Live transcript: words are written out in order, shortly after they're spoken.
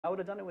I would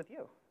have done it with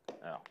you.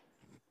 Oh.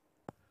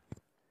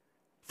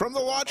 From the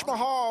Lodge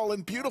Mahal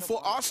in beautiful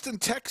Austin,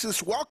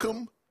 Texas,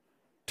 welcome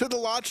to the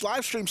Lodge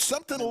live stream.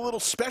 Something a little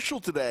special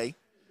today.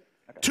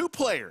 Two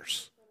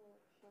players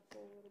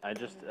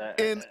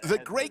in the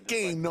great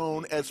game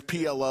known as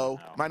PLO.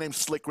 My name's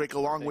Slick Rick,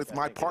 along with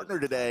my partner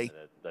today,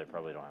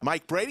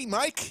 Mike Brady.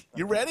 Mike,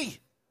 you ready?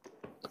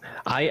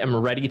 I am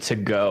ready to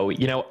go.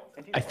 You know,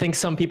 I think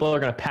some people are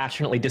going to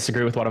passionately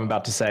disagree with what I'm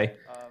about to say,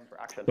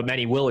 but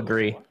many will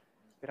agree.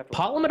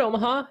 Pot Limit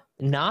Omaha,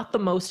 not the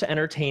most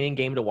entertaining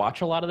game to watch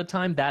a lot of the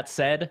time. That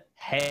said,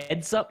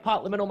 heads up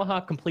Pot Limit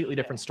Omaha, completely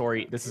different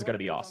story. This is going to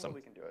be awesome.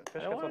 I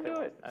don't want to do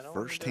it.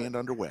 First hand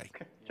underway.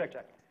 Check,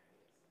 check.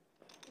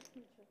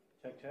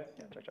 Check, check.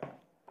 Yeah, check, check.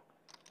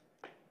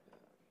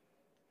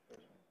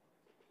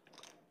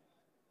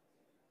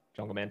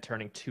 Jungleman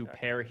turning two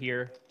pair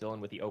here, Dylan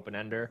with the open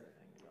ender.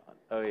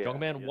 Oh, yeah.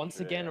 Jungleman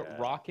once again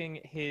rocking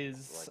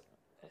his...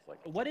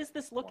 What is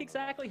this look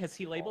exactly? Has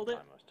he labeled it?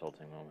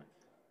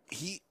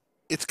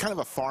 It's kind of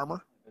a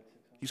farmer.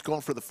 He's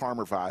going for the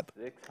farmer vibe.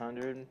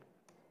 600.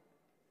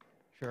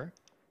 Sure.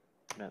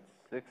 That's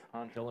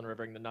 600. Dylan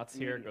rivering the nuts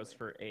here, goes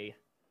for a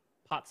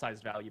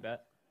pot-sized value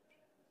bet.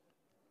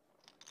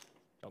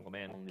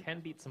 Jungleman can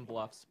beat some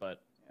bluffs,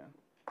 but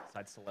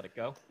decides to let it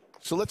go.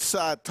 So let's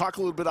talk a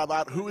little bit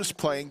about who is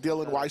playing.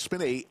 Dylan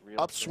Weisman, a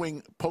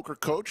upswing poker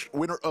coach,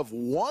 winner of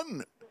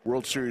one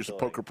World Series of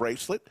Poker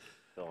bracelet,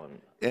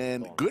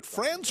 and good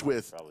friends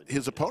with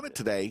his opponent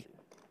today,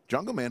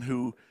 Jungleman,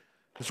 who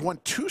has won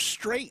two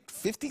straight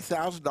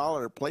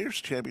 $50,000 Players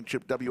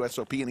Championship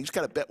WSOP, and he's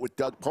got a bet with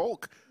Doug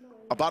Polk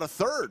about a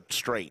third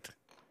straight.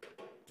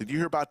 Did you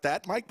hear about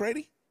that, Mike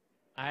Brady?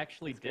 I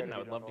actually didn't. I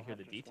would love to hear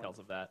the details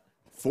of that.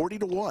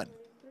 40-1.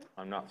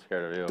 I'm not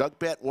scared of you. Doug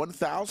bet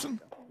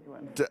 1,000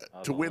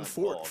 to win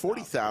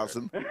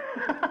 40,000.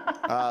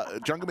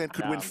 Jungleman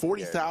could win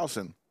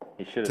 40,000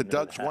 to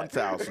Doug's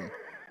 1,000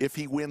 if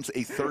he wins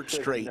a third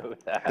straight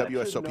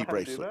WSOP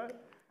bracelet.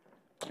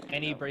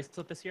 Any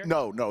bracelet this year?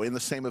 No, in the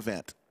same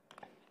event.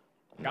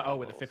 Oh,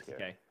 with a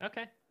 50K.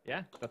 Okay,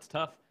 yeah, that's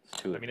tough.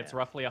 I mean, it's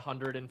roughly a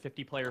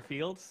 150-player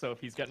field, so if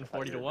he's getting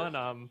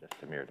 40-1,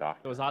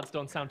 those odds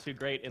don't sound too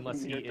great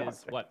unless he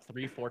is, what,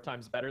 3-4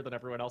 times better than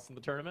everyone else in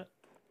the tournament?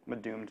 I'm a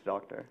doomed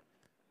doctor.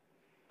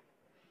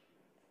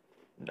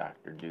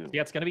 Dr. Doom.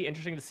 Yeah, it's going to be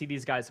interesting to see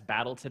these guys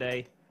battle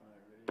today.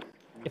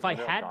 If I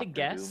had to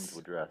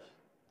guess,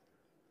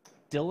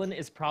 Dylan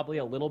is probably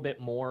a little bit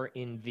more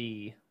in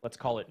the, let's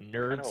call it,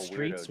 nerd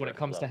streaks when it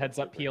comes to Heads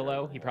Up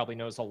PLO. He probably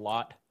knows a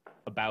lot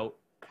about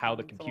how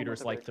the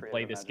computers like to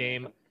play this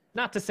game.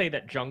 Not to say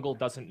that Jungle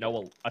doesn't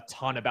know a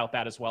ton about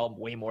that as well,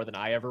 way more than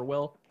I ever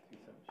will.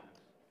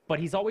 But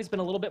he's always been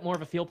a little bit more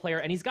of a field player,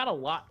 and he's got a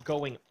lot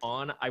going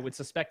on. I would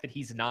suspect that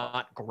he's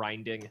not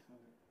grinding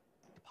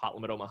Pot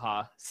Limit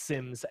Omaha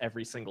Sims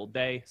every single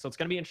day. So it's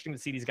going to be interesting to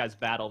see these guys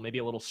battle. Maybe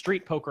a little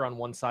street poker on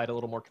one side, a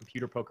little more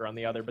computer poker on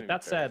the other. But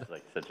that said,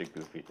 like such a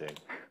goofy thing.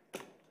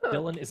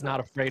 Dylan is not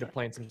afraid of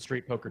playing some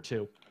street poker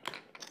too.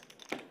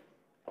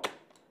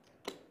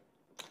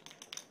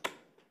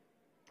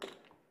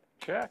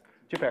 Check.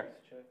 Two pair.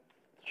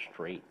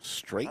 Straight.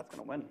 That's going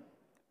to win.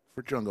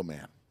 For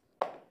Jungleman.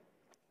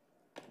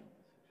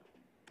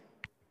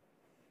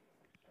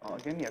 Oh,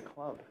 give me a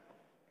club.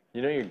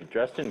 You know, you're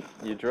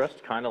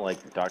dressed kind of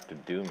like Dr.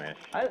 Doomish.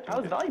 I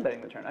was value betting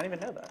the turn. I didn't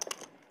even know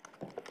that.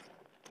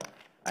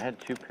 I had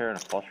two pair and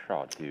a flush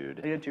draw,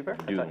 dude. You had two pair?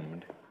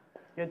 Doomed.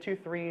 You had 2,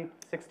 3,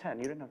 6, 10.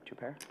 You didn't have two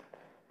pair.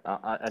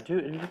 I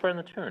did two pair in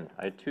the turn.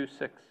 I had 2,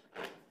 6.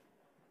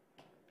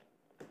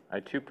 I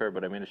had two pair,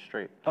 but I made a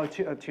straight. Oh,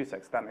 2,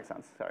 6. That makes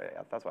sense. Sorry,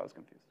 yeah, that's why I was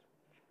confused.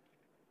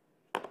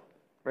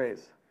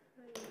 Raise.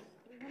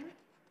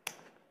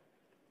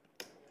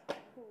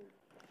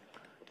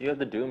 You have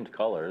the doomed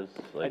colors.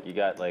 Like, you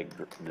got, like,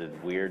 the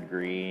weird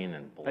green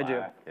and black. I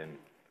do. And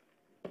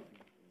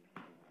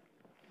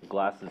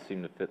glasses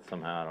seem to fit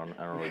somehow.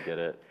 I don't really get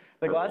it.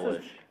 The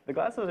glasses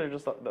are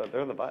just,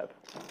 they're the vibe.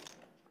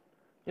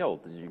 Yo,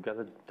 you got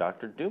the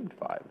Dr. Doomed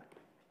vibe.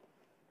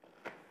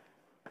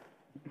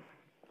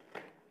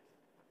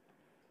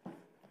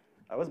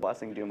 I was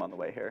blasting Doom on the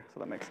way here,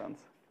 so that makes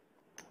sense.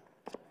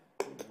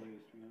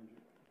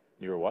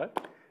 You were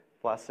what?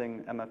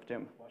 Blasting MF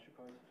Doom.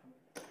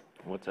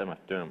 What's MF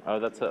Doom? Oh,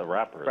 that's a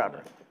rapper.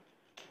 Rapper.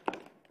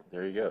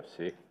 There you go.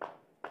 See?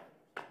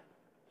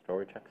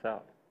 Story checks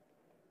out.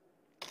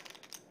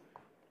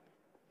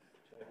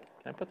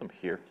 Can I put them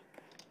here?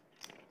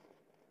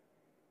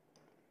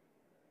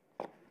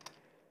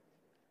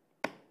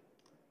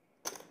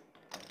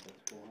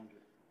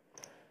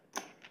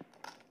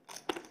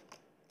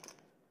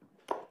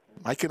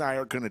 Mike and I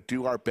are going to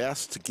do our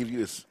best to give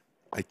you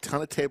a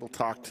ton of table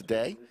talk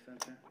today,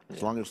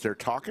 as long as they're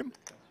talking.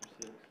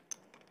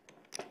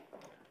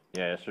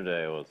 Yeah,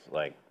 yesterday it was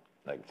like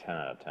 10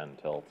 out of 10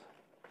 tilt.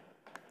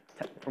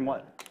 From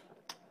what?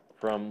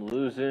 From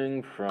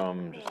losing,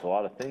 from just a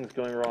lot of things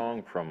going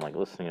wrong, from like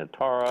listening to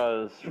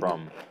Taras,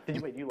 from...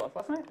 Wait, you lost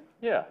last night?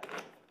 Yeah.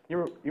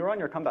 You were on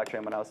your comeback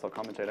train when I was still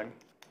commentating.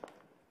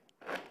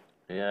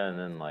 Yeah, and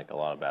then like a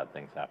lot of bad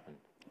things happened.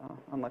 Oh,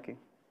 unlucky.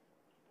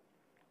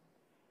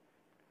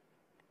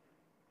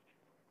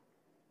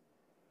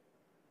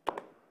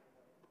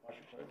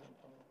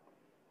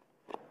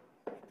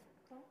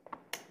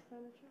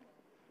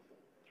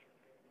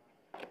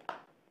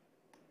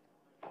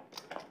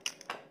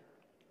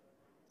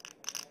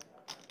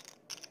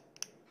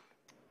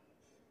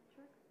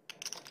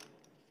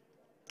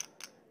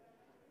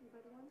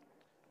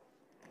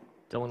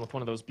 Dylan with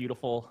one of those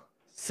beautiful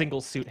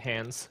single suit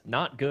hands.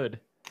 Not good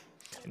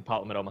in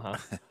Pot Limit Omaha.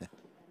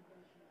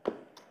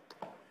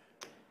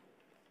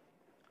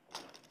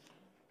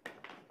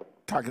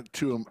 Talking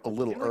to him a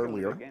little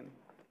earlier.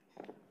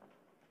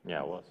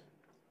 Yeah, it was.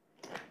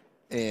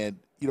 And,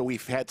 you know,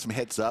 we've had some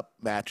heads-up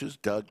matches,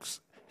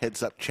 Doug's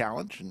heads-up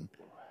challenge, and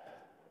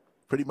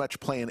pretty much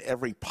playing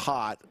every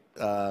pot.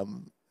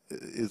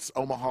 Is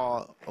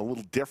Omaha a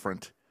little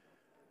different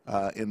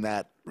in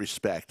that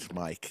respect,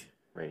 Mike?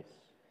 Race.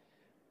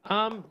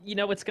 You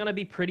know, it's going to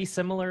be pretty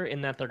similar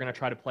in that they're going to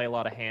try to play a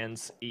lot of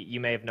hands.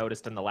 You may have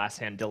noticed in the last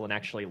hand, Dylan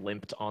actually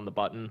limped on the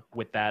button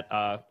with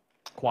that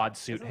quad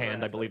suit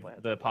hand. I believe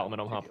the Pot Limit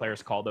Omaha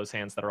players call those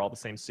hands that are all the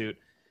same suit.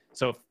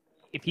 So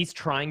if he's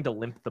trying to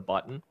limp the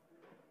button,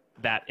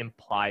 that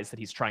implies that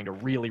he's trying to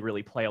really,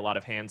 really play a lot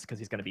of hands because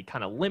he's going to be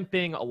kind of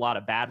limping a lot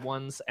of bad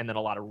ones and then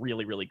a lot of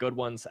really, really good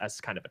ones as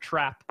kind of a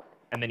trap.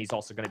 And then he's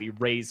also going to be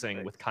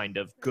raising with kind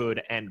of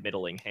good and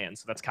middling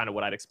hands. So that's kind of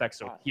what I'd expect.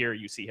 So here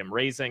you see him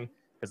raising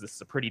because this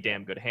is a pretty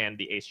damn good hand,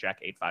 the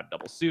Ace-Jack 8-5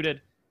 double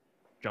suited.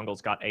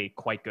 Jungle's got a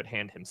quite good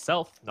hand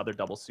himself, another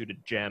double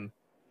suited gem.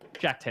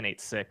 Jack 10,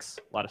 8-6,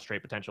 a lot of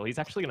straight potential. He's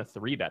actually going to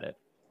 3-bet it.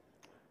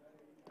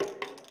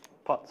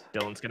 Pots.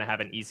 Dylan's going to have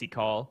an easy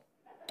call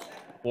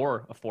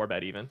or a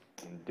 4-bet even.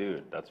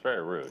 Dude, that's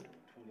very rude.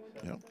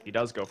 Yep. He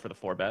does go for the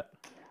 4-bet.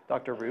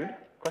 Dr. Rude?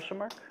 Question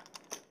mark?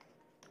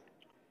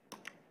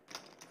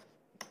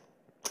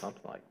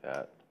 Something like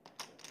that.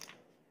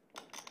 I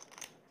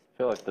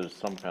feel like there's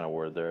some kind of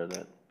word there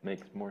that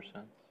makes more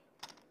sense.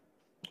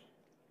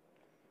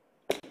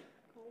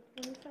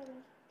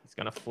 He's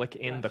going to flick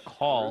in the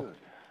call.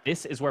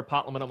 This is where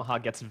Pot Limit Omaha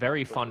gets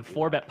very fun.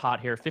 4-bet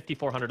pot here,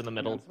 5,400 in the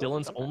middle.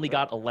 Dylan's only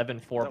got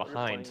 11-4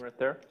 behind. Right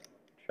there?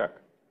 Check.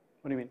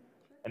 What do you mean?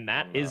 And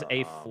that is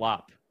a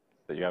flop.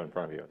 That you have in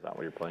front of you. Is that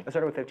what you're playing? I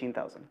started with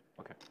 15,000.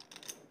 Okay.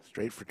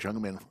 Straight for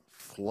Jungleman,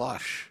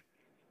 flush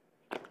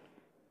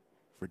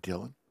for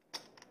Dylan.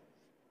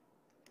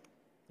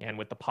 And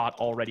with the pot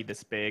already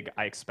this big,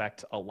 I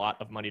expect a lot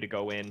of money to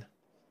go in.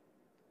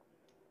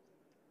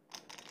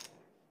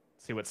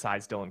 See what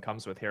size Dylan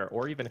comes with here,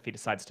 or even if he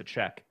decides to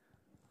check.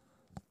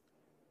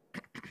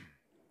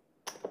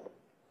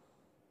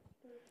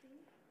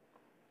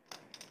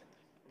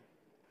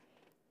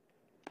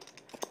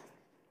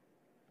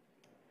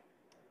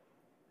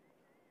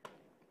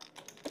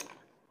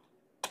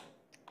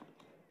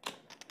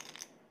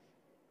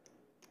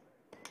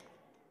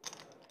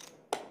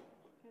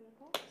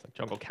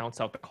 Jungle counts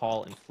out the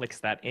call and flicks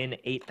that in.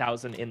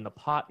 8,000 in the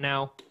pot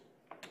now.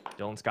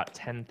 Dylan's got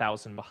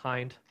 10,000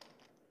 behind.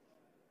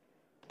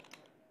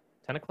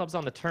 10 of clubs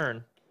on the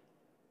turn.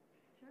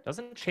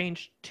 Doesn't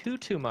change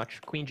too much.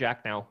 Queen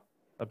Jack now,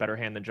 a better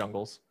hand than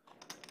Jungle's.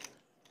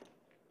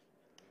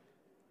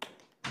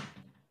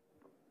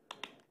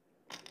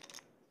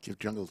 Give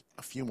Jungle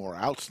a few more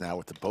outs now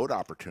with the boat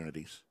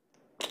opportunities.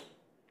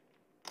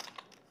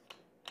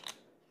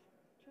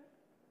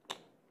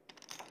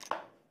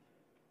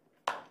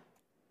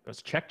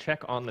 Goes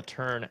check on the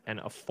turn and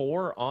a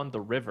 4 on the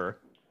river.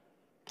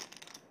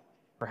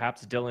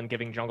 Perhaps Dylan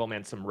giving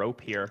Jungleman some rope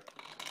here.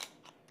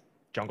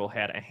 Jungle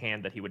had a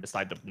hand that he would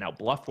decide to now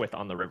bluff with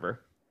on the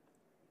river.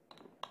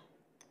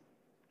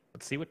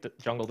 Let's see what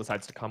Jungle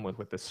decides to come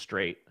with this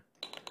straight.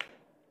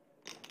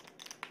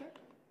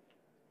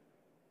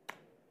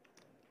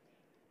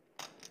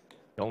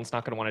 Dylan's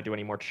not going to want to do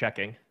any more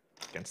checking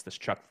against this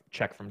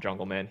check from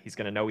Jungleman. He's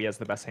going to know he has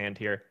the best hand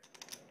here.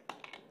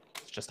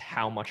 Just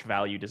how much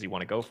value does he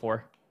want to go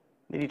for?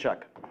 Did he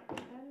check?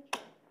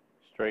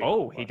 Straight.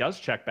 Oh, he does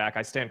check back.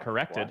 I stand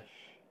corrected.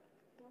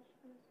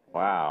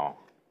 Wow.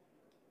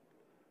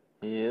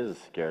 He is a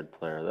scared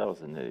player. That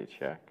was a nitty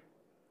check.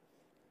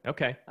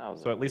 Okay,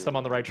 so at least I'm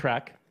on the right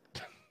track.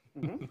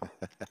 That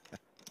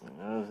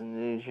was a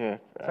nitty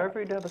check. Sorry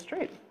for you to have a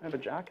straight. I have a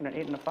jack and an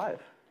 8 and a 5.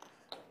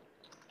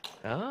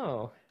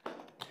 Oh.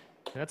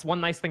 That's one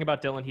nice thing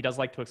about Dylan. He does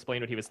like to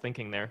explain what he was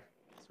thinking there.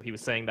 So he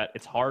was saying that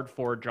it's hard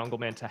for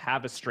Jungleman to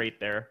have a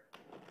straight there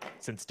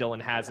since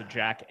Dylan has a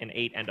jack, an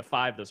 8, and a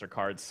 5. Those are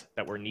cards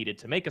that were needed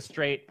to make a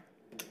straight.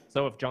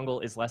 So if Jungle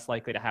is less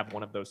likely to have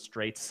one of those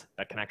straights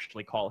that can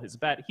actually call his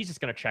bet, he's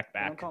just going to check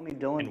back Don't call me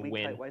Dylan and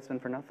win.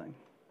 Weisman for nothing.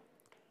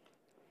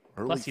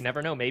 Plus, you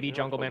never know. Maybe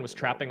Jungleman was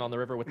trapping on the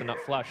river with the nut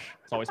flush.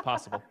 It's always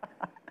possible.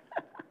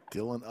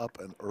 Dylan up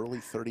an early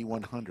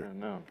 3,100. I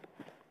know.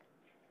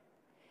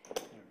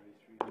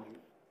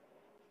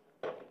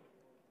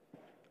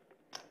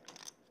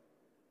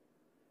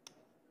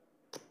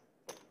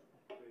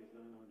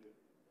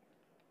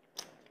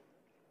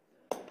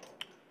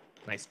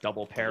 Nice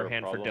double pair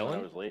hand for I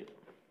Dylan. was late.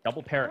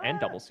 Double pair and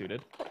double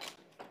suited.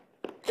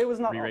 It was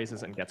not.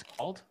 Re-raises and gets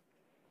called.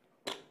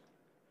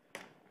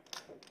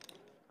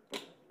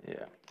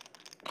 Yeah.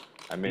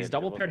 I mean, These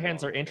double paired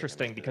hands are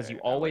interesting because you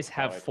always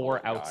have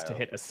 4 outs to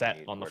hit a set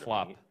on the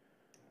flop.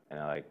 And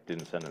I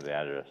didn't send him the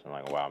address. I'm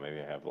like, wow, maybe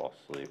I have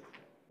lost sleep.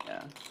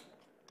 Yeah.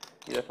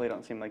 You definitely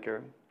don't seem like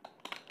you're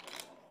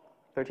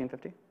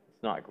 1350.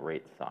 It's not a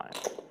great sign.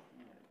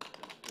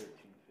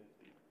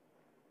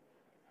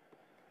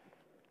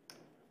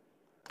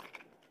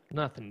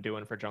 Nothing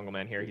doing for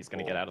Jungleman here. He's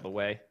going to get out of the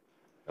way.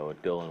 Oh,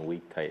 Dylan,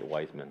 weak, tight,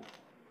 Weisman.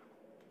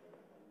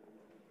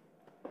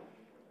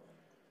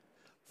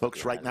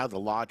 Folks, right now the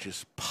Lodge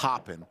is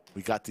popping.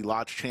 We got the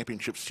Lodge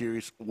Championship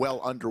Series well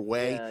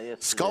underway. Yeah,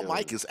 Skull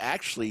Mike is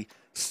actually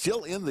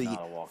still in the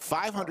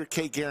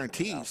 500K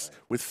guarantees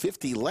with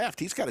 50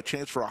 left. He's got a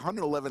chance for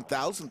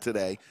 111,000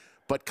 today.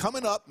 But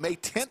coming up, May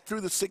 10th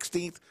through the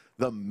 16th,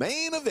 the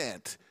main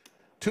event,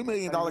 $2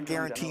 million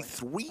guarantee,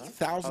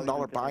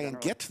 $3,000 buy-in.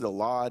 Get to the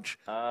Lodge.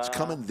 It's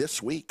coming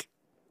this week.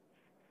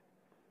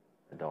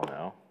 I don't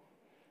know.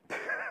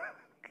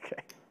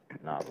 Okay.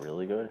 Not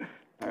really good.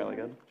 Not really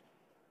good.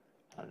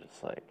 I'm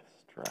just like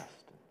stressed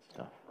and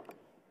stuff.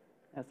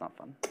 That's not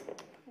fun.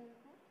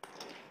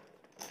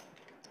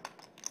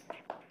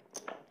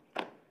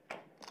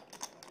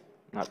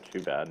 Not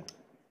too bad.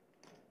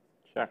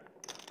 Check.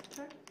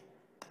 Check.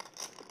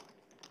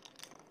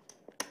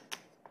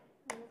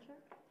 Double check.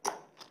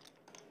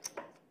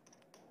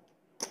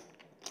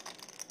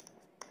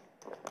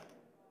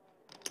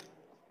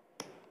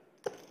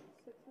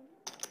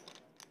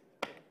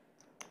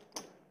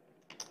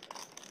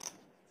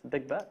 It's a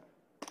big bet.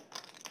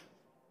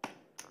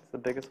 It's the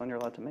biggest one you're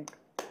allowed to make.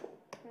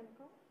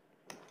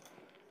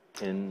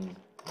 In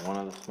one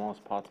of the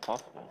smallest pots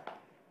possible.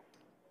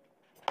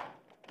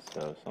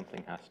 So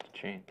something has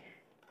to change.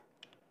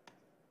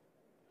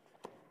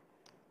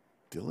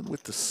 Dylan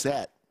with the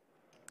set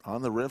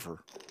on the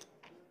river.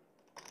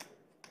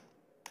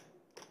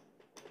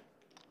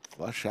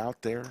 Flush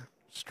out there,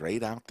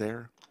 straight out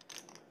there.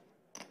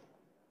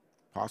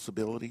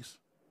 Possibilities.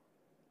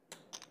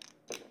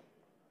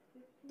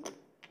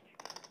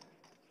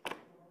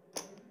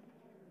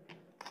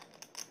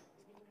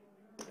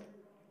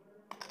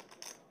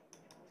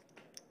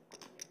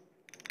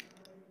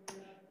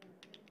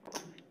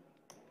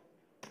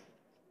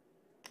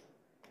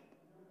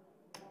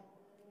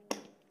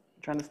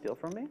 Trying to steal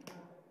from me?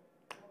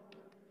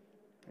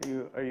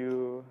 Are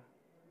you?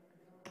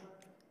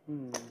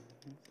 That's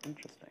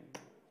interesting.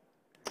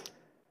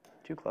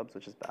 2 clubs,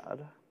 which is bad. I have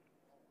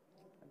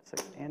a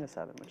 6 and a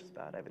 7, which is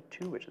bad. I have a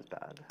 2, which is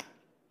bad. I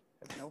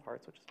have no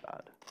hearts, which is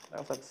bad. I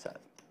also have a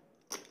set.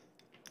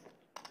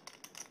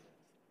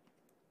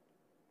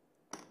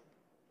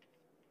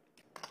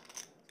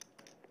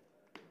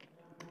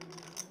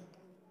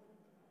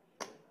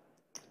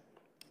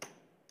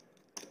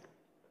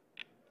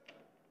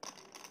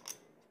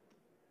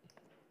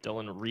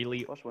 Dylan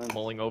really Flush wins.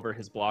 mulling over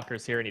his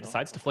blockers here, and he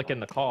decides to flick in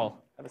the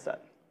call. I have a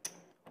set.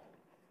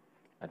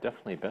 I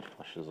definitely bet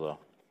flushes though.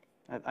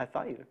 I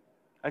thought you.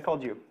 I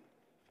called you.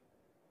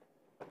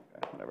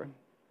 Okay, whatever.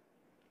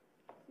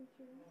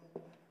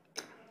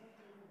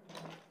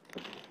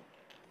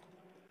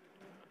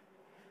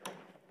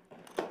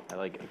 I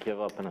like give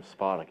up in a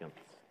spot against.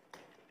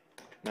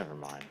 Never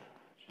mind.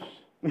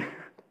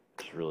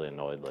 Just really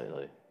annoyed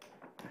lately.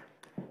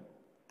 Good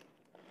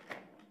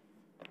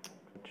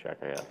check,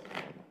 I guess.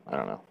 I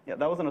don't know. Yeah,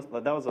 that was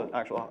an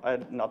actual. I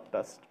had not the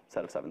best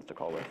set of 7s to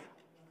call with.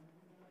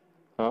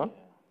 Huh?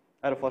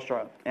 I had a flush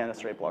draw and a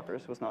straight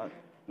blockers. Was not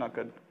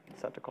good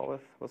set to call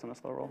with. Wasn't a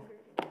slow roll.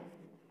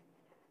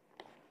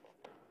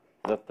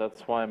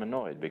 That's why I'm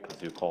annoyed, because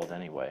you called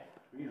anyway.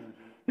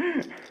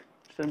 Just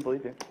didn't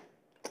believe you.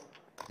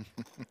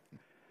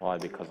 Why?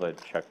 Because I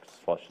checked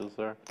flushes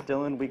there?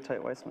 Dylan, weak,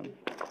 tight, Weisman.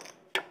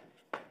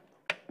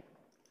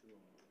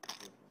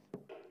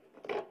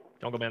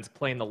 Jungleman's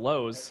playing the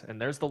lows,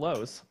 and there's the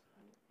lows.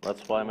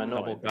 That's why I'm annoyed.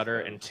 Double gutter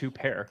and 2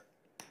 pair.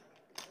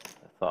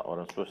 I thought what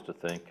I'm supposed to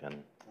think,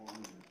 and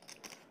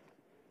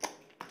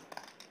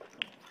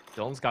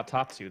Dylan's got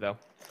top 2, though.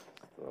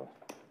 so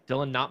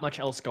Dylan, not much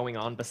else going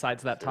on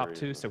besides that top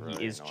 2, so he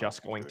Very is annoying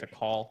just going to situation.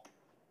 call.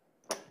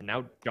 And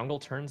now Jungle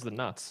turns the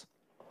nuts.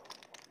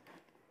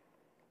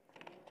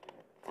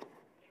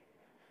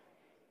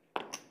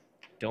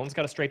 Dylan's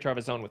got a straight draw of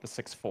his own with the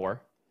 6-4.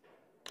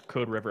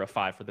 Code River a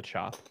 5 for the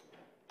chop.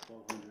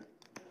 1,200.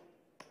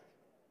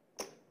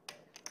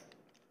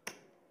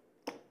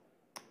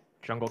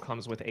 Jungle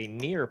comes with a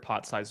near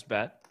pot-sized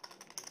bet.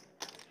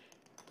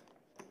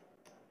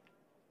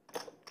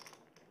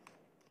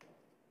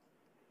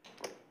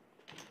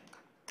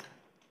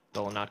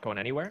 Dylan not going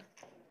anywhere.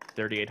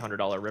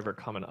 $3,800 river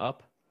coming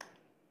up.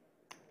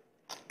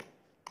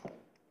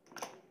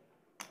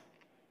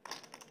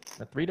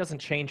 The 3 doesn't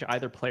change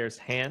either player's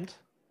hand,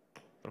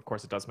 but of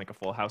course it does make a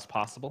full house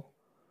possible.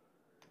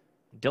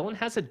 Dylan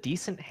has a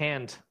decent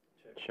hand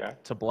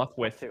check. to bluff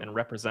with and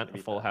represent a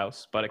full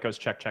house, but it goes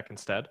check, check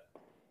instead.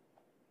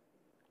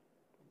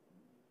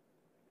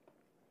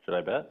 Should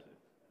I bet?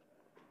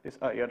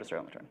 You had to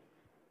start on the turn.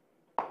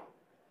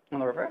 On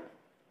the river?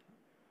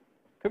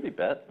 Could be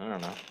bet. I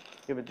don't know.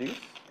 You have a deuce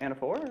and a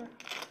 4?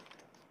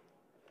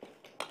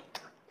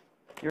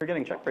 You were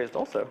getting check raised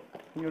also.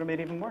 You would have made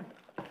even more.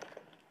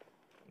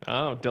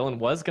 Oh, Dylan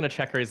was going to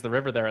check raise the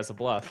river there as a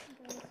bluff.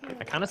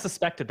 I kind of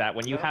suspected that.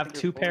 When you I don't have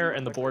think you're 2 pair fully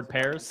and the check board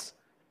raise. pairs,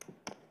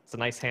 it's a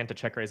nice hand to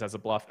check raise as a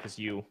bluff because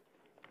you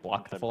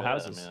block the I full bet.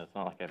 houses. I mean, it's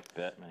not like I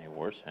bet many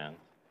worse hands.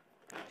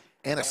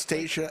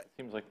 Anastasia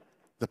Seems like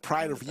the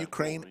pride of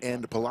Ukraine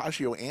and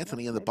Pelagio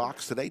Anthony in the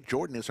box today.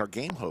 Jordan is our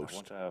game I want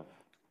host. to have.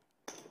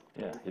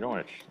 Yeah, you don't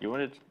want to. You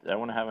want to. I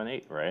want to have an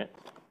 8, right?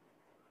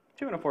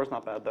 2 and a 4 is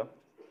not bad though.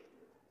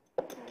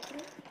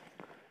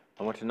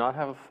 I want to not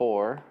have a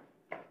 4.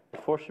 The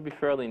 4 should be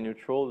fairly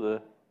neutral.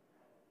 The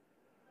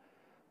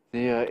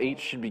 8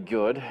 should be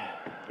good.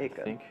 8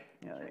 good. I think.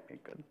 Yeah,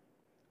 8 good.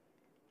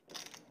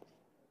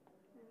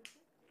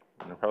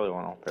 And I probably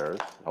want all pairs.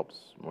 Helps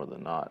more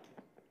than not.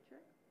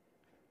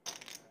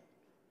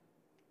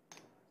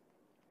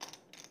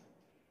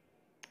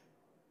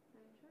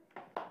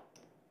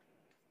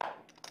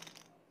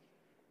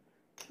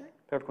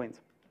 Pair of queens.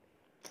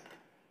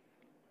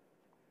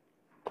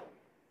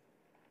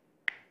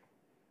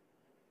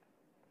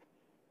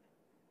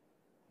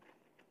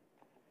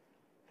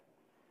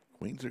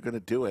 Queens are going to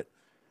do it.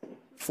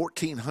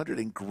 1,400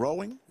 and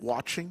growing,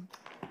 watching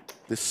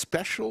this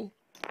special.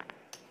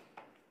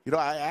 You know,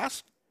 I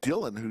asked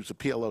Dylan, who's a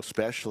PLO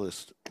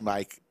specialist,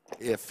 Mike,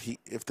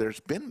 if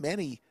there's been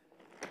many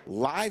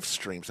live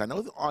streams. I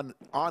know on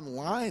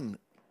online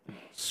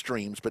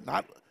streams, but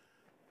not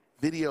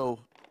video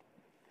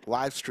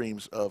live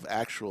streams of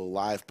actual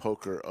live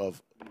poker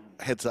of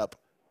Heads Up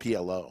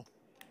PLO.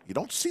 You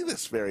don't see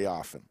this very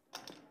often.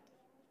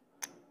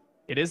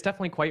 It is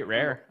definitely quite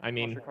rare. I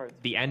mean,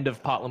 the end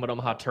of Pot Limit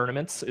Omaha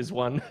tournaments is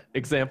one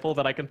example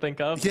that I can think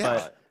of. Yeah.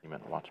 But You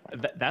meant watch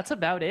my. that's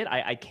about it.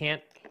 I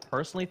can't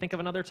personally think of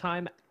another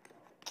time.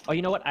 Oh,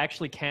 you know what? I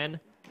actually can.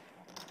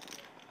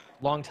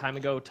 Long time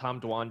ago, Tom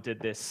Dwan did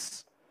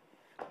this.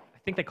 I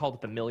think they called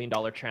it the $1 Million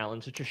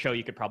Challenge. It's a show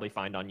you could probably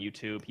find on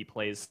YouTube. He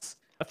plays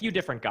a few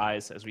different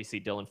guys, as we see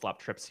Dylan flop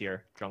trips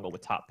here, jungle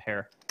with top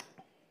pair.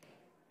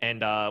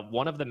 And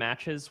one of the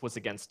matches was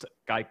against a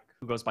guy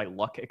who goes by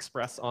Luck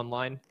Express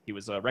online. He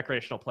was a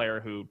recreational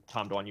player who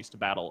Tom Dwan used to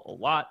battle a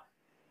lot.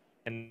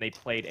 And they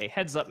played a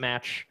heads-up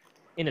match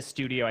in a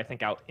studio, I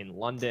think, out in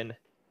London.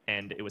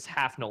 And it was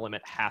half no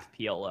limit, half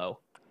PLO,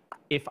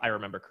 if I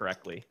remember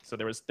correctly. So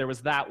there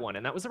was that one,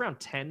 and that was around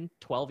 10,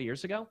 12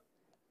 years ago.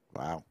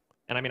 Wow.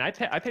 And I mean, I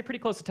pay pretty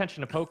close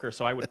attention to poker,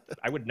 so I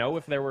would know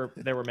if there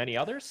were many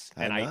others,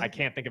 and I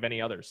can't think of any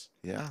others.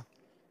 Yeah.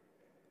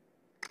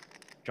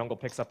 Jungle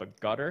picks up a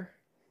gutter.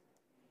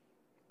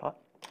 Pot.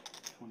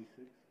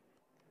 26.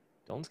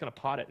 Dylan's gonna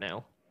pot it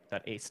now.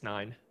 That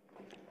ace-9.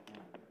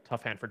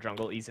 Tough hand for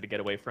Jungle, easy to get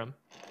away from.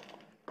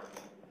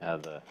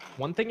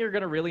 One thing you're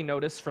gonna really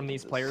notice from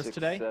these players 6,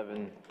 today,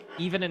 7,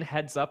 even in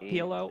heads-up 8,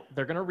 PLO,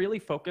 they're gonna really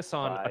focus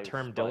on a 5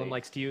 term spikes. Dylan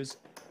likes to use,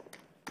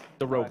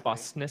 the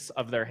robustness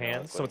of their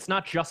hands. So it's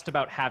not just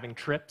about having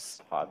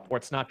trips, pot. or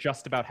it's not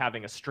just about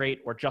having a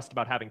straight, or just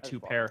about having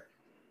 2 pair.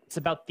 It's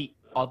about the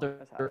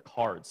other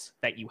cards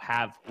that you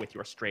have with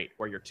your straight,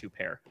 or your 2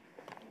 pair,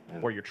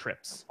 or your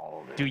trips.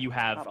 All of it. Do you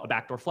have a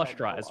backdoor flush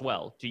draw as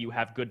well? Do you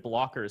have good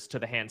blockers to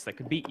the hands that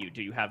could beat you?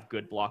 Do you have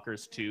good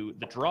blockers to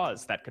the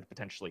draws that could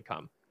potentially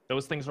come?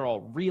 Those things are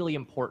all really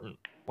important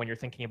when you're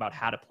thinking about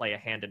how to play a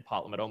hand in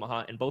Pot Limit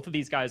Omaha. And both of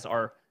these guys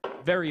are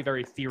very,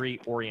 very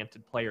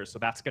theory-oriented players. So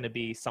that's going to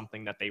be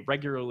something that they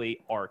regularly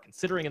are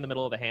considering in the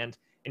middle of the hand.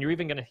 And you're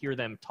even going to hear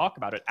them talk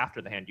about it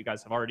after the hand. You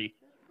guys have already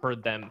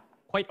heard them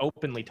quite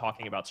openly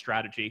talking about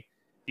strategy.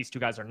 These two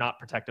guys are not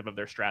protective of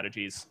their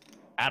strategies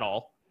at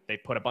all. They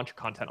put a bunch of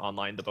content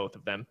online, the both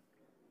of them.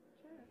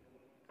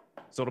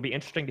 So it'll be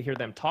interesting to hear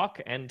them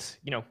talk and,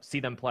 you know, see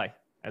them play.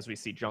 As we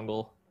see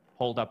Jungle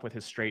hold up with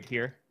his straight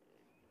here.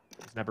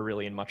 He's never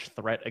really in much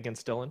threat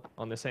against Dylan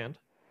on this hand.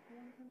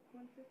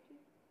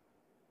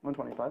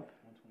 125.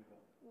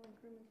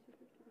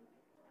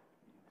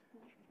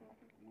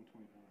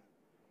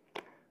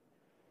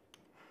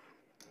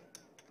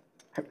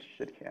 I have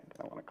a shitty hand.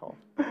 I want to call.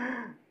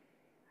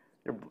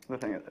 The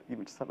thing is, you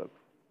just have a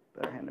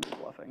better hand than me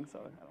bluffing, so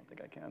I don't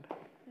think I can.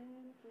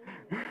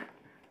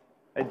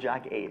 I had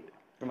Jack 8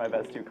 for my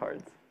best 2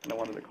 cards, and I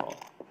wanted to call.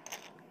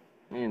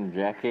 I mean,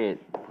 Jack 8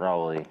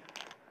 probably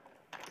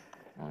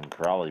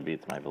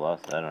beats my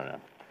bluffs. I don't know.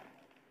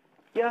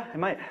 Yeah, it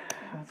might.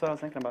 That's what I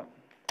was thinking about.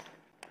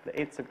 The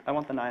 8's, I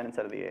want the 9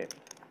 instead of the 8.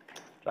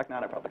 Jack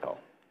 9, I probably call.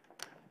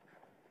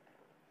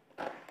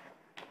 Got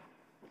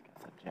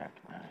the Jack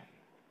 9.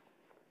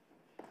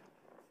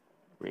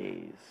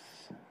 Raise.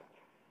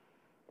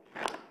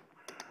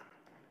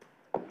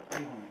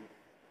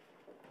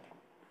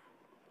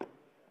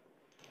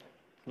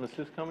 This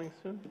is coming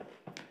soon?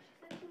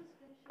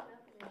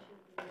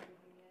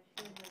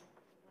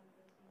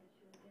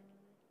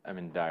 I'm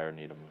in dire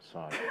need of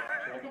massage.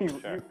 He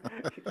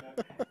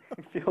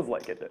feels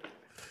like it.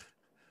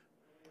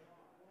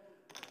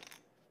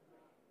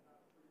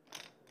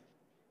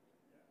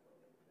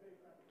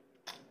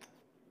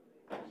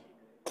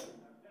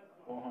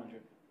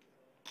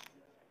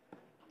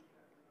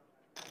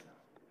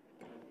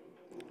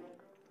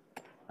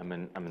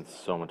 I'm in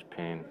so much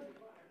pain.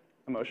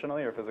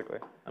 Emotionally or physically?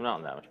 I'm not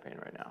in that much pain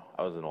right now.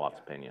 I was in lots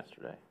of pain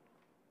yesterday.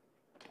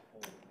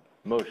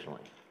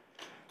 Emotionally.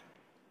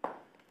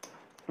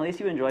 At least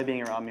you enjoy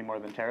being around me more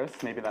than Terrace.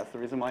 Maybe that's the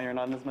reason why you're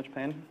not in as much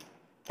pain.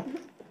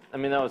 I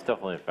mean, that was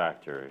definitely a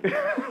factor.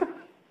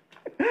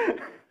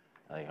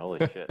 Like, holy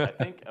shit. I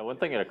think one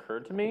thing that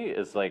occurred to me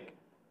is, like,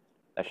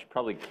 I should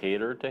probably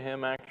cater to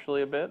him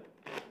actually a bit.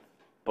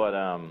 But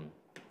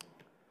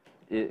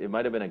it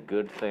might have been a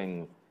good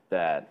thing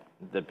that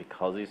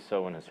because he's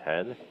so in his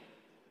head,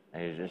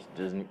 and he just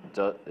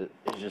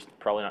he's just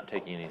probably not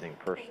taking anything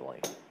personally.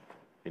 If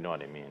you know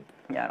what I mean?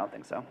 Yeah, I don't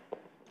think so.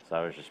 So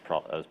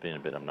I was being a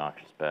bit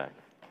obnoxious back.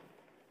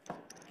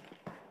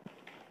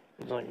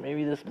 It's like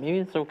maybe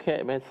it's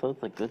okay. Maybe it's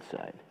the good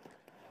side.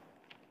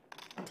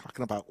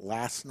 Talking about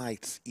last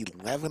night's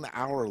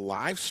 11-hour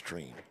live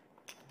stream,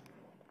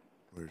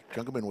 where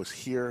Jungleman was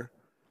here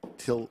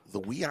till the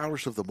wee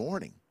hours of the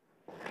morning.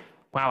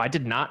 Wow, I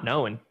did not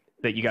know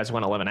that you guys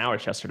went 11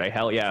 hours yesterday.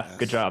 Hell yeah, Yes.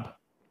 good job.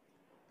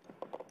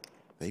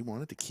 They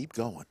wanted to keep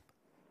going.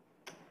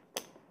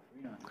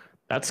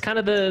 That's kind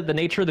of the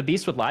nature of the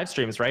beast with live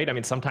streams, right? I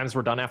mean, sometimes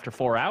we're done after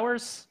 4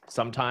 hours.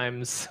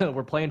 Sometimes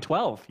we're playing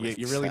 12.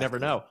 You really never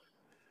know.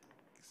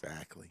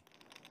 Exactly.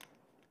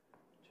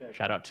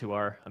 Shout out to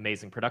our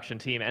amazing production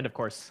team and, of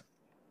course,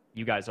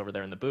 you guys over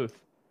there in the booth.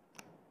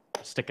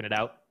 Sticking it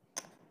out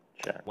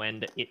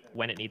when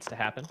it needs to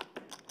happen.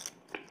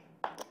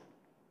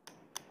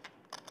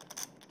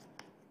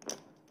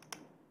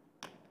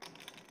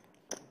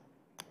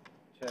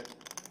 Check.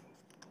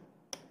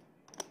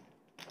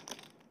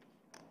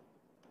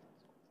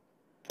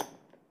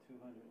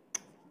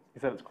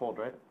 You said it's cold,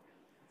 right?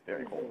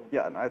 Very cold.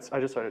 Yeah, and I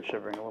just started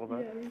shivering a little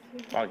bit. Yeah, me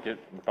too.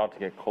 About to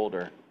get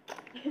colder.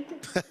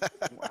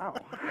 Wow.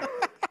 I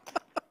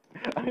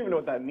don't even know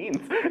what that means.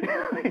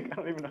 Like, I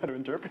don't even know how to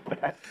interpret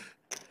that.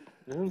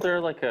 Isn't there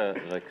like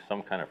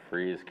some kind of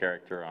Freeze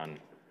character on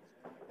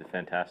the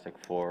Fantastic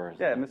Four?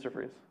 Yeah, Mr.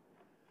 Freeze.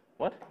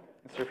 What?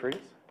 Mr. Freeze?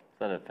 Is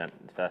that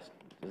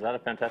a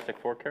Fantastic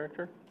Four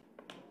character?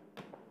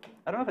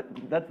 I don't know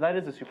if that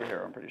is a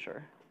superhero, I'm pretty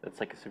sure. That's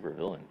like a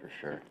supervillain for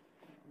sure.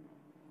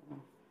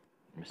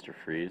 Mr.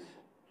 Freeze.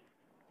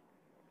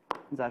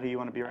 Is that who you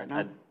want to be right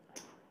now?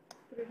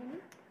 300?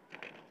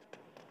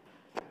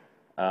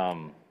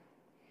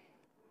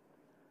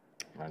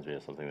 Reminds me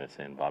of something they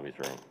say in Bobby's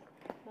room.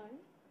 9?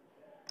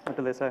 What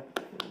did they say?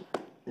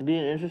 It'd be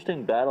an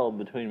interesting battle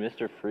between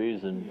Mr.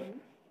 Freeze and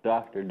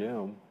Doctor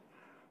Doom.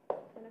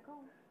 Gonna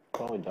call.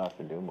 Probably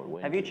Doctor Doom would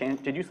win. Have you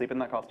changed? Did you sleep in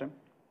that costume?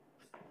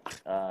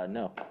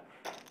 No.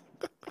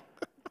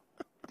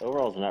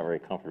 Overall, it's not very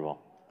comfortable.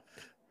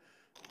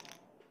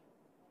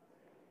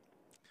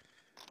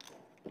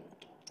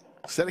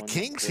 Set of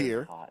kings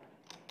here Hot.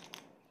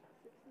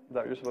 Is that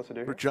what you're supposed to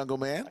do for here?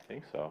 Jungleman. I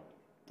think so.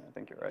 I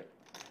think you're right.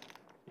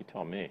 You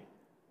tell me.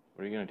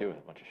 What are you going to do with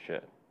a bunch of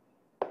shit?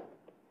 Gonna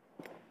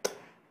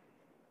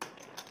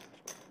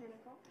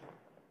call.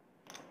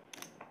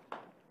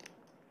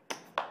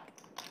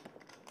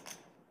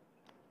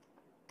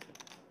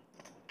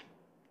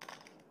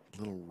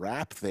 Little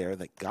wrap there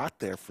that got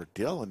there for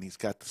Dylan. He's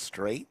got the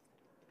straight.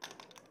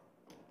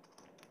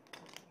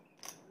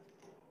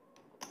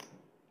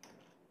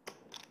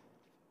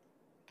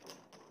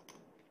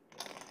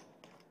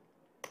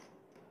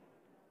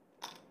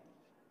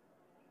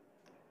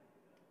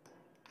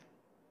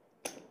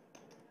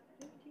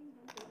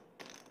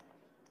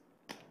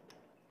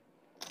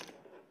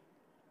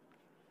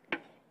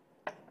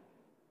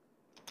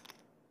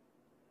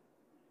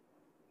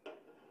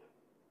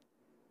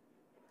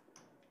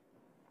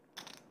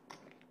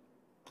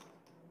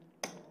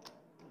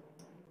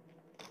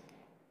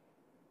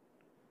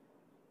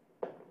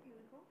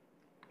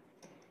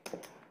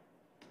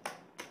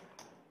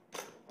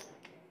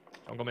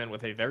 Jungleman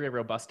with a very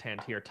robust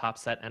hand here, top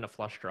set and a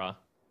flush draw.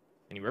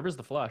 And he rivers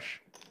the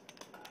flush.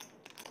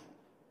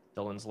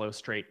 Dylan's low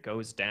straight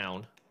goes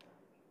down.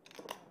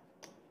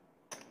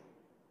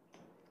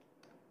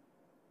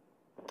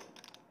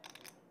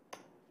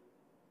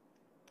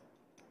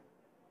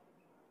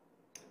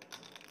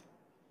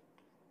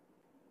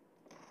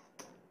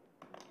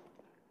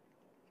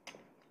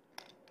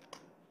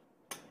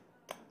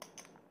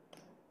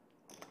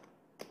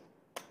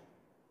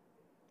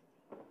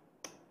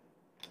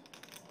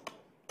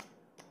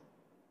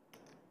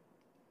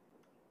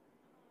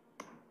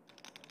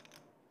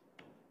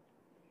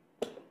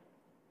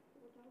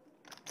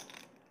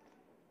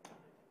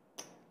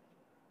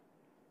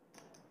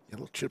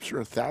 Little chips are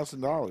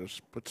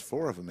 $1,000. Puts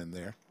 4 of them in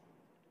there.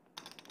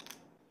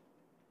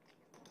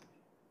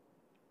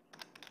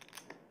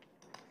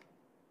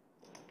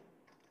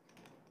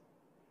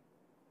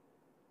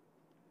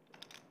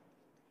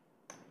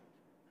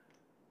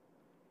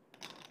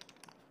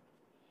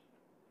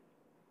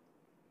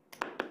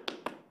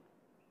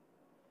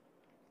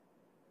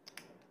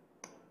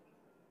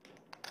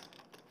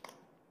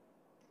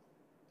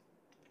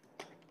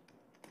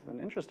 An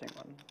interesting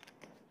one.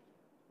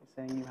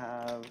 You're saying you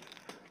have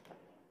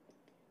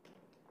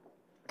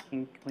a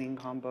king queen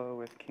combo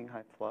with king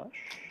high flush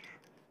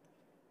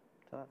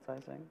to that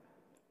sizing.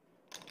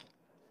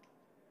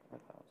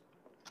 4,000.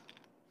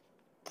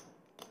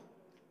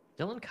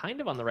 Dylan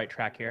kind of on the right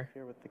track here.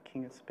 Here with the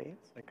king of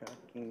spades, like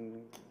a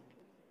king.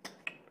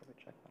 Probably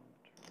check that on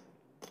the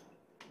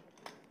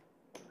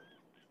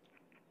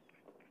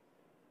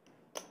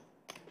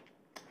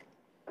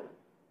turn.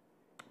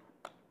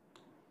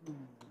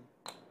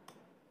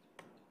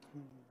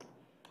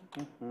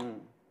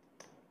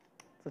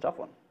 a tough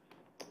one.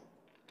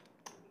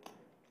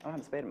 I don't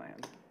have a spade in my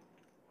hand.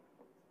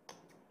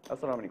 I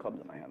also don't have any clubs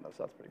in my hand, though,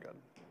 so that's pretty good.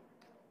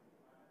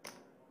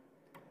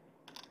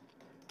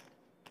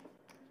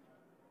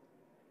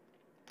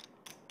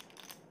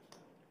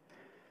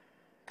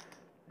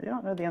 You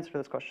don't know the answer to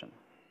this question.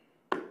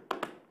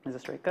 Is a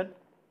straight good?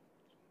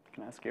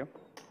 Can I ask you?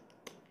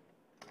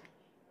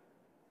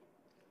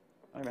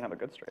 I don't even have a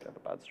good straight. I have a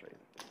bad straight.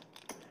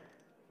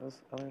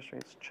 Those other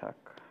straights check.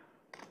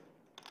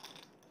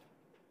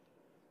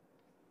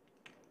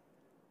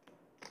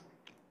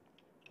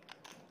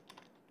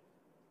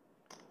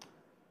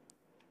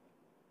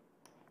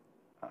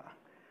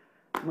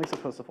 I'm only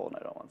supposed to fold and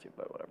I don't want to,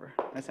 but whatever.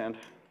 Nice hand.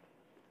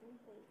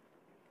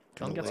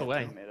 John gets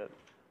away. Made it.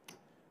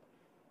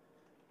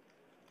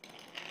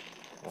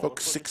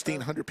 Folks,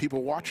 1,600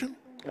 people watching.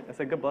 I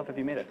said good bluff if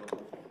you made it.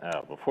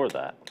 Before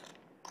that.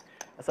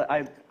 I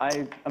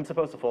said I'm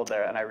supposed to fold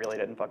there, and I really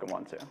didn't fucking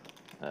want to.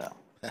 Yeah.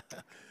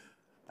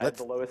 I had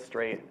the lowest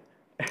straight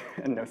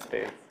and no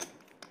spades.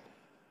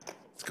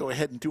 Let's go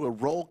ahead and do a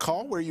roll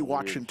call. Where are you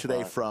watching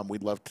today from?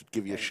 We'd love to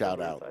give you a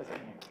shout out.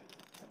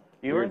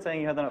 You weren't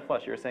saying you had that nut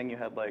flush. You were saying you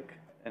had like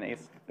an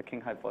ace, a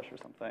king high flush or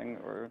something,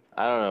 or.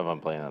 I don't know if I'm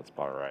playing that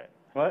spot right.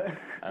 What?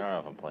 I don't know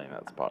if I'm playing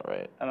that spot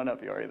right. I don't know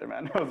if you are either,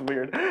 man. That was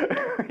weird.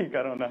 I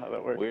don't know how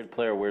that works. Weird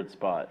player, weird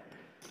spot.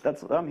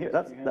 That's what I'm here.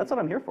 That's what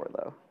I'm here for,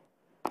 though.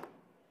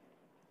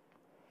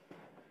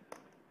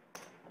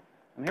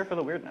 I'm here for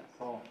the weirdness.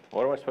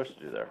 What am I supposed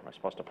to do there? Am I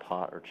supposed to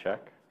pot or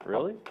check?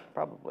 Really?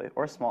 Probably,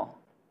 or small.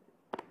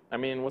 I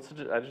mean,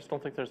 I just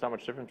don't think there's that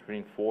much difference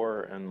between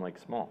 4 and like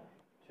small.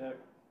 Check.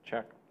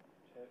 Check.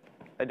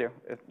 I do.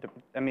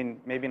 I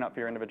mean, maybe not for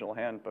your individual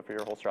hand, but for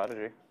your whole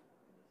strategy.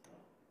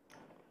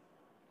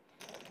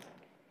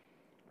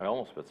 I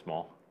almost bet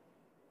small.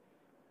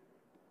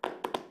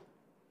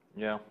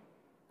 Yeah.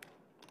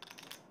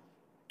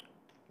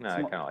 No,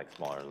 I kind of like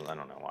smaller. I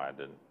don't know why I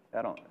didn't.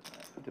 I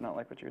do not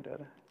like what you did.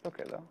 It's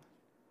okay, though.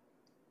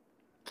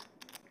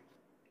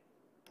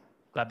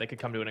 Glad they could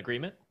come to an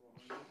agreement.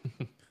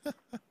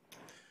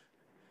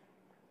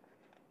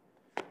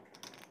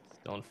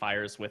 Dylan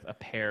fires with a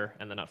pair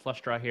and the nut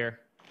flush draw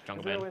here.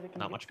 Jungleman,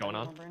 not much going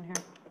on.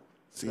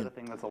 Is that a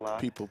thing that's allowed?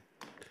 People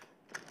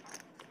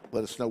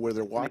let us know where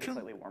they're Make it watching.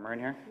 slightly warmer in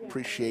here.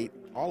 Appreciate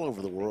all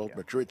over the world.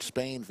 Madrid,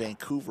 Spain,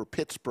 Vancouver,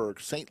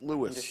 Pittsburgh, St. I'm just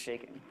Louis,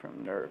 shaking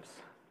from nerves.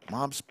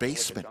 Mom's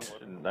basement.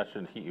 That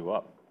shouldn't heat you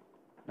up.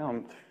 No,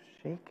 I'm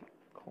shaking.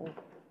 Cold.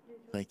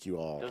 Thank you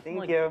all.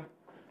 Thank you.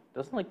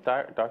 Doesn't like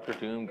Dr.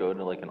 Doom go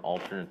to like an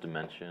alternate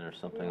dimension or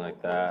something like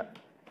that?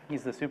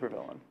 He's the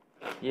supervillain.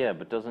 Yeah,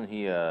 but doesn't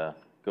he go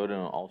to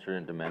an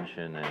alternate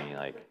dimension and he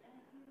like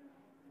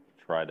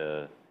try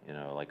to,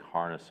 like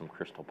harness some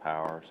crystal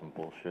power or some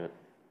bullshit?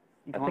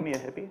 You calling me a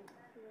hippie?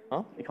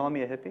 Huh? You calling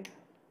me a hippie?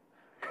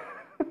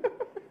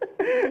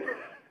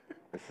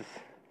 This is...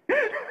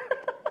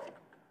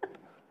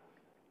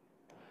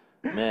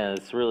 Man,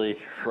 it's really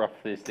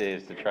rough these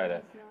days to try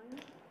to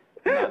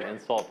not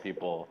insult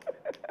people.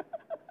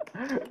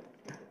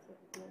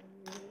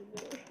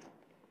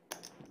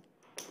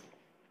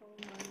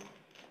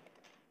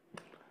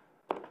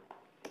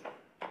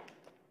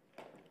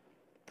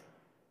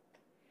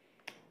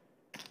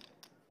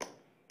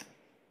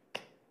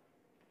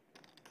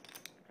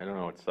 I don't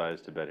know what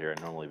size to bet here.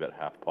 I normally bet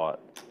half pot.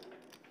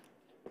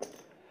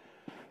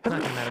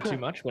 Not gonna matter too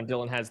much when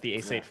Dylan has the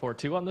ace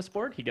 8-4-2 on this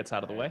board. He gets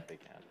out of the way. They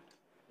can.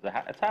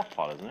 It's half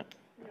pot, isn't it?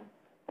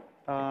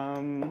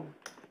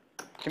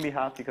 Can be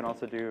half. You can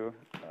also do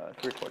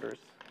 3/4.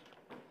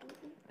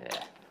 Yeah.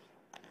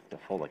 To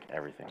fold like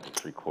everything, like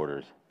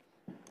 3/4.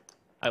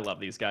 I love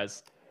these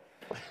guys.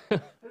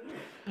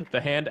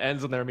 The hand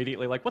ends and they're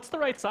immediately like, what's the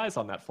right size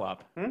on that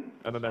flop? And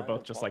then they're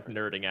both just like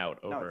nerding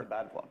out No, it's over a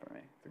bad flop for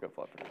me. It's a good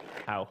flop for me.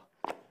 how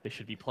they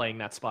should be playing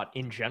that spot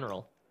in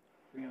general.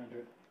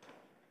 300.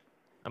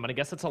 I'm gonna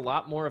guess it's a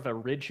lot more of a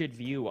rigid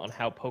view on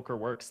how poker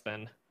works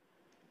than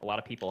a lot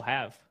of people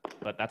have,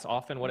 but that's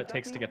often what it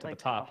takes to get to the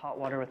top. Hot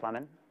water with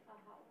lemon.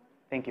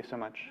 Thank you so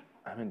much.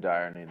 I'm in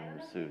dire need of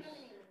masseuse.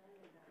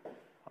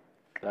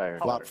 Dire.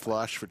 Flop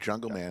flush for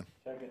Jungleman.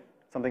 Check it.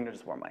 Something to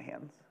just warm my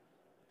hands.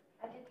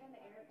 I did turn the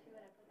air up too, and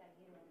I put that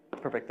heater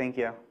on. Perfect. Thank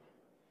you.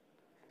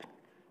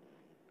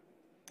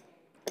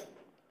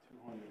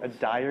 200. A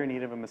dire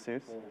need of a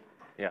masseuse.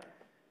 Yeah.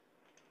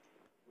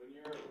 When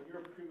you're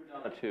a prima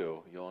donna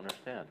too, you'll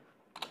understand.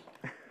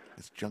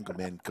 This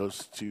Jungleman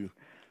goes to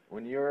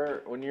When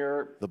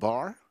you're the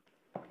bar.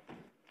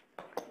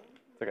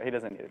 It's okay. He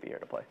doesn't need to be here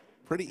to play.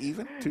 Pretty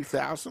even,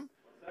 2,000.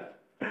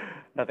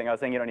 Nothing. I was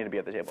saying you don't need to be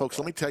at the table. Folks,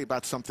 let me tell you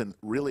about something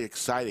really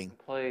exciting.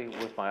 play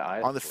with my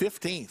eyes On the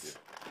closed. 15th,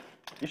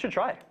 You should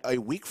try. a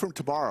week from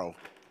tomorrow,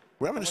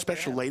 we're having a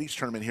special ladies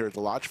tournament here at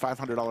the Lodge,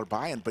 $500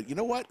 buy-in. But you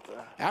know what?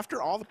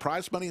 After all the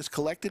prize money is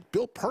collected,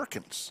 Bill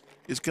Perkins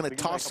is going to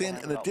toss in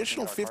an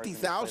additional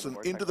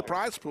 $50,000 into the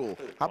prize pool.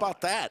 How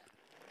about that?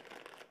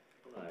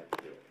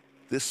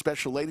 This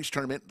special ladies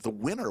tournament, the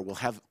winner will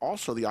have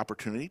also the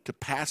opportunity to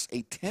pass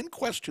a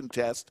 10-question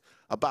test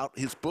about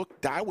his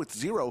book, Die with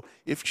Zero.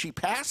 If she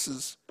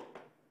passes,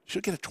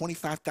 Should get a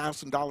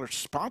 $25,000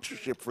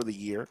 sponsorship for the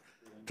year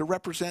to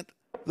represent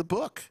the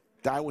book,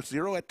 Die with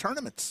Zero at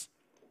tournaments.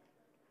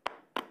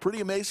 Pretty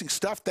amazing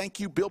stuff. Thank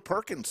you, Bill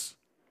Perkins.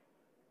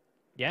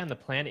 Yeah, and the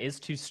plan is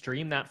to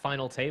stream that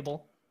final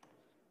table,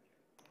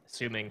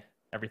 assuming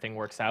everything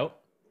works out.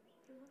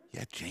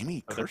 Yeah,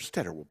 Jamie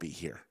Kerstetter will be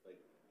here.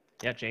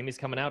 Yeah, Jamie's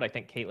coming out. I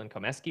think Caitlin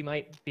Komeski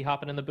might be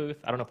hopping in the booth.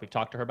 I don't know if we've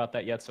talked to her about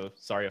that yet, so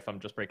sorry if I'm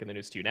just breaking the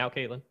news to you now,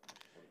 Caitlin.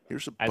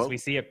 Here's a As we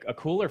see a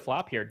cooler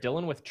flop here,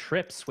 Dylan with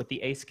trips with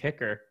the ace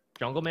kicker,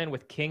 Jungleman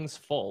with kings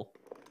full.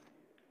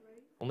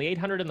 Only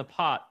 800 in the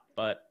pot,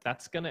 but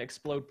that's going to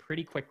explode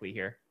pretty quickly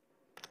here.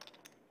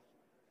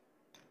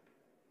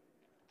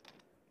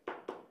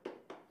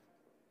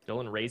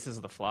 Dylan raises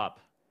the flop.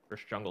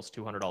 First Jungle's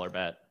 $200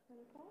 bet.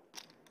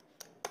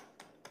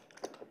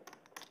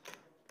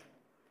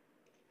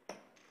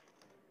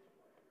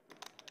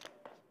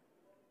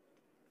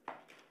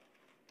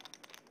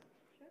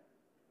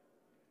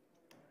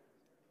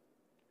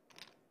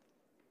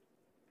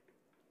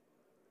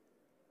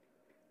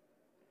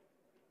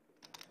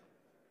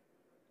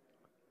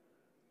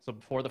 So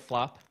before the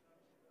flop,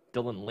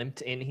 Dylan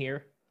limped in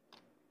here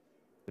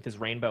with his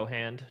rainbow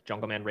hand.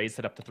 Jungleman raised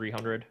it up to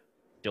 300.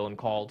 Dylan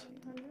called.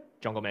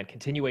 Jungleman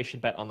continuation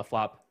bet on the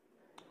flop.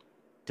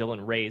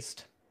 Dylan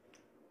raised.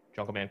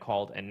 Jungleman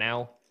called. And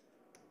now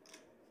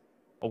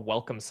a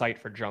welcome sight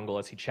for Jungle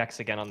as he checks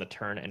again on the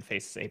turn and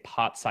faces a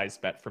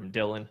pot-sized bet from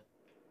Dylan.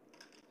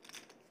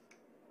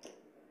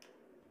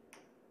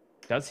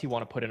 Does he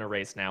want to put in a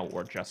raise now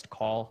or just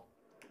call?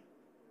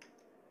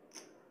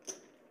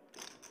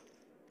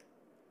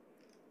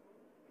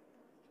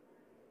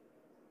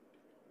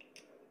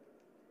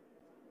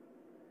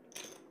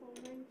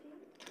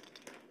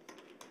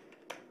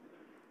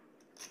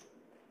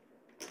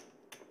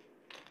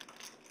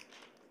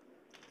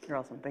 You're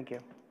awesome. Thank you.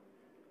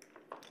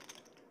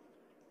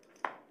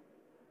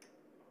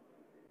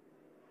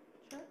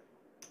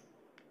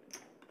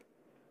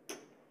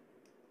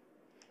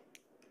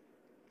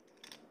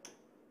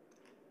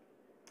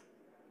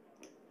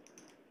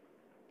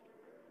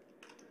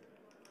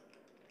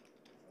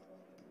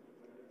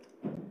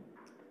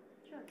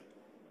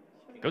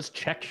 Goes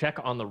check, check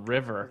on the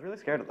river. I was really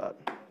scared of that.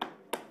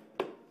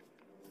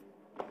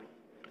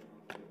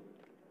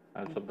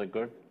 That's something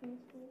good?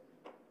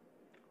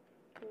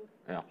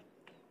 Yeah.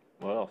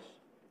 What else?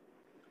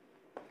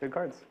 Good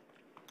cards.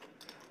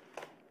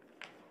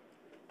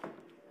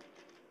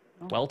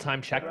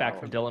 Well-timed check back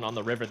from Dylan on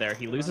the river there.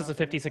 He loses a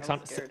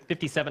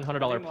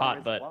 $5,700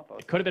 pot, but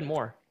it could have been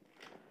more.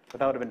 But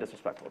that would have been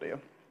disrespectful to you.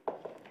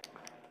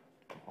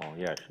 Oh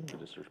yeah, I shouldn't be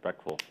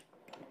disrespectful.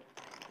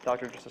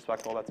 Dr.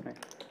 Disrespectful, that's me.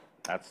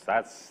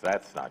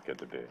 That's not good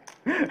to be.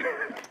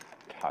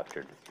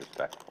 Dr.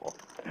 Disrespectful.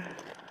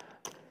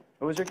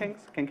 What was your kings?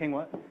 King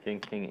what?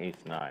 King, ace,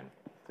 9.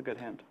 It's a good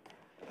hand.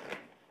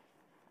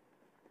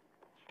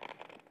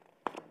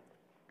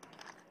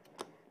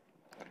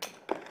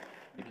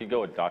 You could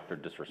go with Dr.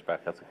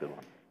 Disrespect. That's a good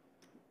one.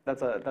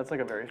 That's like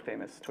a very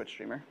famous Twitch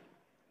streamer.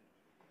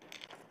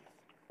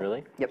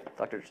 Really? Yep,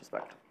 Dr.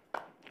 Disrespect.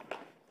 So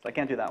I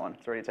can't do that one.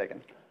 It's already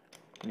taken.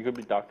 You could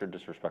be Dr.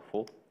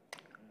 Disrespectful.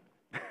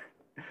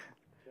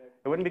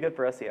 It wouldn't be good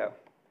for SEO.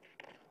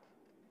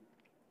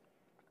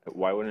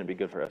 Why wouldn't it be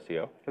good for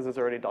SEO? Because it's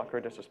already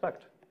Dr.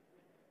 Disrespect.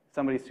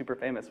 Somebody's super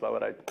famous. Why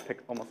would I pick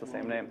almost the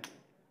same name?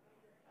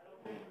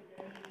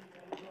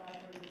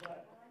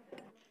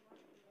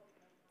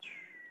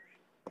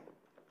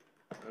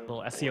 A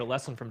little SEO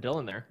lesson from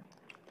Dylan there.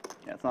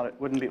 Yeah, it's not. It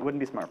wouldn't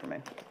be smart for me.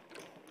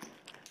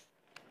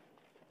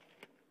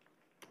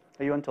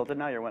 Are you untilted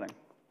now? You're winning.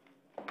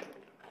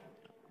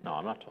 No,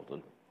 I'm not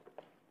tilted.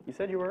 You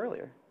said you were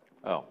earlier.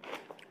 Oh.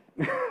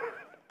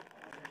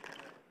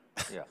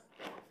 Yeah.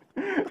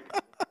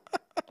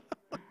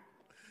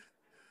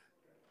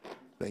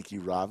 Thank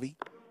you, Ravi.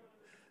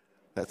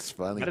 That's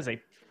funny.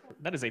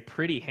 That is a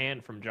pretty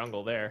hand from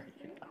Jungle there.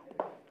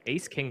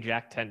 Ace, King,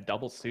 Jack 10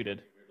 double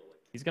suited.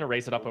 He's going to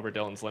raise it up over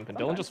Dylan's limp, and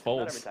Dylan just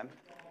folds. Not every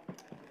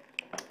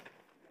time.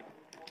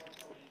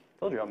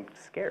 Told you I'm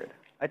scared.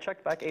 I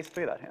checked back ace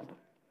 3 that hand.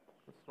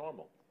 It's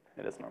normal.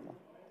 It is normal.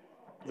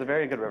 It's a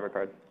very good river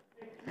card.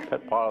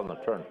 Pet pot on the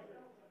turn.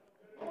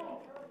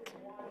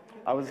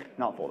 I was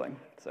not folding,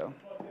 so.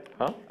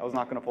 Huh? I was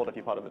not going to fold if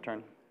you potted the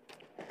turn.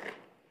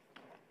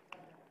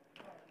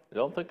 I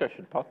don't think I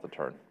should pot the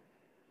turn.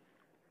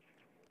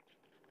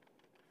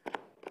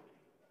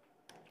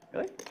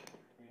 Really?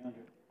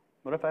 300.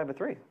 What if I have a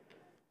 3?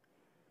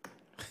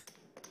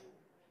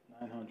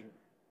 900.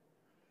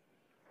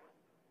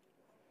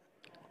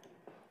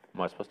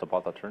 Am I supposed to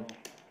pot the turn?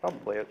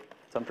 Probably.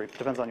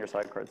 Depends on your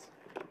side cards.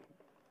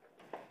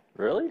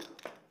 Really?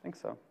 I think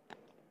so.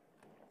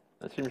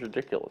 That seems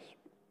ridiculous.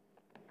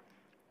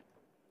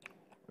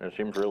 It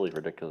seems really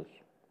ridiculous.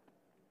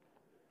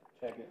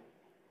 Check it.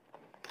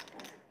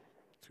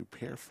 2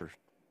 pair for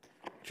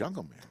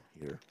Jungleman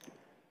here.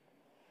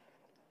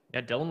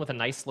 Yeah, Dylan with a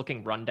nice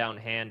looking rundown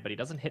hand, but he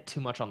doesn't hit too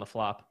much on the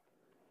flop.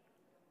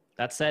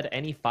 That said,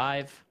 any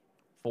 5,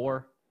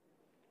 4,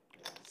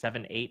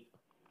 7, 8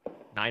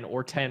 9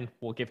 or 10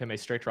 will give him a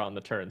straight draw on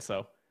the turn,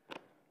 so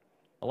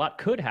a lot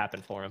could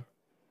happen for him,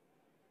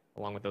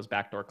 along with those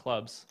backdoor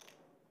clubs.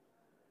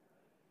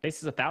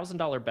 Faces a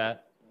 $1,000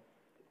 bet.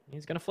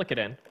 He's going to flick it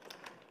in.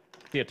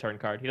 Be a turn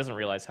card. He doesn't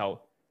realize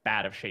how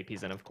bad of shape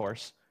he's in, of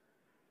course.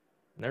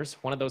 And there's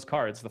one of those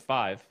cards, the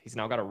 5. He's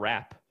now got a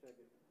wrap.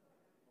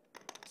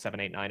 7,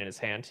 8, 9 in his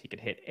hand. He could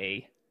hit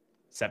a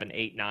 7,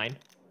 8, 9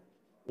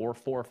 or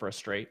 4 for a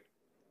straight.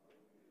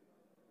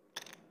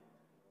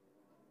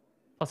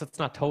 Plus, it's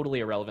not totally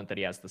irrelevant that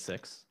he has the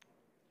 6.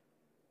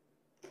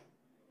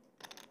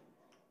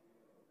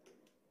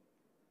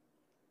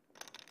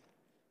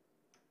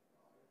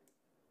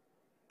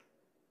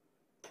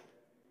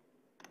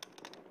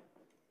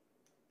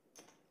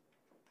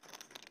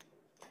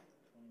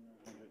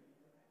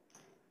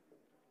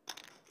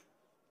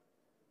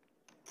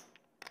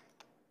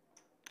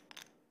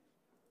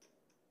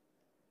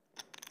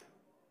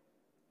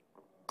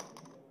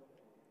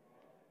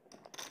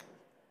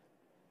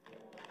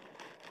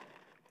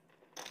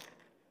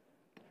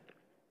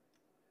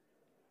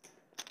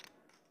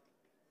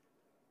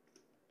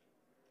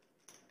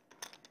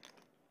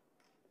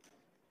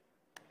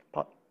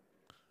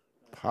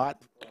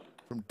 Pot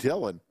from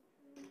Dylan.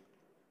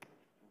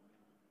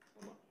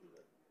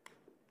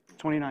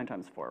 29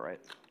 times 4, right?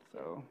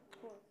 So.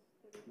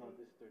 No,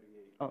 this is 38.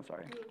 Oh,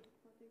 sorry.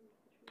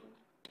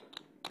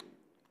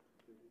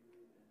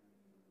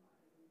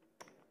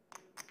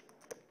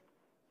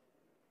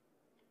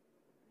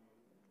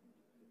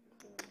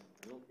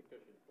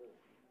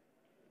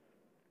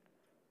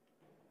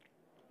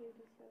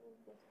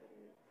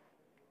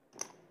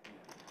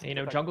 You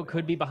know, Jungle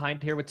could be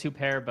behind here with 2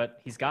 pair, but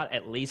he's got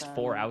at least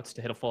 4 outs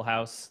to hit a full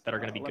house that are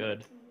going to be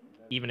good,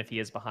 even if he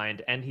is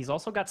behind. And he's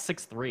also got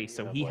 6-3,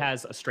 so he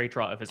has a straight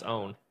draw of his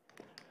own.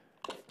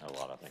 A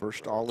lot of things.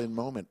 First all-in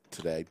moment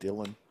today.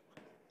 Dylan,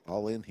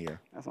 all in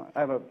here. That's not. I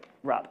have a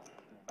wrap.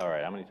 All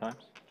right, how many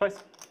times?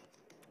 Twice.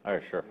 All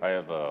right, sure. I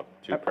have a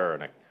 2 pair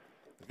and a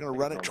You're going to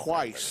run it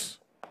twice.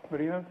 What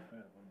do you have?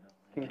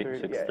 King King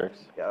 3. 6 Yeah, tricks.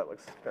 yeah, that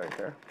looks very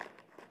fair.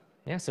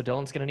 Yeah, so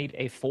Dylan's going to need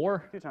a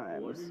 4, 2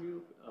 times.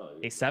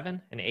 a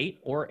 7, an 8,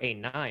 or a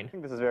 9. I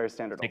think this is very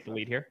standard. Take the also.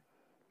 lead here.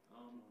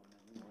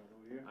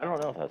 I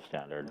don't know if that's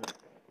standard.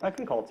 I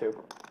can call 2.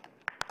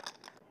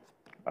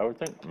 I would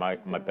think my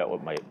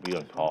bet might be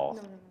on call.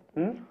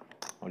 Hmm?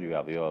 What do you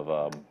have? You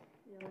have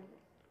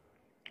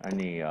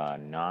any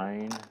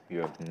 9. You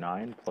have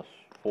 9 plus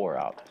 4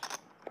 outs,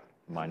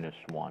 minus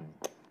 1,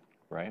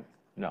 right?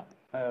 No.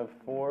 I have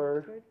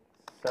 4,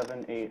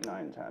 7, 8,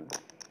 9, 10.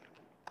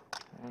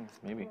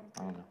 Maybe.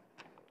 I don't know.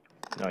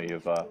 No,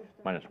 you have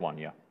minus 1.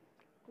 Yeah.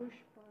 You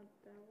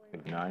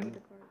have 9.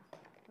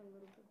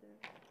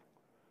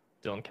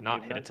 Dylan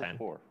cannot hit a 9 plus 10.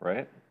 4,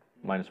 right?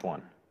 Minus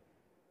 1.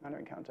 I'm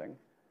not counting.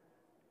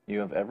 You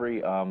have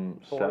every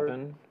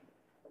 7.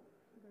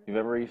 You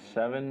have every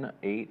 7,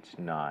 8,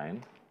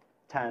 9.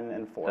 10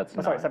 and 4. That's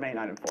Oh, sorry, 9. 7, 8,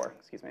 9, and 4.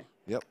 Excuse me.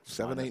 Yep,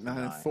 7, 8, 9,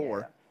 and 9.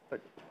 4.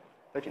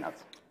 13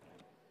 outs.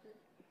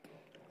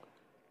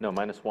 No,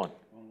 minus 1.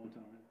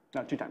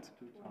 No, 2 times.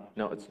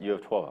 No, it's you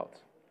have 12 outs.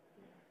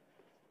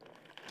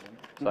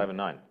 So I have a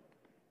 9.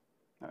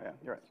 Oh, yeah,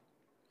 you're right.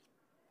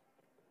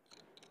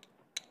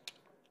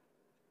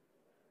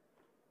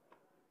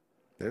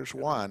 There's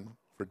 1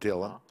 for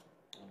Dylan.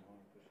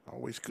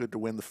 Always good to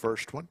win the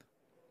first one.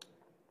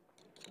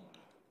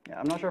 Yeah,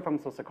 I'm not sure if I'm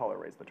supposed to call or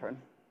raise the turn.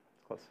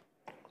 It's close.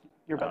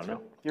 Your I bet's don't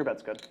good. know. Your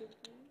bet's good.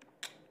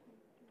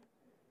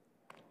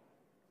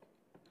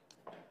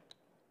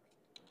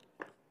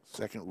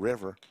 Second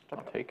river,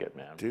 I'll take it,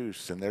 man.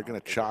 deuce, and they're going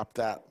to chop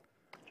that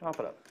Chop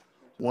it up.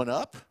 one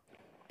up.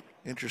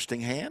 Interesting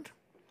hand.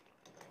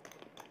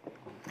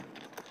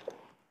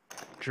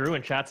 Drew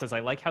in chat says,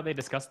 I like how they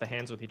discuss the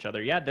hands with each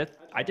other. Yeah,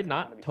 I did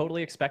not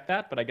totally expect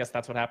that, but I guess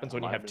that's what happens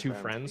when you have 2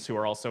 friends who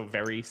are also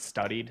very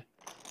studied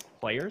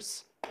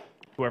players,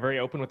 who are very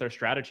open with their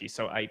strategy.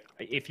 So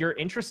if you're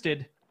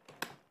interested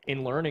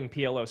in learning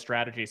PLO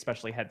strategy,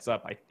 especially heads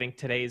up, I think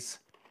today's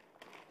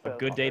a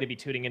good day to be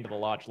tuning into the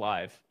Lodge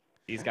Live.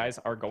 These guys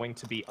are going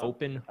to be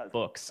open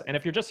books. And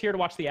if you're just here to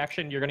watch the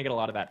action, you're going to get a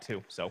lot of that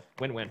too. So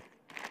win-win.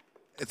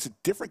 It's a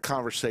different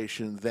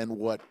conversation than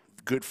what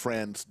good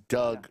friends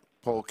Doug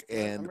Polk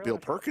and Bill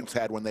Perkins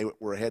had when they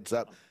were heads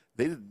up.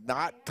 They did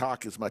not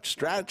talk as much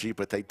strategy,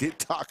 but they did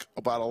talk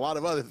about a lot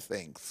of other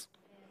things.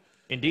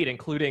 Indeed,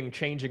 including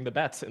changing the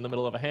bets in the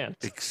middle of a hand.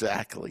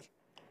 Exactly.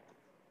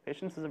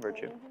 Patience is a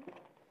virtue.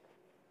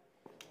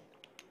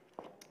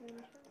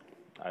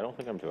 I don't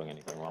think I'm doing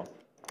anything wrong.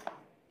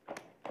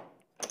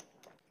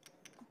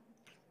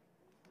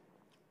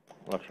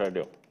 What should I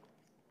do?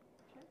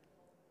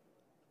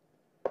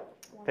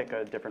 Pick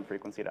a different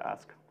frequency to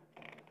ask.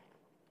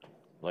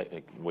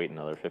 Like wait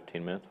another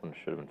 15 minutes when it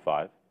should have been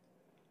 5?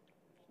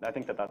 I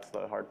think that's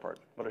the hard part.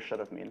 What does should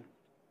have mean?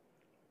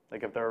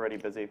 Like if they're already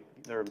busy,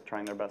 they're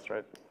trying their best,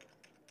 right?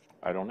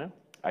 I don't know.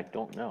 I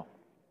don't know.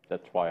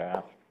 That's why I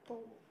asked.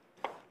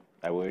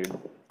 I waited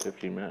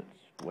 15 minutes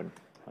when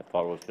I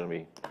thought it was going to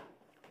be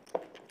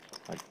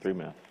like 3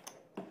 minutes.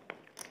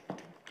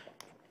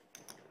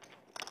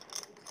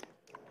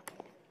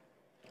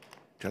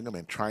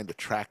 Jungleman trying to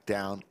track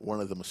down one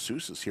of the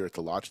masseuses here at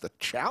the lodge. The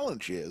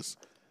challenge is,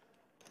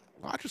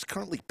 lodge is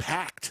currently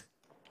packed.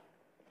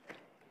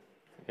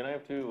 Can I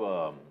have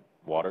 2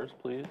 waters,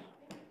 please?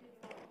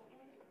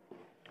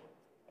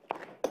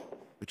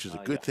 Which is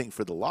a good thing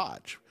for the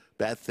lodge.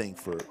 Bad thing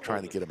for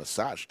trying to get a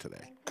massage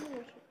today.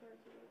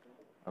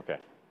 Okay.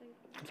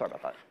 I'm sorry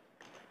about that.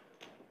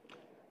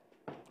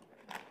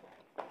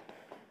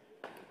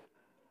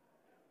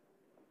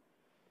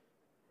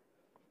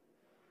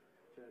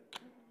 Check.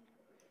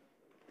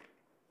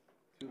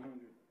 200.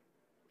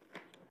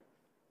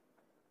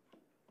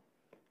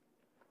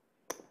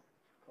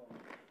 Call.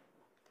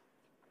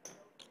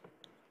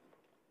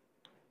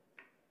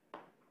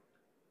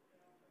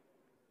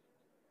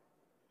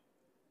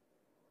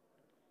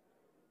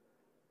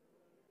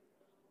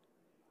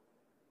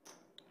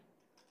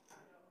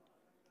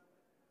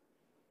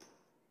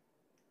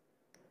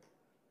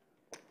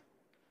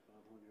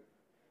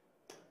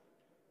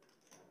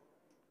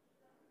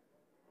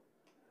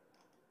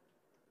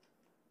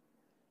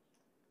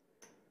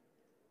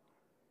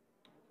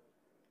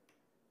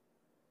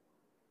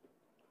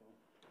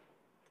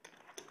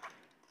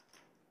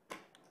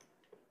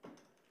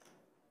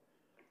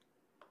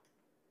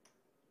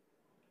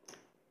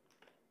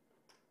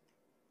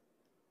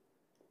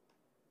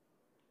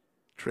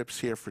 Trips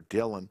here for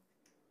Dylan.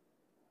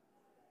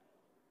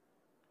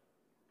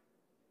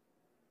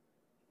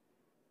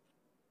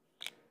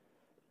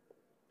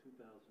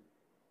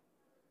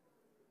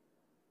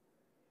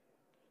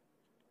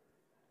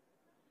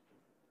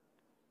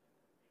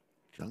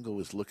 Jungle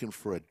was looking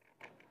for a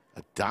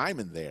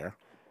diamond there.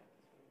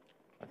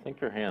 I think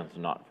your hand's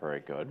not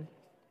very good,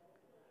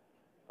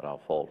 but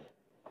I'll fold.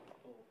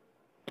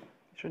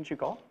 Shouldn't you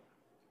call?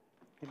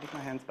 You think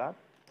my hand's bad?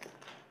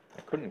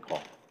 I couldn't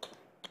call.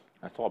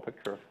 I saw a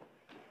picture.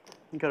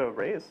 You could have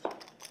raised.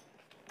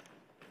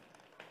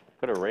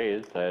 Could have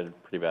raised. I had a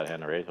pretty bad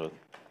hand to raise with.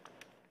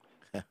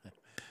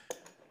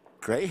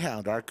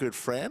 Greyhound, our good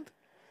friend.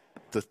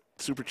 The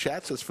super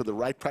chat says, for the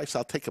right price,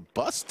 I'll take a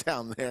bus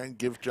down there and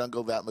give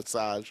Jungle that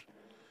massage.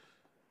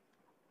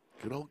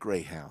 Good old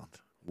Greyhound.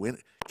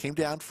 Came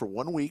down for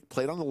 1 week,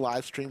 played on the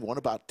live stream, won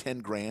about 10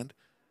 grand,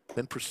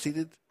 then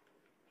proceeded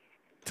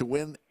to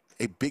win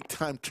a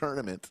big-time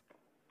tournament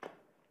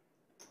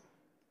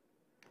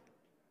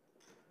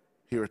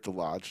here at the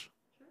lodge,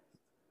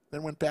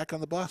 then went back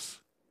on the bus.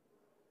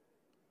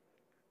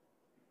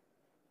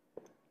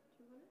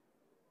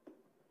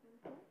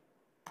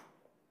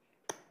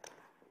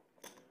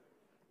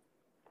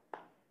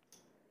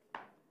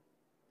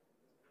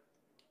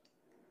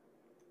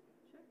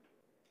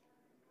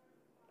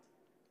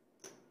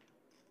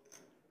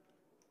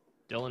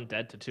 Dylan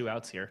dead to 2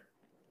 outs here.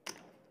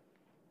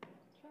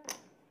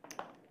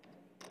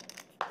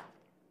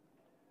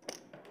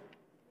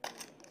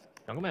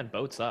 Jungleman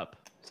boats up.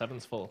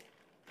 7's full.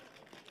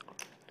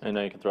 And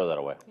now you can throw that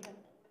away.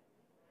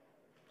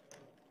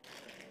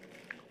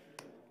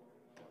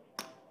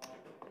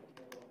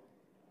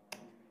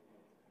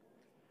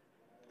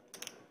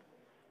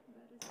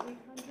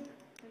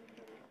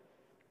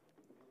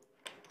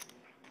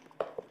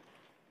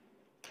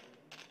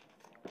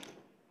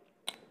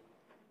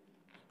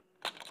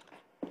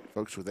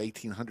 Folks with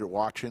 1,800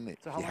 watching,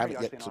 if So how you long are you haven't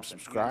actually yet in Austin?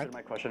 You subscribed. answered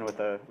my question with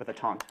a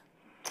taunt.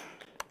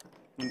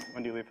 When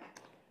do you leave?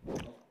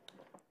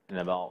 In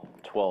about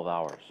 12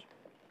 hours.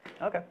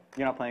 Okay.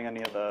 You're not playing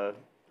any of the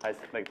high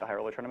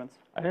roller tournaments?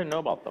 I didn't know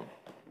about them.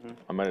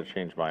 I might have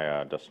changed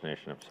my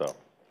destination if so. Where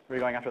are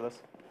you going after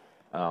this?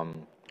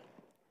 I'm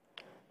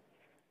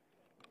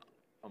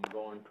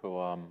going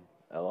to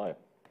LA.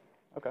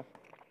 Okay.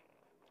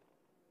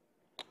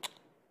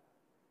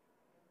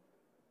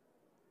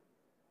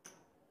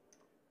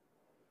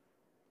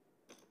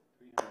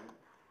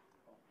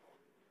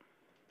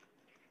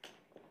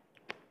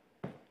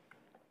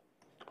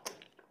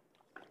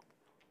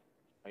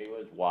 Are you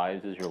as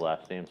wise as your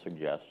last name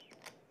suggests?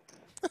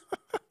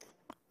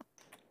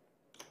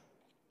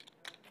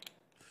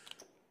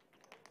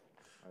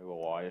 Are you a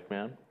wise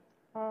man?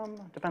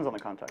 Depends on the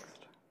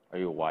context. Are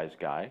you a wise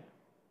guy?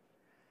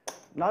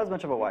 Not as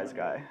much of a wise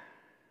guy.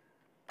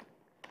 I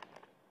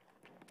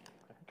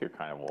think you're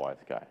kind of a wise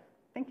guy.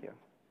 Thank you.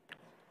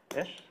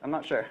 Ish? I'm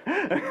not sure.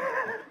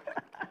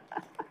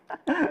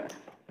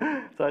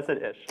 So I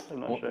said ish. I'm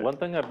not sure. One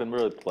thing I've been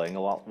really playing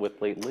a lot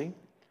with lately,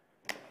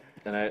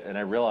 and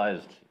I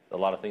realized a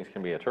lot of things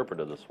can be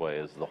interpreted this way,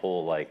 is the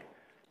whole like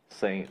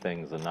saying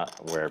things and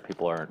not where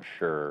people aren't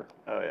sure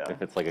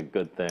if it's like a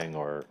good thing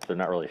or they're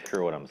not really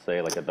sure what I'm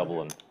saying, like a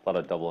lot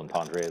of double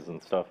entendres and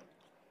stuff.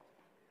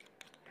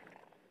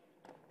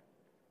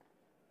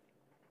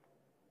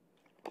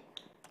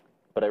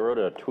 But I wrote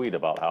a tweet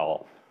about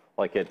how,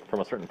 like,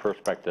 from a certain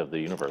perspective, the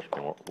universe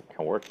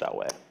can work that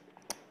way.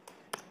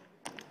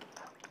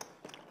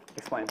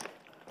 Explain.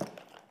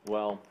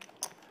 Well,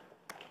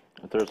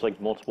 there's like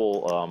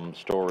multiple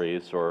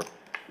stories or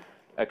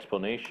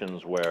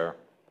explanations where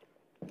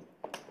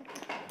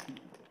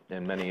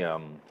in many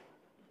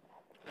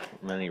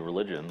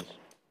religions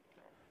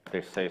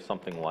they say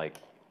something like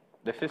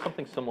They say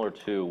something similar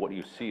to what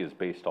you see is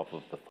based off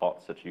of the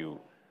thoughts that you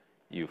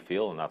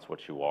feel, and that's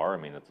what you are. I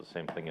mean, it's the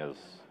same thing as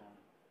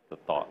the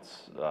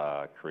thoughts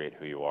create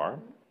who you are.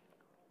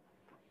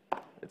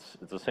 It's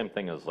the same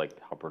thing as like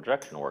how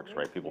projection works,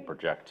 right? People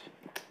project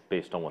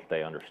based on what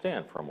they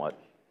understand from what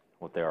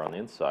they are on the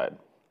inside.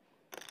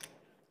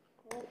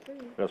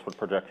 That's what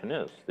projection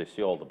is. They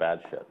see all the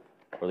bad shit,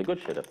 or the good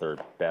shit if they're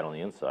bad on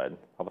the inside.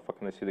 How the fuck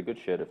can they see the good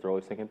shit if they're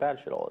always thinking bad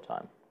shit all the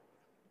time?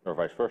 Or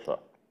vice versa.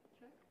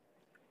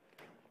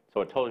 So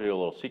it tells you a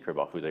little secret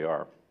about who they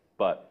are.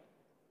 But,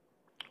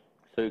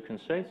 so you can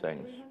say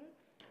things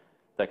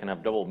that can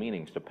have double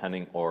meanings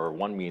depending, or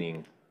one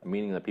meaning, a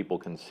meaning that people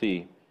can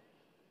see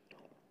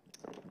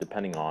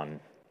depending on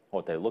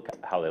what they look at,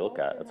 how they look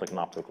at it. It's like an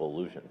optical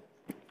illusion.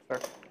 Sure.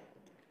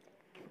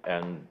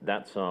 And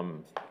that's,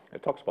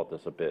 it talks about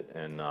this a bit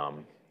in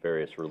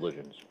various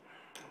religions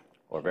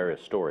or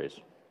various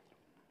stories.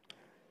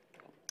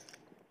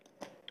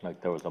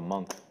 Like there was a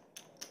monk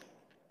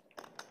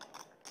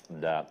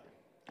that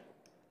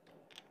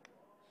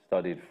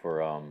studied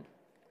for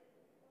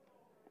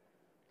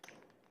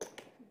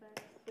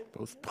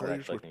Both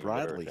players with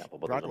Broadway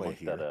Broadway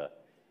here. That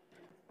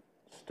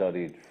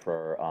studied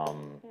for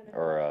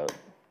or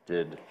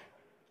did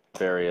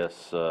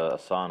various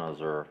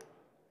asanas or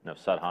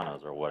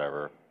sadhanas or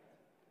whatever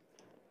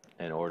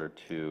in order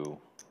to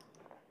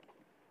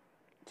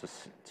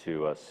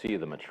see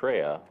the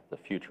Maitreya, the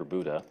future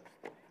Buddha.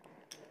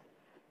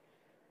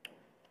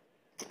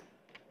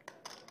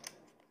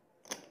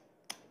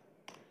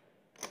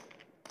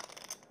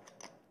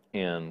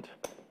 And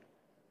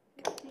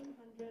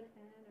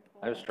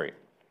I was straight.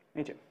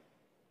 Me too.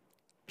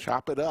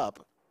 Chop it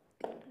up.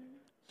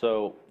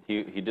 So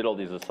he did all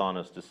these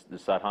asanas, the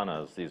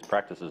sadhanas, these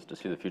practices to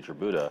see the future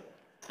Buddha.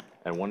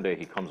 And one day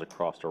he comes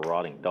across a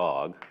rotting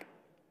dog,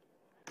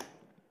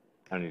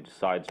 and he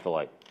decides to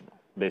like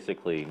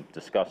basically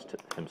disgust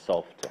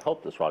himself to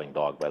help this rotting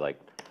dog by like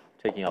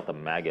taking out the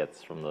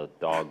maggots from the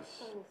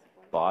dog's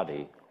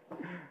body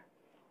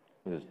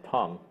with his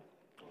tongue,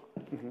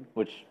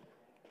 which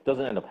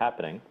doesn't end up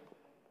happening.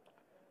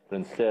 But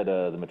instead,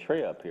 the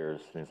Maitreya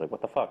appears, and he's like,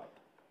 "What the fuck?"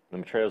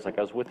 And the Maitreya's like,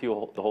 "I was with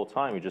you the whole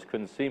time. You just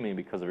couldn't see me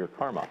because of your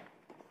karma."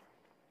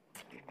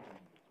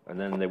 And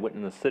then they went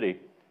in the city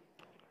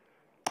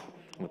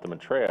with the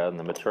Maitreya, and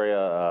the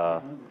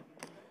Maitreya,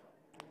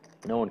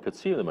 no one could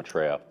see the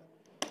Maitreya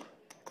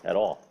at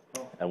all.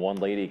 And one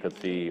lady could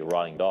see a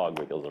rotting dog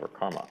because of her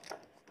karma.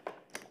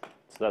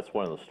 So that's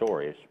one of the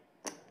stories.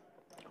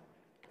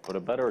 But a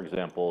better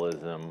example is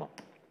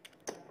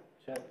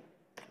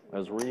I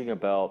was reading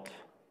about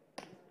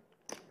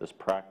this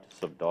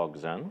practice of dog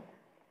Zen.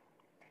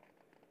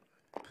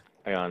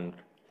 And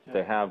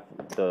they have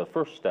the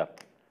first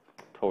step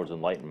towards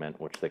enlightenment,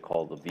 which they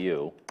call the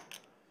view,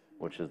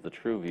 which is the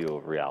true view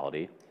of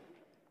reality.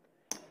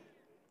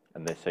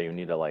 And they say you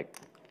need to like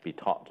be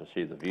taught to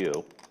see the view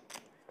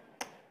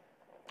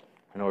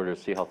in order to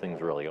see how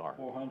things really are.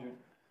 400.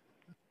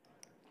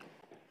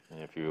 And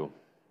if you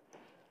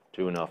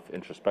do enough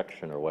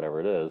introspection or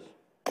whatever it is,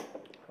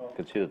 you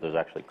can see that there's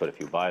actually quite a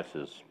few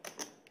biases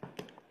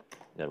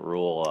that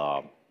rule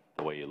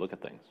the way you look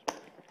at things.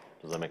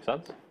 Does that make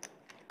sense?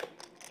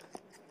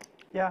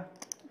 Yeah.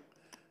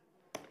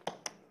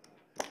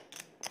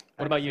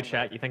 What about you,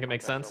 chat? You think it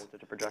makes sense?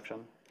 To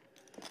projection.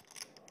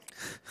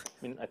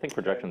 I mean, I think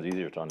projection's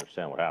easier to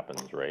understand what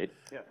happens, right?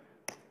 Yeah.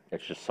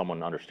 It's just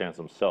someone understands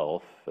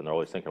themselves, and they're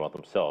always thinking about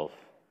themselves,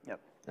 Yep.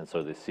 and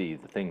so they see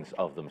the things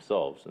of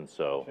themselves, and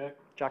so Check.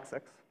 Jack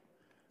 6.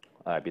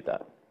 I beat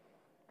that.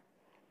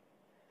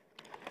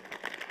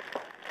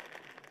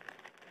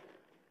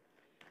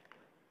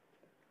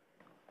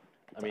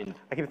 I mean,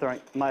 I keep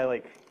throwing my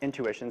like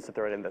intuitions to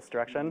throw it in this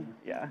direction.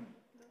 Yeah.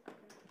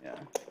 Yeah.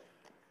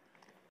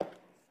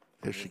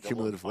 There's your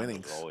cumulative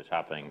winnings. are always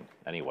happening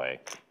anyway,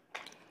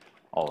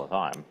 all the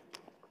time.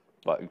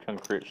 But you can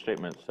create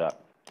statements that,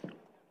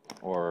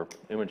 or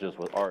images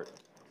with art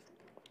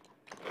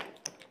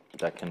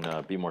that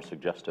can be more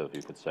suggestive,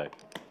 you could say.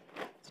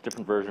 It's a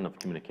different version of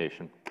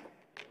communication.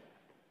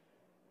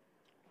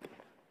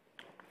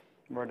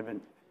 More of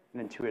an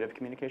intuitive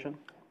communication.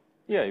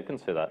 Yeah, you can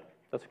say that.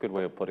 That's a good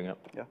way of putting it.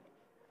 Yeah.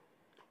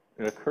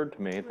 It occurred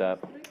to me that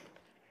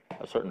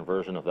a certain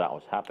version of that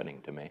was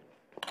happening to me.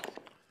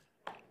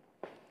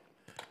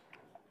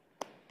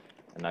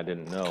 And I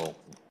didn't know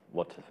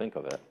what to think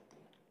of it.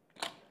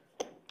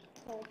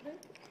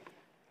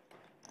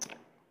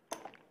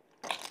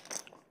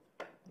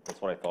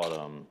 That's what I thought,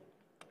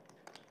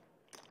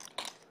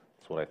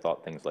 that's what I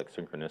thought things like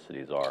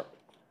synchronicities are.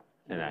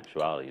 In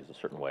actuality, is a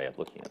certain way of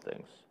looking at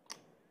things.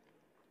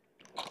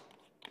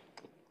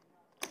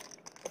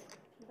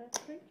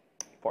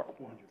 Four.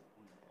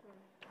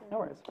 No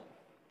worries.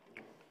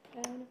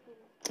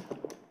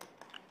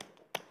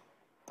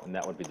 And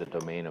that would be the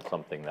domain of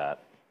something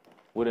that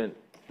would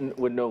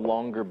no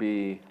longer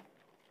be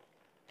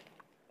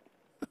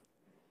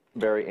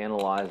very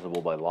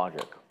analyzable by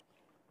logic.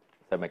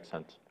 If that makes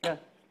sense. Yeah.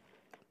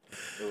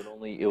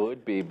 It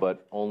would be,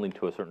 but only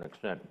to a certain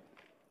extent.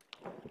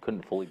 It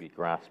couldn't fully be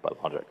grasped by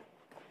logic.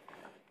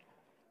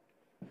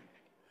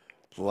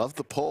 Love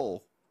the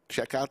poll.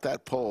 Check out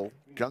that poll.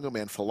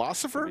 Jungleman,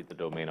 philosopher? Be the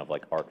domain of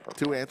like art for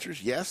 2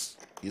 answers. Yes,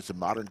 he's a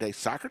modern-day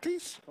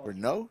Socrates, or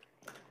no,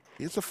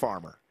 he's a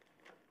farmer.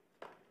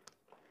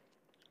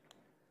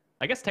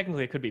 I guess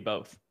technically it could be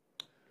both.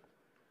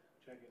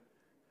 Check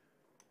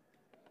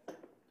it.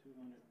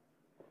 200.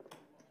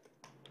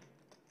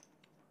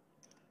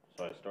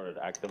 So I started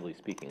actively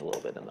speaking a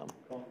little bit in them.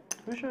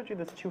 Who showed you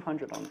this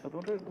 200 on?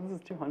 This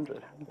is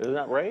 200. Isn't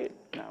that right?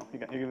 No,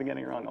 you've been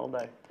getting it wrong all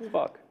day.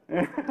 Fuck.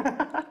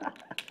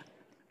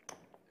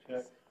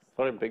 Check.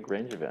 What a big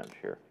range advantage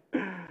here.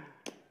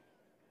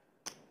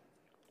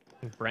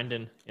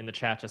 Brendan in the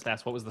chat just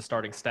asked what was the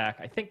starting stack.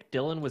 I think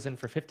Dylan was in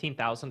for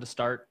 15,000 to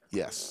start.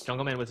 Yes.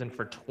 Jungleman was in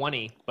for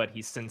 20, but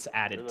he's since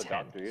added You're the 10.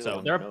 doctor, you're So the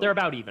one who they're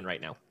knows. about even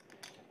right now.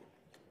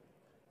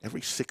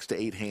 Every 6 to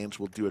 8 hands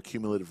will do a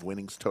cumulative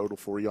winnings total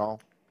for y'all.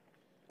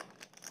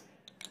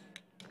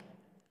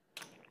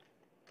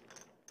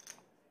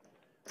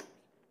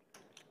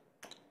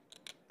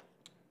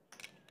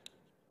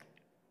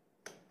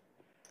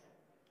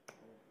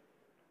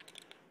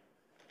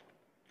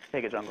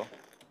 Take it, Jungle.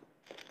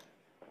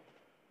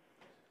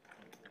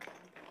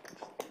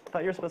 I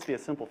thought you were supposed to be a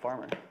simple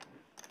farmer.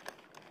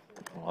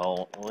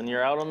 Well, when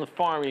you're out on the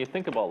farm, you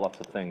think about lots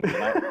of things. And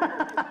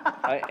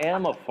I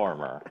am a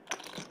farmer.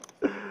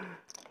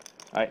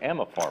 I am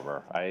a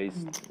farmer. I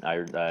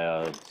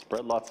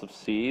spread lots of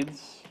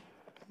seeds.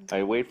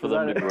 I wait for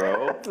them to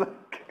grow.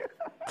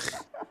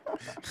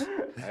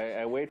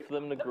 I wait for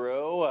them to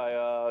grow.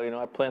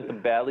 I plant them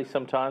badly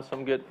sometimes.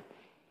 Some get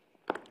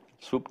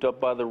swooped up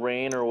by the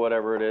rain or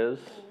whatever it is.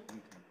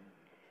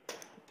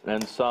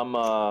 And some,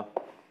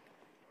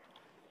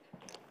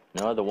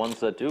 the ones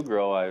that do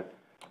grow, I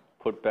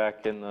put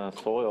back in the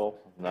soil.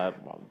 And I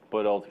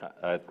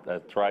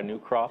try new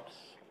crops.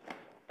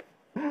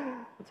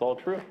 It's all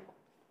true.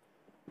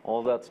 All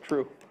of that's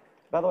true.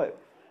 By the way,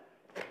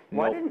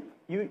 why Nope. didn't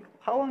you?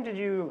 How long did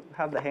you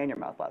have the hay in your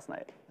mouth last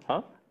night?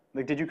 Huh?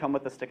 Like, did you come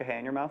with a stick of hay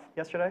in your mouth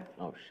yesterday?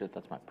 Oh shit,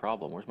 that's my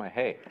problem. Where's my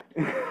hay?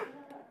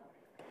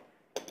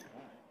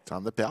 It's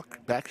on the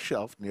back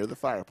shelf near the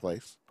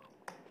fireplace.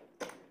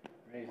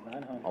 Raise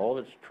 900. All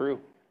of it's true.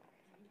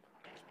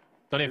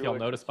 Don't know if y'all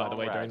Good, noticed, by the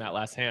way, all during right. that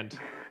last hand.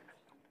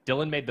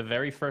 Dylan made the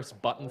very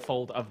first button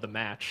fold of the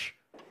match,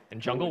 and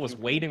Jungle was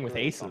waiting with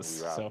aces.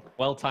 So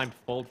well-timed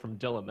fold from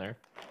Dylan there.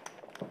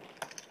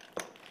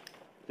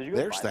 Did you go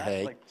There's buy the that?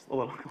 hay. Like, just a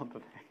little clump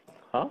of hay.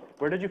 Huh?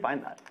 Where did you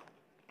find that?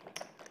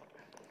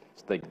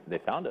 They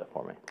found it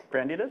for me.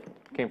 Brandy did?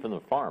 Came from the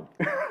farm.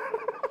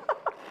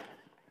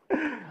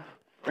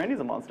 Brandy's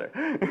a monster.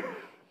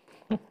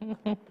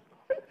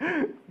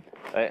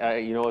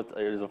 You know what?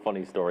 There's a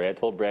funny story. I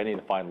told Brandy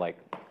to find like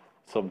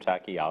some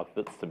tacky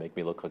outfits to make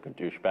me look like a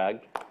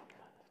douchebag.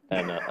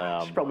 And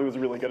She probably was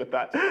really good at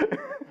that.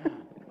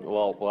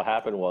 well, what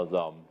happened was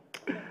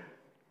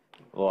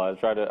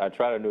I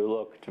tried a new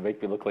look to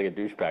make me look like a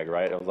douchebag,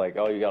 right? I was like,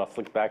 oh, you gotta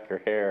slick back your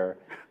hair,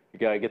 you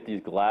gotta get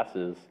these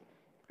glasses,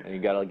 and you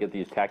gotta get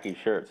these tacky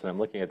shirts. And I'm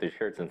looking at these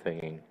shirts and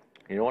thinking,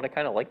 you know what? I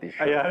kind of like these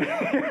shirts.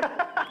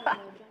 Yeah.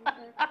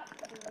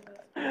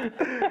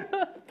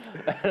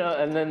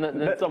 And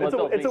then someone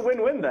tells It's me, a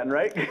win-win then,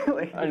 right?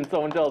 Like, and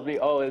someone tells me,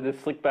 oh, this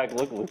slick back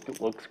look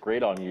looks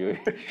great on you.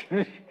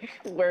 You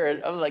should wear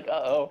it. I'm like,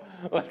 uh-oh,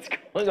 what's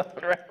going on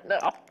right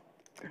now?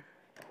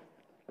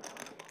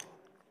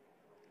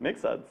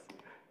 makes sense.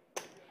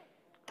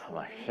 I'm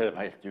like, shit, am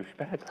I a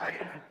douchebag?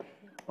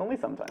 Only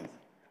sometimes.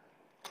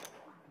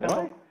 Am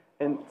I?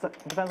 And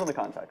depends on the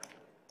context.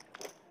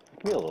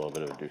 I can be a little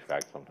bit of a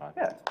douchebag sometimes.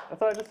 Yeah, that's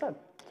what I just said.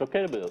 It's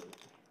okay to be.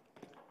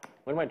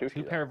 When am I douchey?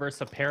 Two pair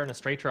versus a pair and a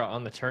straight draw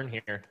on the turn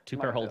here. Two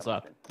pair holds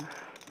up.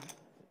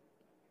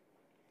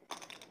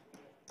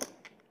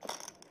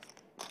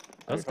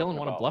 Does Dylan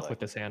want to bluff with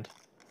this hand?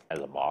 As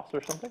a boss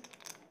or something?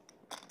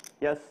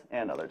 Yes,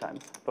 and other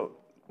times. But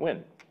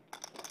When?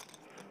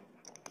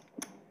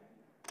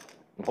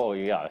 Well,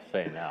 you gotta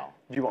say now.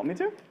 do you want me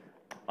to?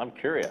 I'm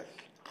curious.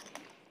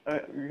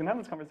 We can have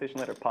this conversation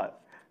later,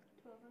 pot.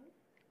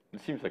 It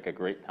seems like a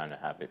great time to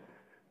have it.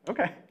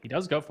 Okay. He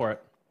does go for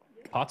it.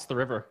 Pots the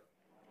river.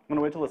 I'm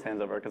gonna wait till this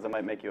hand's over because it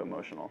might make you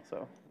emotional.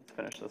 So let's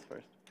finish this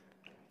first.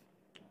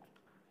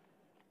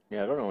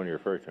 Yeah, I don't know when you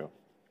refer to.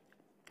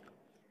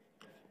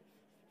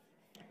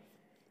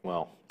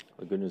 Well,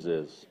 the good news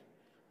is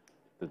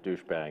the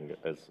douchebag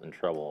is in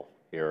trouble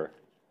here.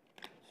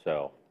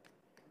 So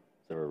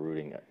we're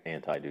rooting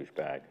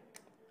anti-douchebag.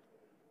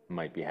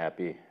 Might be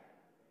happy.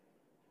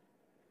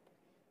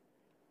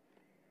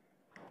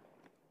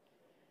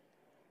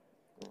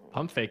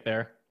 Pump fake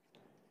there.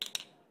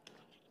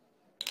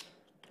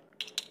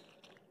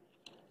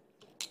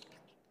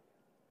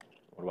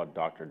 What about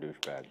Dr.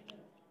 Douchebag?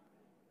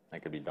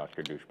 That could be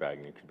Dr. Douchebag,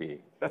 and it could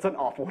be... That's an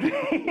awful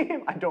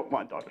name. I don't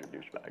want Dr.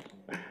 Douchebag.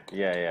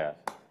 Yeah.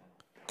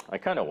 I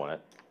kind of want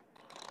it.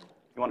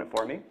 You want it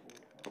for me?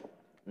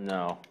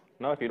 No.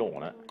 Not if you don't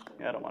want it.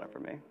 Yeah, I don't want it for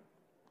me.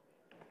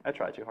 I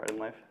try too hard in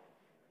life.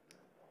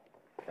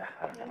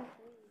 I don't know.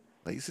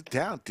 Lays it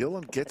down.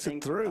 Dylan gets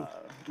it through.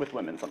 With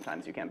women,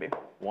 sometimes you can be.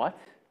 What?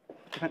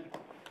 Depend-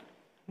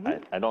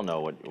 I don't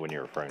know when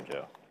you're referring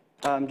to.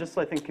 Just,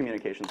 I think,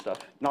 communication stuff.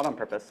 Not on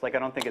purpose. Like, I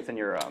don't think it's in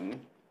your,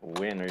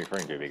 When are you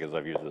referring to? Because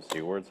I've used the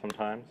C word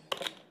sometimes.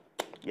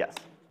 yes.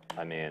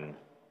 I mean,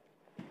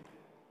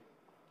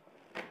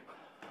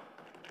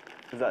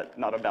 Is that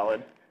not a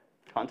valid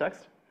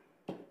context?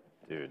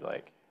 dude,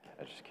 like,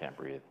 I just can't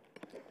breathe.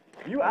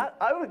 You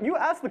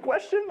asked the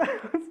question?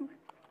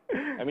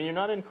 I mean, you're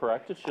not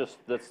incorrect. It's just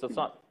that's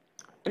not.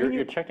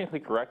 You're technically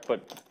correct,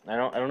 but I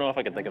don't know if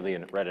I can think of the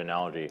right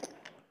analogy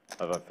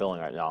of a feeling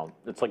right now.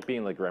 It's like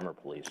being the grammar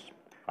police,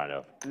 kind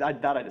of.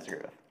 That I disagree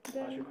with.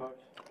 Flash your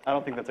cards. I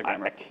don't think that's a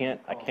grammar.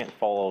 I can't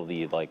follow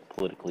the like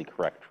politically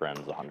correct trends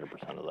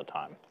 100% of the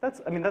time.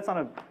 That's not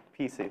a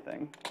PC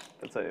thing.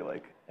 That's a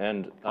like.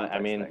 And I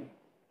context mean, thing.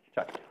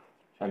 Check.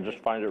 I just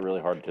find it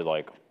really hard to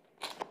like.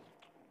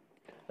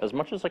 As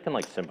much as I can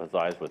like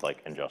sympathize with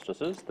like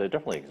injustices, they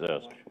definitely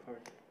exist. Flash your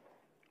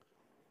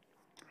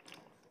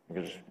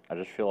cards. I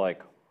just feel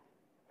like,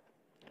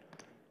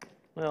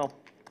 well,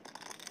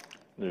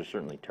 there's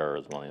certainly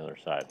terrorism on the other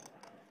side,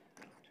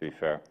 to be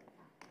fair.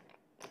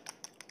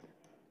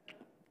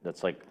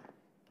 That's like,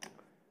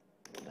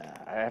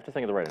 I have to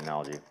think of the right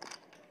analogy.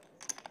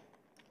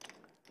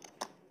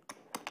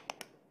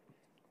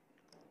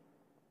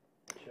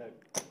 Check.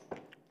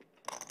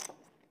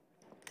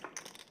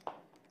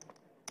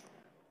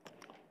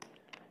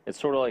 It's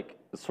sort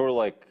of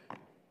like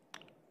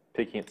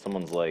picking at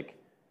someone's like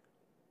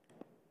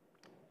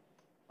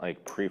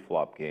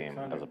pre-flop game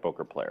as a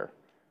poker player,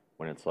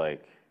 when it's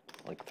like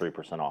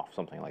 3% off,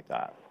 something like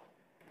that.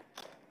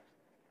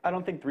 I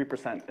don't think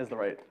 3% is the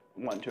right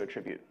one to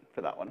attribute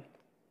for that one.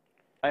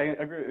 I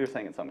agree with what you're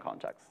saying in some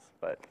contexts,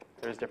 but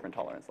there's different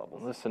tolerance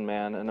levels. Listen,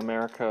 man, in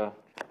America,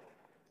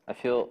 I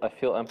feel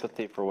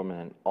empathy for women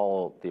in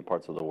all the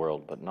parts of the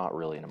world, but not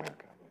really in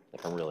America,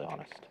 if I'm really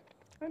honest.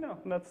 I know,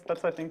 and that's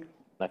I think.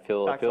 I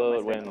feel backs up my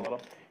it statement when, a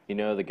little. you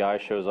know, the guy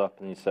shows up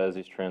and he says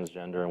he's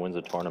transgender and wins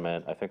a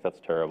tournament. I think that's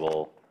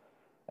terrible.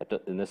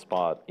 In this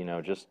spot, you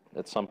know, just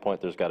at some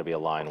point there's got to be a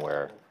line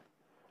where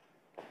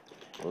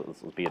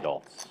let's be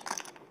adults.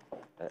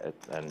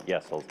 And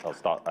yes, I'll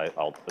stop.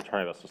 I'll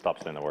try my best to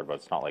stop saying the word, but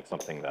it's not like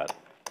something that.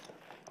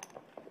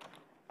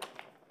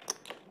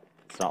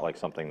 It's not like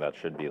something that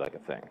should be like a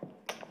thing,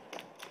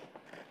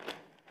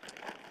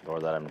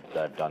 or that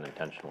I've done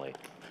intentionally.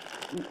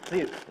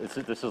 See,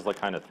 This is the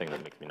kind of thing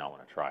that makes me not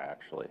want to try,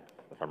 actually,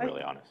 if I'm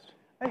really honest.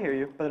 I hear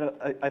you, but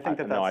I think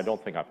that's. No, I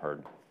don't think I've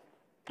heard.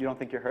 You don't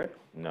think you're hurt?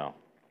 No.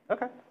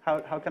 Okay.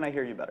 How can I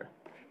hear you better?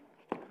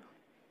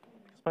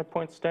 My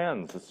point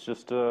stands. It's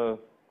just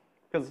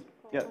Because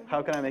yeah,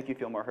 how can I make you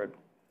feel more heard?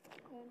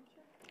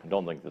 I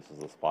don't think this is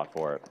the spot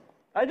for it.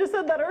 I just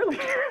said that earlier.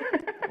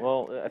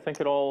 Well, I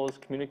think it all is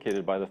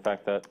communicated by the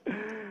fact that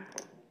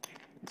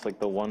it's like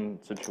the one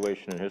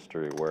situation in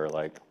history where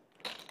like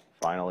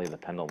finally the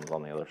pendulum's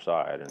on the other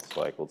side, and it's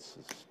like let's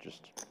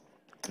just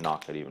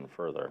knock it even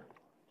further.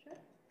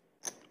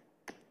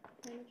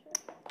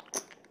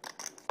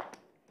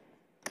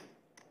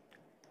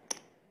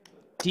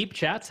 Deep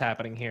chat's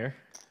happening here.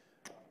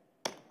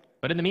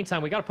 But in the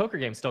meantime, we got a poker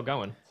game still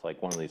going. It's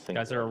like one of these things.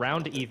 Guys are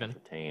around to even.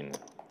 Attain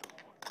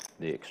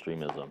the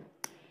extremism.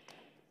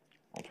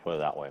 Let's put it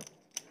that way.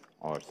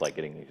 Or it's like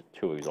getting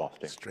too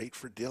exhausting. Straight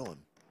for Dylan.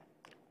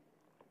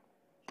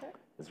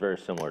 It's very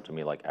similar to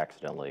me, like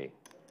accidentally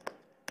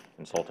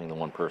insulting the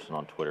one person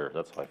on Twitter.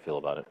 That's how I feel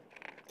about it.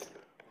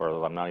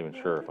 Or I'm not even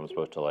sure if I'm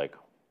supposed to like.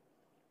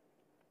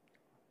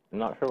 I'm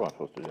not sure what I'm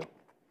supposed to do.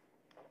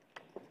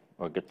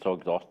 Or it gets so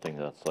exhausting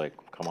that it's like,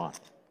 come on.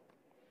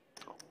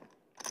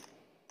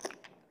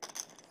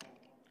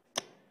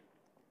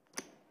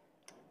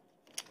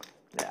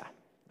 Yeah,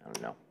 I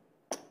don't know.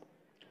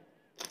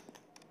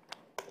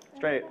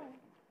 Straight.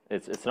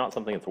 It's not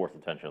something that's worth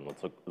attention.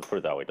 Let's put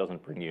it that way. It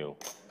doesn't bring you.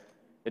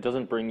 It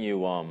doesn't bring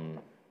anyone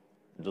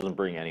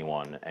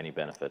any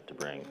benefit to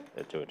bring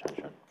it to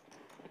attention.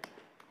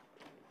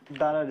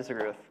 That I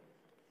disagree with.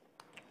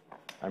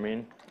 I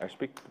mean,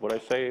 what I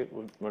say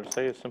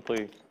is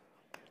simply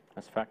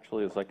as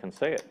factually as I can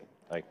say it.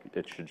 Like,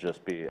 it should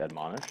just be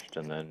admonished,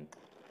 and then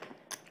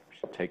I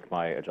should take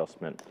my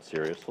adjustment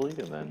seriously,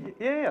 and then.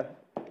 Yeah.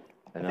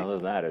 And other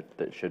than that,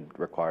 it should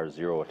require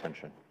zero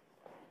attention.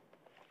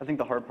 I think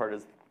the hard part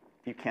is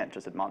you can't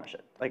just admonish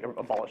it, like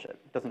abolish it.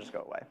 It doesn't just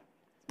go away.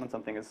 When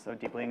something is so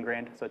deeply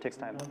ingrained, so it takes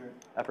time,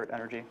 effort,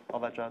 energy, all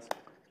that jazz.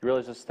 You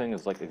realize this thing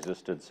has like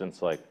existed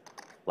since like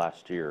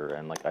last year,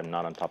 and like I'm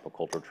not on top of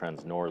cultural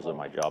trends, nor is it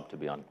my job to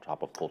be on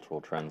top of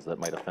cultural trends that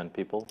might offend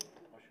people.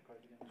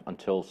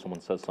 Until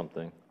someone says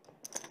something,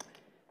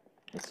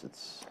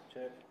 it's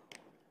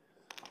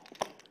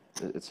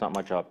not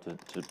my job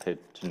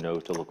to know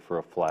to look for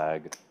a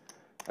flag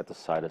at the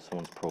side of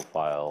someone's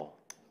profile.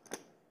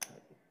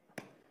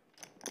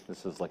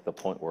 This is like the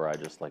point where I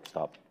just like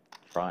stop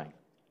trying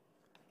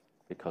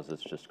because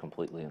it's just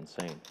completely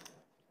insane.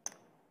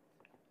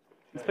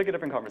 Let's pick a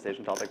different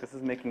conversation topic. This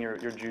is making your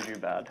juju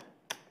bad.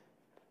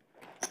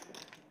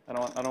 I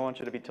don't want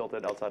you to be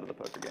tilted outside of the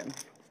poker game.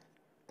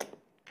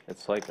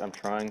 It's like I'm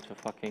trying to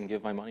fucking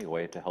give my money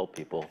away to help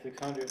people.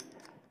 600.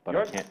 But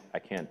I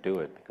can't do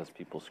it because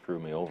people screw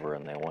me over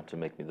and they want to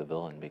make me the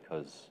villain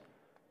because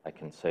I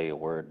can say a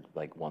word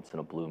like once in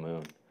a blue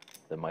moon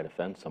that might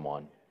offend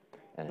someone,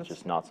 and it's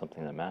just not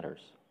something that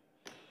matters.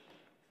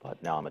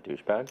 But now I'm a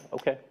douchebag.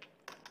 Okay,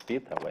 be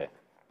it that way.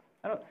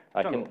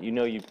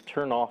 You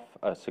turn off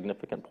a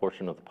significant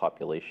portion of the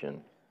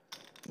population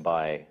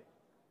by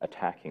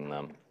attacking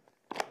them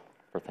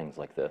for things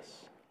like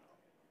this.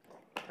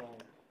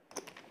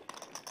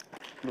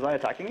 Was I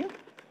attacking you?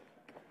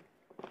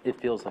 It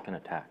feels like an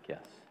attack,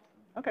 yes.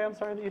 Okay, I'm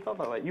sorry that you felt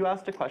that way. You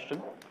asked a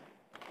question.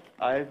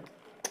 I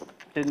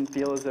didn't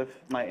feel as if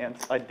the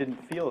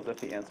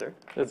answer.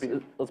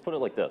 Let's put it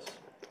like this.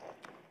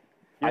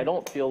 I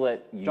don't feel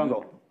that you...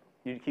 Jungle,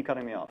 you keep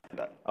cutting me off.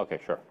 Okay,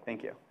 sure.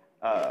 Thank you.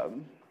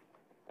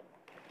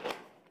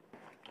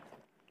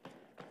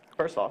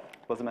 First off,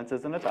 was meant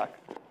as an attack.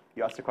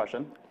 You asked a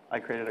question. I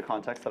created a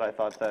context that I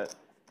thought that...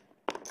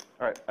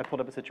 All right, I pulled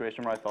up a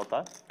situation where I felt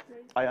that.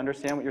 I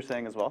understand what you're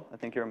saying as well. I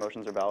think your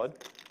emotions are valid.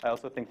 I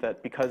also think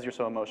that because you're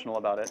so emotional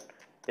about it,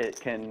 it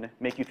can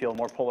make you feel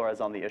more polarized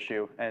on the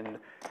issue. And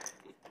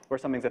where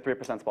something's a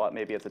 3% spot,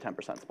 maybe it's a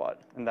 10%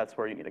 spot. And that's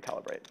where you need to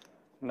calibrate.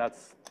 And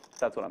that's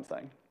what I'm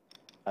saying.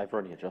 I've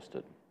already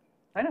adjusted.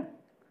 I know.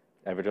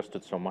 I've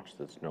adjusted so much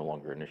that it's no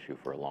longer an issue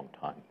for a long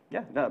time.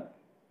 Yeah, no.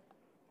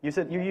 You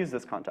said you use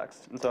this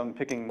context. And so I'm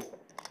picking,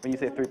 when you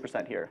say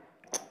 3% here.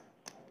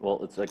 Well,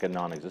 it's like a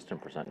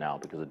non-existent percent now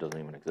because it doesn't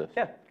even exist.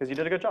 Yeah, because you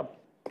did a good job.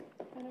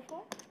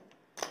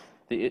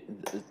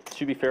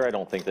 To be fair, I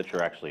don't think that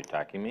you're actually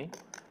attacking me.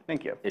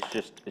 Thank you. It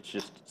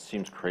just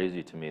seems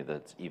crazy to me that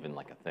it's even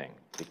like a thing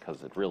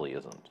because it really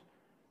isn't.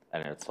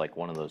 And it's like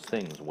one of those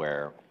things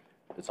where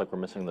it's like we're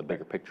missing the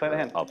bigger picture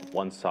of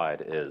one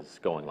side is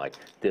going like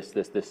this,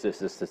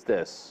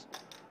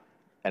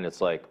 and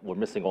it's like we're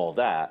missing all of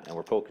that and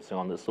we're focusing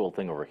on this little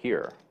thing over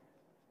here.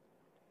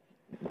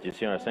 Do you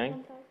see what I'm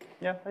saying?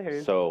 Yeah, I hear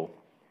you. So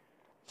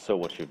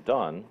what you've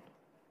done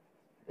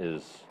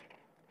is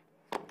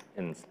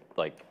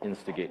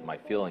instigate my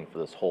feeling for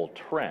this whole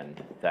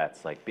trend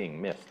that's like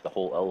being missed, the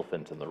whole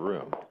elephant in the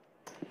room.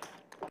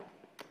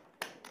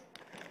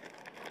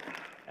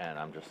 And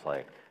I'm just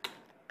like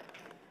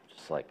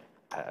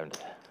I'm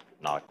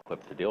not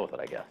equipped to deal with it,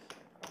 I guess.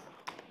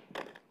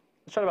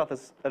 Let's chat about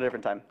this at a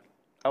different time.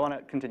 I want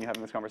to continue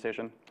having this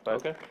conversation. But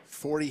okay.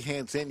 40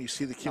 hands in, you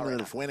see the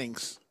cumulative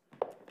winnings.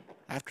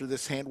 After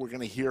this hand, we're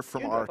going to hear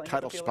from our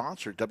title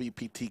sponsor,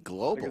 WPT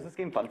Global. Like, is this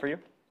game fun for you?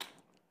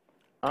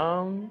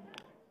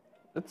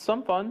 It's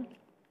some fun.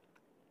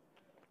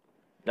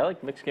 I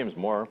like mixed games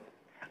more.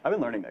 I've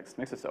been learning mixed.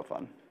 Mixed is so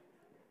fun.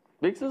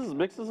 Mixed is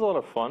a lot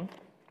of fun.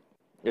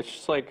 It's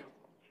just like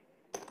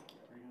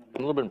a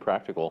little bit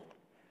impractical.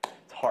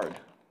 It's hard.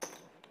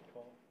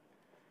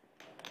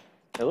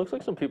 It looks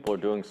like some people are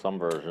doing some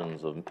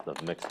versions of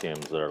mixed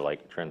games that are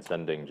like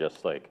transcending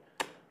just like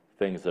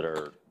things that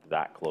are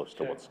that close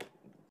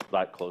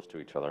to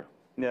each other.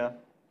 Yeah.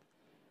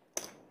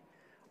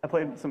 I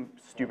played some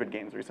stupid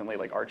games recently,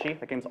 like Archie.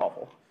 That game's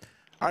awful.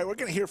 All right, we're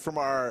going to hear from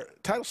our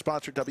title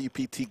sponsor,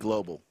 WPT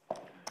Global.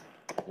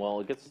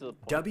 Well, it gets to the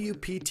point.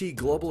 WPT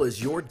Global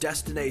is your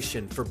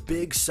destination for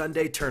big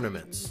Sunday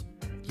tournaments.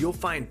 You'll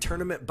find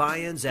tournament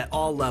buy-ins at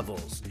all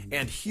levels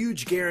and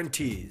huge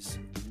guarantees.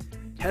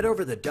 Head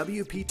over to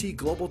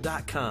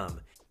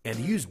WPTglobal.com and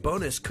use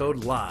bonus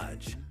code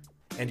LODGE.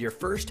 And your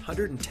first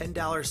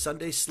 $110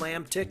 Sunday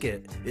Slam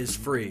ticket is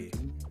free.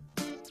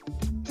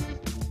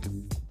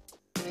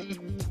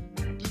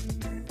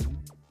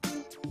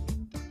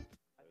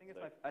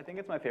 I think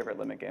it's my favorite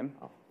limit game.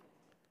 Oh.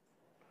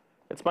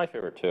 It's my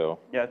favorite too.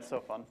 Yeah, it's so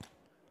fun.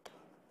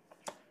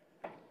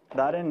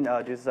 That and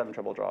Deuces 7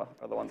 Triple Draw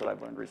are the ones that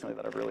I've learned recently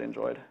that I've really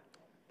enjoyed.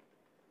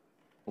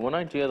 One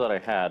idea that I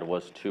had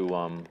was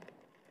to,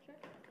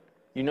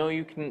 you know,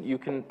 you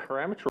can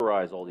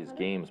parameterize all these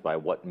games by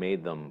what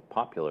made them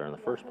popular in the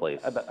first place.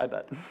 I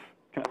bet.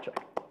 Can I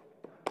check?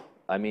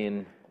 I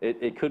mean,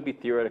 it could be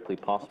theoretically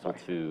possible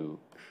to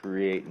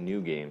create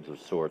new games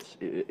of sorts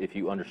if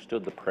you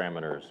understood the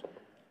parameters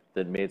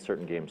that made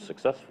certain games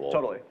successful.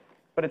 Totally.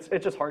 But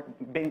it's just hard.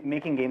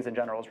 Making games in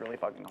general is really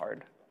fucking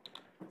hard.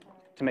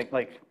 To make,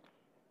 like,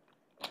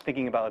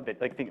 thinking about a bit,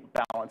 like,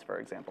 balance, for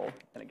example,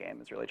 in a game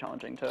is really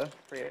challenging to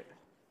create.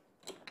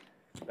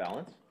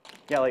 Balance?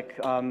 Yeah, like...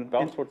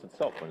 balance sorts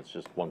itself when it's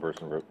just one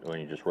person,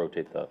 when you just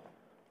rotate the...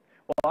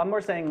 Well, I'm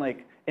more saying,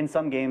 like, in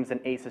some games,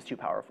 an ace is too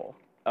powerful.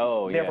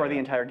 Oh, yeah. Therefore, the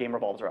entire game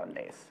revolves around an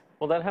ace.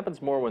 Well, that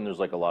happens more when there's,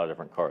 like, a lot of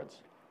different cards.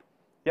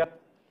 Yep.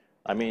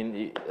 I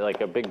mean, like,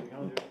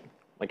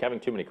 having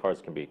too many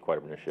cards can be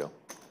quite an issue.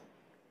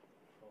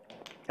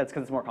 That's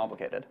because it's more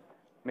complicated.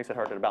 It makes it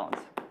harder to balance.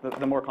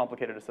 The more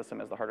complicated a system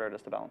is, the harder it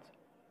is to balance.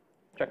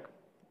 Check.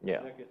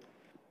 Yeah. Check it.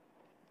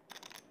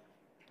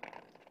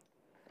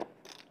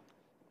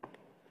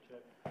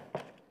 Check.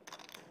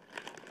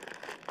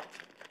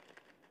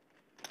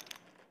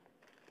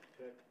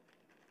 Check.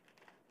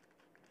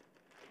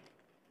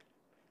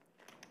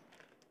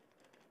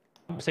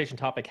 Conversation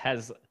topic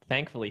has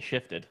thankfully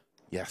shifted.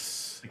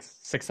 Yes.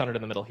 600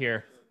 in the middle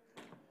here.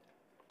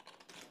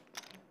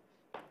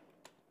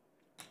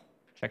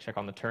 Check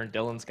on the turn.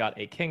 Dylan's got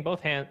a king.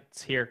 Both hands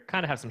here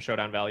kind of have some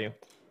showdown value.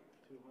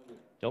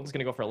 Dylan's going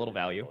to go for a little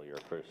value. Your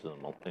criticism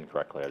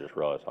incorrectly. I just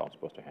realized how I'm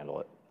supposed to handle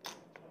it.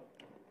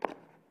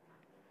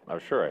 I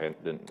was sure I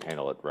didn't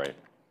handle it right.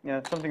 Yeah,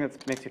 it's something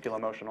that makes you feel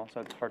emotional,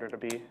 so it's harder to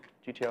be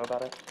GTO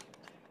about it.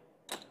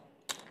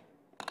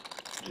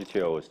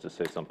 GTO is to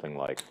say something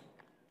like,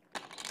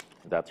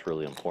 that's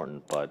really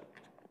important, but...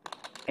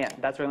 And.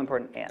 That's really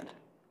important, and.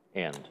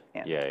 And.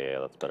 Yeah,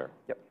 that's better.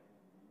 Yep.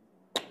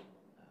 What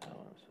am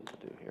I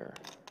supposed to do here?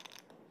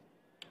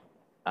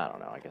 I don't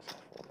know, I guess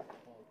I'll fold.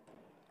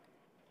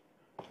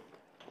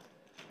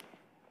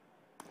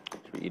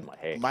 Should be eating my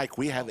hay. Mike,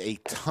 we have a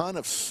ton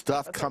of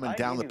stuff coming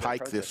down the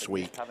pike this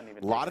week.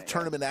 A lot of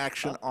tournament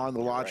action on the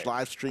Lodge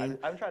live stream.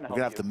 We're going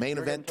to have the main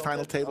event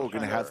final table. We're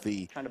going to have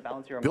the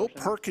Bill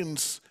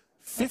Perkins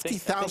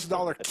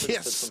 $50,000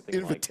 KISS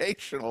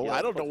Invitational.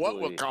 I don't know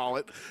what we'll call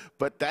it,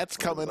 but that's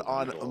coming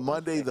on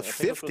Monday the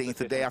 15th,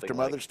 the day after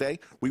Mother's Day.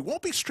 We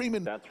won't be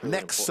streaming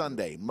next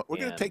Sunday. We're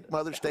going to take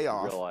Mother's Day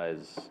off.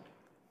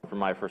 From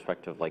my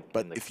perspective, like,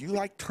 but if you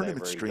like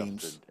tournament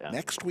streams,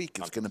 next week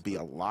is going to be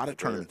a lot of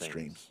tournament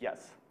streams.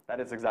 Yes, that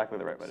is exactly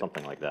the right way.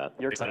 Something like that.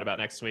 You're excited about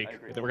next week.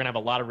 We're going to have a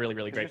lot of really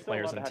great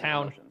players in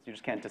town. You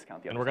just can't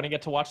discount the other and we're going to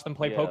get to watch them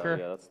play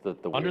poker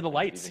under the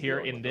lights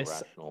here in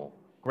this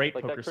great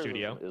poker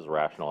studio. Is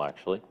rational,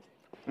 actually.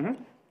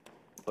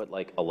 But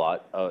like a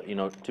lot, you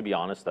know, to be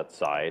honest, that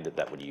side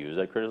that would use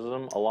that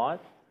criticism a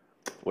lot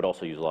would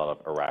also use a lot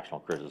of irrational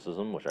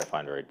criticism, which I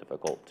find very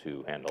difficult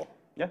to handle.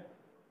 Yeah,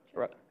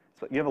 right.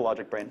 So you have a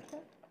logic brain.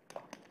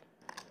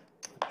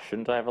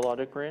 Shouldn't I have a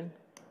logic brain?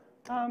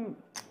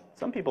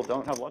 Some people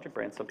don't have logic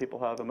brains. Some people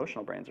have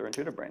emotional brains or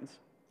intuitive brains.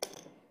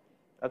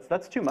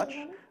 That's too much.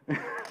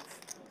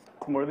 It's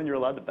more than you're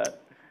allowed to bet.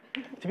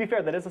 To be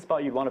fair, that is a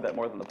spot you'd want to bet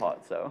more than the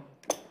pot, so.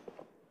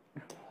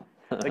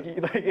 like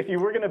if you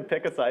were going to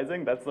pick a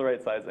sizing, that's the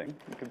right sizing.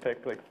 You can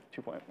pick like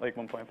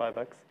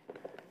 1.5x.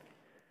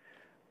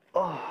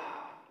 Oh.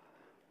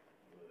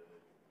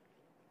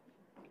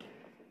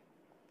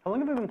 How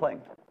long have we been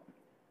playing?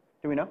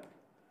 Do we know?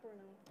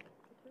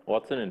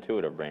 What's an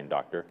intuitive brain,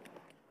 doctor?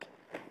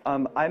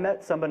 I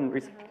met someone,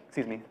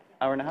 excuse me,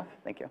 hour and a half?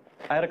 Thank you.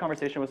 I had a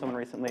conversation with someone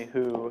recently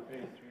who,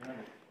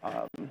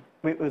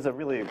 it was a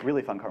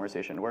really fun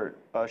conversation where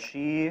when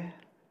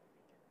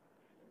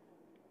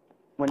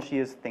she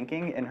is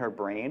thinking in her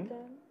brain,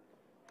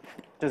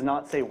 does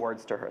not say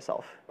words to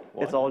herself.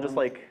 What? It's all just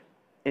like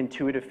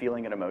intuitive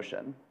feeling and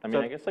emotion. I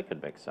mean, I guess that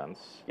could make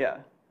sense. Yeah.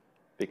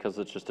 Because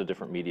it's just a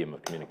different medium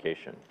of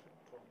communication.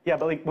 Yeah,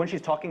 but like when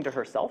she's talking to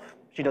herself,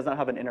 she does not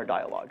have an inner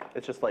dialogue.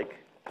 It's just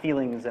like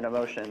feelings and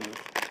emotions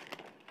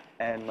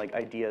and like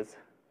ideas.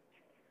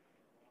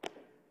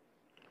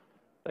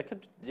 That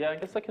could, yeah, I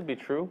guess that could be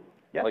true.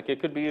 Yeah. Like it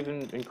could be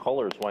even in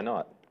colors. Why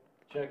not?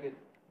 Check it.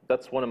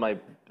 That's one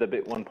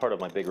part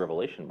of my big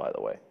revelation, by the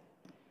way,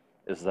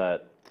 is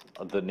that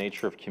the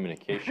nature of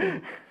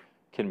communication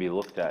can be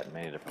looked at in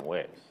many different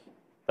ways.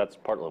 That's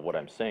part of what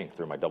I'm saying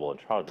through my double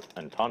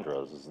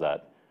entendres is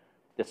that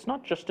it's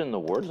not just in the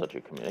words that you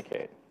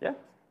communicate. Yeah.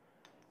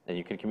 And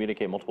you can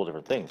communicate multiple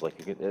different things. Like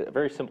a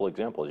very simple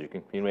example is you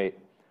can communicate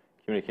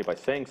by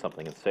saying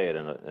something and say it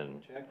in.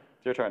 Check.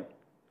 It's your turn.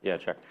 Yeah,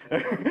 check.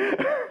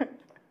 I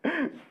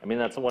mean,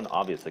 that's one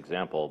obvious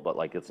example, but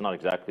like it's not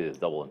exactly the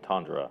double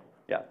entendre.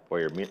 Yeah. Where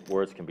your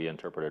words can be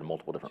interpreted in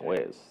multiple different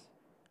ways.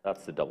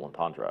 That's the double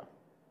entendre.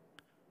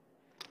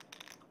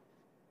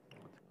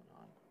 What's going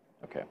on?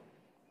 Okay.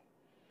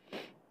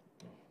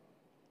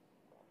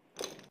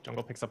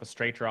 Jungle picks up a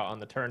straight draw on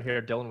the turn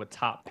here. Dylan with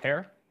top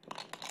pair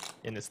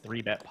in this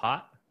 3-bet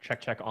pot.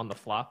 Check on the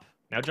flop.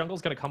 Now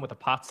Jungle's going to come with a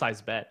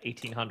pot-sized bet,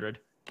 1,800.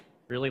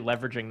 Really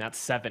leveraging that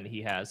 7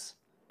 he has.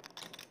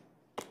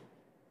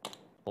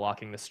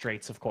 Blocking the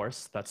straights, of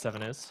course. That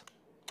 7 is.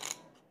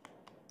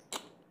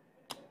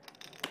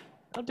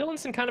 Now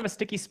Dylan's in kind of a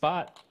sticky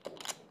spot.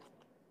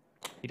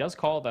 He does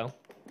call, though.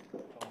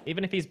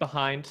 Even if he's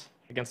behind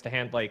against a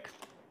hand like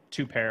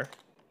 2-pair,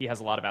 he has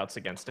a lot of outs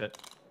against it.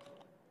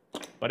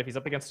 But if he's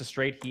up against a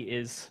straight, he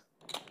is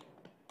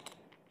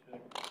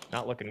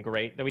not looking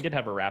great. Though we did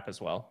have a wrap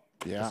as well.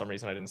 Yeah. For some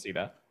reason, I didn't see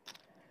that.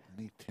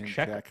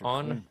 Check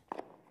on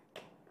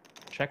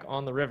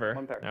the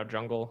river. Now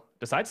Jungle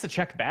decides to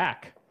check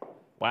back.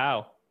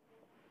 Wow.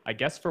 I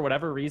guess for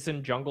whatever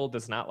reason, Jungle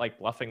does not like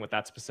bluffing with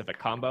that specific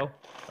combo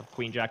of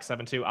Queen Jack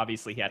 7-2.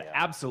 Obviously, he had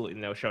absolutely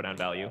no showdown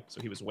value,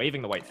 so he was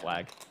waving the white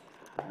flag.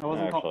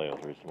 Actually, it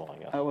was reasonable, I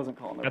guess. I wasn't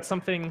calling it. That's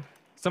something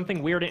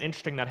weird and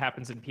interesting that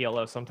happens in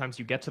PLO. Sometimes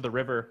you get to the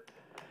river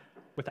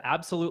with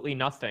absolutely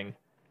nothing,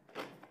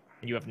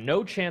 and you have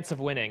no chance of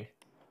winning,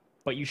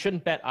 but you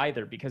shouldn't bet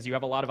either because you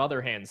have a lot of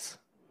other hands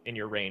in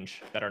your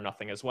range that are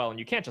nothing as well, and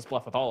you can't just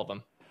bluff with all of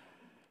them.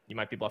 You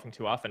might be bluffing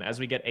too often. As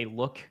we get a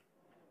look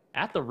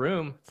at the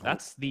room,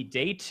 that's the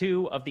day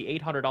 2 of the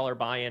 $800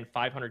 buy-in,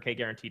 500K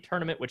guaranteed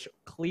tournament, which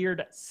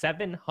cleared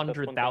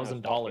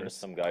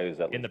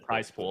 $700,000 in the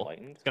prize pool.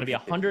 It's going to be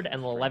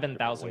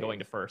 $111,000 going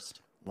to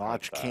first.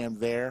 Lodge cam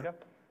there.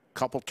 Yep.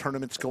 Couple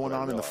tournaments going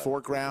on in the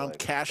foreground.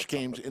 Cash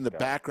games in the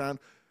background.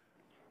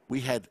 We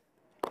had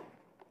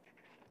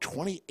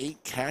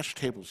 28 cash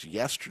tables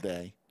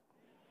yesterday.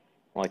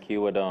 Like he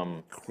would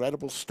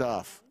Incredible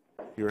stuff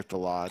here at the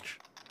lodge.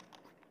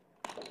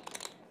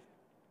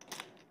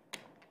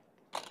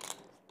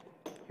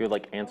 he would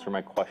like answer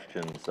my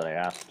questions that I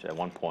asked at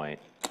one point.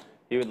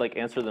 He would like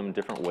answer them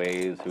different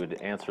ways. He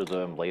would answer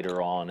them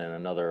later on in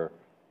another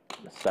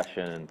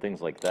session and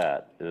things like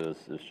that. It was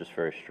just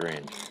very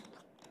strange.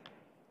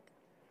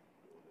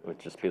 It would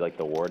just be like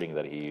the wording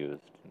that he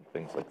used and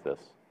things like this.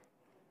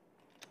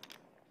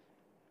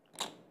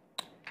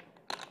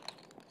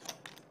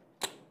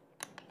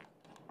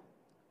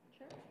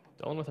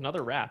 Dylan with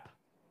another wrap.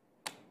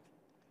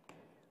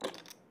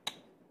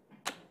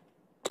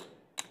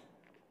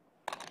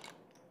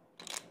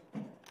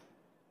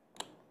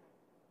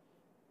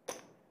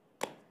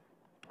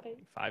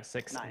 Five,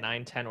 six,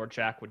 nine, 10, or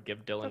jack would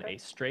give Dylan a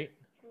straight.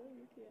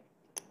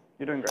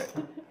 You're doing great.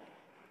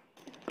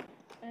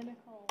 And a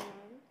call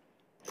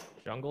one.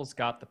 Jungle's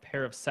got the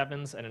pair of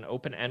sevens and an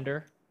open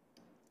ender.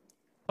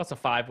 Plus a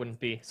 5 wouldn't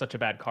be such a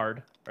bad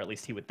card, or at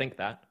least he would think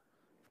that.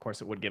 Of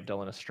course, it would give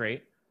Dylan a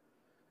straight.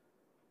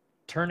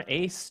 Turn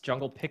ace,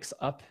 Jungle picks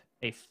up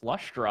a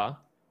flush draw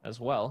as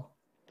well.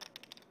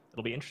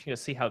 It'll be interesting to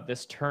see how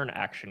this turn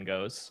action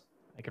goes.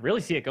 I could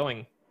really see it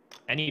going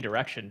any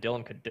direction.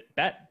 Dylan could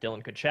bet,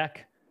 Dylan could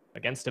check.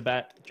 Against a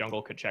bet,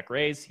 Jungle could check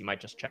raise. He might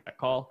just check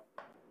call.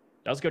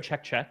 Does go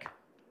check, check.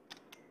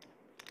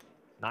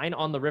 9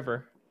 on the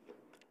river.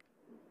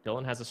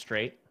 Dylan has a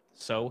straight.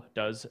 So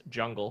does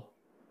Jungle.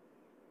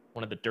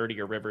 One of the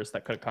dirtier rivers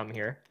that could have come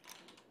here.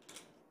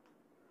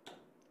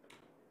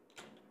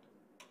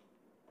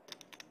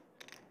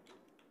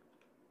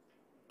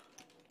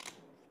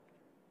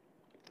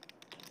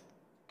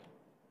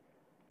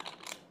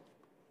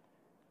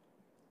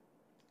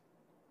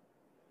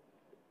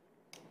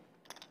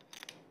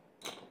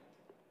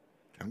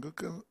 I'm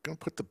going to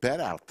put the bet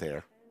out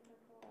there.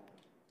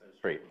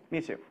 Straight. Me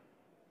too.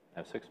 I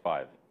have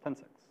 6-5. 10-6.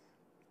 Of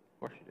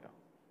course you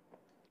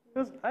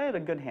do. I had a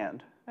good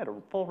hand. I had a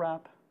full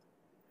wrap,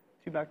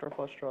 2 backdoor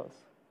flush draws.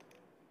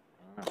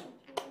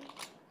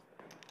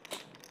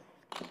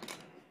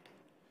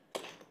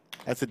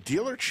 At the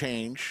dealer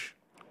change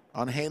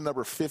on hand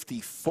number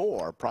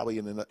 54, probably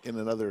in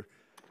another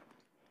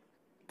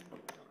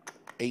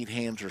 8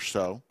 hands or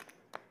so,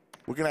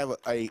 we're going to have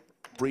a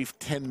brief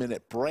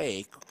 10-minute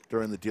break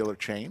during the dealer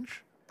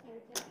change.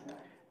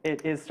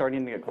 It is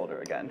starting to get colder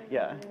again.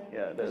 Yeah,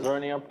 it is. Is there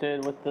any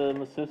update with the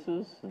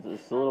masseuses?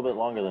 It's a little bit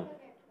longer than.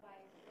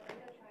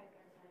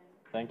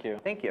 Thank you.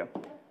 Thank you.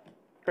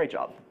 Great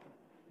job.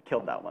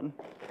 Killed that one.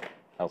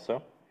 How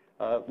so?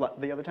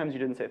 The other times you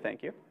didn't say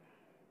thank you.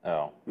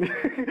 Oh.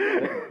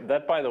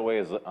 That, by the way,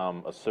 is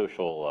a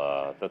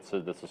social. That's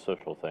a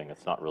social thing.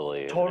 It's not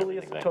really Totally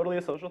a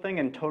a social thing,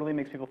 and totally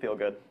makes people feel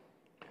good.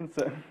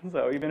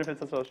 So even if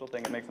it's a social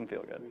thing, it makes them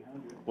feel good.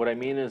 What I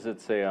mean is,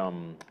 it's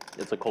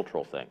a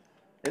cultural thing.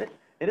 It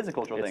is a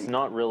cultural thing. It's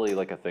not really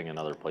like a thing in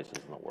other places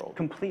in the world.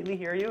 Completely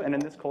hear you, and in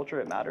this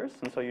culture it matters,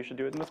 and so you should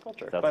do it in this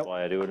culture. That's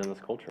why I do it in this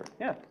culture.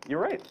 Yeah,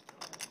 you're right.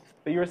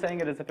 But you were saying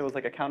it as if it was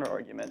like a counter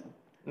argument.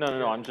 No,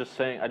 I'm just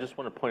saying. I just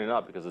want to point it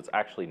out because it's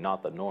actually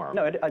not the norm.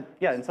 No,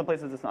 yeah, in some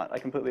places it's not. I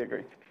completely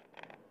agree.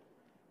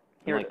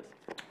 Here it is.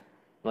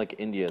 Like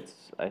India,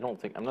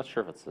 I'm not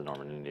sure if it's the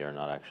norm in India or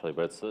not actually,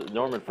 but it's the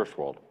norm in first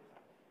world.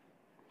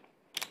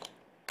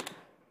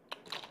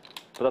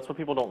 But that's what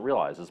people don't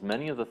realize, is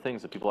many of the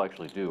things that people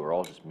actually do are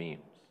all just memes,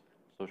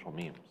 social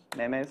memes.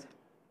 Memes?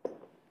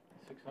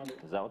 600.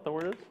 Is that what the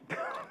word is?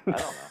 I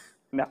don't know.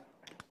 No.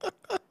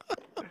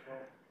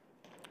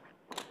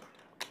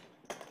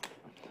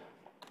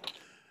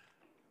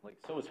 Like,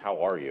 so is how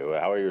are you?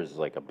 How are you is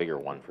like a bigger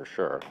one for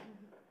sure.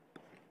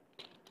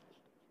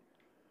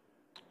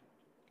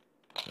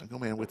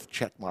 Jungleman with the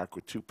check mark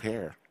with 2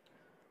 pair.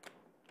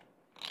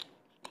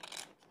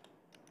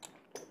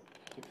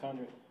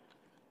 600.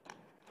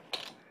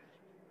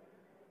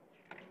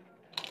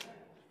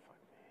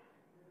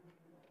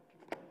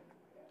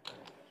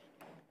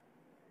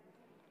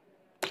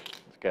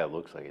 This guy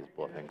looks like he's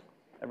bluffing.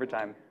 Every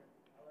time.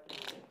 He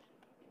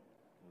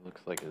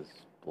looks like he's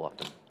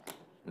bluffing.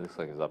 He looks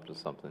like he's up to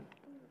something.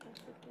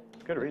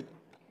 Good read.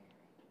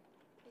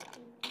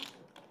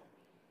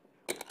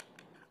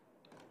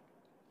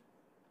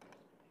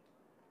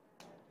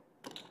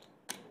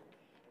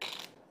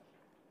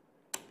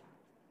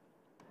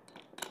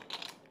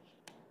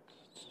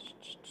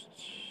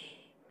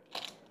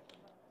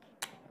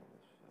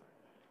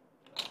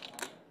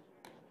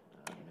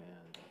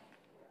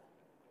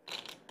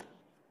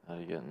 How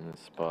do you get in this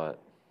spot?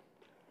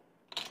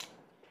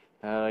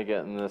 How did I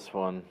get in this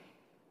one?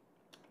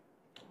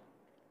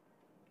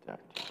 Jack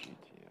to GTO.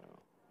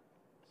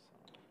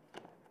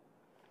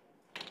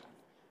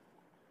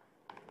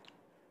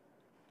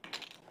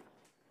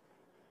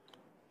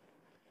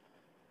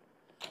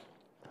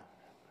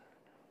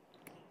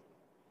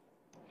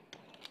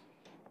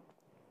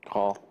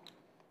 Call.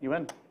 You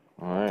win.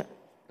 All right.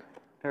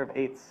 Pair of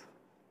 8s.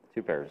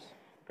 2 pairs.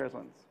 Pairs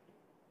wins.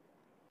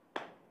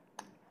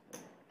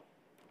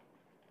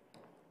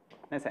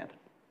 Nice hand.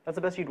 That's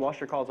the best you'd wash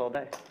your calls all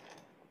day.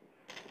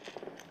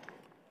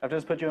 I have to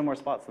just put you in more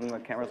spots, then the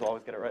cameras will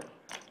always get it right.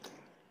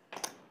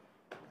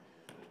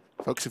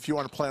 Folks, if you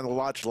want to play on the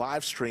Lodge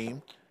live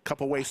stream, a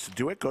couple ways to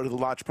do it. Go to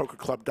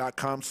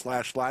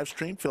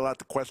thelodgepokerclub.com/livestream, fill out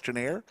the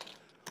questionnaire,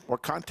 or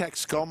contact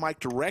Skull Mike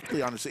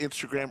directly on his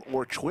Instagram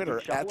or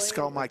Twitter at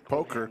Skull Mike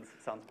Poker.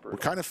 We're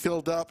kind of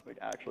filled up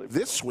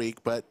this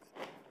week, but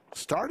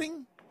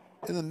starting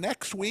in the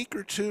next week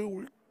or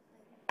two,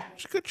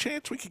 there's a good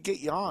chance we could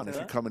get you on if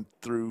you're coming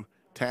through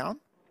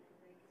town.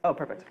 Oh,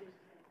 perfect.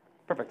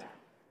 Perfect.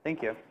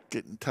 Thank you.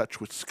 Get in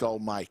touch with Skull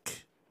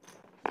Mike.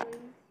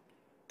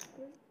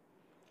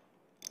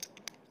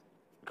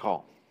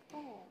 Call.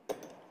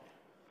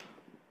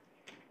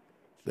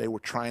 Today we're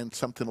trying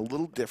something a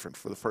little different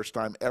for the first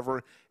time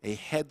ever, a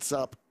Heads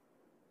Up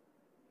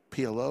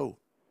PLO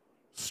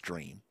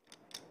stream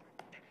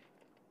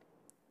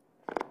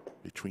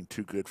between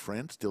two good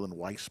friends, Dylan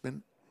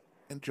Weisman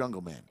and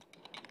Jungleman.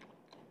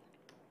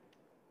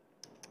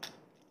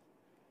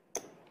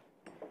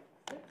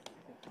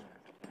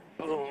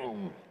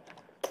 Boom.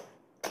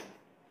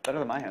 Better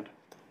than my hand.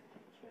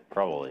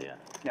 Probably, yeah.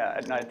 Yeah,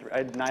 I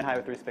had 9 high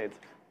with 3 spades.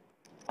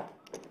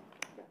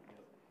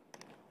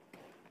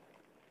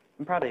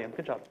 I'm proud of you.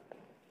 Good job.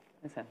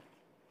 Nice hand.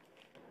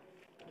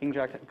 King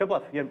Jack. Good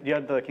bluff. You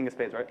had the King of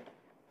Spades, right?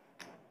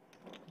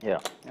 Yeah.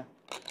 Yeah.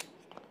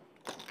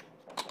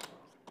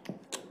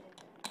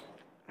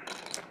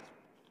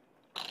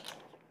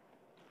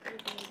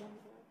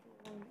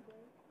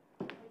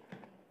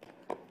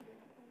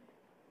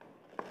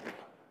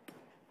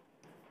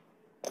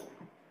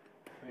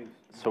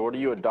 So what are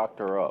you a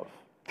doctor of?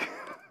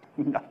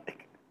 Nothing.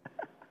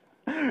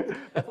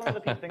 That's one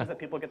of the things that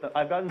people get.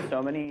 I've gotten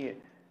so many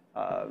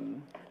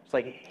just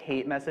like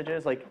hate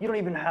messages, like, you don't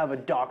even have a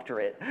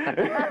doctorate.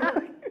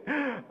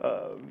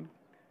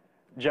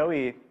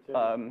 Joey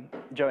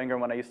Ingram,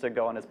 when I used to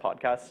go on his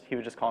podcast, he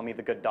would just call me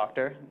the good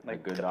doctor.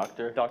 Like, the good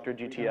doctor? Dr.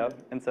 GTO.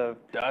 And so,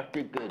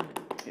 Dr. Good.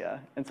 yeah.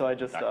 And so I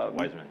just, Dr.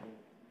 Weisman.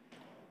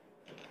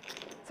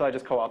 So I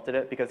just co-opted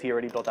it because he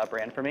already built that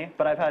brand for me.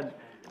 But I've had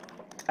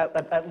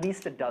at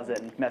least a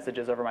dozen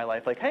messages over my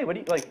life, like, hey, what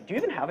do you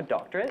even have a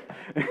doctorate?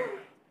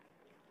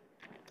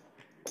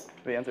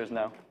 The answer is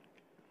no.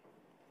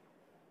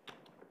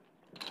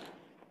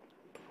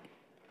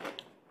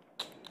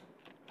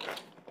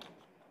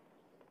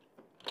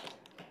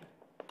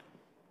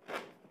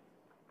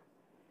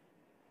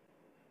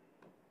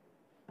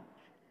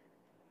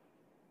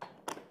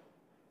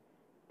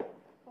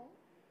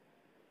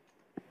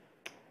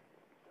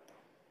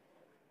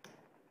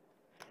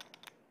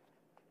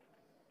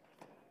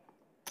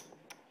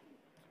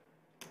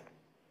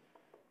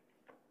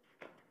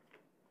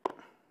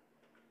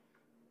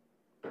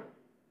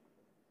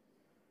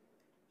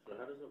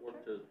 How does it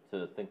work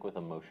to think with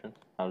emotion?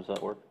 How does that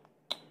work?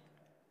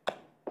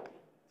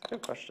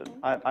 Good question.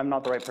 I'm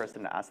not the right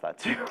person to ask that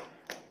to.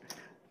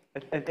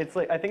 It's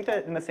like, I think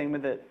that in the same way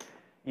that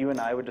you and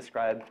I would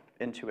describe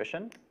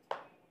intuition,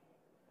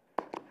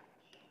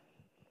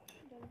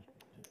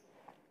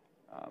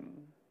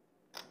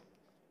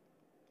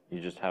 You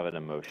just have an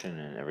emotion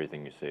and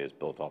everything you say is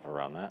built off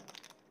around that?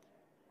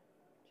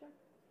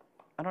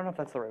 I don't know if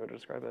that's the right way to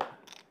describe it.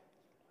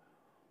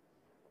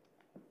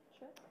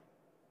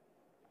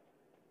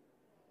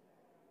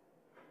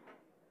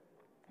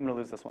 I'm gonna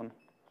lose this one.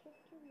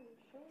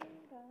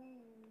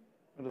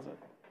 What is it?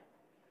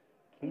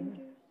 King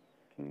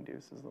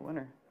Deuce is the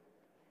winner.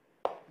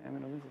 Yeah, I'm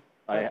gonna lose it.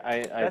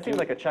 That seems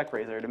like a check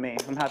raiser to me.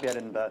 I'm happy I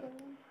didn't bet.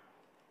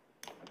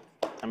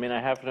 I mean,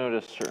 I have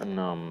noticed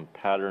certain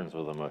patterns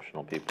with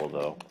emotional people,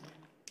 though.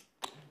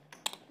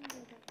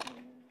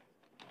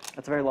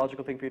 That's a very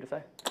logical thing for you to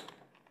say.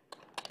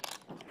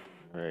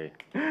 Right.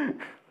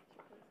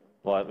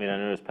 Well, I mean, I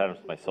notice patterns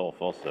with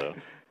myself also.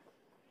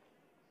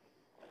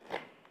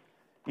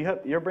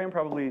 Your brain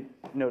probably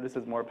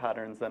notices more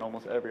patterns than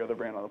almost every other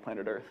brain on the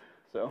planet Earth.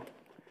 So.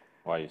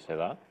 Why do you say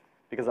that?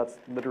 Because that's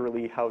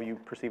literally how you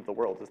perceive the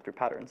world, is through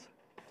patterns.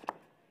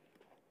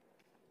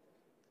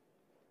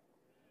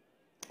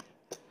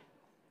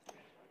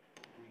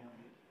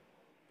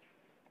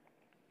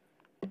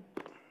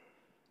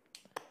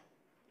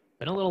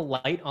 Been a little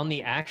light on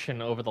the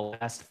action over the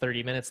last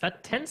 30 minutes.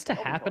 That tends to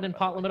happen in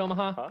Pot Limit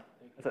Omaha. Huh?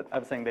 I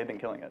was saying they've been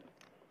killing it.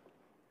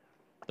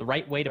 The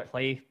right way to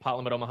play Pot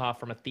Limit Omaha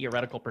from a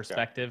theoretical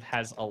perspective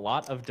has a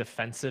lot of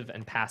defensive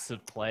and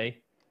passive play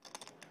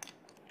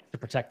to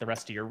protect the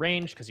rest of your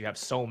range because you have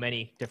so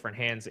many different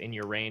hands in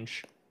your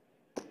range.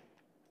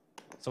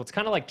 So it's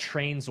kind of like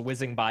trains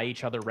whizzing by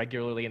each other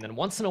regularly, and then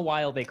once in a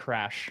while they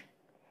crash.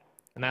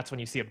 And that's when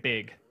you see a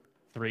big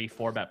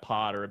 3-4 bet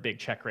pot or a big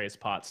check raise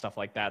pot, stuff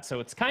like that. So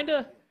it's kind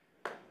of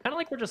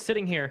like we're just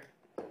sitting here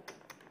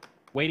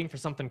waiting for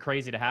something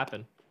crazy to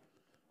happen.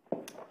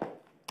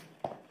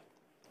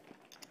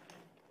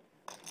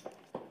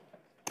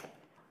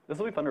 This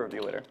will be fun to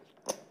review later.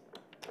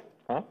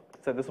 Huh?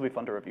 So this will be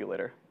fun to review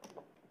later.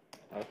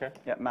 Okay.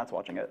 Yeah, Matt's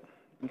watching it.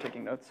 I'm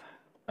taking notes.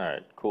 All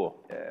right, cool.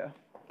 Yeah.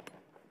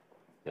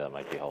 Yeah, that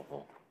might be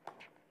helpful.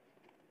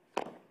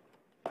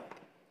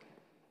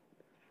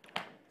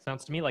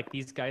 Sounds to me like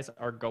these guys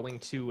are going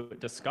to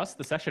discuss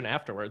the session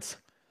afterwards.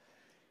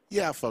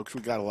 Yeah, folks,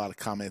 we got a lot of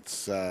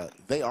comments.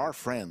 They are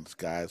friends,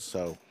 guys,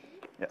 so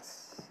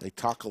Yes. they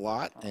talk a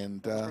lot,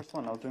 and First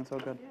one, I was doing so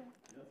good.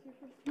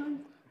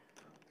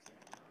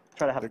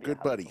 Try to have they're it be a good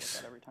house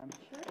buddies. every time.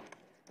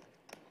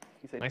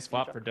 You say Nice good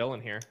flop job. for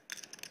Dylan here.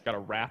 Got a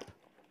wrap.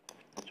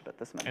 Should bet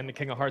this many. And the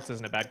King of Hearts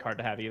isn't a bad card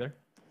to have either.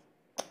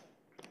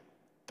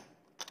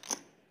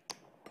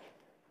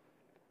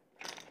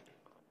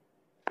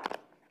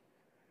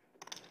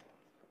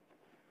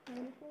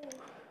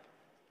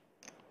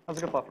 That was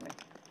a good flop for me.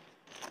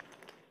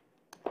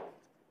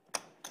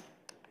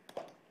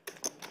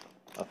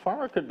 A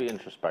farmer could be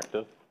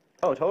introspective.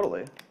 Oh,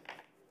 totally.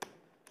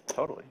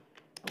 Totally.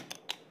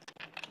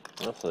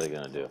 What else are they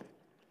going to do?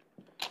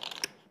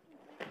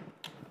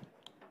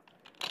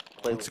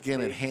 Once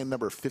again, at hand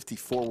number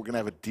 54, we're going to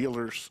have a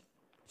dealer's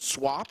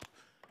swap.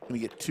 Going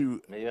to get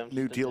two Maybe I'm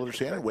new just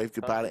dealers in and wave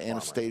goodbye to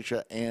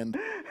Anastasia and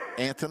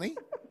Anthony.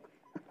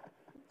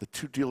 The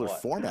two-dealer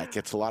What? format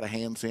gets a lot of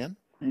hands in.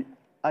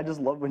 I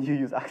just love when you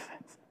use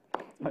accents.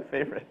 It's my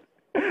favorite.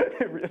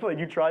 Like,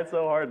 you try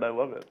so hard, and I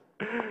love it.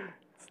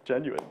 It's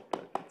genuine.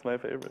 It's my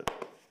favorite.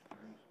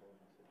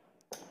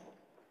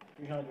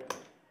 300.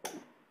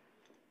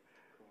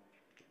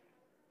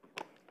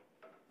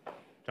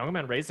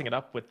 Jungleman raising it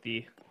up with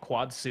the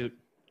quad suit,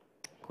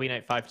 Queen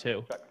 8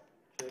 5-2. Check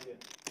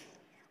it.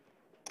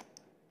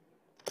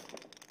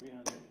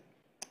 300.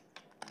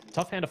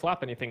 Tough hand to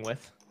flop anything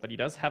with, but he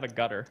does have a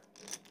gutter.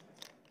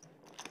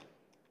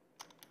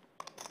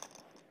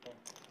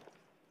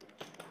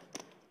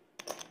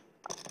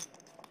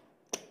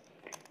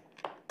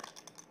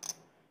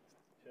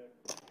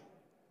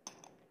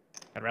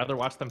 I'd rather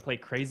watch them play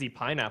Crazy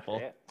Pineapple,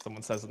 Yeah.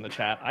 someone says in the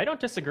chat. I don't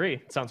disagree.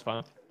 It sounds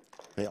fun.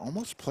 They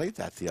almost played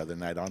that the other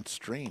night on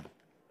stream.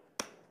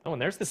 Oh,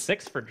 and there's the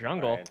 6 for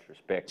Jungle.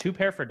 Introspective. 2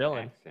 pair for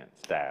Dylan. Accent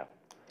style.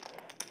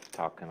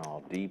 Talking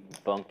all deep and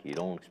funky. You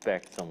don't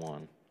expect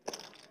someone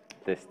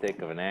this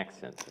thick of an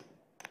accent to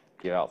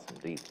give out some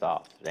deep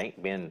thoughts. There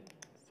ain't been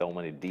so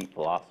many deep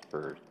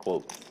philosophers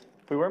quotes.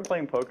 If we weren't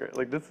playing poker,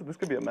 like, this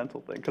could be a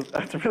mental thing, because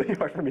that's really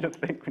hard for me to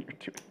think when you're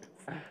doing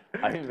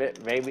this. I mean,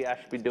 maybe I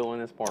should be doing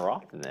this more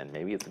often then.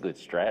 Maybe it's a good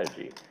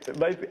strategy. It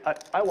might be,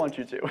 I want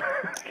you to.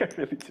 I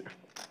really do.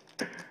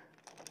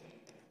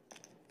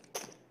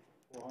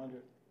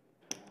 400.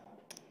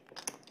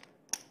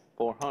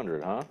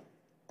 400, huh?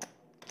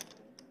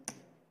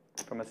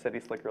 From a city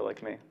slicker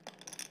like me.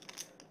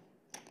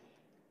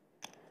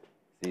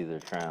 He's either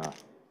trying to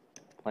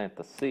plant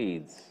the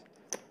seeds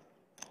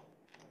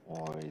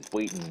or he's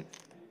waiting,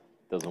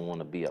 doesn't want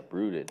to be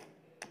uprooted.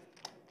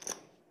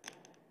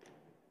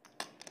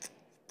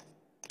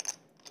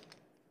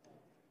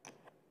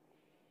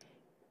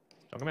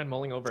 Jungleman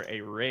mulling over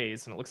a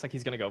raise, and it looks like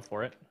he's going to go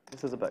for it.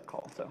 This is a bet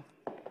call, so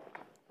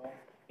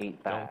 8-5.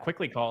 Dylan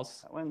quickly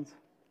calls. that wins.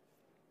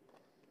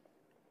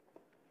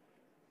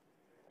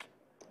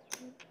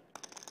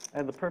 I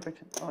had the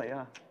perfect, oh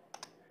yeah.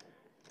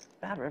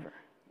 Bad river.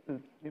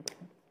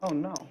 Oh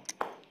no.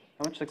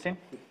 How much, 16?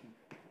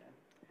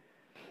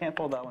 Can't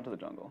fold that one to the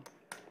jungle.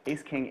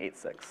 Ace, king,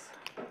 8-6.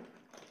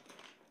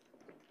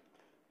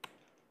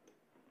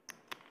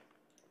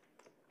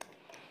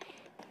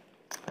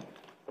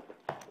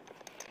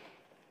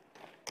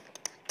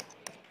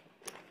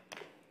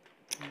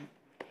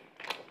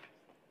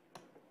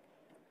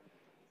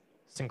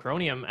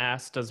 Synchronium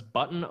asks, does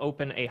button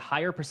open a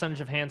higher percentage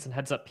of hands in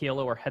heads up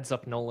PLO or heads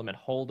up no limit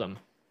hold'em?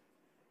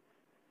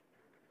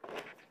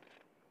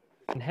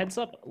 In heads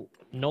up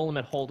no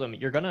limit hold'em,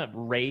 you're gonna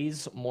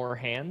raise more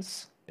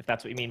hands, if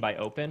that's what you mean by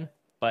open,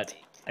 but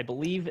I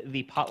believe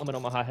the pot limit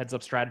Omaha heads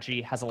up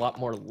strategy has a lot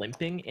more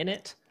limping in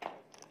it.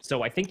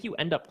 So I think you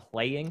end up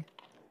playing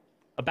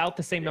about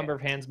the same number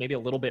of hands, maybe a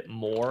little bit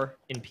more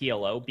in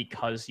PLO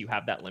because you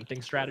have that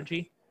limping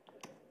strategy.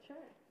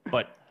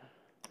 But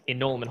in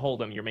no limit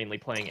hold'em, you're mainly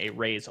playing a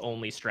raise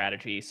only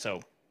strategy, so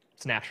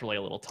it's naturally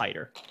a little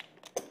tighter.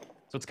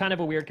 So it's kind of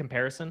a weird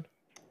comparison.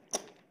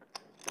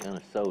 I'm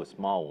gonna sow a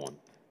small one.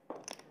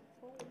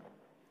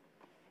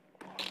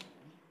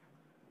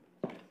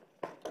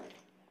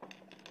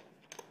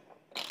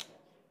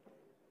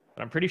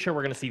 But I'm pretty sure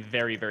we're going to see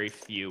very, very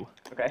few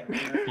Okay.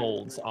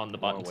 folds on the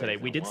button today.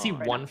 We did see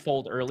one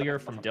fold earlier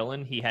from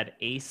Dylan. He had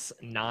ace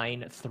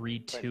 9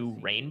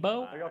 3-2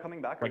 rainbow. Are y'all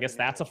coming back? I guess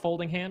that's a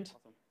folding hand.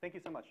 Awesome. Thank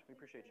you so much. We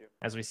appreciate you.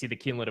 As we see the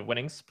cumulative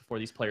winnings before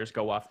these players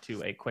go off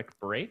to a quick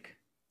break.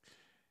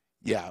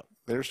 Yeah,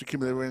 there's the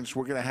cumulative winnings.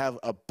 We're going to have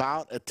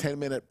about a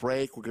 10-minute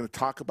break. We're going to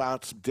talk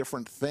about some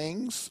different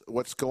things,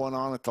 what's going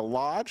on at the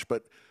lodge.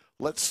 But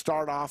let's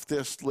start off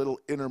this little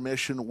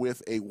intermission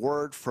with a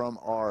word from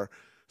our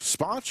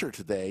sponsor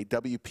today,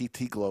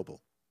 WPT Global.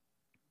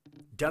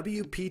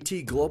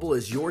 WPT Global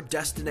is your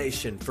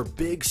destination for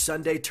big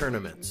Sunday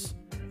tournaments.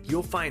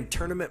 You'll find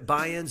tournament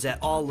buy-ins at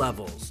all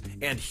levels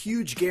and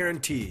huge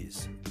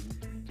guarantees.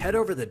 Head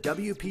over to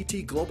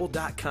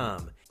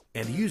WPTglobal.com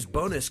and use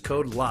bonus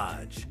code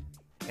LODGE.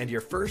 And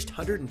your first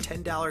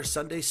 $110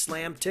 Sunday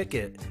Slam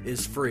ticket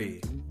is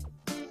free.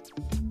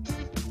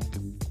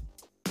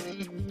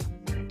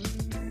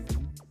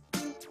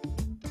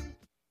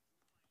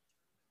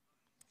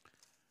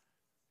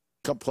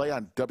 Come play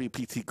on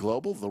WPT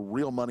Global, the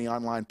real money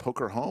online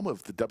poker home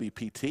of the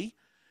WPT.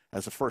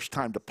 As a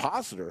first-time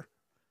depositor,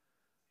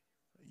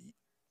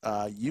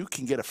 you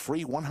can get a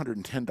free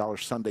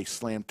 $110 Sunday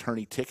Slam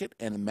tourney ticket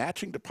and a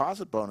matching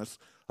deposit bonus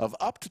of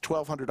up to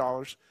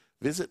 $1,200.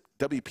 Visit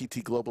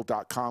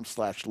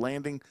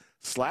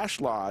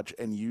WPTglobal.com/landing/lodge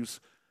and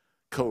use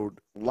code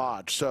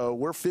LODGE. So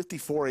we're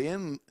 54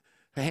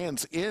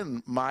 hands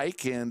in,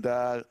 Mike,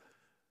 and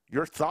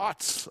your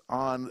thoughts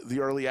on the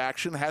early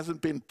action. Hasn't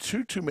been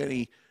too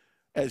many,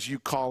 as you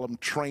call them,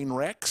 train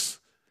wrecks,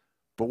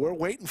 but we're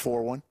waiting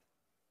for one.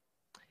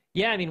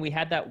 Yeah, I mean, we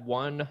had that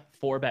one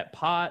 4-bet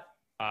pot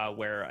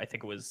where I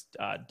think it was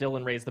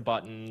Dylan raised the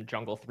button,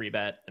 Jungle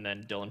 3-bet, and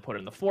then Dylan put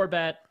in the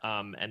 4-bet,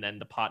 and then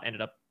the pot ended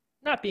up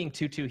not being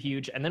too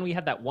huge. And then we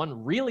had that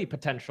one really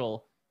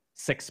potential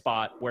 6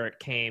 spot where it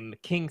came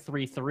King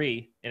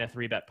 3-3 in a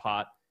 3-bet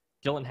pot.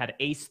 Dylan had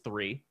Ace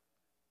 3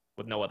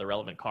 with no other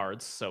relevant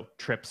cards, so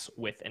trips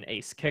with an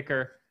Ace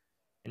kicker.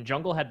 And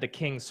Jungle had the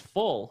Kings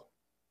full,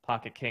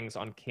 pocket Kings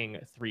on King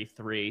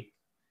 3-3.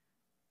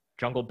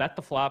 Jungle bet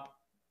the flop.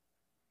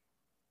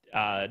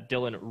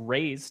 Dylan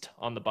raised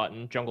on the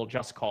button. Jungle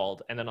just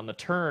called. And then on the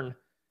turn,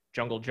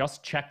 Jungle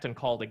just checked and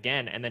called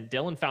again. And then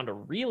Dylan found a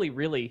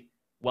really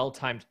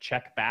well-timed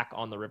check back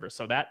on the river.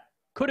 So that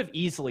could have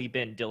easily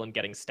been Dylan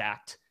getting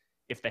stacked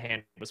if the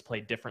hand was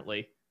played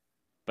differently.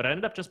 But it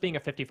ended up just being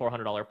a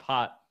 $5,400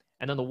 pot.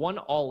 And then the one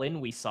all-in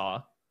we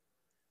saw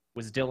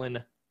was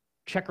Dylan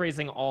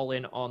check-raising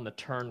all-in on the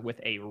turn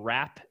with a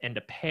wrap and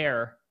a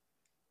pair,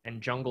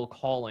 and Jungle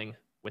calling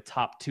with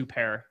top 2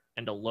 pair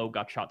and a low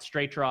gut shot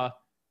straight draw.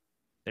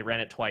 They ran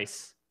it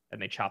twice,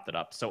 and they chopped it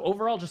up. So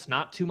overall, just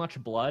not too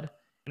much blood.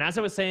 And as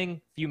I was saying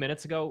a few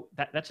minutes ago,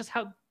 that's just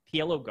how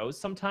PLO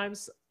goes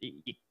sometimes.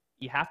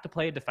 You have to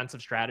play a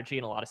defensive strategy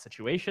in a lot of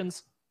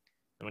situations.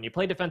 And when you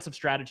play defensive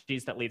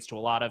strategies, that leads to a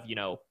lot of,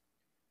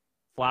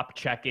 flop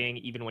checking,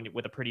 even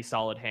with a pretty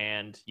solid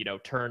hand,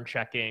 turn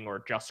checking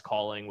or just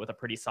calling with a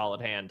pretty solid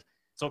hand.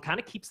 So it kind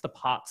of keeps the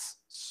pots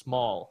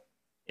small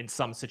in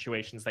some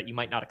situations that you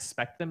might not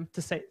expect them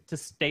to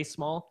stay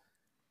small.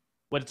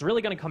 What it's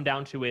really going to come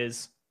down to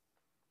is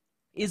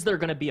there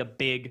going to be a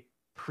big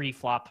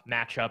pre-flop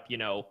matchup,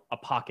 a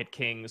pocket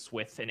Kings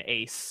with an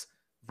ace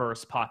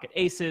versus pocket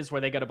aces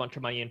where they get a bunch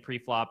of money in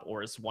pre-flop,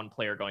 or is one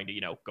player going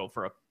to, go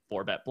for a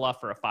 4-bet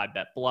bluff or a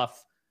 5-bet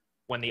bluff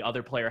when the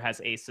other player has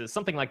aces?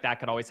 Something like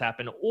that could always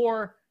happen.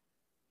 Or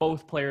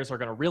both players are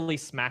going to really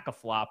smack a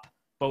flop,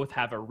 both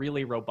have a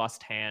really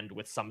robust hand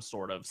with some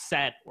sort of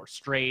set or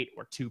straight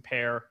or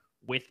 2-pair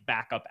with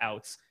backup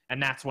outs,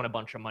 and that's when a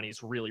bunch of money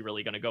is really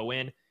going to go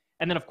in.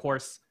 And then, of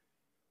course,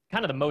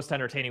 kind of the most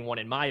entertaining one,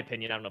 in my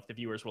opinion, I don't know if the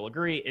viewers will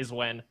agree, is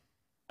when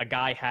a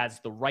guy has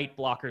the right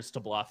blockers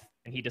to bluff,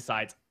 and he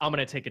decides, I'm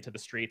going to take it to the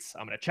streets.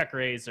 I'm going to check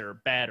raise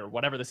or bet or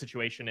whatever the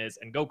situation is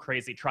and go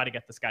crazy, try to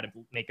get this guy to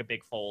make a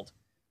big fold.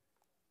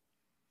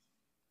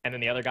 And then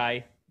the other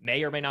guy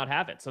may or may not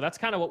have it. So that's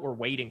kind of what we're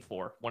waiting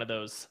for. One of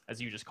those, as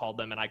you just called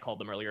them, and I called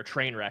them earlier,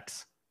 train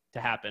wrecks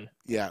to happen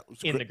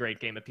in the great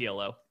game of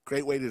PLO.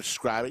 Great way to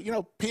describe it.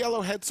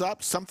 PLO heads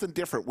up, something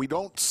different. We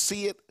don't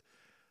see it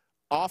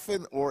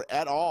often or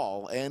at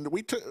all. And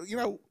we're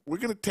going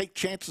to take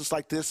chances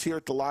like this here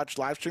at the Lodge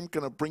live stream.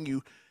 Going to bring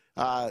you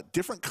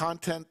different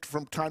content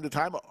from time to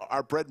time.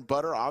 Our bread and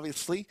butter,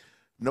 obviously,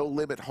 no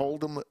limit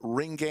hold'em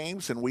ring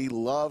games, and we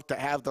love to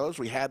have those.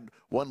 We had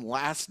one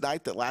last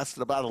night that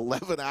lasted about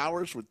 11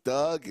 hours with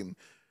Doug and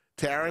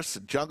Terrace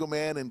and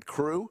Jungleman and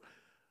crew.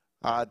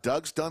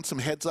 Doug's done some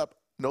heads up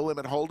no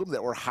limit hold'em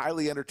that were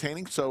highly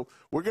entertaining. So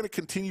we're going to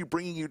continue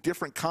bringing you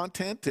different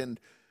content, and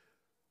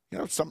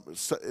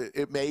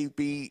it may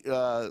be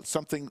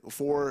something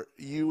for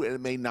you, and it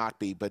may not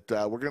be, but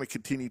we're going to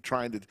continue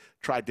trying to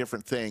try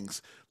different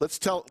things. Let's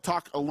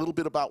talk a little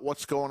bit about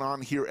what's going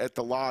on here at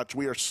the Lodge.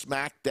 We are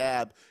smack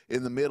dab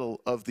in the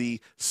middle of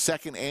the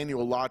 2nd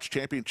annual Lodge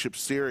Championship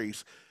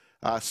Series.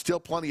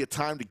 Still plenty of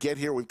time to get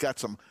here. We've got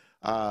some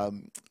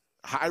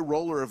high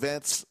roller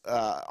events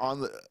on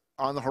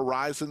the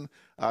horizon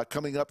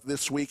coming up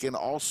this week, and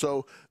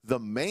also the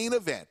main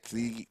event,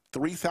 the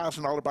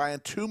 $3,000 buy-in,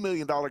 $2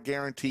 million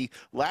guarantee.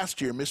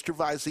 Last year, Mr.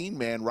 Weisman,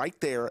 man, right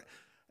there,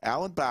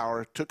 Alan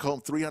Bauer, took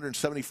home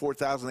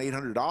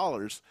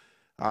 $374,800,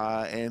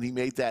 and he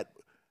made that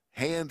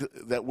hand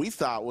that we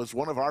thought was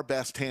one of our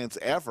best hands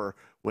ever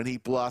when he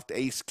bluffed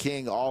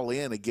ace-king all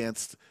in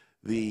against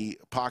the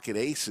pocket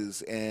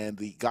aces, and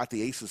he got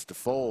the aces to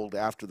fold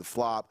after the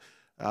flop.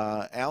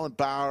 Alan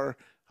Bauer,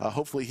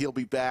 hopefully he'll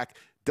be back.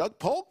 Doug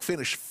Polk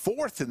finished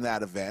 4th in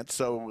that event,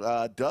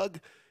 so Doug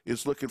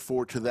is looking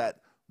forward to that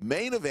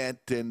main event.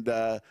 And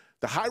the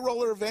high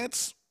roller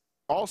events,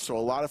 also a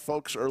lot of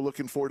folks are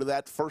looking forward to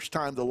that. First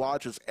time the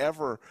Lodge has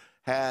ever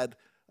had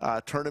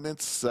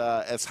tournaments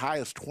as high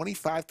as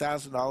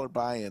 $25,000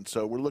 buy-in,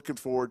 so we're looking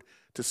forward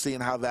to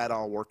seeing how that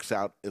all works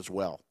out as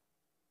well.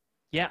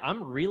 Yeah,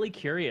 I'm really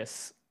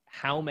curious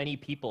how many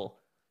people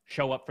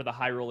show up for the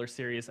high roller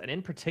series, and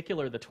in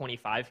particular the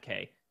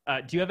 25K.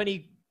 Do you have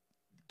any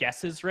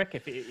guesses, Rick?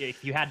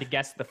 If you had to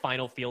guess the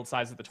final field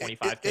size of the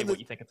 25K, what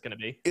you think it's going to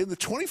be? In the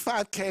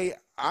 25K,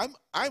 I'm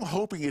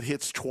hoping it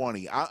hits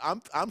 20.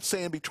 I'm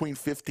saying between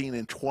 15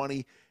 and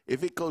 20.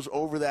 If it goes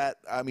over that,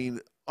 I mean,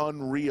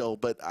 unreal.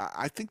 But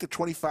I think the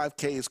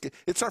 25K is good.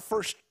 It's our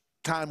first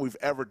time we've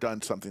ever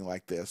done something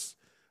like this.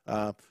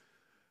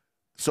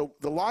 So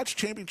the Lodge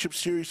Championship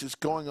Series is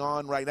going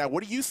on right now.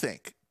 What do you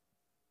think?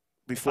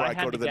 Before I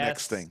go to the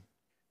next thing.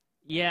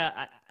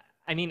 Yeah,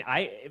 I mean,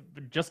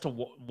 just to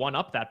one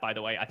up that, by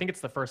the way, I think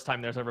it's the first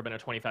time there's ever been a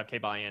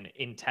 25K buy-in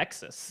in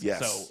Texas. Yes.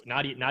 So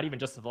not even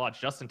just at the Lodge,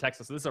 just in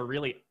Texas. This is a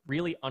really,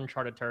 really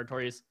uncharted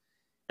territories.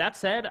 That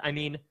said, I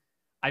mean,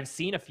 I've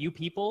seen a few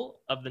people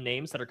of the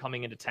names that are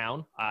coming into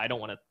town. I don't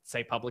want to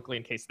say publicly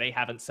in case they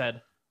haven't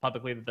said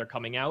publicly that they're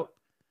coming out.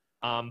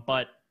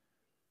 But,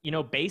 you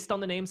know, based on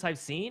the names I've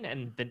seen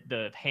and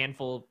the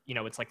handful, you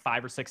know, it's like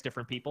 5 or 6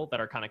 different people that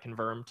are kind of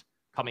confirmed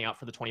coming out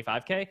for the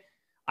 25K.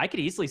 I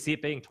could easily see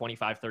it being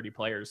 25, 30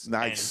 players.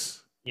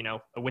 Nice. And, you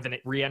know, with a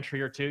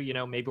re-entry or two, you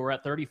know, maybe we're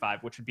at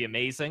 35, which would be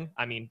amazing.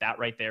 I mean, that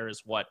right there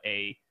is what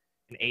an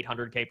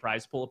 800K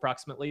prize pool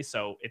approximately.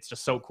 So it's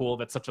just so cool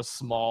that such a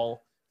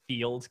small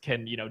field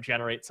can, you know,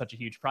 generate such a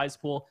huge prize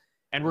pool.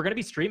 And we're going to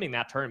be streaming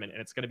that tournament, and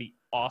it's going to be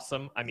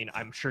awesome. I mean,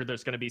 I'm sure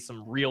there's going to be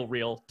some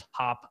real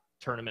top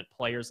tournament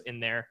players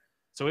in there.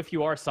 So if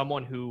you are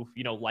someone who,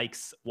 you know,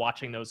 likes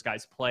watching those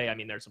guys play, I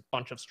mean, there's a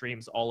bunch of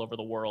streams all over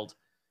the world.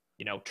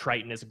 You know,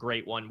 Triton is a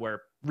great one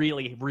where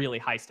really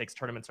high stakes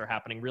tournaments are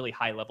happening, really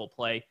high level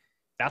play.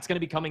 That's going to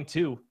be coming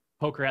to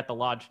Poker at the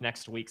Lodge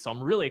next week. So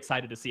I'm really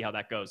excited to see how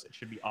that goes. It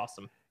should be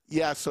awesome.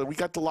 Yeah, so we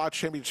got the Lodge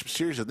Championship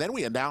Series, and then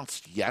we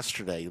announced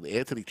yesterday,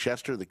 Anthony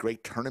Chester, the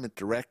great tournament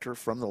director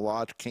from the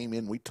Lodge, came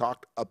in. We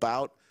talked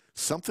about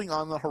something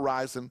on the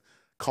horizon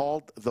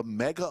called the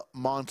Mega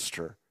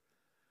Monster.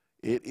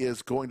 It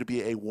is going to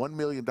be a $1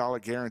 million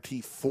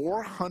guarantee,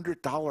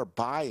 $400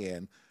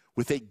 buy-in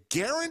with a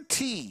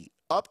guarantee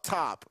up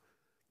top,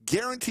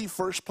 guarantee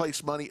first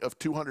place money of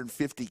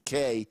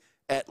 $250K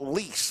at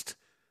least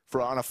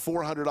on a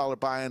 $400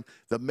 buy-in.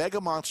 The Mega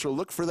Monster,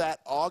 look for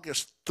that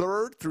August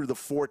 3rd through the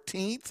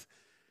 14th.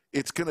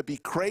 It's going to be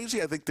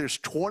crazy. I think there's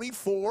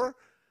 24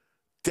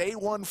 day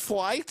one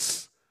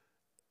flights,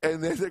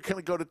 and then they're going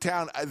to go to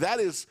town.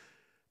 That is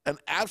an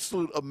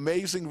absolute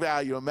amazing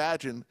value.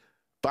 Imagine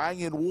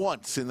buying in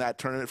once in that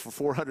tournament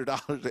for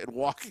 $400 and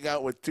walking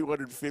out with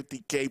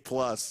 $250K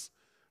plus.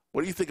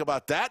 What do you think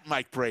about that,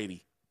 Mike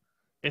Brady?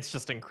 It's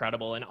just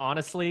incredible. And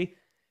honestly,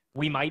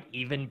 we might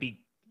even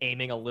be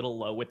aiming a little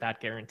low with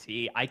that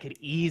guarantee. I could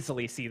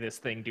easily see this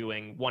thing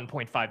doing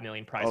 1.5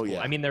 million prize pool.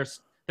 Yeah. I mean, there's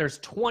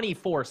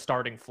 24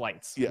 starting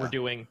flights. Yeah. We're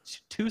doing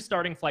 2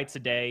 starting flights a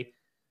day,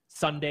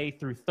 Sunday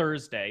through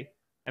Thursday.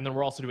 And then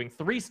we're also doing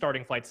 3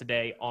 starting flights a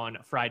day on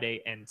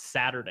Friday and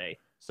Saturday.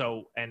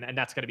 So, and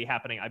that's going to be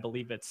happening, I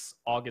believe it's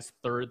August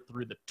 3rd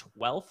through the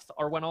 12th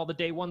are when all the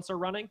day ones are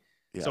running.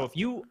 Yeah. So if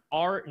you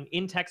are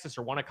in Texas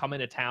or want to come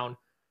into town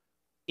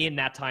in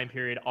that time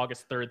period,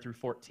 August 3rd through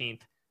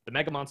 14th, the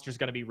Mega Monster is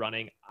going to be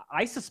running.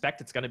 I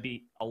suspect it's going to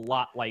be a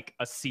lot like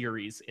a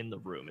series in the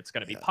room. It's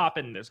going to be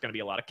popping. There's going to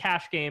be a lot of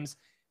cash games.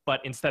 But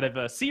instead of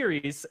a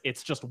series,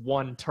 it's just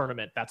one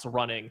tournament that's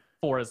running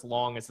for as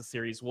long as the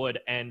series would.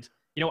 And,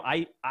 you know,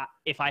 I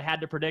if I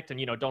had to predict, and,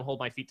 you know, don't hold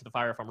my feet to the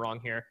fire if I'm wrong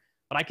here,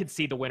 but I could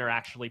see the winner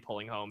actually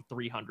pulling home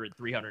 300,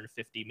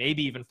 350,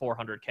 maybe even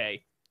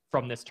 400K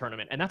from this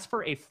tournament. And that's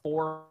for a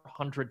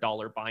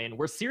 $400 buy-in.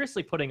 We're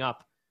seriously putting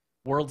up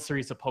World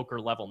Series of Poker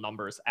level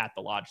numbers at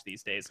the Lodge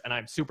these days, and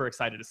I'm super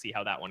excited to see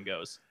how that one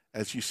goes.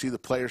 As you see, the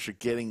players are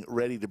getting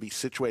ready to be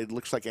situated.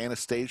 Looks like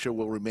Anastasia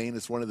will remain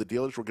as one of the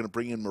dealers. We're going to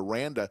bring in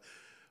Miranda.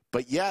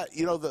 But, yeah,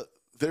 you know,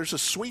 there's a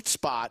sweet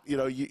spot. You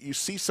know, you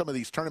see some of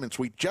these tournaments.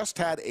 We just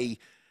had a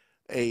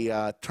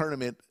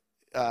tournament,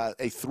 a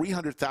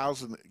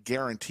 $300,000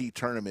 guarantee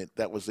tournament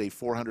that was a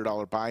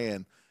 $400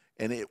 buy-in,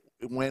 and it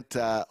went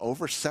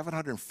over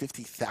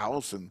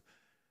 $750,000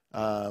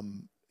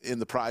 in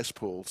the prize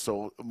pool,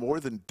 so more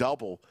than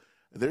double.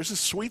 There's a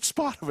sweet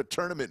spot of a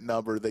tournament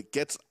number that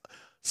gets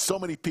so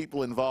many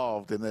people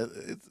involved,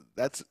 and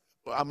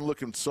I'm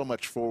looking so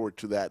much forward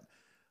to that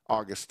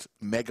August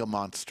Mega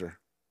Monster.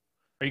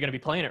 Are you going to be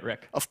playing it,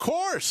 Rick? Of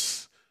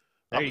course.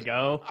 There you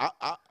go.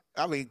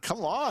 I mean,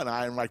 come on,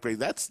 Iron Mike Brady.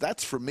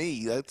 That's for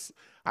me.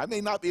 I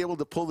may not be able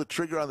to pull the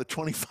trigger on the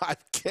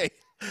 25K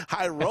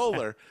high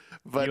roller,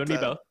 but you and me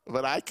both.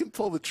 But I can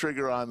pull the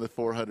trigger on the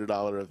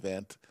 $400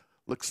 event.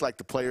 Looks like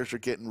the players are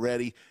getting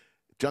ready.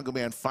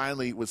 Jungleman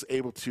finally was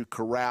able to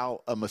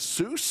corral a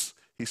masseuse.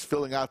 He's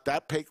filling out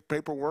that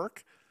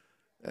paperwork.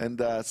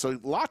 And so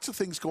lots of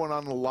things going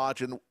on in the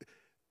Lodge. And,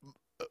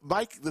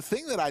 Mike, the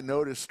thing that I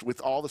noticed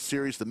with all the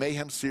series, the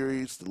Mayhem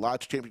series, the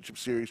Lodge Championship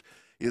series,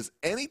 is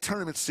any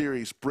tournament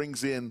series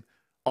brings in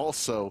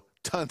also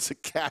tons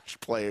of cash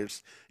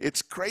players.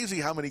 It's crazy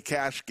how many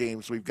cash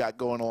games we've got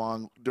going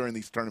along during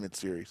these tournament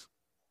series.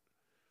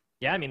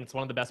 Yeah, I mean, it's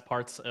one of the best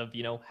parts of,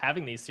 you know,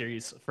 having these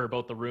series for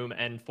both the room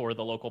and for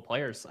the local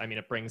players. I mean,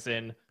 it brings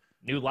in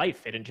new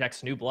life. It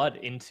injects new blood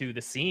into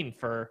the scene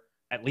for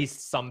at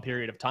least some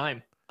period of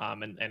time.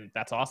 and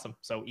that's awesome.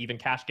 So even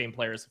cash game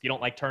players, if you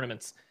don't like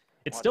tournaments,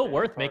 it's still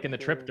worth making the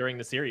trip during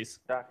the series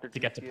to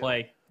get to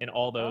play in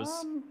all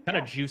those kind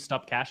of juiced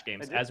up cash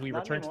games. As we Not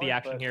return to the anymore,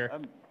 action but here,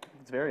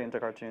 it's very into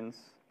cartoons.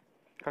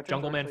 Cartoons are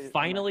Jungleman actually in my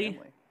finally,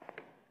 family.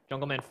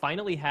 Jungleman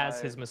finally has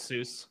My his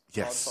masseuse,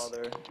 Yes.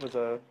 Godfather was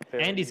a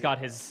very and he's got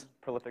his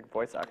prolific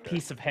voice actor.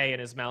 piece of hay in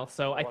his mouth.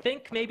 So I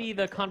think maybe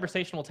the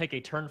conversation will take a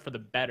turn for the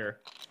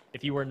better.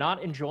 If you are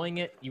not enjoying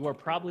it, you are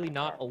probably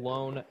not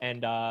alone,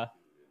 and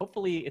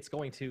hopefully it's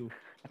going to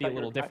be a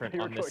little different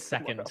on this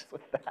second,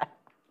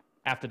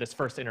 after this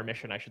first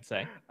intermission, I should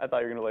say. I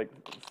thought you were gonna like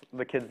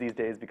the kids these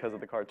days because of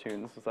the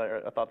cartoons.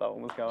 So I thought that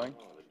one was going.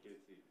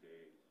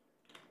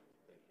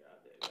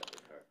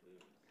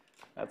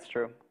 That's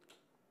true.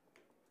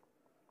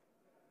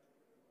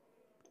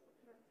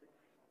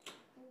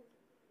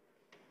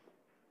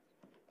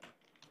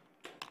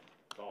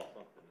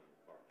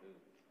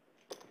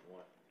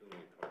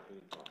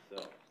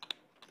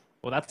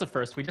 Well, that's the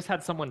first. We just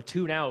had someone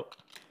tune out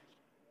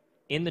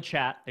in the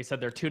chat. They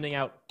said they're tuning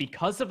out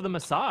because of the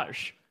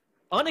massage.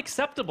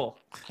 Unacceptable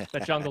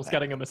that Jungle's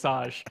getting a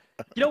massage.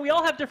 You know, we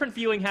all have different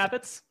viewing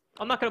habits.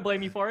 I'm not going to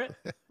blame you for it.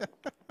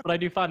 But I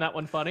do find that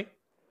one funny.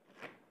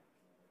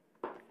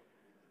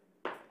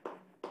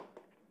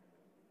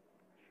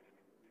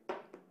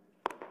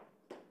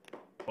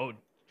 Oh,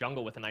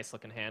 Jungle with a nice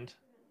looking hand.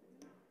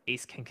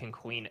 Ace, king, king,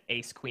 queen,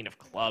 ace, queen of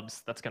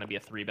clubs. That's going to be a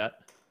 3-bet.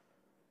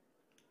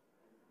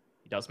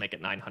 He does make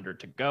it 900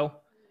 to go.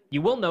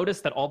 You will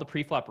notice that all the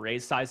preflop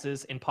raise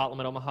sizes in Pot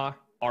Limit Omaha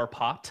are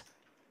popped.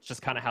 It's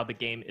just kind of how the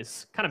game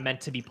is kind of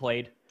meant to be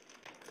played.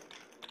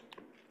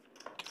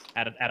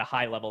 At a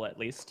high level, at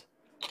least.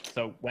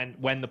 So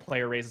when the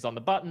player raises on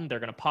the button, they're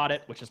going to pot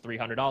it, which is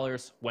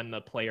 $300. When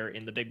the player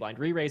in the big blind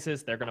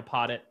re-raises, they're going to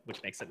pot it,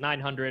 which makes it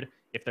 900.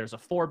 If there's a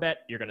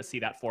 4-bet, you're going to see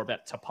that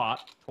 4-bet to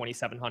pot,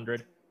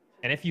 2,700.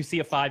 And if you see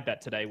a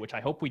 5-bet today, which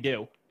I hope we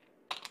do,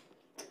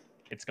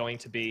 it's going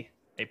to be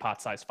a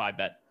pot-size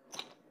 5-bet.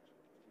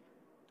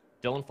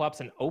 Dylan flops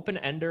an open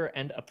ender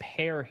and a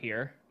pair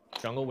here.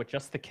 Jungle with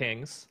just the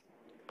kings.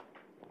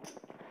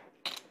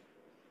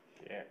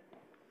 Yeah.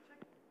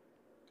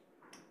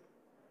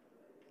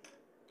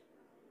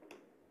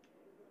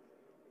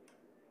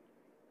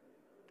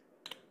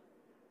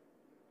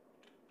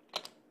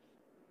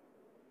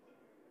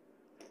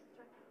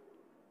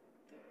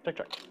 Check,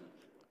 check.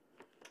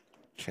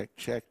 Check,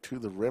 check, to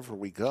the river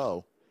we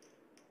go.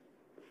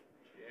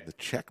 The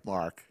check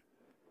mark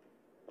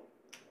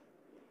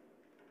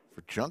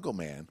for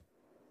Jungleman.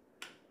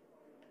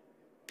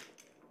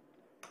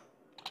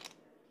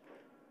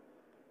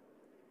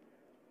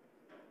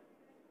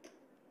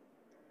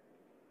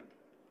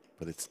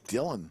 But it's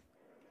Dylan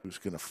who's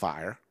going to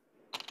fire.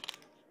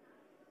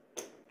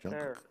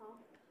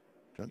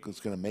 Jungle's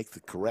going to make the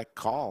correct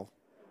call.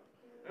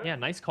 Yeah,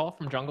 nice call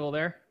from Jungle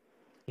there.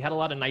 He had a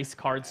lot of nice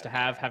cards to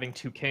have. Having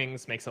 2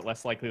 kings makes it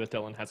less likely that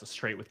Dylan has a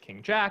straight with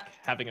king jack.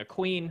 Having a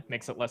queen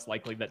makes it less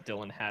likely that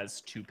Dylan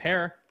has 2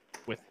 pair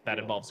with that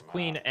involves a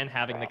queen. And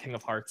having the king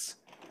of hearts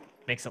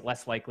makes it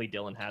less likely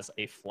Dylan has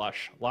a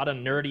flush. A lot of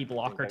nerdy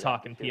blocker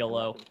talk in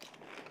PLO.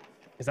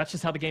 Because that's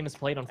just how the game is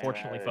played,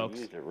 unfortunately, folks.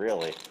 Use it,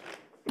 really.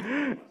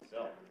 I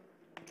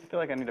feel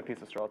like I need a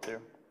piece of straw too.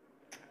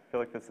 I feel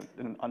like this is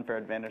an unfair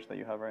advantage that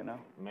you have right now.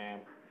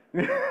 Man.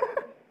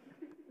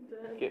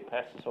 Get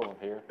past this over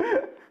here.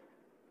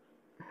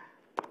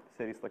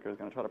 Sadie Slicker is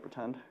going to try to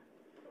pretend.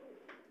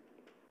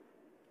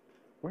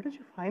 Where did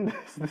you find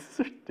this? This is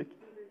ridiculous.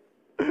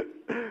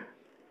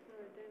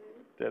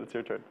 Dad, it's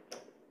your turn.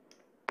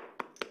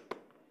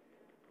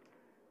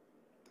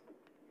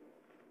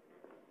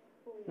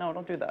 No,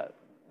 don't do that.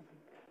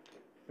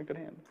 It's a good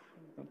hand.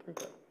 Don't prove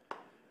that.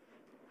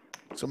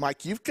 So,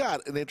 Mike, you've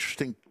got an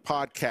interesting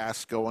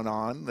podcast going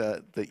on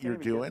that you're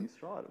doing.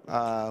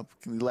 Can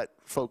you let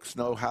folks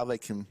know how they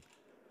can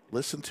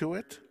listen to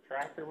it?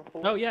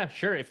 Oh, yeah,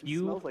 sure. If It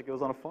you smells like it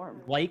was on a farm.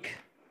 like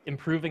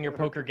improving your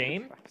poker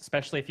game,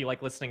 especially if you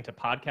like listening to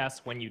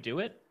podcasts when you do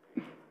it,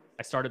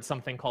 I started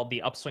something called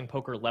the Upswing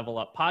Poker Level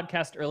Up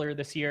podcast earlier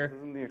this year. This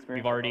isn't the experience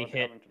We've I already was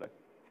hit having today.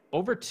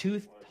 over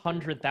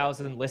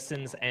 200,000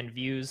 listens and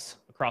views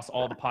across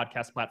all the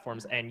podcast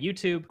platforms and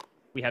YouTube.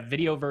 We have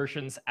video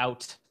versions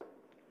out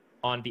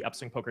on the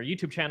Upswing Poker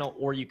YouTube channel,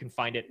 or you can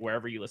find it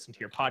wherever you listen to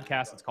your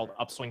podcast. It's called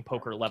Upswing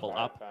Poker Level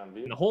Up.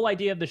 And the whole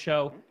idea of the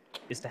show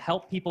is to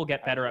help people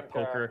get better at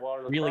poker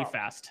really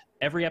fast.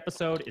 Every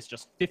episode is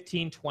just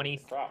 15,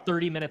 20,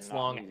 30 minutes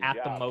long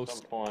at the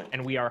most.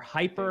 And we are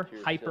hyper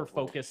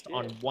focused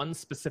on one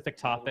specific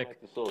topic.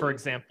 For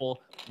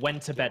example,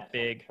 when to bet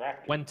big,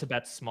 when to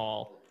bet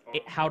small,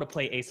 how to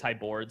play ace-high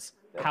boards,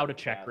 how to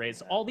check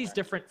raise, all these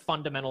different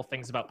fundamental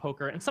things about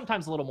poker, and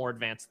sometimes a little more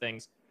advanced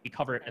things. We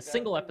cover it in a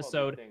single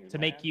episode to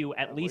make you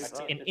at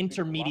least an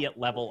intermediate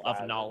level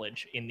of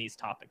knowledge in these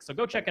topics. So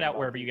go check it out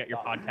wherever you get your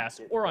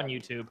podcasts or on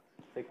YouTube.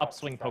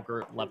 Upswing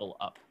Poker Level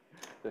Up.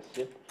 The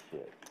shit.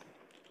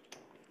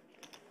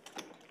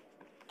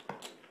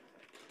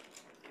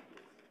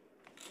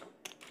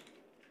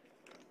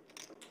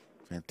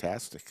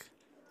 Fantastic.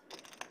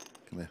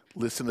 Gonna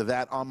listen to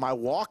that on my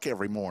walk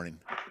every morning.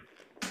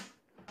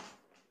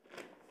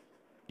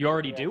 You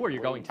already do, or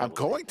you're going to? I'm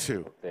going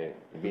to.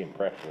 You'd be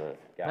impressed with it.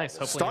 Nice.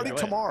 Hopefully you Starting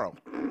enjoy it. tomorrow.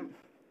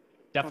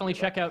 Definitely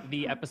check out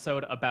the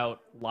episode about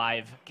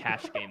live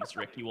cash games,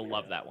 Rick. You will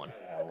love that one.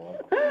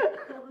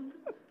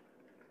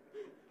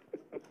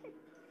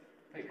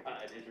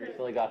 I just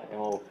recently got to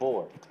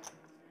MO4.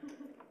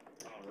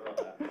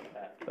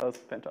 That was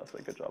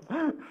fantastic. Good job.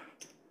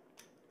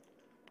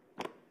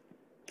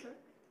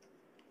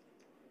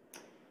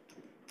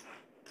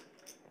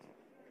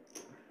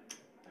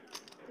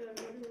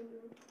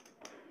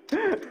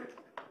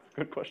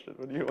 Good question.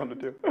 What do you want to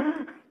do?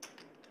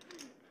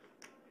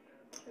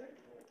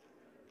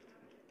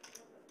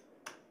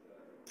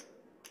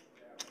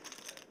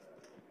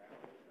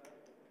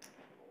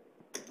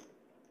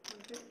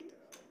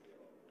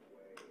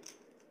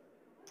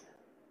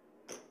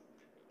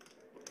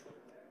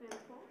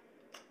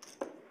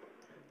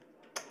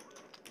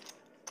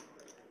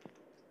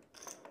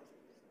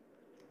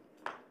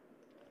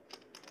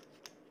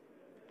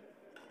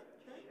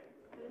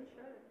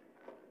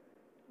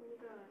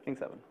 King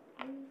 7.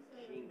 King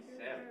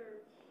 7.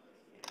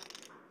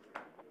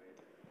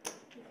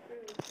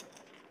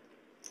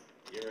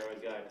 You ever have a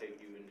guy take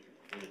you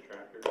in the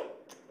tractor?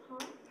 Huh?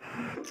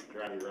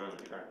 Drive you around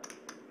the tractor.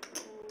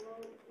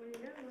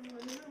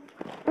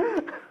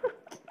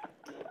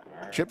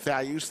 Chip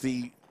values,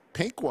 the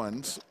pink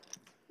ones,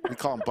 we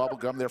call them bubble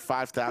gum, they're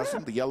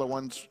 5,000. The yellow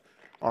ones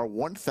are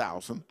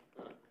 1,000.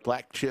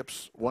 Black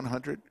chips,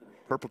 100.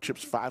 Purple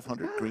chips,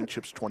 500. Green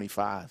chips,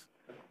 25.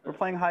 We're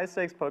playing high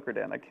stakes poker,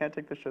 Dan. I can't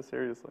take this show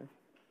seriously.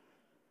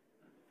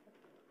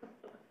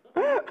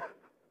 What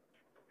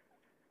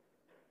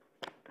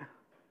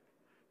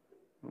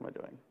am I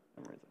doing?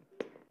 I'm raising.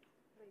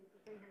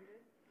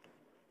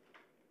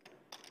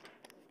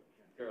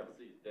 Throughout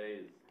these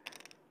days,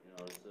 you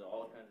know, there's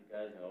all kinds of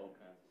guys have all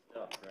kinds of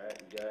stuff,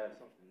 right? You gotta have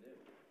something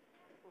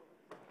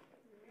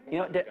new. You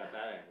know,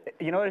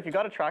 you know what? If you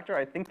got a tractor,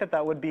 I think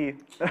that would be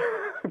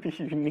be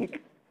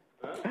unique.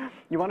 Huh?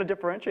 You want to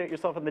differentiate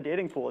yourself in the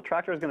dating pool. A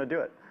tractor is going to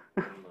do it.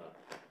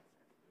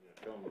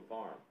 Show them the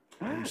farm.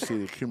 You see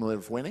the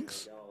cumulative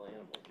winnings? Got all the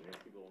animals. You know,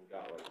 people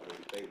got like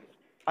those babies.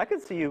 I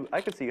could see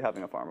you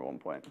having a farm at one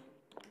point.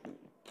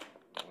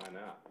 Why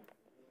not?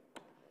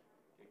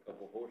 Get a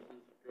couple horses.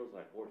 Girls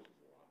like horses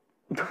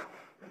a lot.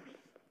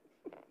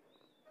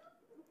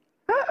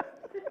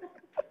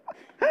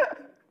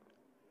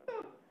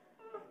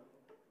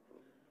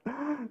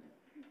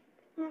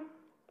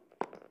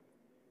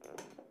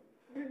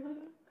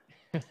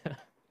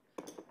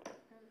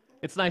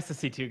 It's nice to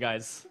see two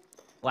guys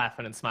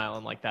laughing and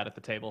smiling like that at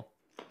the table.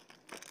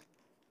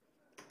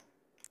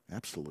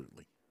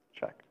 Absolutely.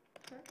 Check.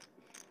 A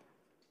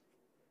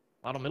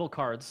lot of middle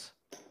cards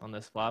on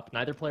this flop.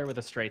 Neither player with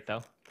a straight,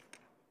 though.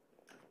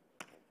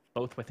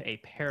 Both with a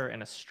pair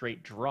and a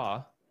straight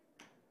draw.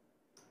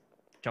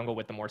 Jungle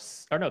with the more...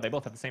 Or no, they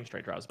both have the same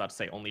straight draw. I was about to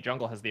say only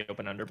Jungle has the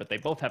open under, but they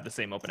both have the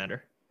same open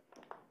under.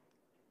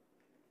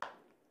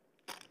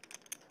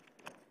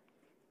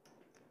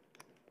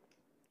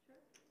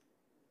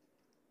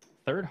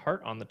 Third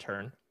heart on the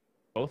turn.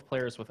 Both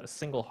players with a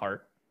single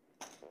heart.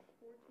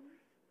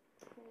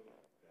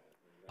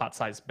 Pot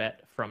size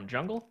bet from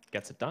Jungle.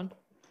 Gets it done.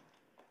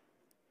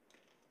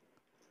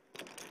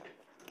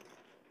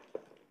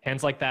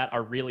 Hands like that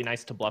are really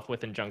nice to bluff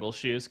with in Jungle's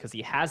shoes because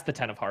he has the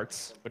 10 of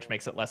hearts, which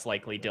makes it less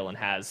likely Dylan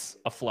has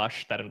a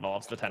flush that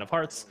involves the 10 of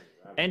hearts.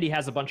 And he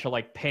has a bunch of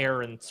like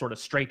pair and sort of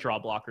straight draw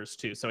blockers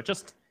too. So it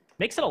just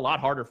makes it a lot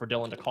harder for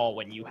Dylan to call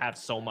when you have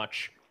so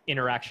much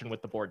interaction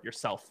with the board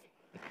yourself.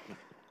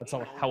 That's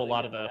how a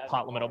lot of the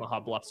pot limit Omaha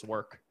bluffs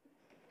work.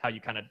 How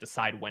you kind of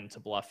decide when to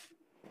bluff.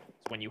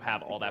 It's when you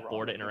have all that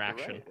board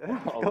interaction.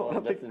 Although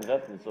that's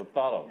investment, so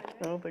thought of.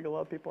 I don't think a lot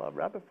of people have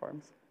rabbit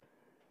farms.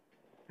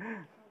 It's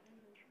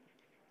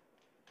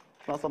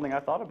not something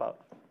I thought about.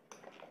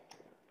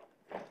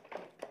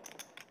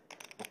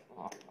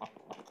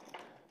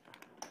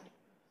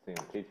 See,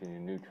 I'm teaching you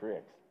new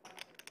tricks.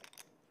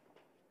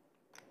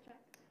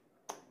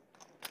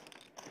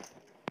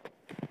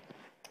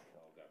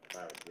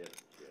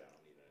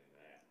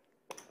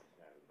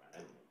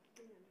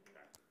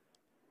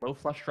 Low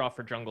flush draw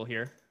for Jungle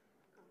here.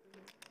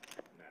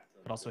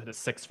 But also hit a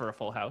 6 for a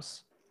full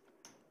house.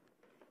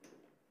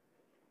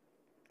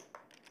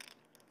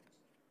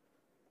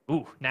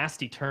 Ooh,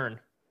 nasty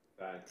turn.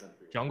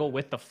 Jungle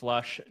with the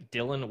flush,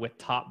 Dylan with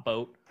top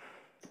boat.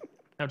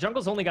 Now,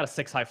 Jungle's only got a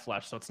 6 high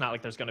flush, so it's not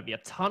like there's going to be a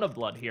ton of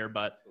blood here,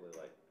 but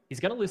he's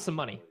going to lose some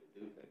money.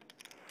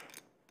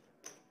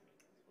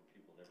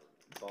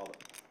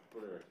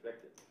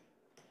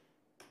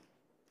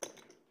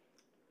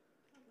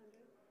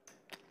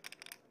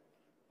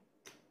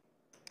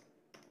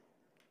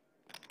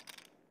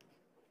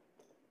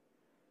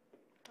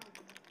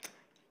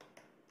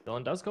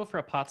 Dylan does go for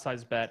a pot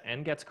size bet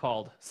and gets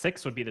called.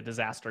 6 would be the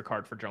disaster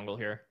card for Jungle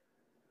here.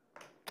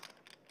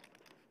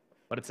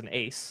 But it's an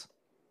ace.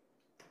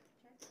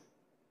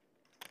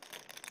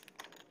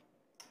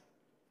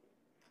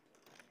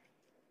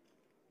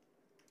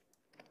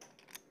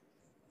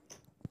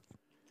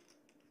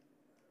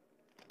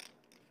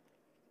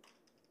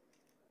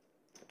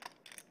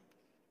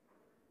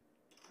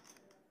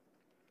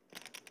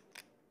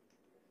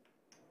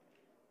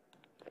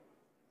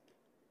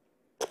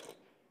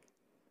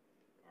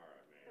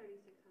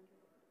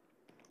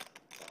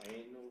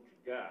 ain't know what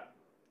you got.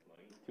 Well,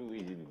 it's too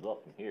easy to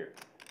bluff from here.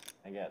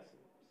 I got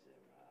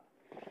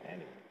some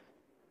anyways.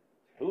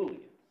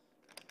 Hooligans.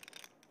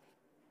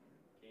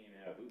 Can't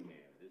have a hooligan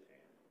with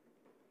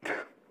this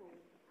hand.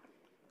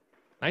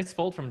 Nice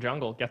fold from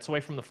Jungle. Gets away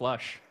from the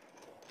flush.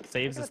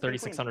 Saves his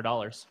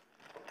 $3,600.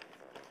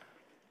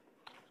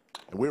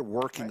 And we're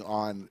working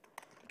on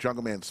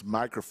Jungleman's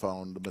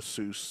microphone, the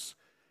masseuse,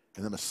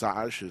 and the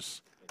massage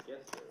has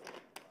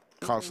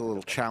caused a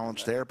little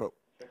challenge there, but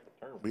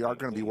we are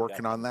going to be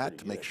working on that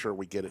to make sure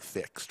we get it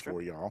fixed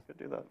for y'all. Could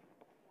do that.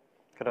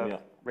 Could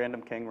have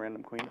random king,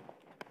 random queen.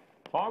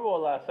 Farm boy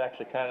last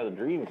actually kind of the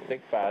dream.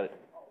 Think about it.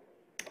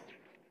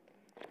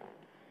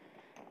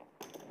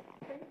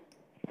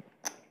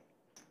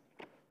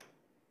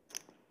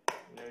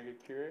 You never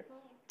get curious?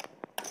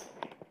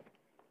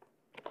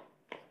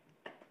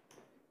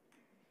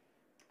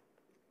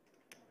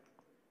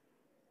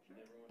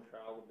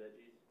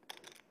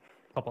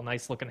 Couple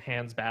nice looking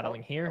hands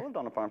battling I here. lived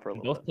on a farm for a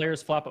little Both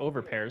players flop over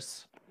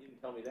pairs. You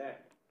didn't tell me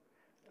that.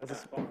 It's a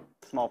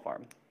small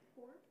farm.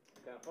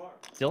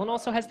 Dylan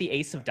also has the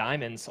ace of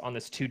diamonds on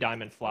this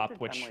 2-diamond flop,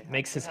 which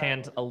makes his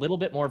hand a little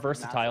bit more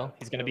versatile.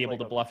 He's going to be able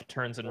to bluff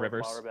turns and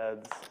rivers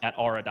at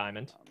Aura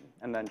Diamond.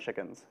 And then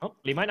chickens. Oh, but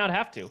he might not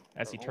have to,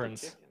 as he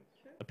turns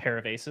a pair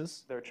of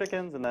aces. There are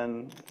chickens and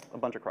then a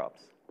bunch of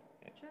crops.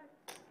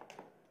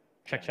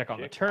 Check, check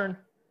on the turn.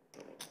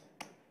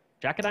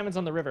 Jack of diamonds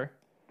on the river.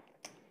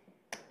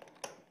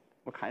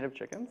 What kind of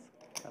chickens?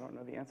 I don't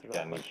know the answer to Got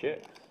that. any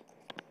chicks?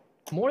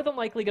 More than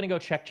likely going to go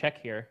check, check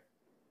here.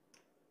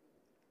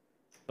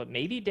 But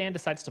maybe Dan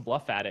decides to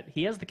bluff at it.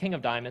 He has the king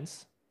of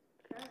diamonds,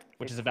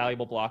 which is a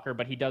valuable blocker,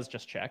 but he does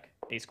just check.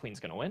 Ace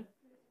queen's going to win.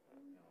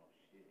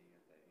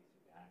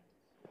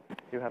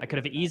 I could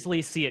have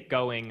easily see it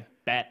going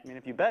bet. I mean,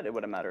 if you bet, it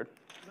would have mattered.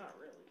 Not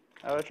really.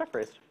 I would have check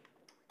raised.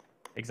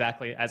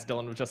 Exactly. As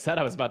Dylan just said,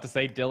 I was about to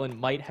say Dylan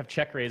might have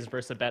check raised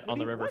versus a bet on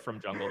the river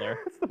from Jungle there.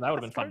 That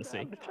would have been fun to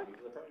see.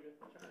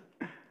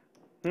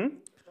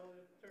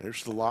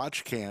 There's the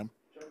Lodge Cam.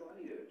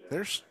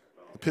 There's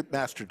the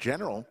Pitmaster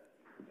General.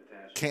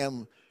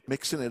 Cam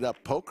mixing it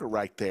up poker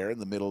right there in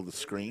the middle of the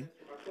screen.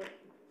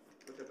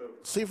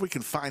 See if we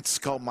can find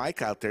Skull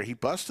Mike out there. He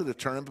busted a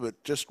tournament,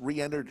 but just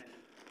re-entered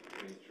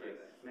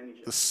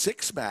the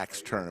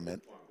 6-max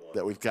tournament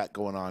that we've got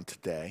going on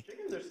today.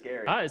 Chickens are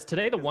scary. Is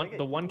today the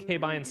 1K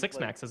buy-in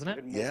 6-max, isn't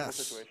it? Yes.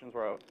 Situations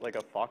where like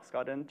a fox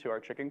got into our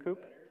chicken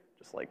coop,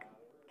 just like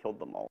killed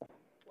them all.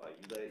 Why,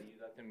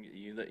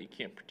 you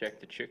can't protect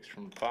the chicks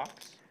from the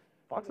fox?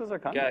 Foxes are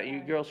kind Got you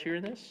girls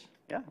hearing this?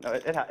 Yeah, no,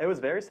 it was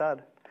very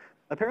sad.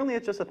 Apparently,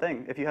 it's just a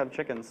thing. If you have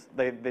chickens,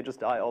 they just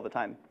die all the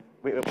time.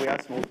 We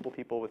asked multiple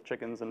people with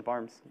chickens and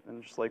farms,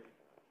 and just like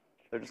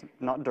they're just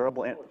not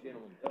durable.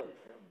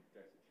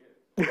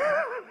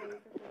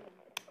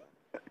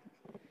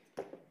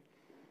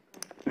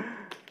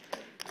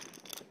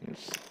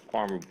 It's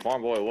Farm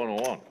Boy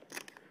 101.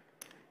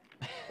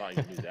 Thought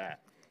you could do that.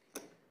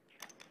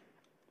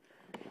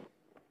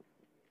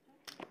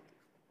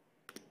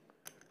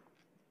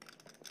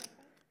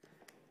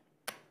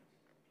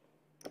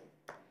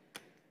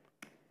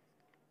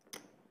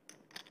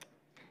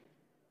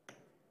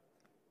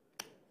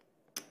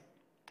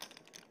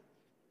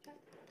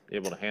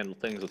 Able to handle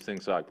things if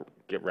things like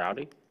get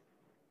rowdy?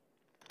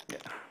 Yeah.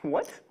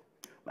 What?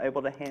 Am I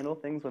able to handle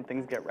things when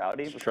things get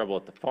rowdy? It's trouble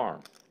at the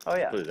farm. Oh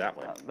yeah. Put it that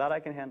way. That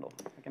I can handle.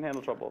 I can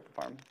handle trouble at the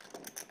farm.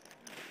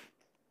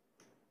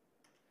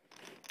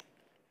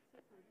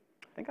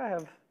 I think I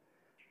have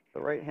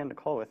the right hand to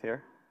call with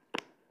here.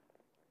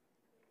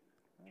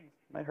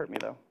 Might hurt me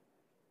though.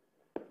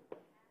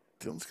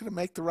 Dylan's going to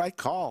make the right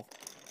call.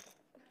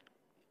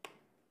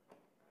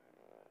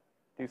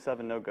 Do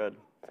 7, no good.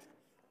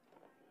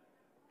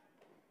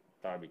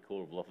 Thought it'd be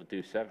cool to bluff a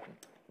 2-7.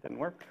 Didn't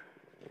work.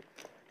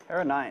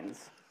 Pair of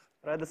 9s.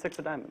 But I had the 6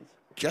 of diamonds.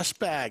 Just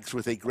Bags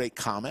with a great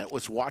comment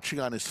was watching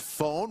on his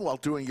phone while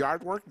doing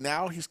yard work.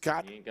 Now he's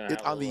got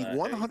it on the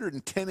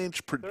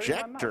 110-inch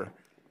projector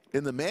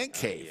in the man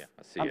cave. Yeah,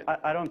 I see it.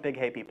 I don't big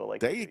hay people like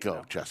There you you do,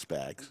 go, Just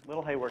Bags.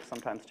 Little hay works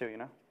sometimes too, you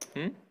know?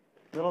 Hmm?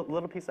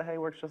 Little piece of hay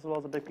works just as well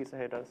as a big piece of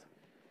hay does.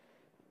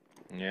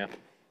 Yeah.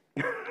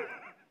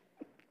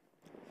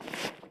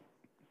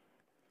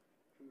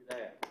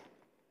 That.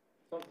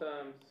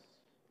 Sometimes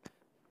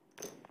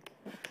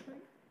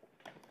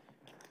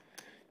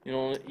you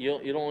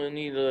don't only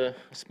need a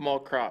small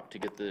crop to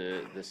get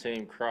the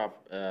same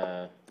crop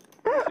same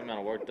amount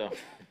of work done.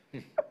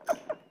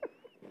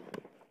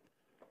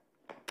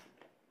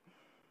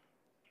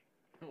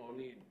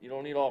 You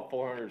don't need all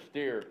 400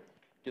 steer to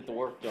get the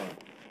work done on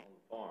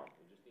the farm.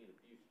 You just need a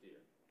few steer.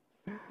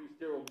 A few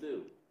steer will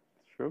do.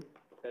 It's true.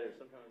 Better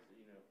sometimes, a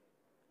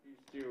few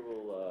steer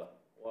will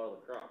water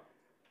the crop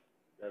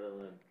better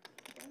than.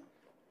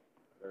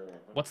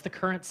 What's the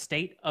current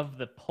state of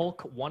the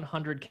Polk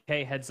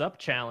 100K Heads Up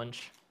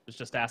Challenge? Was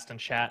just asked in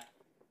chat.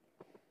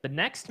 The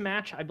next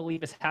match, I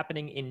believe, is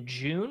happening in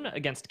June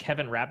against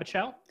Kevin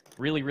Rabichow.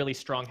 Really, really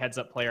strong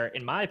heads-up player.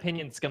 In my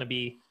opinion, it's going to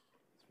be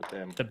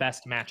the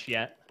best match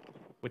yet,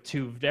 with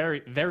two very,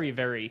 very,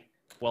 very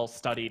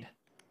well-studied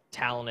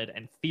talented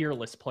and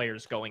fearless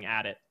players going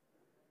at it.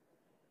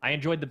 I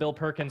enjoyed the Bill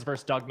Perkins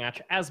versus Doug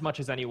match as much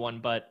as anyone,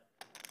 but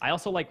I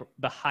also like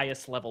the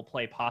highest level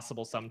play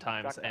possible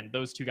sometimes, and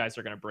those two guys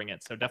are going to bring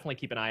it. So definitely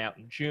keep an eye out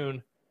in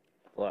June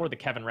for the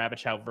Kevin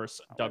Rabichow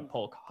versus Doug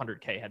Polk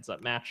 100K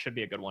heads-up match. Should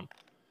be a good one.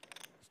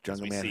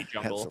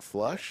 Jungleman has a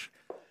flush.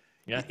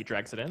 Yeah, he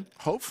drags it in.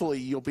 Hopefully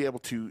you'll be able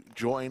to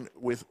join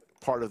with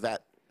part of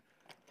that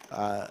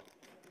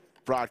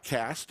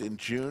broadcast in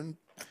June.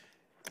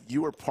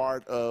 You were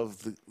part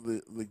of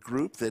the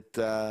group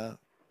that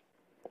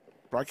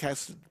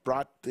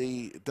brought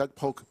the Doug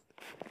Polk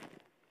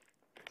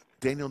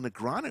Daniel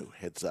Negreanu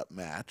heads-up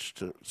match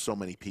to so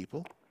many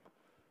people.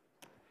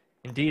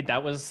 Indeed,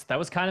 that was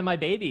kind of my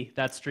baby,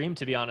 that stream,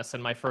 to be honest,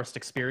 and my first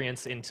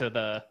experience into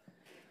the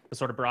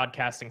sort of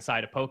broadcasting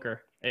side of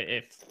poker.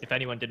 If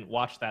anyone didn't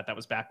watch that, that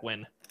was back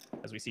when,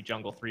 as we see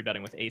Jungle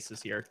 3-betting with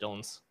aces here.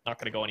 Dylan's not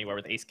going to go anywhere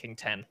with ace king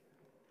 10.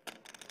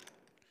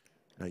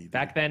 No,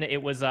 back then,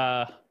 it was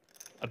a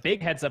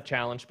big heads-up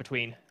challenge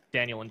between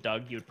Daniel and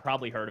Doug. You'd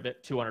probably heard of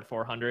it,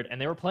 200-400.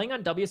 And they were playing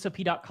on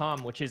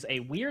WSOP.com, which is a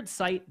weird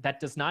site that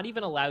does not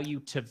even allow you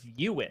to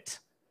view it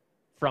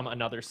from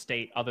another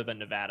state other than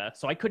Nevada.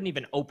 So I couldn't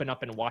even open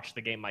up and watch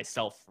the game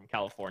myself from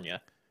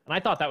California. And I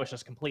thought that was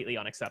just completely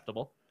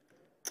unacceptable.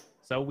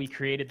 So we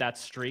created that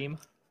stream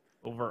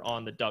over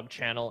on the Doug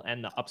channel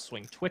and the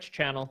Upswing Twitch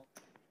channel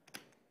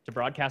to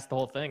broadcast the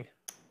whole thing.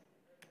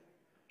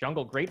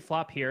 Jungle, great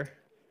flop here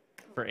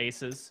for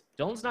aces.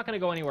 Dylan's not going to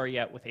go anywhere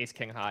yet with ace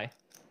king high.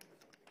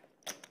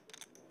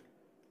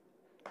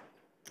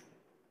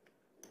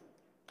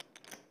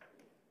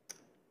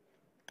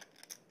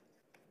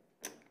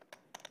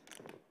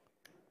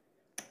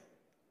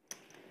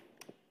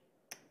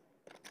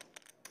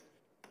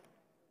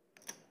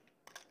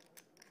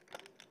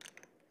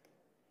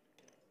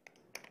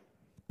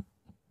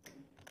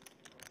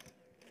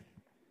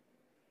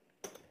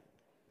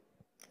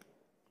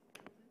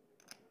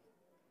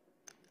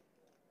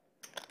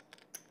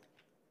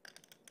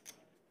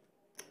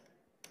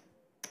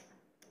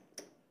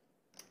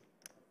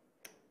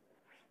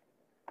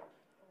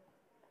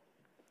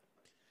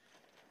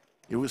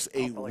 It was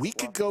a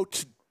week ago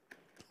to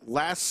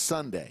last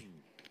Sunday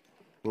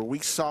where we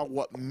saw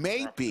what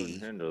may be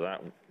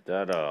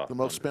the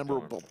most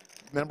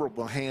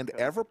memorable hand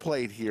ever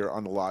played here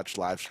on the Lodge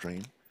live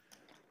stream,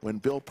 when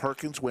Bill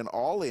Perkins went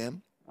all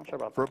in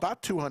for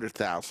about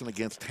 200,000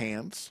 against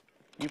hands.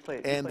 You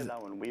played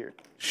that one weird.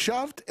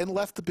 Shoved and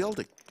left the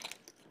building.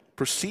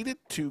 Proceeded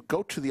to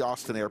go to the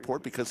Austin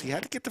airport because he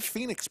had to get to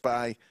Phoenix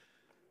by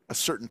a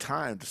certain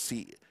time to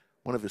see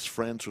one of his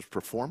friends was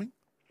performing.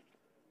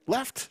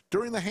 Left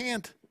during the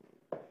hand.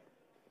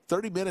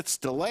 30 minutes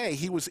delay.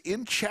 He was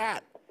in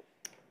chat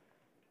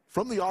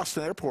from the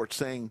Austin airport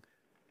saying,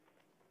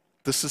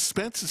 "The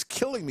suspense is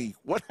killing me.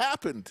 What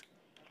happened?"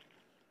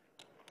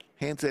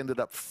 Hands ended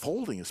up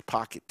folding his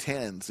pocket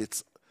tens.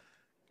 It's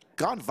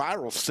gone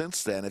viral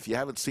since then. If you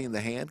haven't seen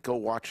the hand, go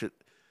watch it.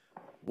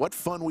 What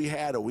fun we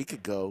had a week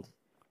ago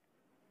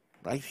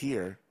right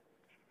here.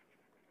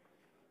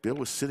 Bill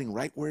was sitting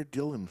right where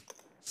Dylan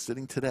is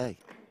sitting today.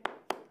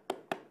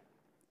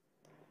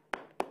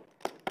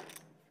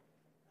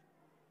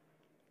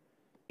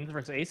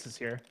 Versus aces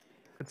here.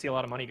 Could see a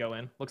lot of money go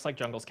in. Looks like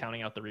Jungle's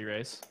counting out the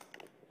re-raise.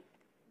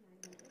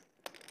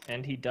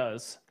 And he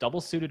does.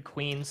 Double suited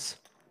queens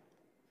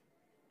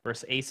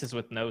versus aces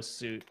with no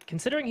suit.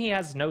 Considering he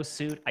has no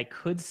suit, I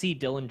could see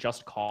Dylan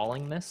just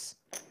calling this.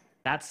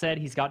 That said,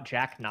 he's got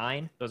Jack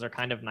 9. Those are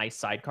kind of nice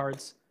side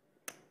cards.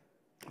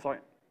 Sorry.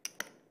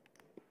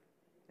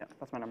 Yeah,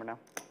 that's my number now.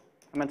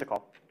 I meant to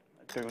call.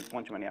 I threw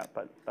one too many out,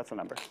 but that's the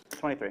number.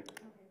 23.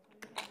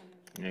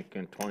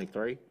 Making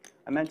 23?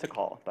 I meant to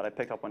call, but I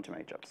picked up one too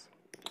many chips.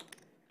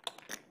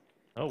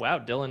 Oh, wow.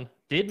 Dylan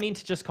did mean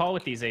to just call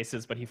with these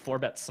aces, but he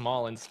 4-bet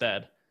small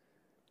instead.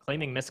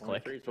 Claiming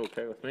misclick. 23's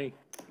okay with me.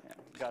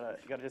 Yeah,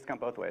 you gotta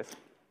discount both ways.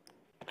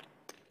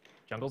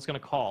 Jungle's going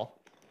to call.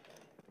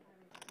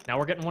 Now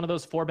we're getting one of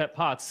those 4-bet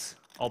pots,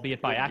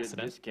 albeit by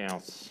accident.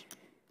 Discounts.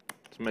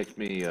 This makes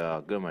me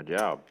good at my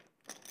job.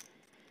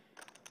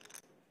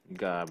 You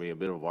gotta be a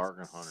bit of a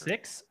bargain hunter.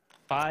 6,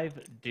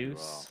 5,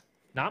 deuce.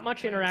 Not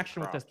much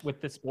interaction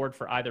with this board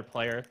for either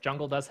player.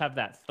 Jungle does have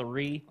that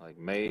 3. Like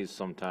Maze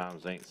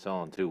sometimes ain't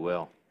selling too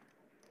well.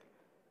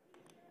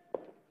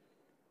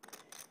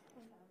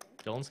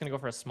 Dylan's going to go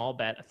for a small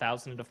bet,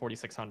 1,000 to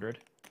 4,600.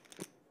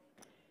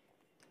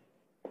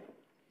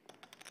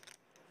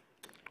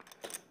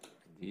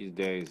 These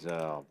days,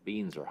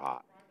 beans are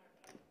hot.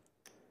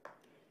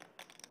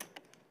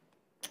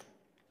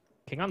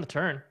 King on the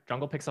turn.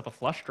 Jungle picks up a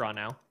flush draw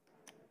now.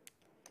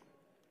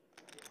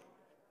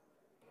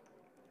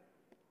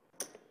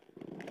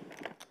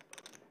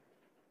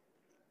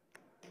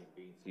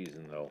 Bean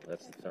season, though.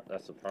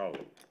 That's the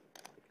problem.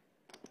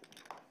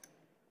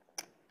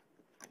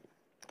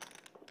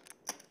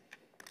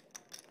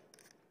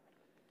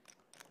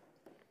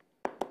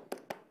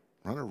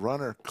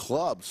 Runner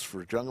clubs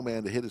for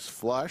Jungleman to hit his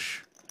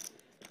flush.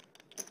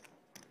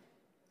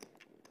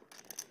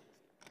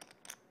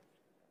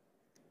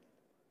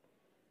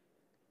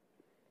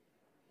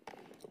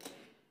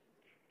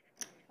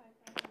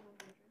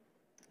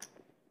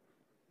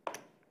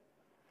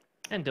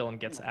 And Dylan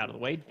gets out of the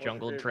way.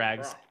 Jungle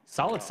drags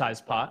solid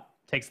sized pot.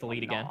 Takes the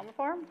lead again. On the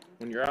farm?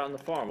 When you're out on the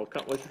farm, what's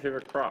your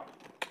favorite crop?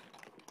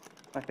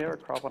 My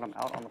favorite crop when I'm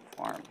out on the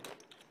farm.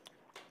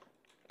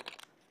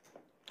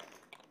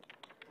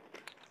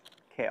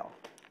 Kale.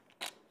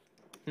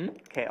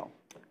 Kale.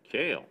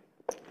 Kale.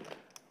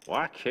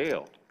 Why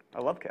kale?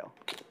 I love kale.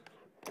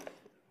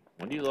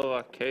 What do you love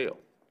about kale?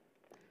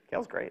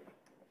 Kale's great.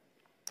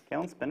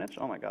 Kale and spinach?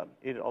 Oh my god.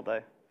 Eat it all day.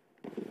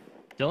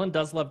 Dylan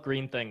does love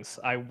green things.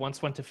 I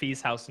once went to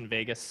Fee's house in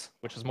Vegas,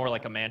 which is more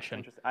like a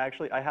mansion. I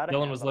had a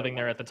Dylan was living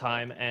there at the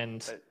time,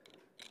 and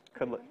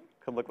could look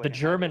like the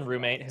German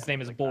roommate, his name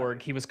is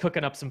Borg, he was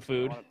cooking up some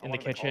food in the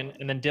kitchen,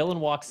 and then Dylan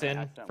walks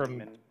in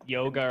from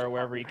yoga or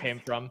wherever he came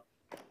from,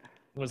 and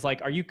was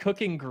like, "Are you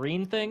cooking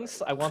green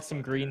things? I want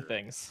some green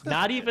things."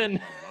 Not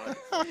even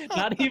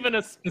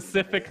a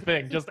specific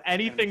thing, just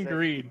anything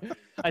green.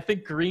 I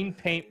think green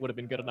paint would have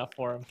been good enough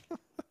for him.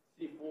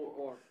 C4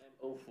 or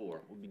MO4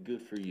 would be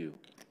good for you.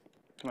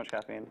 Too much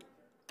caffeine.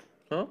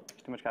 Huh?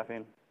 Too much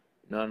caffeine.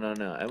 No.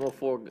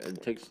 MO4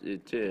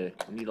 you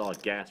need a lot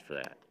of gas for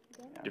that.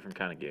 Yeah. Different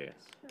kind of gas.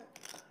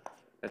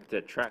 That's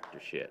that tractor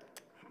shit.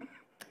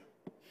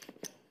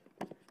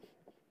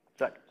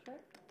 Check.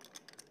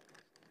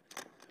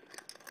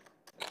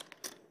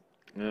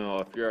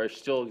 If you're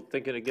still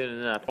thinking of getting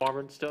into that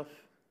farming stuff,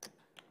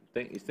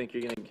 you think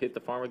you're gonna hit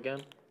the farm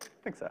again? I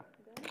think so.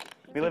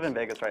 We live in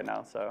Vegas right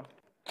now, so.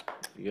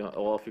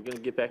 Well, if you're gonna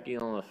get back in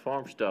on the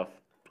farm stuff,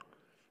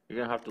 you're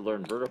gonna have to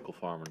learn vertical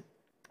farming.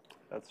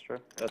 That's true.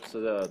 That's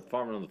the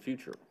farming of the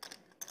future.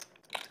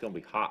 It's gonna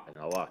be hot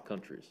in a lot of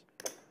countries.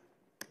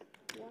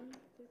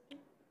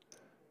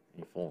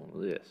 You're falling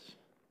with this.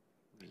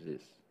 What is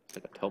this? It's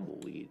like a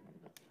tumbleweed.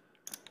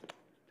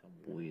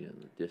 Tumbleweed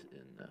in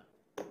the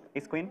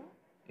Ace Queen?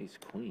 Ace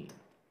Queen.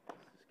 What's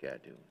this guy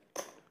doing?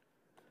 What's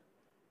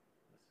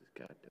this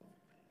guy doing?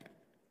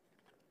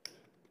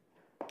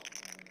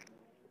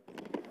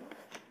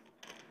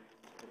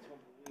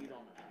 Tumbleweed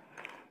on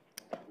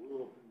a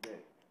little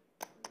day.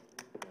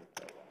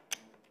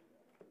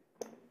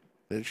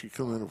 There's your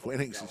cumulative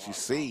winnings, as you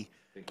see.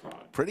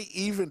 Pretty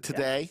even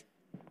today.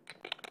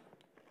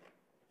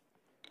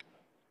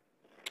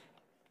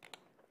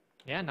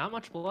 Yeah, not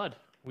much blood.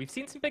 We've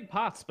seen some big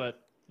pots,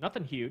 but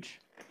nothing huge.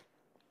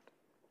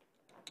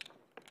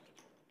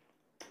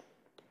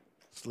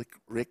 Slick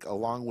Rick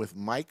along with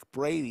Mike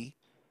Brady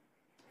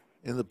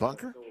in the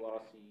bunker.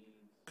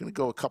 Going to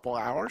go a couple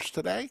hours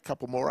today, a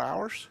couple more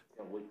hours.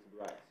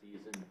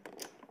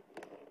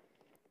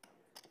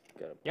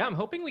 Yeah, I'm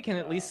hoping we can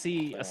at least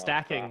see a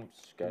stacking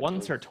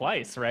once or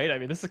twice, right? I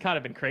mean, this has kind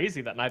of been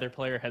crazy that neither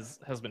player has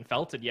been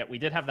felted yet. We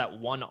did have that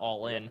one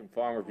all-in,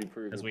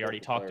 as we already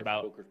talked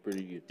about.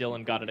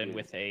 Dylan got it in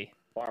with a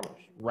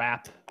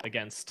wrap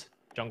against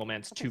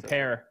Jungleman's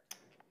 2-pair.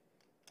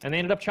 And they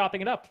ended up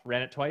chopping it up.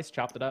 Ran it twice,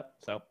 chopped it up,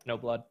 so no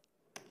blood.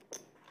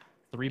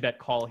 3-bet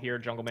call here.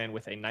 Jungleman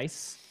with a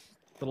nice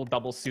little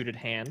double-suited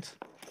hand.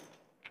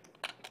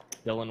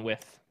 Dylan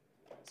with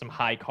some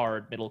high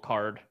card, middle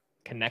card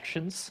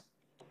connections.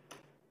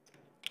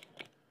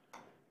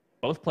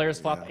 Both players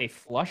flop a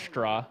flush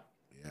draw.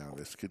 Yeah,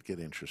 this could get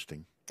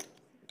interesting.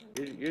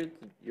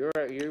 You're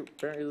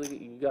apparently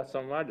you got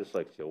something I just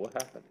like. So what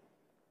happened?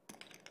 I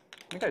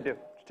think I do.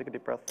 Just take a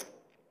deep breath.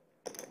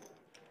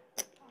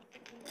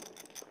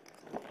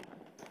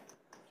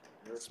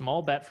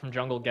 Small bet from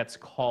Jungle gets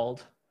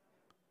called.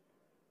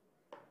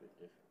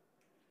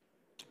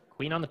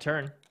 Queen on the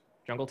turn.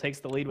 Jungle takes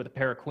the lead with a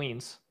pair of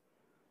queens.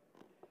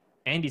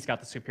 And he's got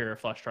the superior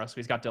flush draw, so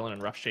he's got Dylan in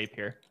rough shape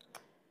here.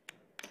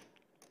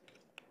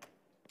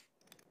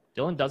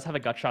 Dylan does have a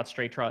gut shot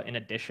straight draw in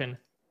addition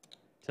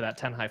to that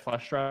 10 high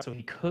flush draw, so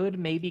he could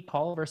maybe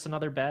call versus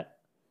another bet.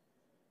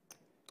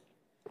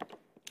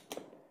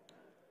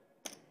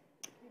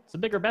 It's a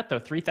bigger bet though,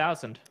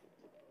 3,000.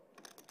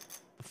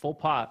 The full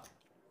pot.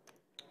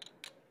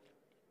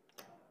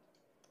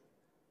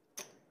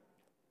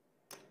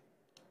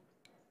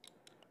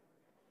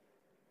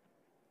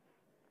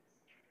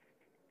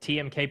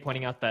 TMK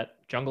pointing out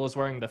that Jungle is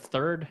wearing the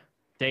 3rd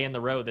day in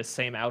the row this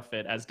same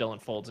outfit as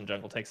Dylan folds and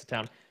Jungle takes it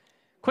down.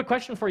 Quick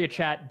question for you,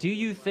 chat. Do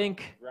you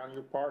think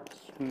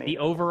the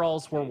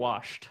overalls were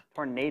washed?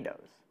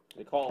 Tornadoes.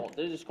 They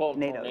just call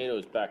them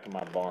tornadoes back in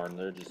my barn.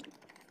 They're just.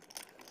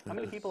 How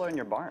many people are in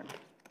your barn?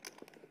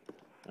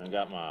 I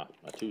got my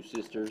 2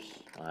 sisters,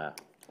 my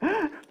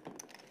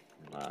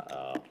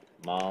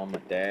mom, my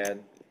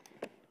dad,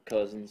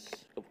 cousins,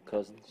 a couple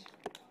cousins.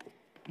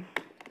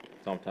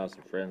 Sometimes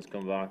some friends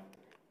come by.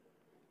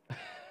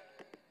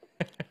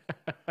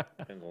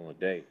 Depends on the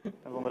day.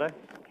 Depends on the day.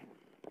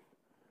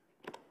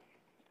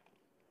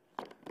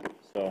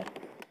 So,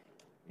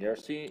 you ever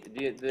see?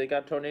 Do they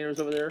got tornadoes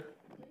over there?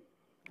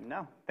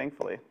 No,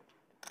 thankfully.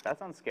 That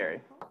sounds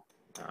scary.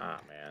 Ah,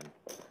 man.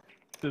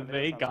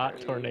 They got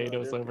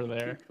tornadoes over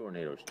there.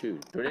 Tornadoes too.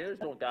 Tornadoes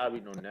don't gotta be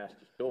no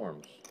nasty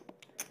storms.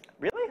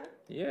 Really?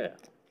 Yeah.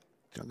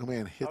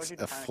 Jungleman hits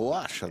a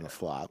flush on the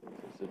flop.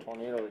 It's a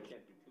tornado that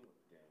can't do too much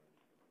damage.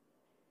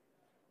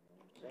 You know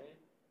what I'm saying?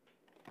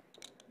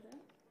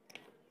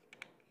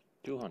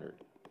 200.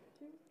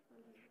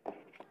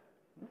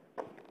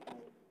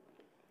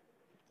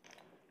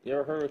 You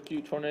ever heard of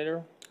Cute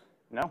Tornado?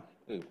 No.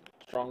 Hey,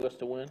 strongest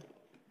to win?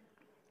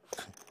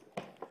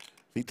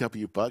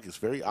 VW Bug is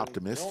very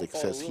optimistic,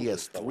 says he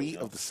has 3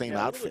 of the same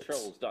outfits.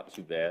 Trouble's not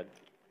too bad.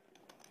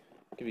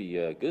 Could be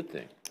a good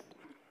thing.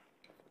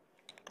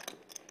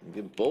 You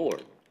get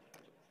bored.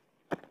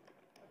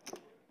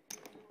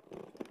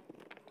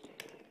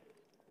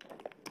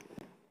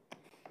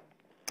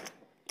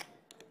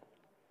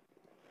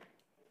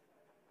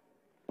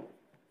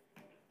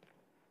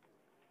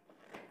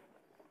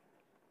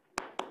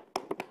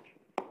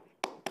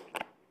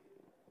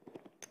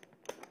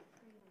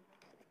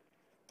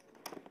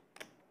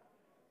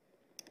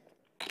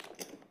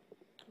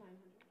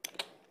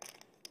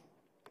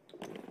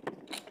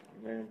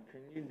 Man, can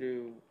you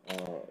do,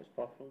 is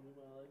possible to do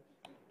my legs?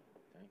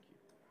 Thank you.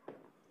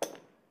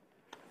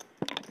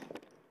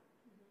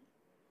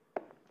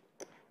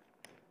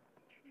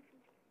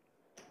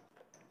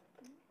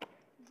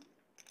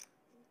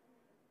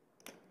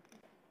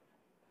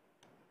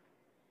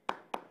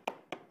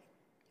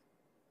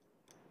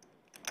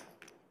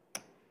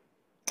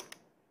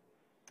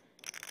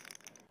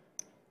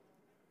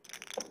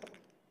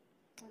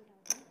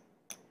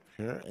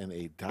 Here, and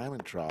a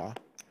diamond draw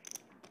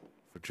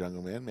for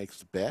Jungleman, makes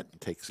the bet and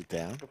takes it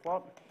down. Good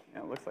flop? Yeah,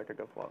 it looks like a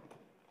good flop.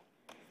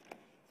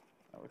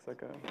 That looks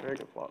like a very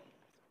good flop.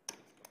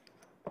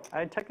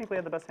 I technically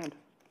had the best hand.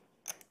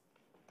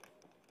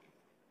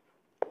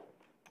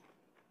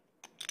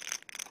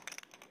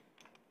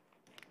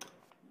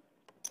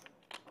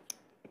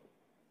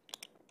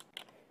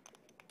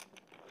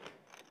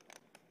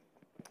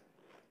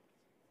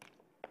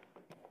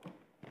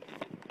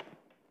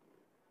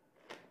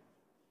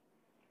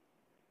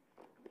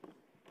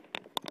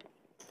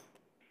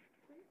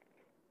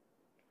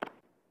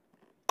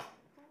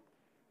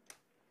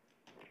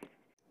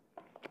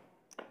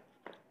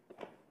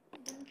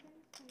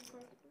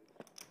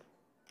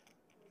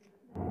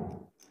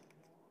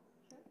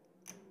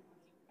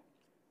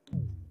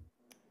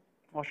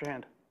 Wash your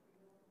hand.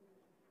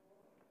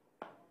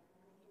 I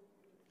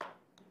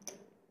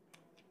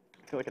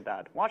feel like a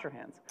dad. Wash your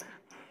hands.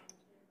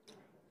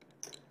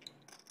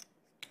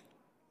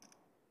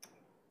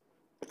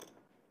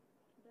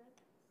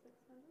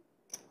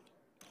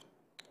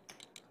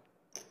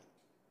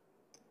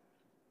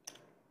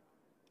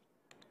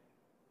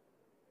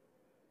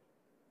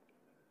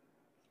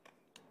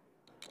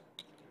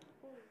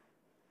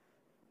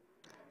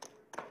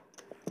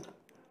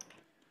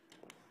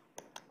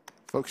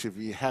 Folks, if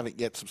you haven't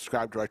yet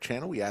subscribed to our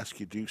channel, we ask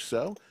you to do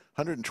so.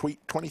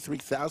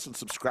 123,000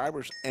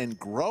 subscribers and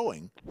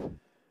growing.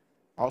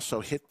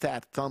 Also, hit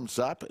that thumbs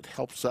up. It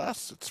helps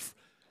us. It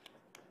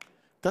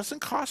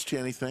doesn't cost you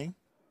anything.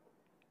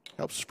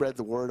 Helps spread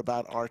the word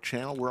about our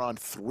channel. We're on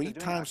 3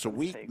 times a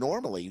week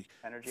normally,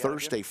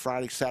 Thursday,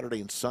 Friday, Saturday,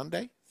 and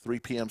Sunday, 3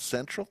 p.m.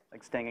 Central.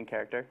 Like staying in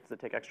character, does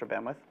it take extra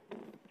bandwidth?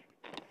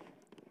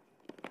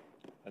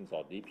 Depends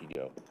how deep you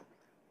go.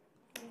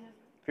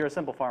 If you're a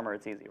simple farmer,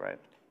 it's easy, right?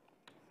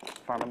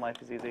 Farming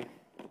life is easy.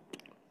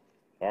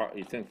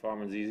 You think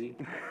farming's easy?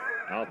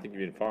 I don't think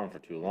you've been farming for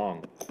too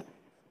long.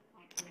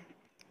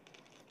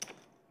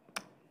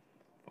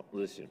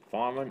 Listen,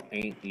 farming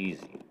ain't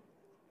easy.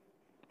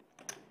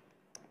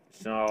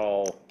 It's not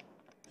all,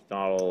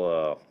 not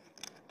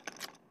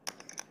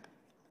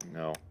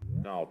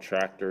all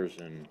tractors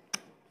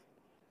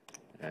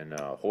and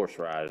horse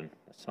riding.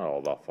 It's not all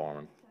about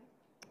farming.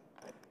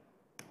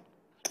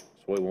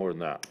 It's way more than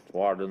that. It's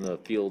watering the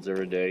fields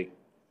every day.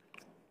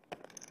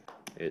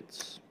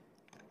 It's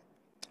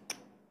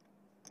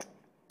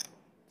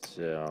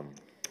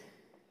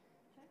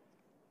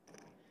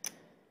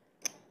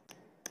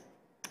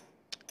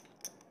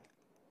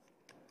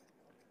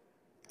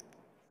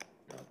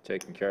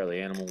taking care of the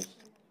animals.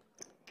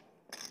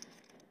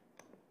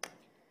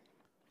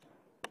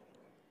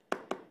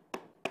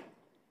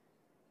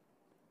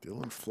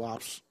 Dylan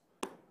flops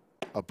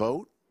a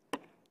boat.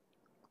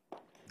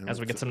 As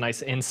we get some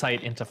nice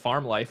insight into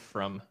farm life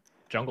from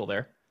Jungle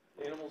there.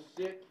 Animals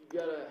sick, you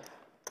gotta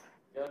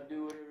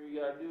do whatever you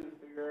gotta do to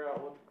figure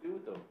out what to do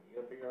with them. You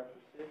gotta figure out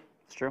if they're sick.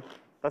 It's true.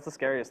 That's the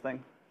scariest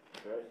thing.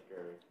 Very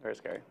scary. Very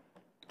scary.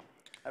 I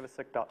have a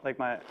sick dog. Like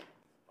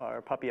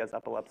our puppy has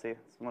epilepsy.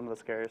 It's one of the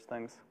scariest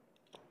things.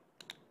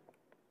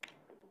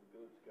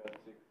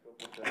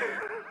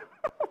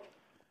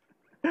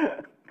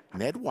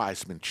 Ned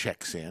Weisman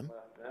checks in,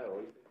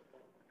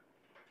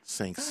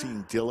 saying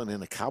seeing Dylan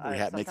in a cowboy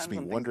hat makes me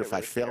wonder if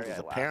I failed as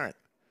a parent.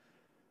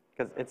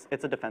 Because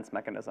it's a defense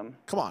mechanism.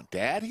 Come on,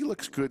 Dad. He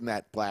looks good in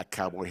that black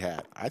cowboy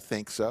hat. I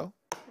think so.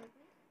 I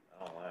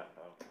don't laugh.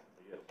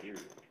 I get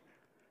serious.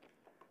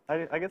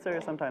 I get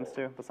serious sometimes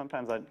too, but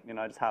sometimes I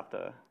just have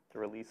to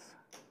release.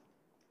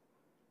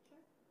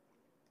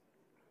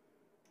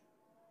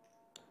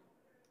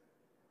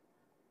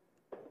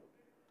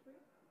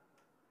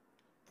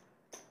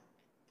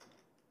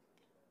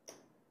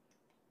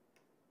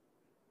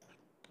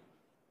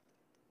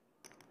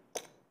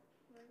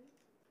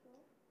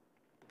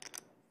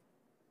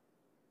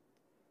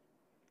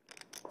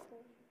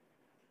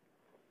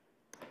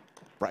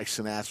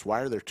 Bryson asked,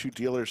 why are there two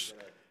dealers?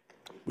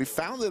 We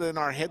found that in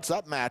our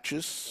heads-up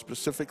matches,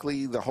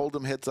 specifically the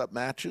Hold'em heads-up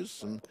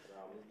matches, and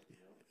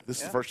this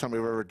is the first time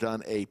we've ever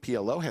done a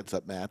PLO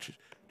heads-up match, it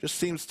just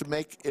seems to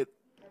make it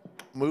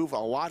move a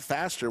lot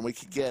faster, and we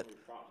could get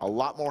a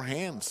lot more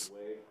hands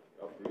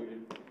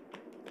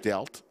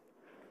dealt.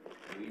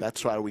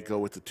 That's why we go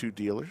with the two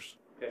dealers.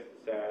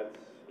 Pesticides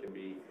can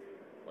be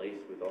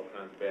laced with all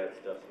kinds of bad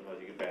stuff. Sometimes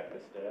you get bad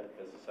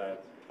pesticides.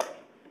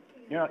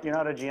 You're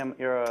not a GM.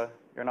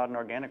 You're not an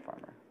organic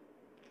farmer.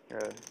 You're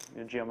a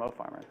GMO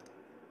farmer.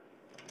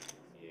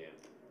 Yeah.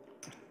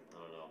 I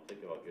don't know. I'm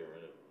thinking about getting rid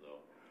of them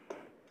though.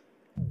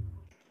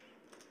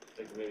 I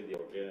think maybe the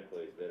organic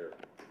way is better.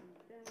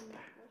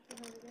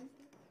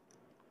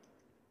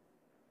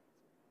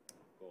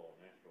 Go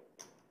natural.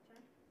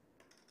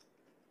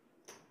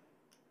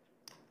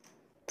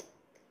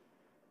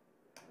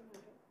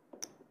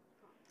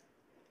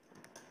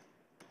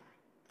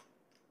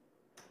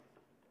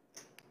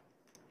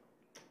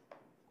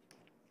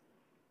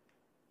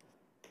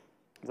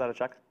 Is that a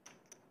check?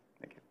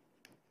 Thank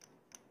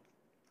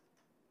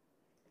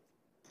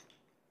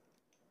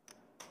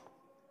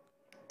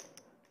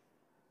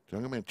you.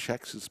 Jungleman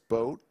checks his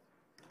boat.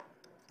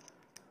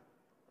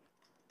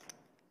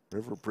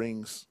 River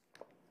brings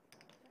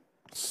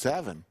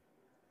 7.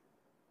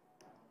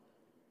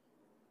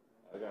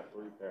 I got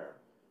 3 pair.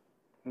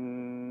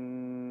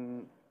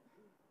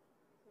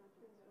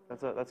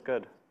 That's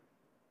good.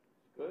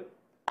 Good?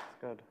 That's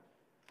good.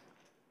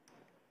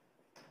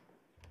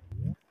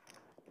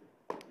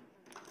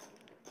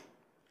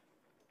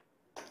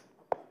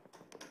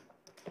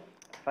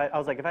 I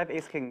was like, if I have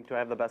ace-king, do I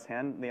have the best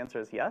hand? And the answer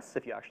is yes,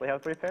 if you actually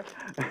have 3 pair.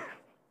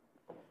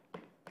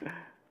 Am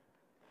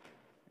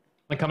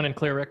I coming in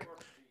clear, Rick?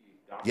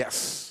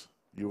 Yes,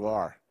 you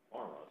are.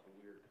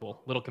 Cool.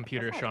 Little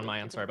computer showing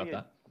my end. Sorry about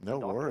that. No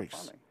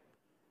worries.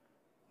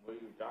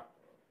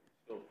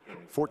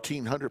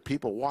 1,400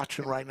 people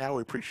watching right now.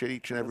 We appreciate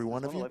each and every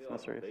one of you.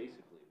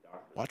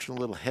 Watching a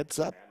little heads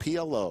up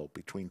PLO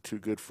between two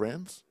good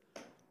friends,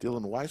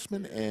 Dylan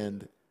Weisman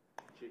and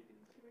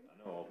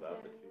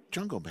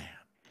Jungleman.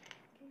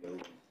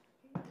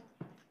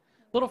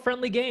 Little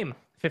friendly game.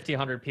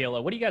 1,500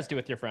 PLO. What do you guys do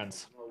with your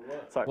friends?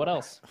 Sorry. What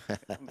else?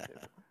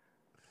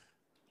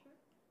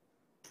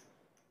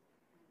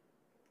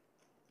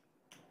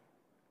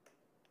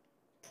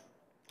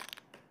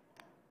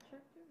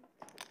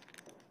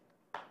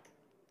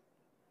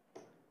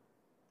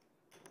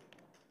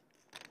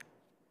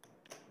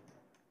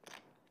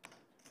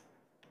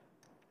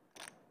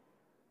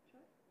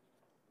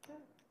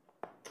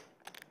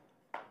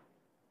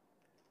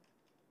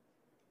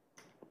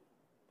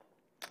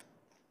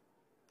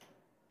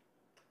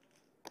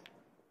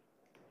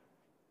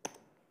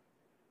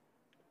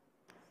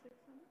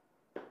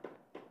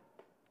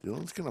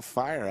 Dylan's going to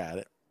fire at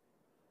it.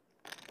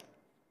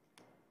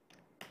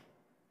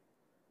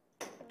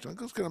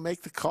 Jungle's going to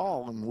make the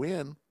call and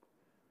win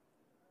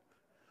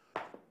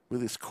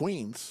with his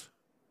queens.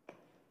 Is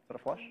that a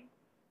flush?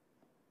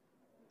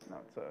 No,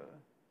 it's a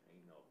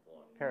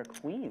pair of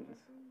queens.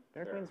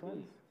 Pair of queens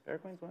wins. Pair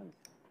of queens wins.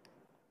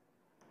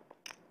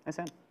 Nice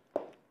hand.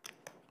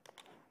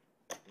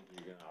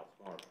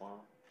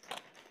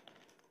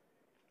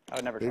 I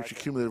would never try There's your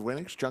to. cumulative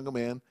winnings.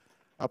 Jungleman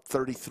up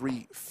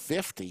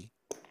 33.50.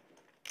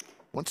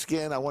 Once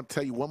again, I want to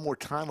tell you one more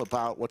time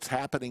about what's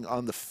happening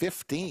on the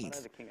 15th. I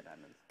had a king of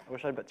diamonds. I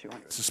wish I'd bet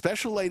 200. It's a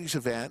special ladies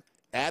event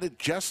added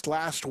just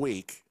last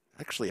week,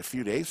 actually a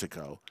few days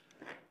ago,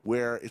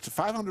 where it's a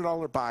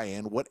 $500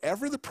 buy-in.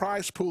 Whatever the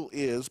prize pool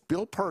is,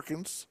 Bill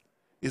Perkins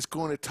is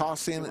going to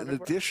toss in an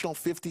additional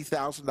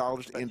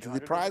 $50,000 into the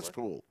prize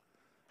pool.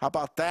 How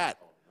about that?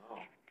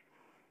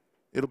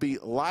 It'll be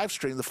live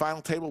streamed. The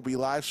final table will be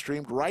live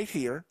streamed right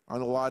here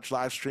on the Lodge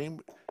live stream.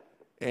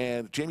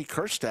 And Jamie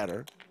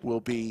Kerstetter will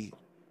be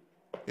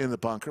in the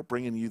bunker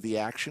bringing you the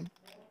action.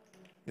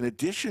 In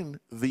addition,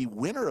 the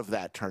winner of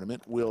that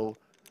tournament will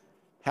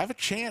have a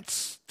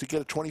chance to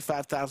get a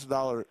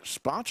 $25,000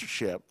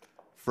 sponsorship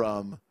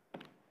from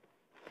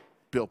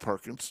Bill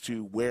Perkins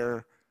to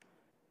wear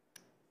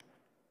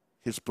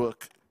his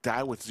book,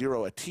 Die With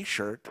Zero, a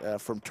T-shirt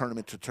from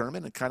tournament to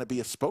tournament and kind of be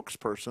a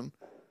spokesperson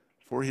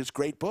for his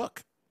great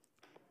book.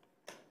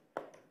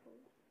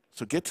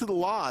 So get to the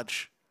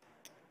Lodge.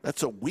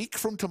 That's a week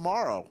from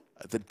tomorrow,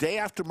 the day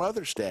after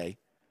Mother's Day.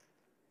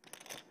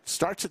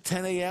 Starts at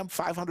 10 a.m.,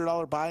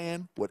 $500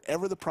 buy-in.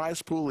 Whatever the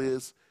prize pool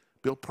is,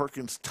 Bill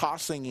Perkins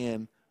tossing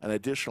in an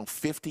additional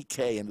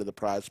 $50K into the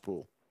prize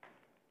pool.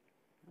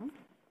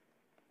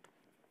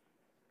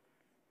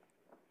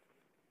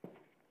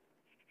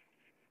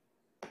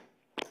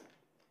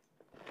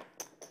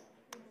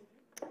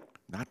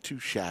 Not too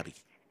shabby.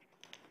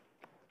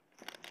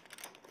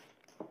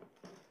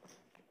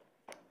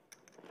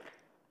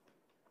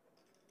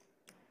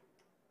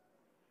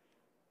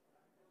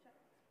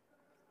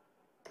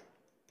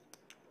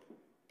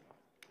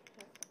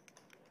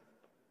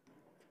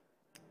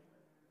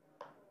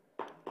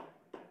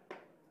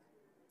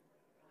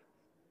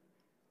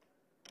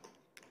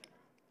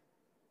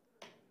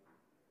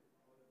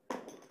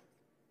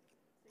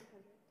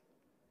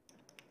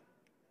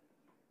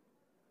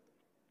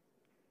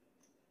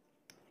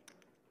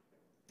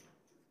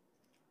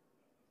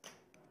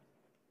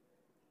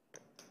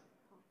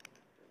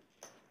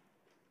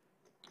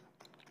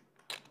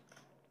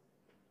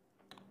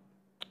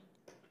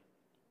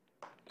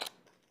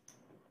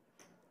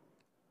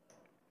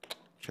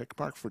 Check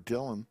mark for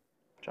Dylan.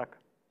 Check.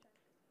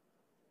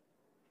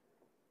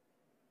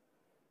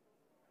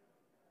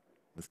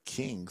 With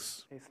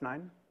kings.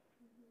 Ace-9.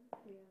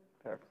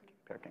 Pair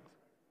kings.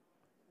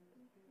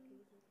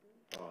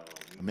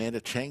 Amanda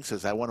Chang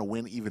says, I want to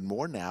win even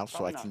more now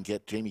so I not. can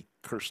get Jamie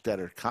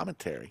Kerstetter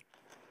commentary.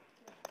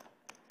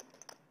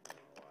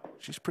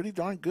 She's pretty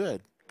darn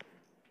good.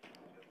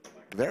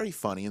 Very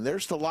funny. And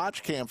there's the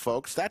lodge cam,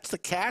 folks. That's the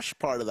cash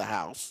part of the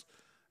house.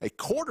 A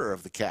quarter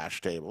of the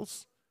cash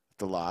tables at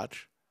the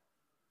lodge.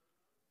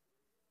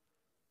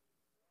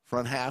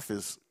 Front half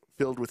is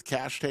filled with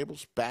cash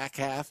tables. Back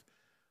half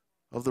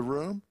of the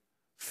room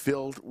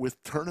filled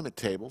with tournament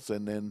tables.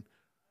 And then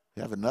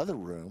we have another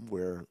room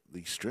where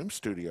the stream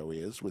studio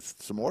is with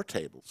some more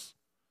tables.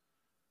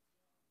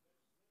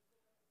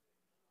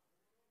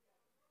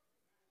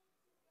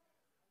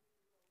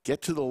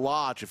 Get to the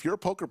lodge. If you're a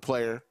poker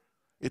player,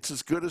 it's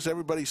as good as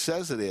everybody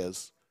says it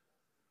is.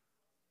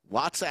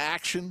 Lots of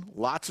action,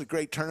 lots of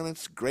great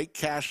tournaments, great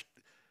cash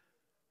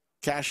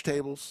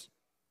tables.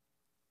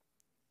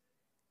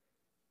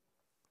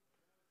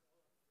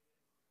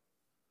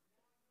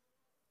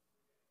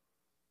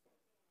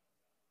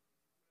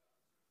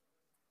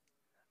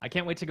 I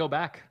can't wait to go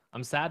back.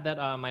 I'm sad that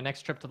my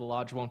next trip to the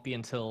lodge won't be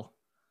until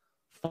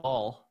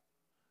fall,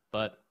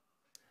 but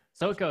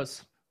so it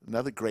goes.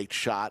 Another great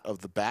shot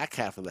of the back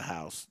half of the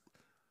house.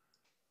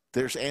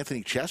 There's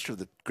Anthony Chester,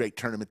 the great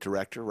tournament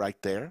director, right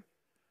there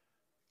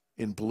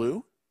in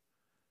blue.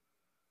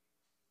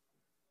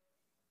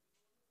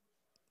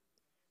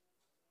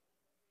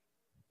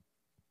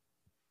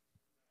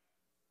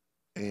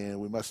 And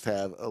we must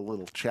have a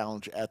little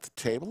challenge at the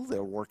table.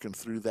 They're working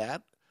through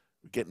that.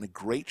 We're getting a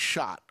great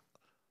shot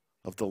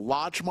of the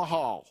Lodge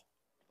Mahal.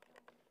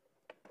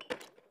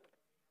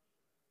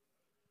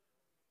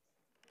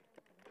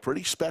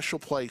 Pretty special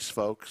place,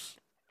 folks.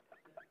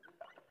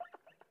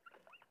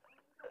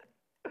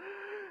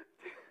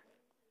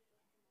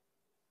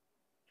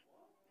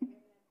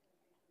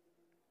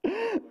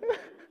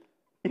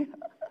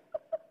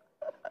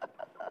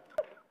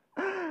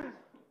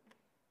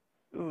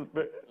 Oh,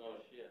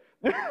 shit.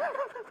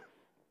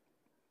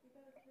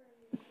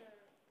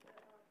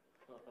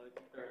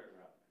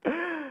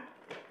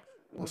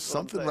 Well,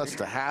 something must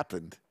have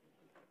happened.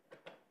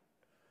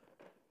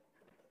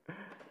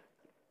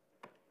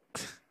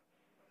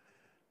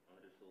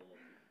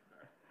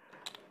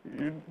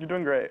 You're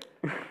doing great.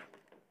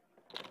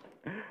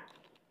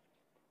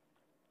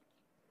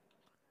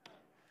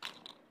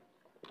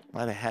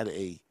 Might have had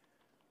a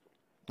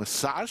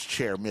massage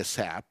chair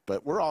mishap,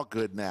 but we're all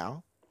good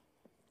now.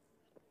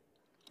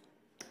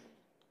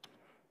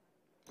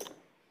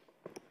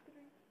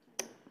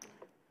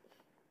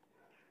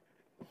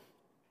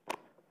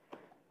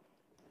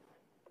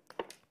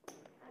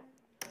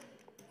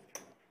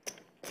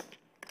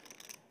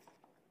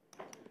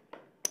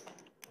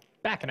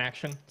 Back in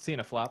action, seeing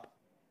a flop.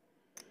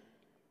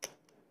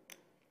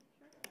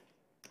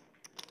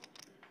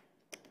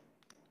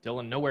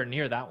 Dylan nowhere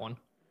near that one.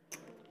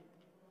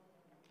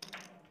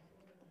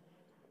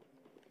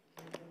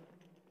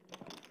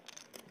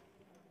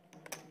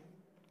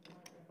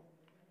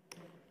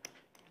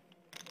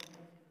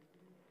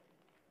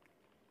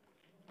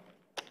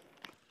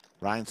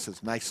 Ryan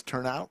says, nice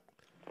turnout.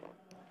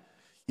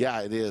 Yeah,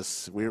 it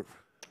is. We're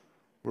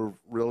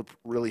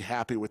really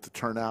happy with the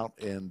turnout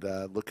and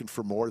looking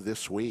for more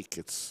this week.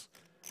 It's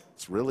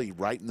really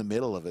right in the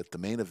middle of it. The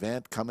main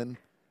event coming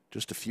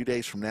just a few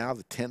days from now,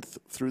 the 10th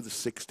through the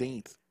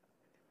 16th.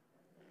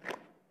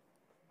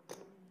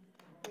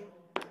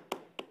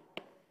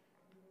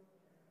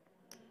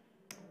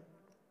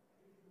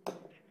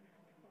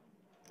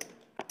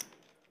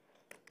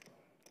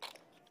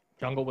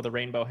 Jungle with a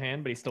rainbow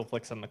hand, but he still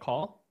flicks on the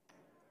call.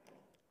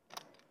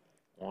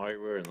 Why are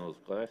you wearing those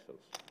glasses?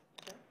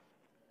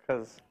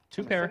 Because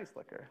Two pair. City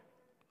Slicker.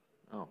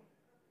 Oh.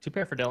 2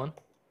 pair for Dylan.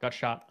 Got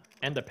shot.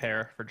 And a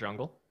pair for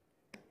Jungle.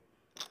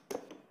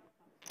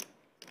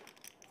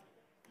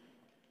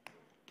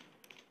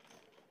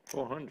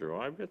 $400.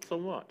 Why bet so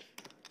much?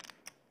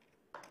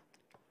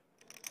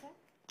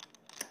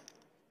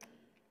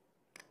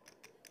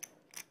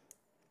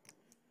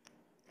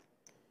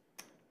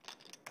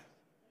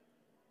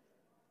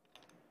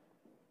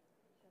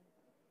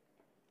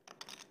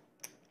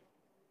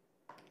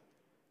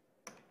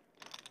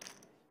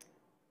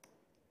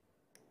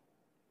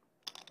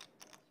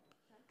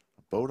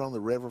 Boat on the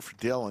river for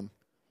Dylan.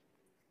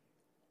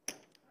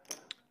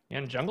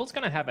 And Jungle's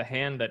going to have a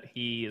hand that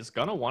he is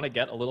going to want to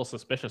get a little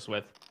suspicious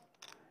with.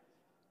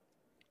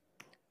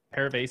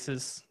 Pair of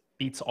aces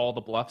beats all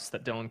the bluffs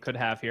that Dylan could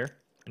have here.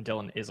 And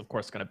Dylan is, of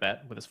course, going to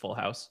bet with his full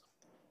house.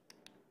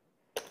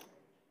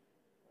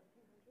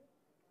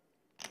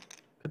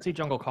 Could see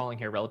Jungle calling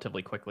here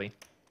relatively quickly,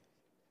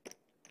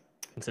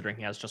 considering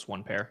he has just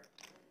 1 pair.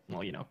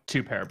 Well, you know,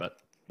 2 pair, but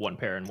 1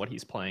 pair in what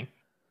he's playing.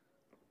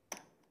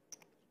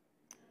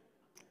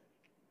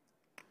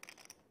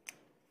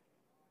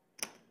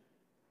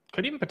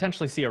 Could even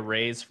potentially see a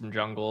raise from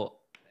Jungle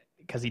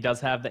because he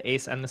does have the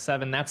ace and the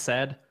 7. That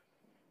said,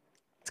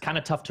 it's kind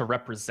of tough to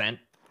represent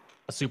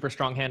a super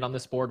strong hand on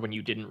this board when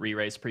you didn't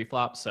re-raise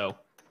pre-flop, so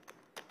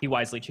he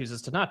wisely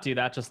chooses to not do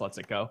that, just lets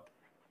it go.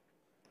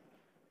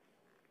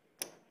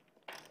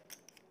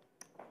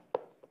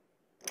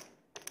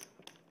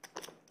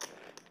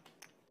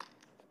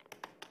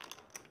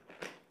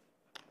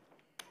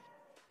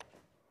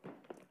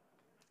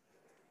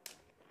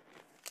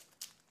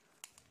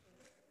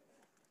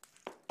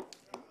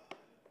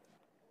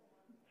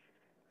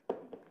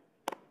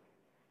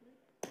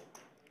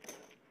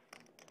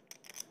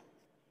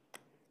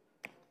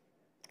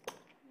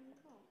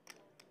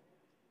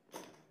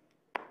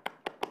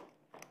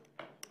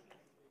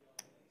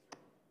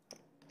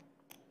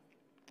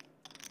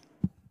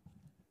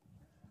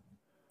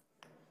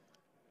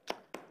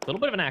 A little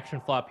bit of an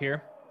action flop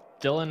here.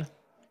 Dylan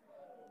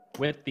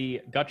with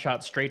the gut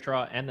shot straight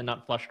draw and the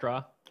nut flush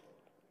draw.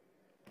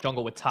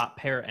 Jungle with top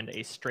pair and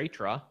a straight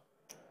draw.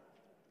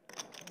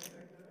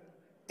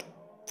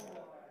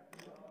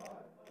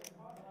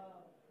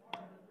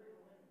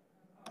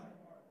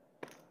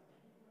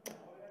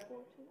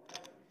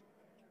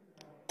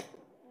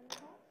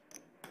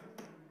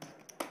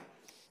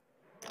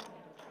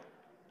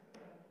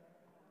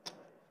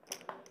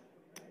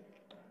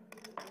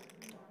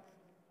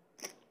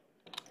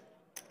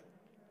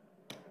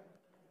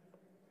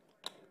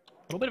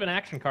 A little bit of an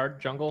action card.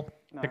 Jungle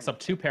picks up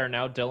 2 pair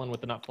now. Dylan with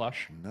the nut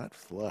flush. Nut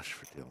flush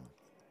for Dylan.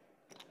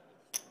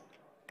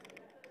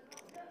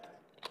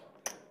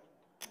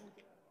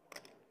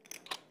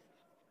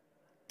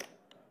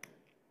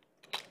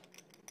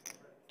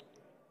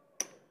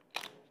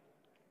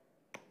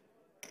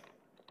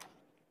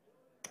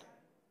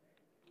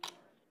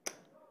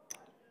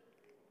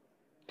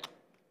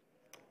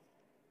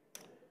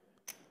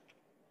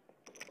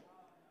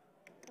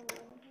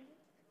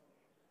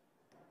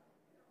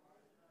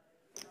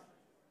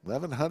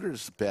 $1,100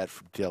 is a bet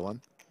from Dylan.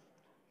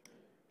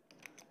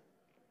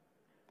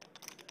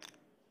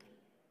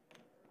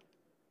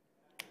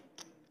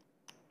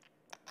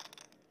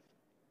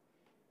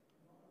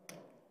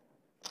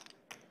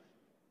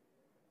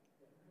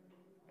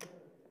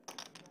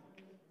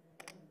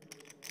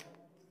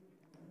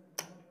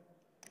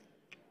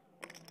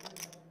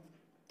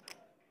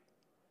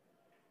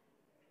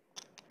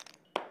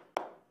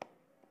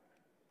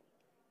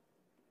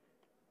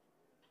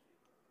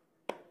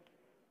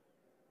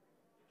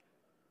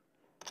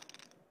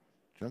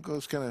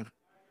 Jungle's going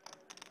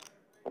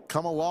to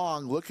come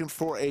along looking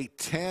for a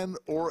 10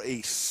 or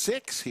a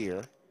 6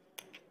 here.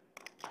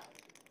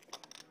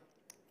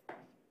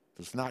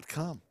 Does not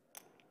come.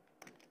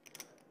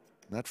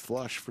 Nut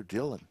flush for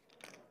Dylan.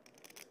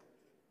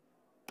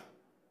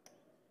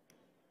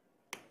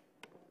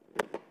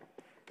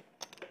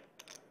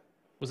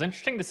 Was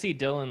interesting to see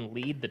Dylan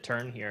lead the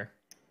turn here.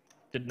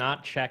 Did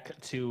not check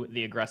to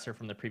the aggressor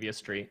from the previous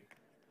street.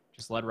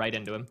 Just led right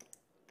into him.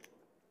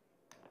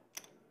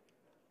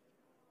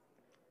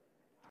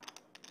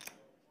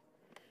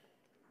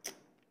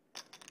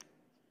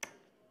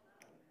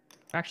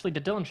 Actually,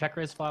 did Dylan check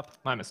raise flop?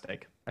 My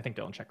mistake. I think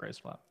Dylan check raise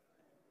flop.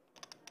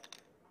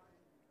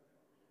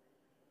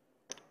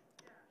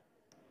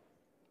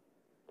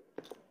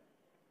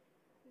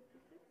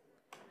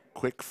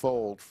 Quick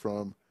fold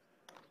from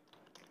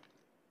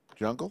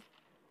Jungle.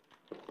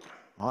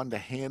 On to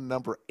hand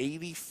number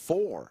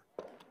 84.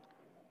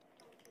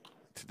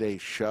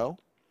 Today's show.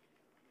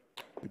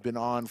 We've been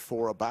on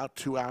for about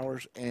 2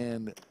 hours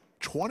and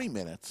 20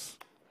 minutes.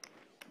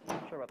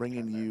 Sure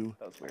bringing you,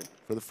 that was weird.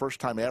 for the first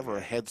time ever,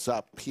 a Heads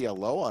Up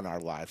PLO on our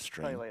live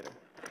stream. Tell you later.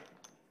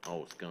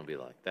 Oh, it's going to be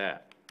like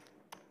that.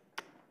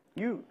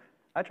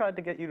 I tried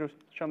to get you to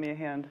show me a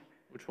hand.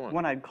 Which one?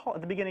 When I'd call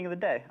at the beginning of the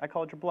day. I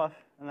called your bluff,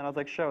 and then I was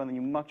like, show, and then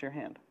you mucked your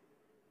hand.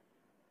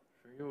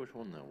 I forget which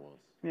one that was.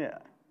 Yeah.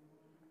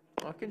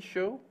 I can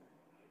show.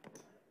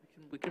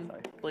 We can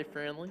play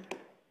friendly.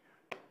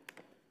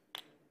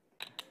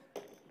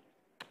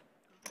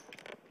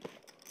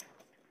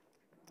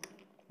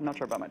 I'm not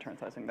sure about my turn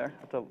sizing there. I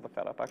have to look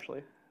that up,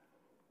 actually.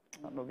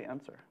 I don't know the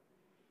answer.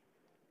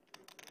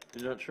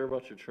 You're not sure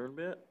about your turn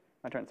bet?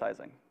 My turn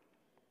sizing.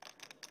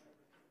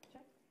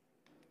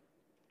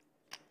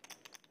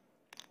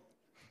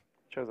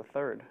 Shows a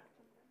third.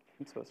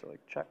 I'm supposed to, like,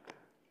 check.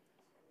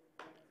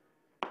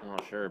 I'm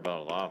not sure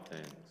about a lot of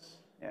things.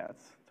 Yeah,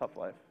 it's tough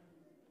life.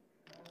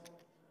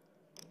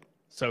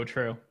 So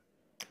true.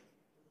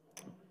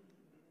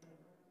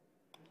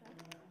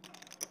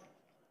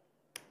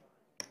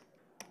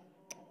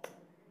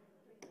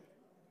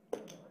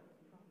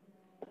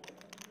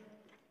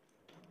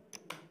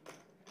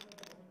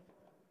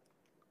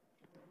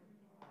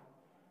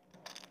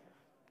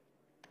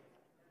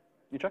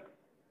 You check?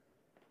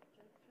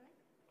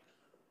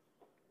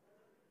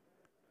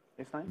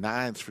 Ace 9?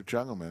 9's for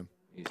Jungleman.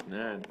 He's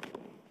 9.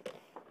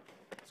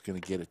 He's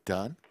going to get it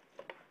done.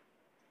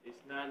 He's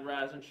 9,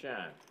 rise and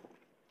shine.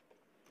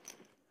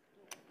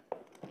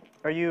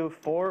 Are you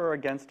for or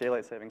against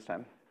daylight savings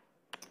time?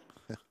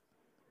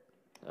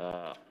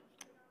 I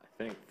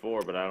think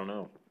 4, but I don't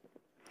know.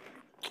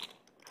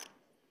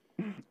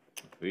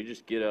 We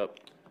just get up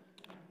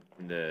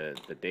in the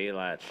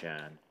daylight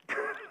shine.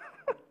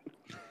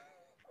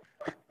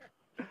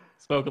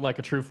 Spoken like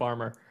a true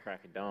farmer.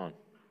 Crack of dawn.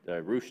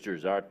 The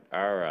roosters are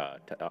our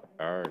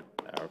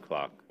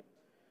clock.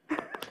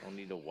 Don't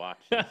need to watch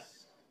this.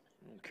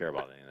 I don't care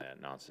about any of that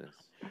nonsense.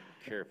 I don't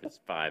care if it's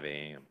 5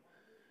 a.m.,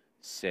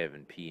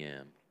 7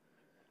 p.m.,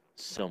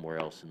 somewhere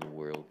else in the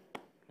world.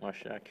 Why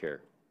should I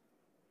care?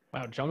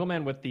 Wow,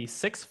 Jungleman with the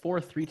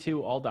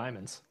 6-4-3-2 all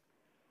diamonds.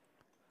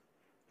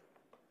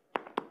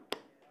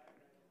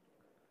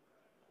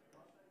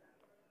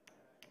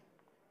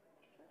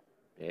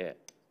 Yeah.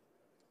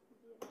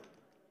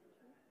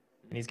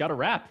 And he's got a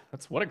wrap.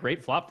 What a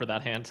great flop for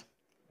that hand.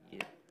 Yeah.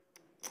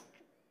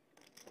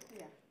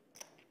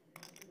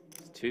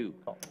 It's 2.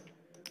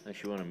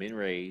 Unless you want a min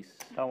raise.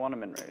 Don't want a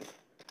min raise.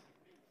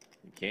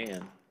 You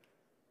can.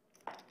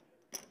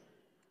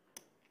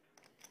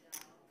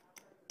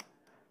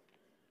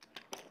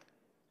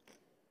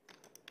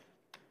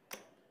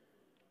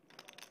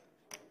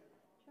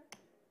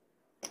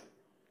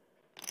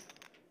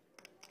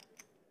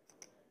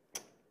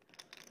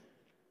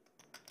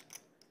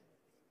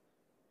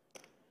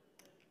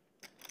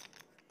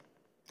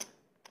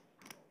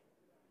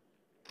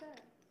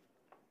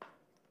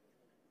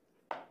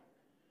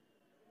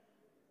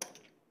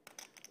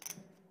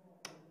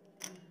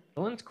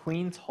 Dylan's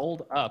queens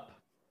hold up.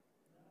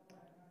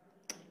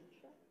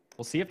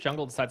 We'll see if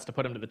Jungle decides to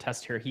put him to the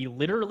test here. He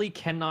literally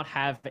cannot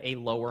have a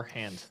lower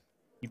hand.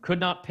 You could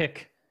not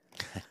pick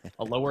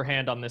a lower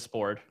hand on this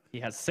board. He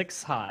has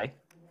 6 high.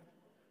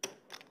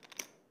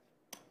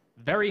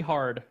 Very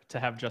hard to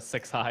have just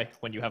 6 high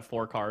when you have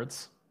 4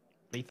 cards.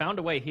 But he found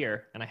a way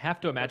here, and I have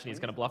to imagine he's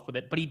going to bluff with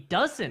it, but he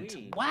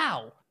doesn't.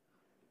 Wow.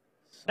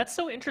 That's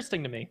so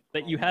interesting to me,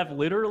 that you have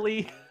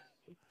literally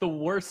the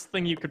worst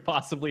thing you could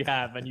possibly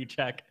have, and you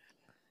check.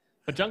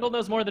 But Jungle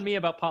knows more than me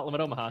about pot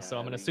limit Omaha, so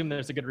I'm going to assume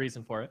there's a good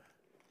reason for it.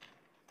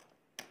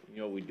 You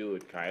know what we do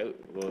with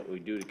what we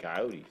do to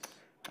coyotes.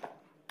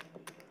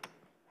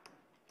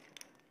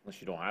 Unless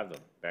you don't have them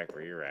back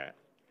where you're at.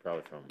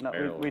 Probably from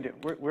Maryland. We do.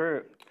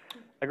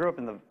 I grew up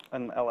in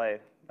LA.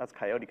 That's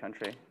coyote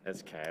country.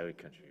 That's coyote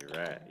country, you're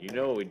right. You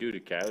know what we do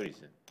to coyotes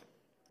then.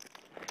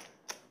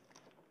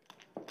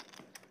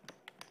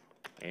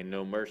 Ain't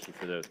no mercy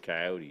for those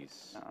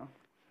coyotes. No.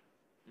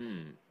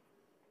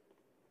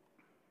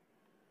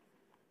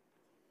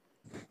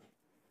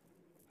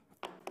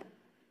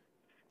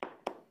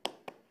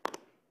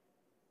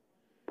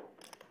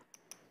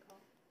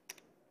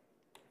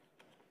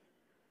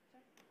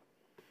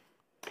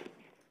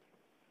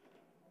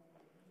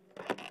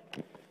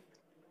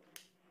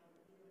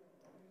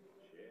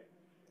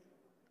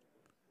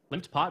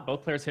 Limped pot,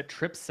 both players hit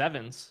trip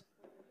 7s.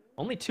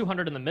 Only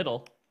 200 in the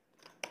middle.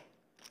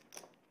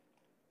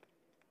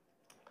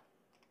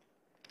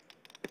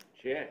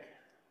 Check.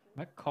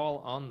 Might call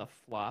on the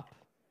flop.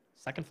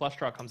 Second flush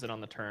draw comes in on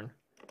the turn.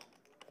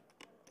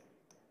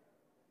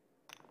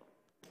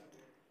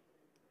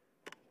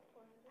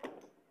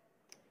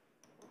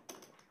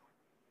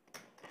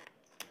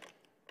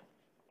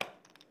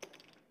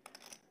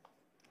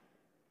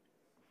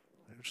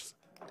 There's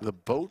the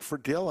boat for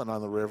Dylan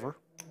on the river.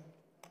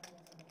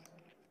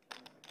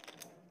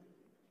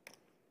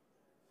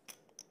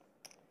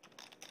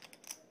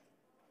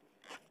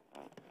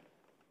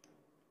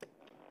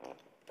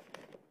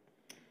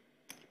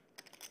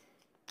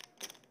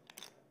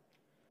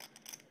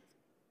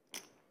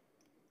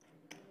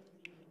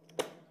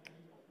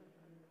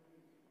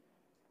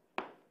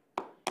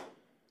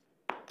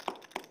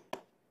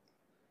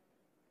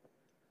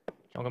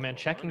 Jungleman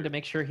checking to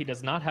make sure he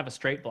does not have a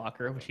straight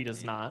blocker, which he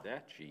does not.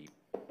 That cheap.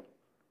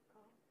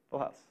 Full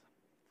house.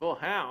 Full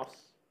house.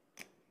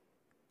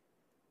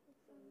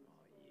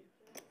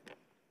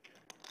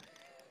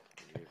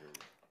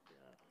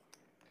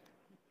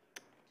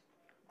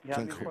 Yeah,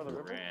 before the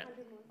river.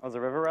 I was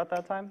a river rat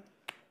that time?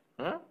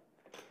 Huh?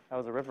 I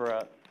was a river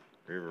rat.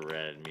 River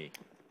ratted me.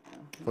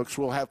 Folks,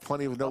 we'll have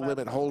plenty of No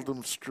Limit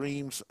Hold'em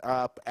streams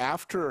up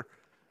after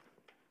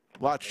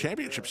Lodge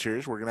Championship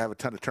Series. We're going to have a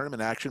ton of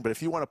tournament action. But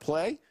if you want to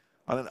play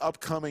on an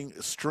upcoming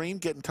stream,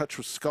 get in touch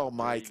with Skull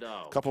Mike.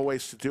 A couple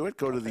ways to do it.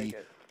 Go to the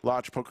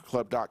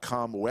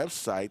lodgepokerclub.com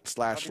website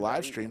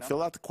 /live stream.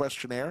 Fill out the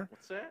questionnaire.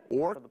 What's that?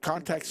 Or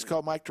contact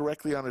Skull Mike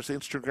directly on his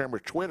Instagram or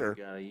Twitter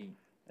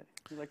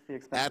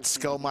at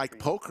Skull Mike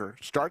Poker.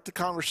 Start the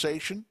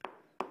conversation.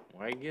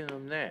 Why are you giving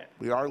them that?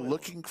 We are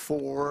looking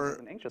for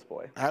An anxious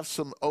boy. have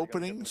some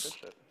openings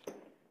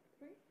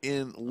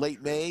in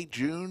late May,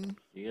 June,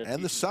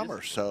 and the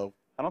summer. So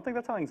I don't think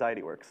that's how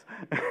anxiety works.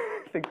 I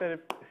think that if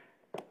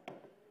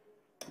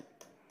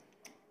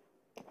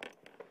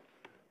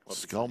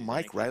Skull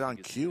Mike right on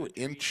cue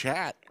in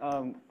chat.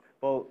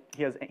 well,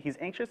 he's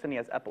anxious and he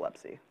has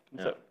epilepsy.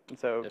 No.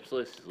 So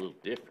Epilepsy is a little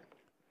different.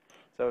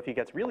 so if he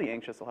gets really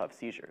anxious, he'll have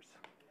seizures.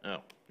 Oh,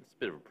 it's a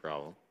bit of a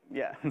problem.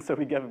 Yeah, and so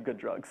we give him good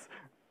drugs.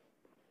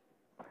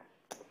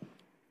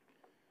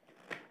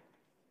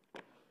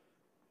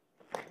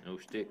 No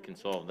stick can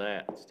solve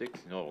that.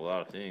 Sticks can solve a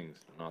lot of things,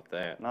 but not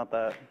that. Not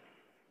that.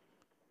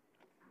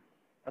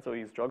 That's what we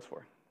use drugs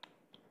for.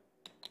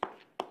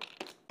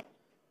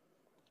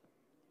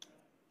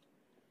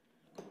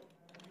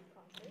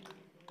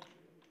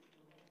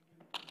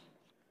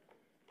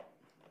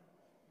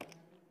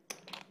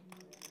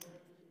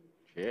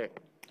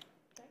 Check.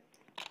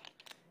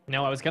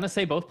 Now, I was going to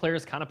say both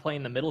players kind of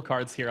playing the middle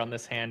cards here on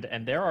this hand,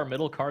 and there are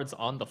middle cards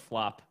on the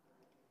flop.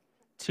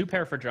 2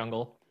 pair for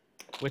Jungle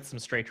with some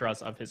straight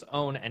draws of his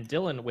own, and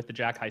Dylan with the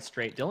jack-high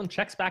straight. Dylan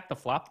checks back the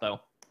flop, though.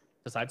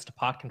 Decides to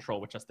pot control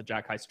with just the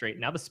jack-high straight.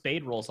 Now the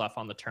spade rolls off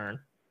on the turn.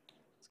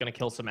 It's going to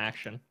kill some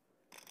action.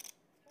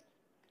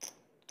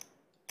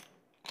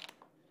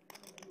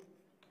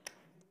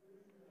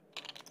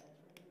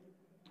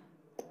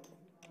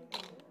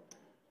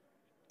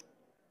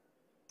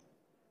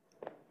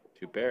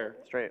 Two pair.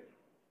 Straight.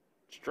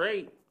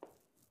 Straight.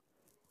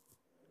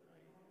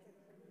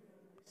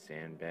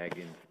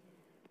 Sandbagging.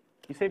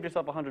 You saved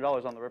yourself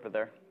 $100 on the ripper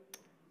there.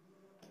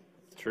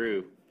 It's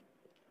true.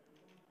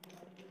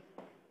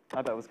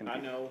 My bet was gonna.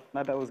 I know.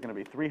 My bet was gonna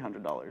be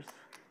 $300. You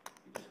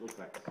just look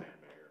like a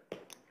sandbagger.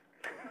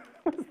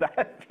 What does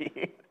that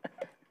mean?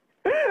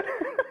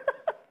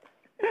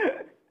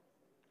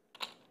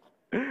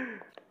 This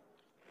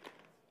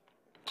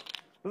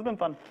has been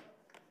fun.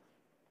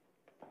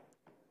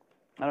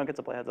 I don't get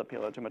to play Heads Up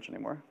PLO too much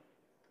anymore.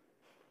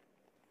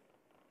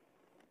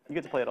 You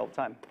get to play it all the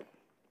time.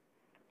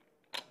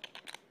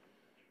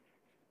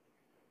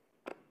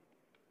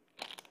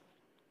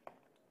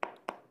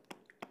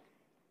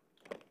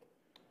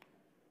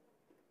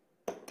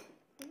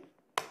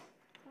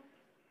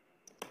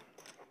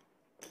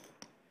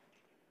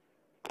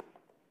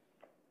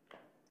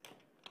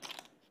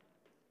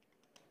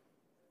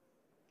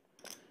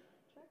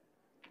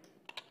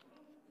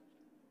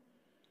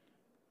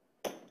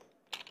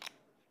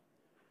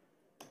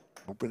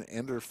 Open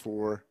ender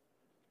for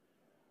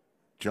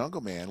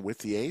Jungleman with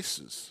the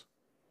aces.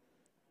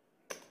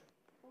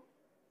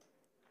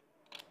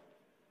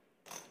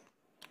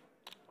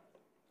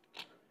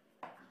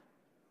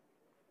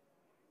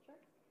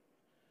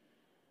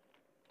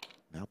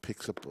 Now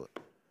picks up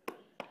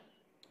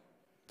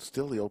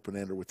still the open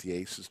ender with the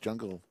aces.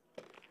 Jungle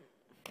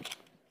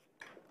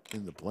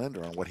in the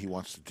blender on what he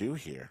wants to do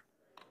here.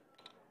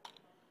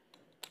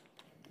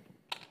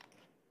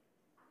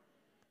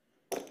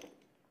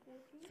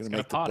 Going to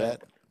make the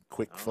bet.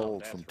 Quick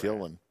fold from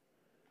Dylan.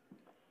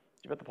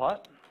 You bet the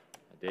pot?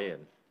 I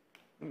did.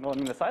 Well, I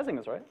mean, the sizing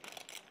is right.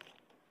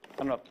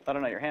 I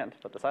don't know your hand,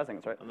 but the sizing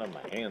is right. I know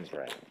my hand's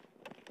right.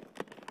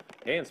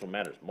 Hand's what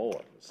matters more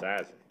than the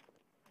sizing.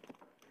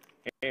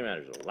 Hand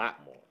matters a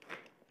lot more.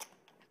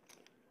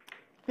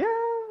 Yeah.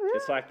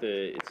 It's like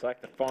the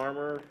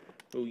farmer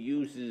who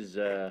uses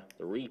the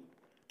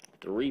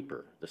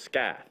reaper, the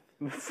scythe,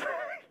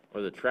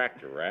 or the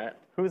tractor, right?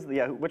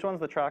 Which one's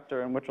the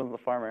tractor and which one's the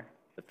farmer?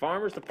 The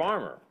farmer's the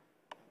farmer.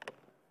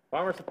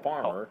 Farmer's the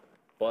farmer,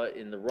 but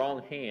in the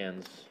wrong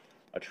hands,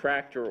 a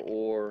tractor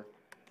or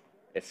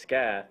a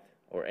scythe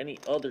or any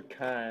other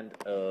kind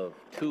of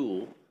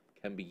tool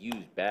can be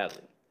used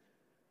badly.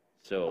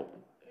 So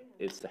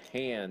it's the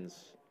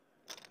hands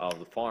of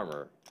the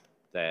farmer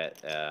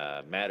that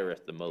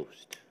mattereth the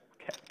most.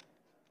 Okay.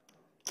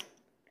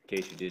 In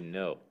case you didn't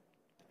know.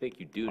 I think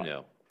you do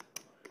know.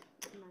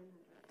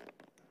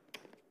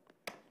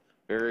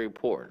 Very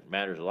important.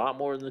 Matters a lot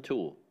more than the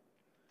tool.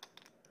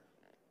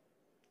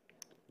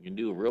 You can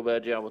do a real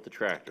bad job with the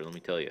tractor, let me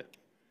tell you.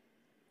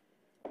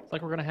 Looks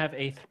like we're going to have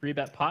a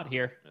 3-bet pot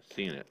here. I've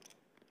seen it.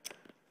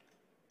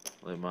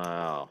 Look at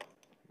my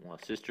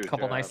sister's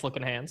Couple nice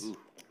looking hands. Ooh.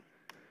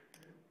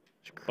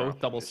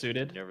 Both double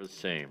suited. Never the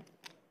same.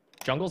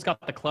 Jungle's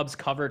got the clubs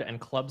covered and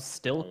clubs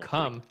still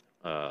come.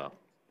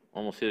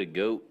 Almost hit a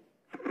goat.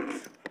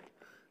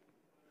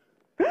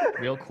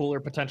 Real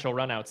cooler potential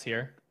runouts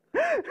here.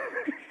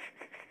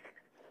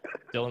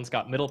 Dylan's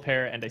got middle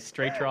pair and a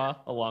straight draw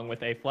along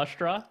with a flush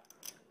draw.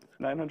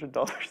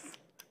 $900.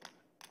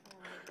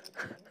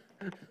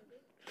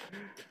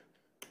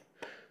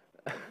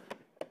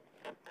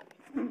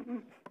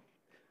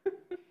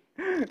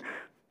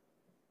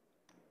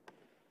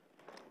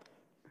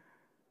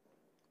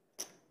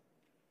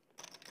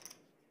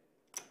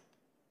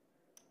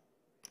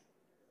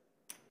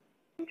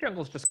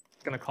 Jungle's just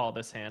going to call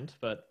this hand,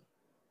 but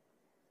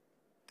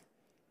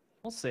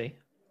we'll see.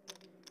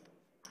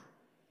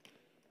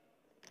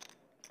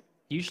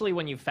 Usually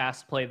when you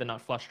fast play the nut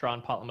flush draw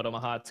in pot limit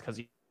Omaha, it's because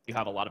you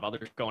have a lot of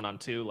others going on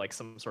too, like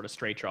some sort of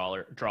straight draw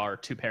or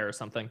 2 pair or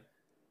something.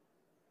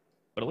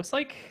 But it looks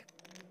like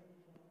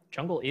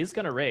Jungle is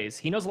going to raise.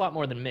 He knows a lot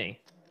more than me,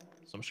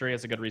 so I'm sure he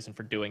has a good reason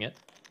for doing it.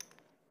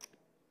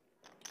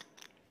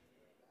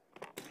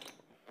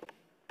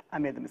 I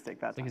made the mistake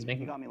that think he's time.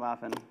 making- He got me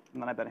laughing,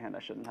 and then I bet a hand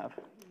I shouldn't have.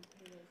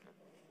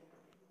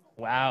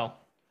 Wow.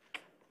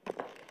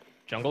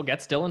 Jungle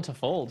gets Dylan to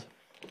fold.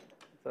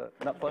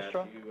 It's a nut flush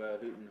draw? You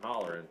hooting and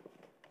hollering.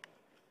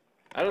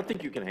 I don't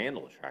think you can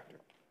handle a tractor.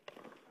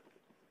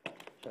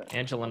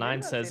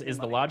 Angela9 says, is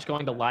the Lodge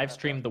going to live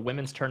stream the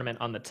women's tournament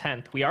on the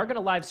 10th? We are going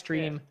to live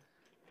stream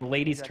the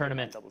ladies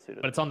tournament,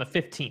 but it's on the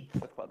 15th.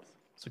 With clubs.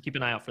 So keep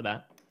an eye out for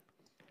that.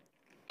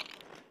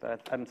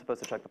 But I'm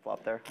supposed to check the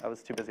flop there. I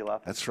was too busy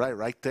laughing. That's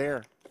right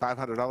there.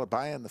 $500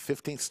 buy-in. The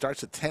 15th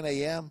starts at 10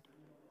 a.m.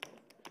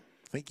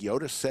 I think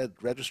Yoda said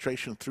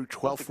registration through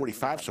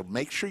 12:45, so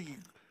make sure you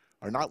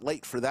are not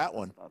late for that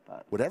one. About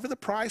that. Whatever the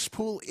prize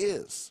pool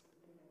is,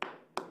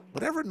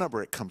 whatever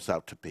number it comes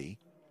out to be,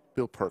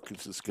 Bill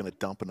Perkins is going to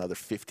dump another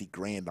 50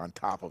 grand on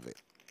top of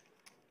it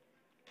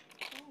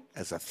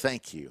as a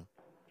thank you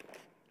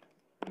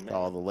to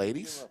all the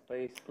ladies My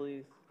face,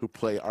 please. who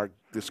play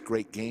this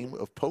great game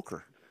of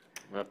poker.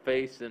 My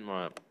face and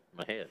my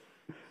head.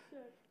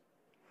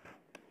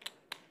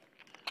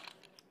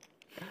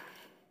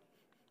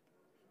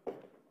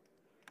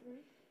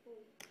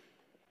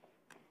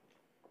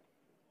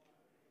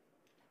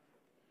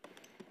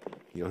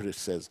 Yoda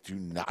says, do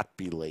not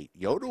be late.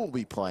 Yoda will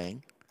be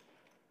playing.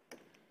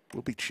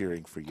 We'll be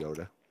cheering for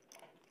Yoda.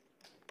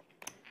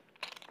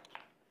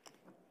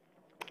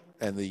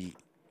 And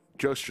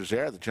Joe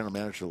Strazzera, the general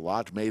manager of the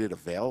lodge, made it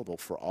available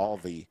for all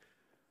the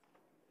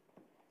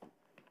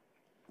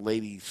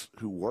ladies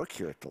who work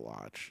here at the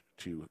lodge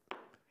to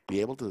be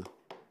able to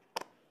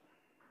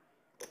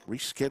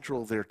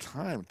reschedule their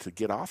time to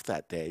get off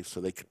that day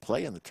so they could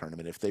play in the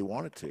tournament if they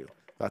wanted to.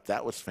 Thought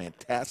that was a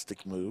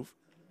fantastic move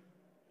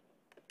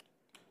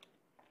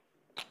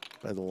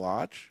by the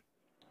lodge.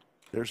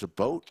 There's a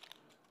boat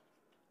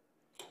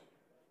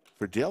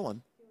for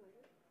Dylan.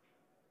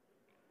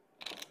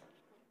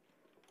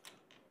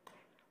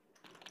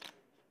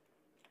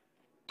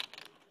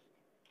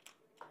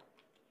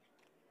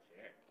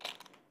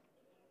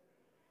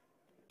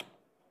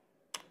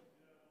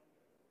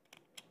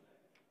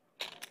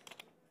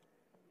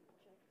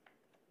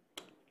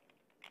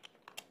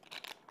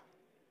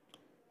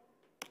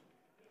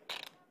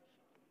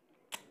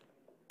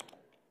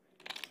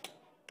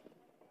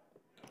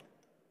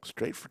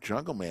 Straight for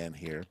Jungleman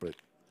here, but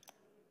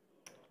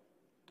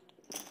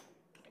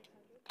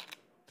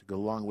to go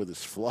along with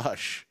his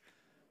flush.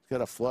 He's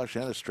got a flush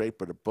and a straight,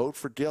 but a boat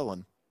for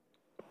Dylan.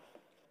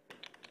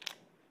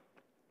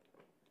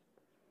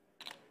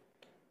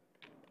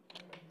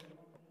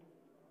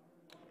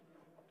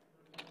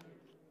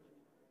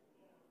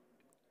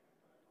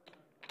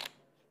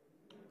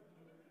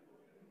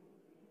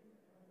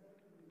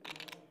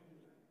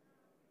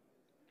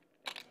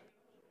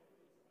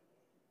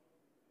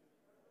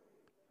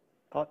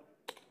 Pot.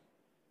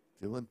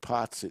 Dylan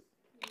pots it.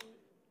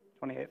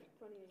 28. Is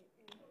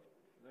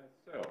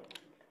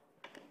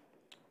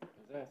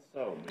that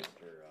so,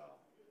 Mr.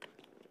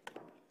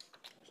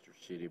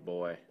 Shitty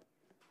Boy?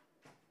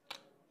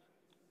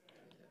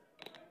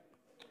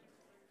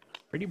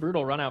 Pretty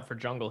brutal run out for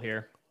Jungle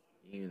here.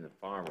 Even the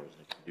farmers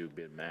can do a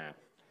bit of math.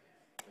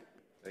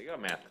 They got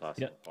a math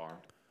class on the farm.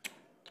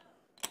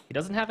 He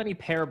doesn't have any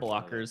pair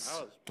blockers,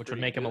 which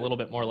would make him a little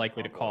bit more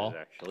likely to call.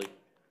 Actually.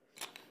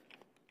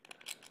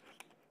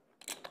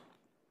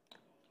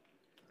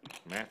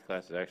 Math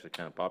class is actually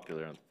kind of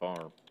popular on the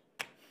farm.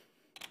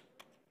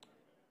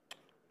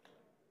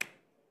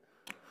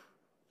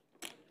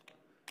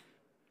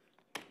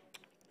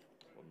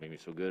 What made me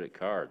so good at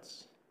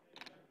cards?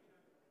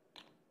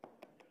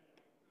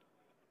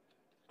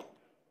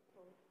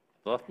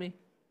 Bluff me?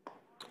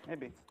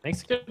 Maybe.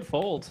 Makes a good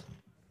fold.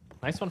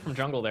 Nice one from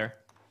Jungle there.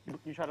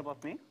 You try to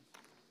bluff me?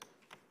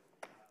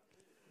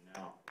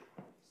 No.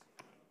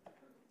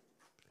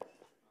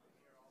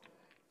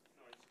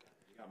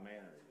 You got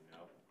manners, you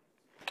know.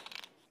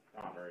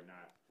 Not very nice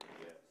to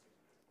get.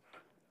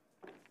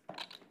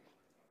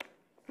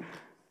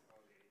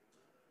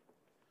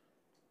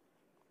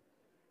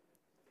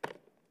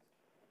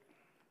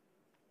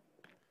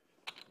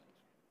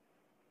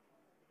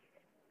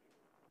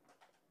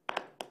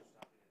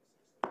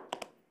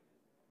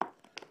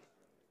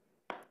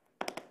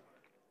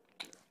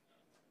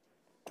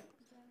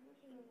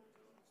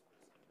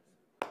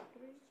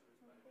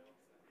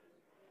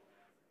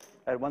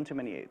 I had one too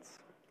many eights.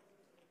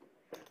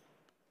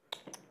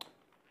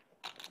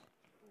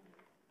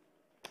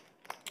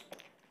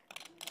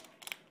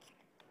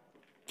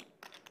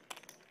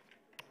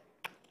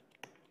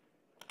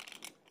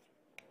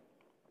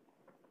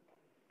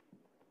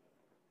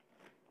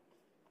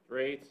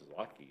 Three eights is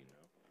lucky, you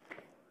know.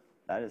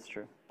 That is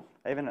true.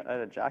 I had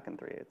a jack and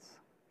 3/8.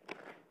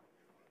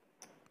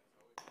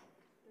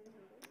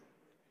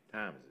 What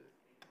time is it?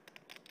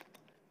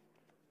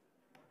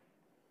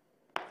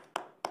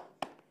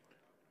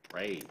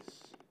 Raise.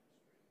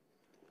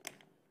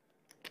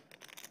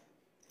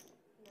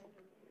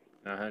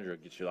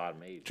 900 gets you a lot of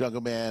maids.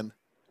 Jungleman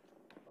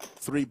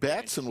 3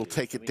 bets and we'll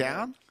take it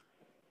down.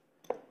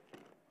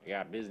 I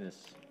got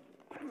business.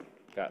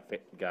 Got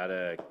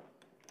a,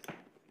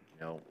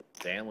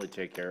 family to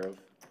take care of.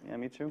 Yeah,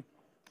 me too.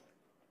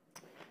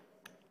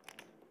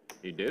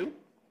 You do?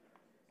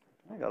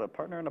 I got a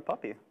partner and a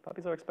puppy.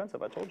 Puppies are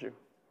expensive, I told you.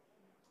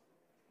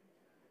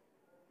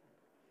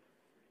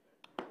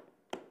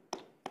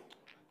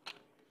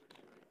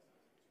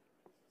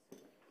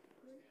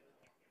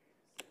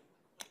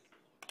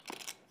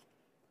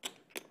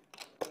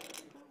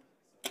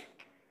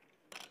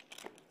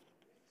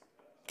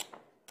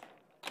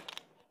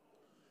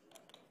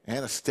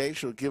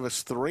 Anastasia will give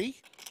us 3.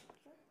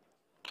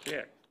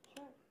 Yeah.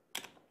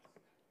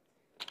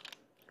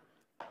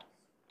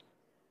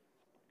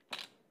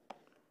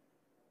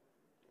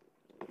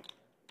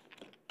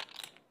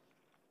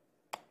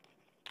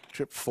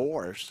 Trip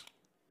 4s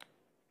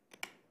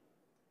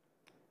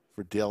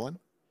for Dylan.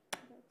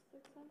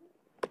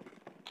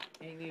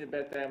 Ain't need to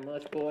bet that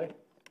much, boy.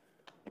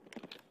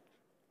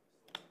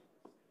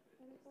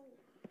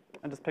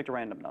 I just picked a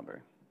random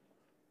number.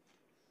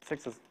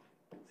 6s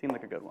seemed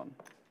like a good one.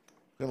 I'm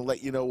going to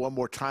let you know one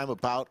more time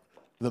about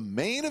the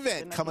main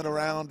event coming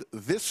around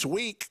this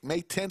week,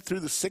 May 10th through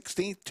the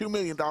 16th. $2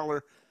 million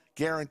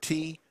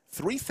guarantee,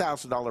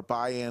 $3,000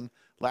 buy-in.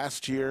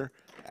 Last year,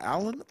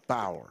 Alan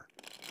Bauer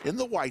in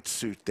the white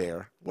suit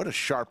there. What a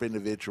sharp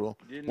individual.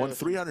 Won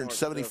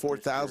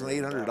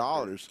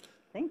 $374,800.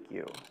 Thank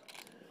you.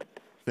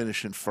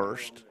 Finishing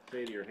first.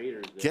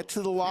 Get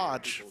to the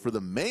lodge for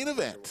the main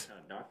event.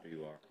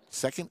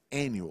 Second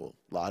annual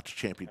Lodge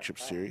Championship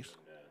Series.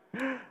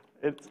 You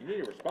need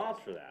a response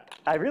for that.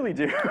 I really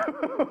do.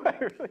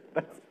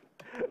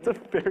 That's a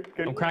very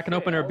good. I'm cracking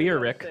open our beer,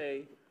 Rick.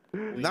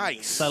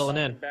 Nice. Settling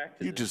in.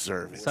 You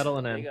deserve it.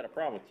 Settling I in. got a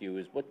problem with you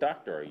is what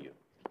doctor are you?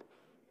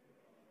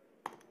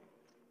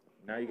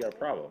 Now you got a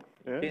problem.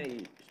 Yeah. You're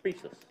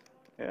speechless.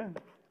 Yeah.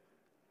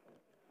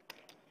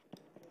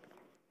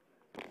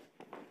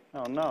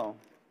 Oh no.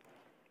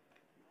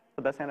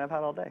 The best hand I've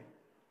had all day.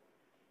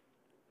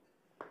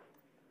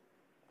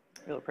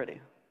 Really pretty.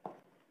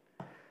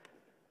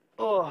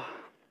 Oh,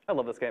 I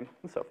love this game.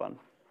 It's so fun.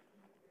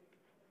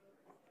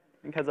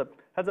 I think Heads Up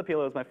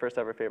PLO is my first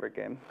ever favorite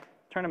game.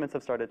 Tournaments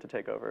have started to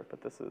take over,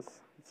 but this is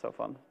so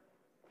fun.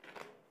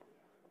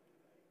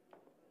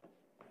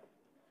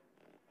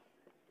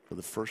 For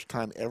the first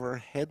time ever,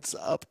 Heads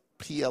Up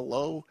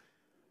PLO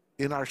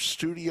in our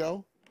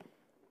studio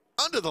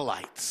under the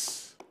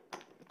lights.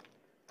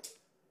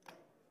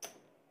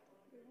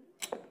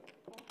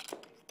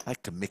 I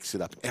like to mix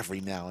it up every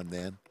now and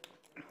then.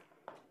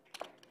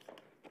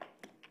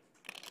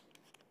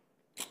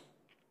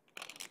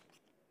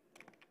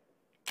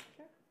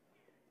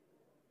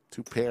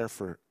 Two pair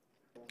for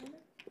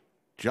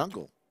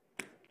Jungle.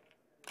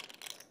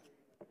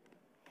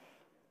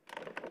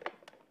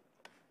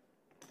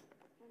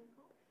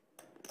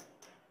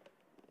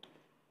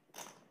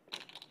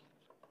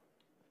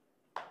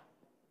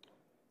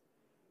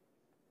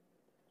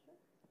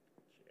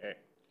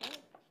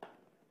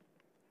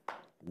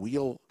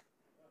 Wheel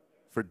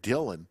for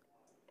Dylan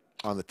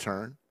on the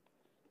turn.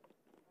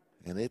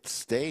 And it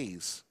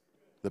stays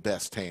the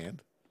best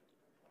hand.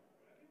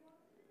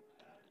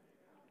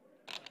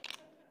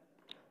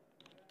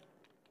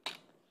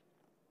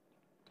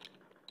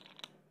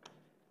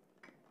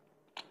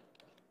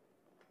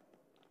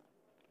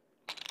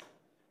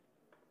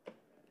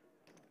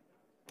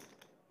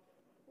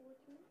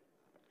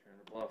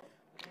 Bluff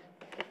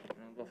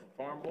a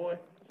farm boy.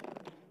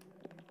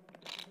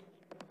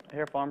 I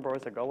hear farm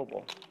boys are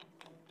gullible.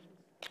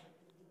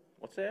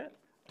 What's that?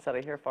 I said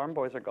I hear farm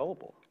boys are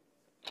gullible.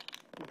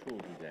 Who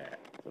told you that?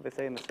 That's what they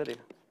say in the city.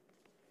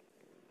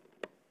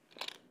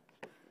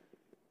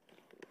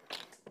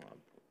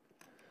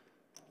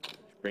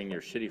 Bring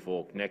your city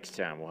folk next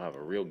time. We'll have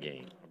a real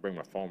game. I'll bring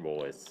my farm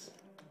boys.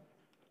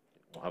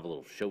 We'll have a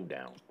little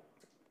showdown.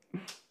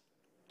 Can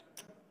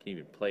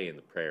even play in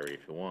the prairie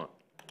if you want.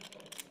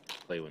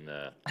 Play when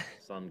the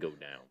sun go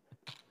down.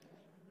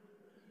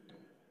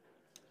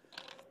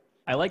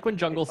 I like when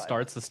Jungle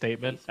starts the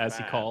statement, as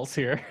he calls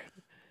here.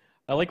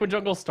 I like when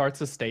Jungle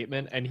starts a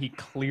statement and he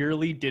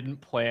clearly didn't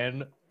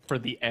plan for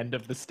the end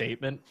of the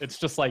statement. It's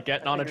just like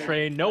getting on a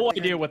train, no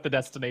idea what the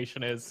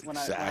destination is.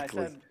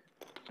 Exactly. When I said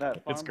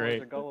that farm It's great.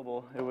 boys are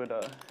gullible, it would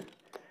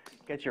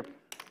get your,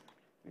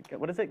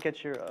 what is it?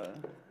 Get your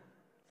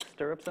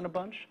stirrups in a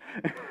bunch?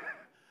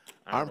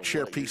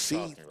 Armchair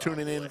PC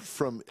tuning in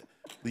from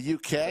the Tell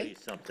UK. you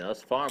something.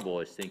 Us farm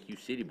boys think you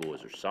city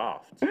boys are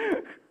soft.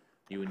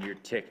 You and your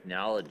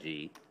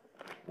technology,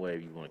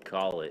 whatever you want to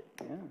call it.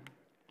 Yeah.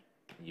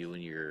 You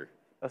and your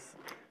Us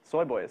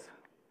soy boys.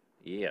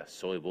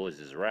 soy boys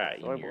is right.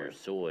 You Soy and your boys.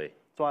 soy.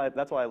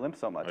 That's why I limp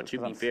so much. Well, is to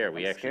 'cause be I'm fair,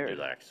 we I'm actually scared.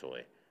 do like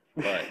soy.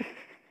 But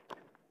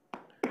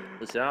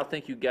listen, I don't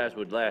think you guys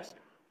would last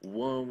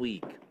 1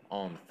 week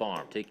on the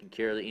farm, taking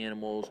care of the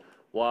animals,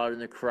 watering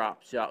the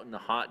crops out in the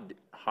hot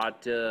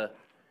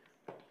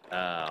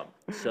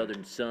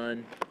southern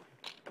sun,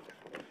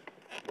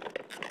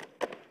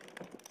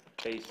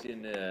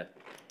 facing the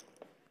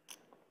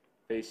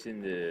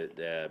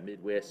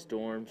Midwest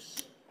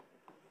storms.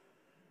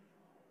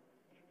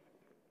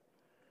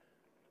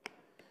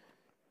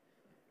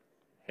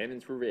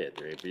 Heavens forbid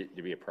there'd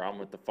be a problem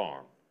with the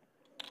farm.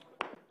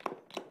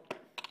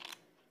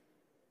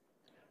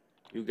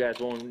 You guys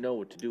won't know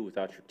what to do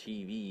without your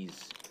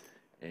TVs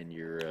and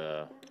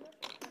your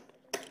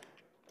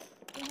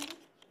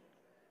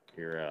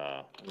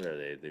what are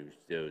they?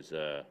 Those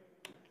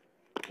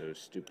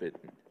stupid.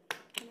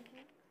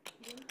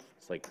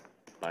 It's like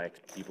bikes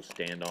people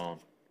stand on.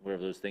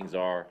 Whatever those things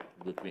are,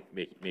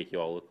 make you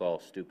all look all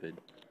stupid.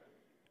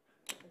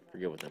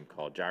 Forget what them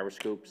called.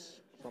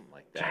 Gyroscopes, something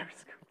like that.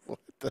 What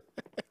the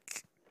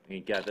heck?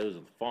 You got those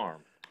at the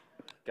farm.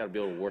 Got to be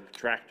able to work a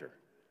tractor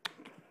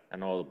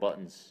and all the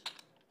buttons.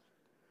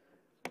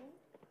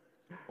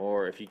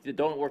 Or if you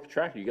don't work the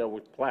tractor, you got to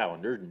work the plow,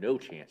 and there's no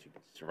chance you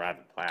can survive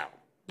the plow.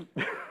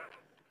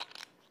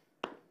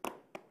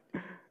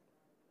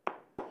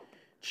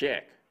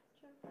 Check.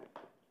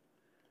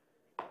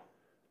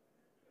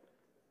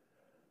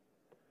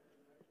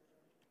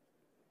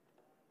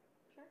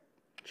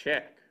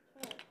 Check.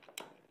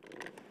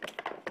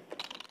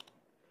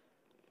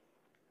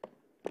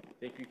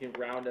 Think you can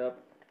round up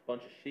a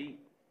bunch of sheep,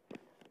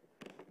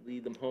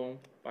 lead them home,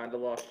 find a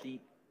lost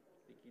sheep?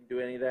 Think you can do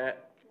any of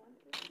that?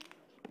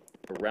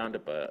 Or round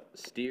up a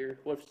steer?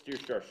 What if a steer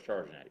starts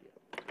charging at you?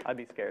 I'd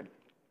be scared.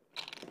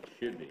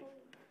 Should be.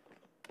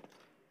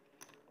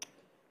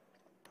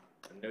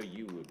 I know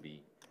you would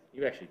be.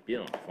 You've actually been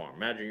on the farm.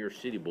 Imagine your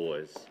city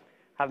boys.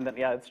 Haven't been.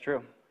 Yeah, it's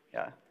true.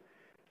 Yeah.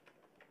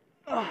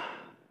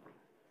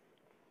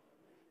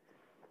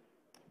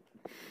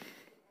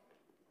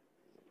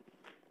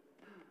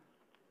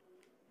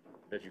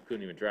 Bet you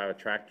couldn't even drive a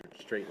tractor in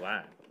a straight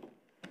line.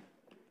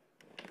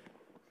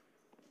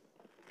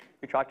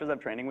 Do tractors have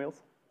training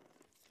wheels?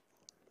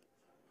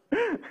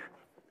 For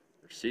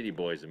city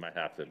boys, they might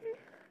have to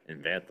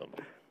invent them.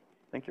 I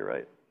think you're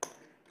right.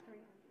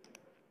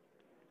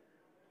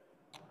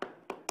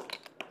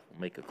 We'll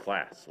make a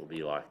class. It'll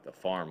be like the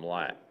farm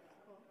lab.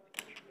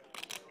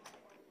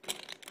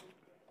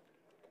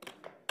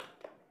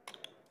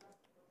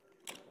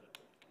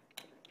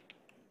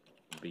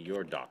 Be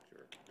your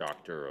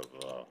doctor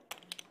of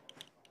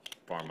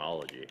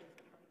pharmacology.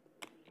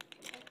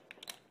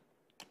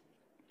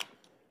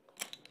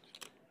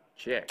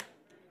 Check.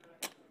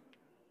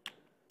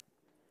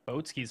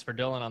 Boat skis for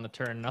Dylan on the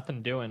turn.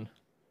 Nothing doing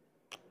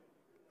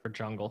for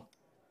Jungle.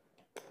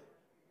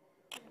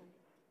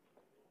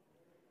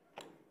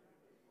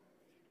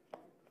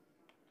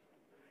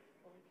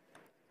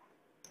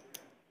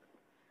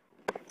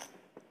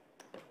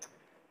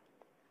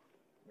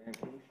 Man,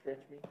 can you stretch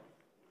me?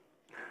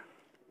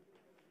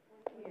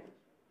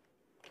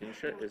 Can you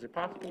stretch? Is it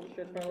possible to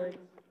stretch my legs?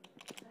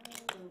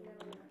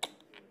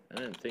 I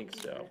didn't think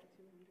so.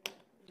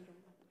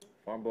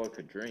 Farm boy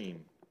could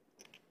dream.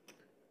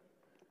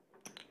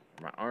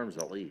 My arms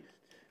at least.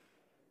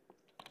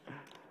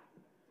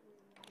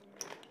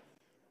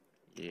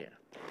 Yeah.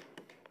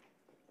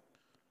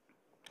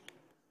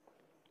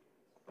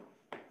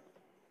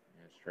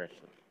 Stretch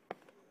them.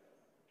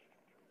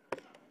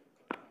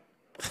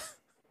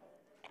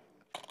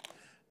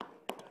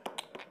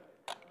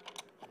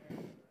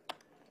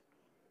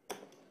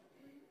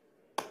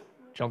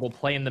 Jungle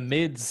playing the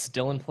mids,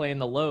 Dylan playing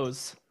the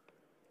lows.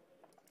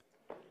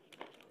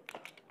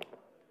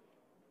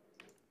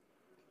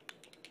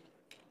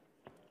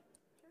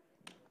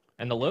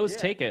 And the lows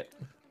take it.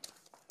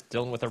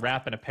 Dylan with a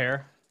wrap and a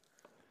pair.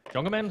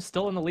 Jungleman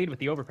still in the lead with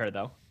the overpair,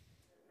 though.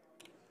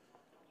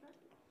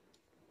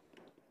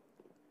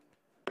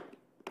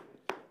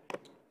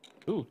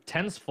 Ooh,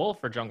 10's full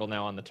for Jungle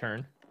now on the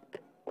turn.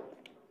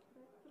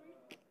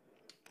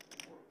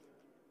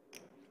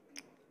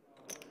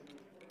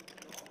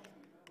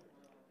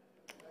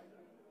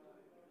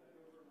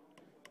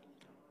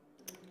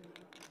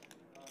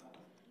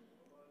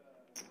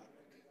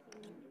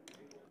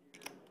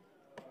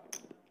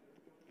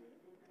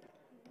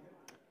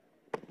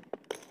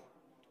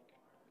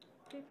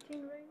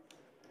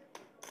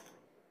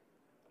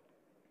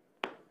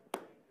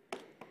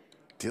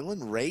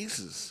 Dylan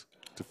raises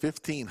to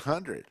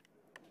 1,500.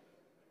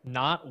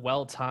 Not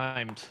well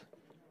timed.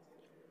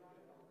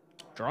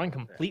 Drawing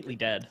completely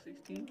dead.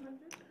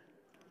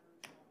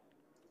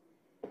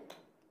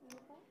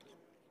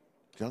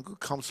 Jungle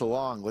comes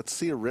along. Let's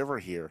see a river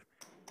here.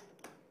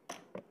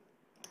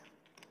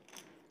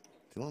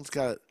 Dylan's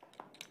got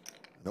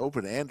an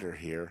open ender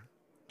here.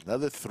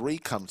 Another 3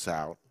 comes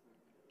out.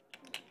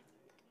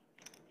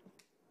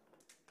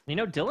 You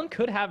know, Dylan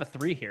could have a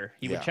 3 here.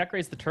 He Yeah. would check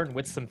raise the turn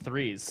with some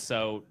 3s.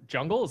 So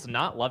Jungle is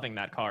not loving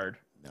that card.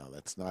 No,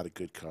 that's not a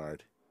good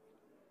card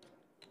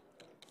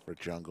for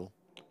Jungle.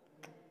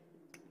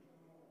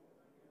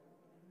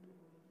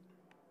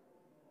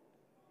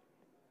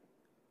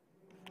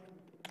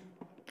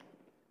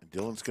 And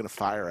Dylan's going to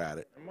fire at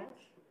it.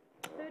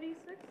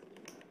 36?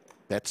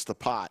 That's the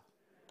pot.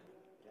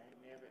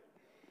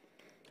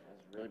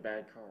 That's a really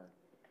bad card.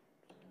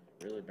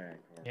 Really bad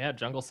card. Yeah,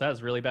 Jungle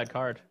says really bad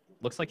card.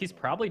 Looks like he's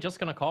probably just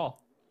going to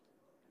call.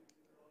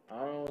 I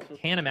don't know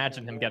what's Can't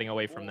imagine him getting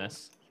away from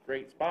this.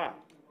 Great spot.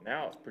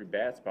 Now it's a pretty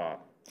bad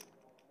spot.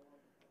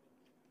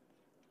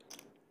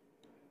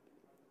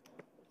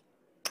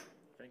 I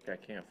think I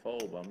can't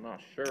fold, but I'm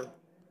not sure.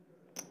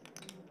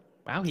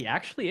 Wow, he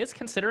actually is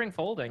considering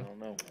folding. I don't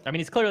know. I mean,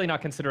 he's clearly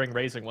not considering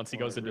raising once he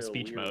goes into Real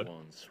speech weird mode.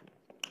 Ones.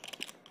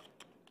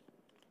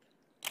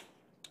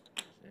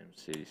 Damn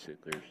city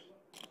sicklers.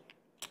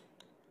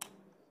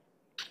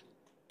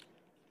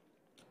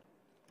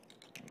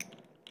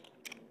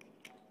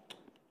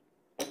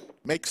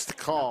 Makes the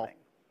call. Nothing.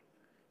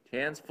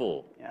 Hands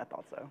full. Yeah, I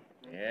thought so.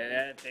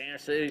 Yeah, damn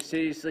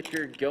city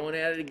slicker going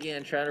at it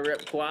again, trying to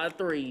rep quad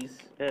 3s.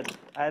 Did.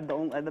 I had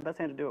the best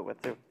hand to do it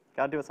with, too.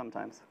 Gotta do it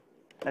sometimes.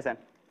 Nice hand.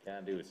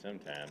 Gotta do it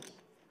sometimes.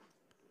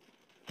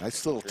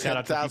 Nice little Shout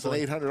out to people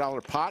in-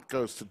 $10,800 pot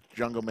goes to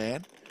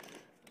Jungleman.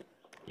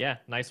 Yeah,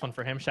 nice one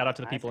for him. Shout out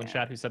to the people in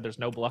chat who said there's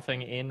no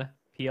bluffing in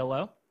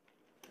PLO.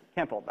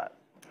 Can't fold that.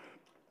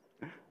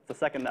 It's the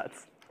second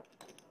nuts.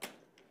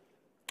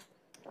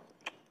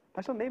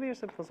 Actually, maybe you're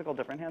supposed to call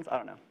different hands. I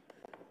don't know.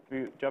 Do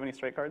you have any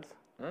straight cards?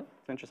 It's an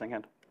interesting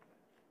hand.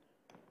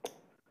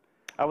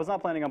 I was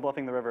not planning on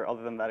bluffing the river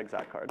other than that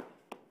exact card.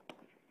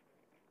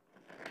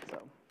 So.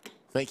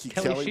 Thank you,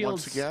 Kelly Kelly,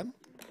 once Shields. again.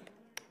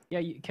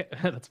 Yeah,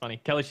 that's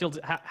funny. Kelly Shields,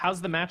 how's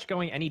the match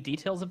going? Any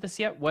details of this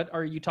yet? What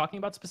are you talking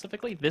about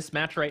specifically? This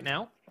match right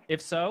now? If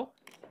so,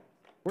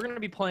 we're going to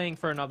be playing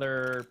for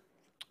another,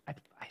 I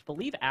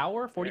believe,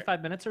 hour,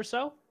 45 minutes or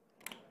so.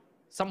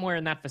 Somewhere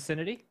in that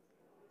vicinity.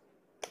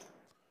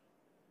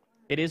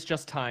 It is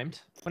just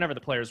timed. Whenever the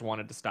players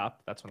wanted to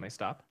stop, that's when they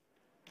stop.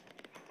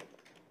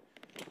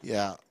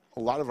 Yeah, a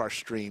lot of our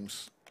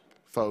streams,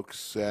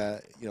 folks,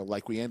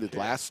 like we ended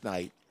last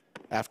night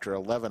after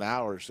 11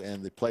 hours,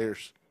 and the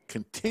players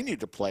continued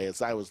to play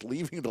as I was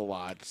leaving the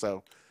lodge.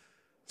 So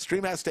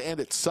stream has to end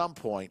at some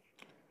point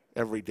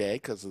every day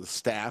because of the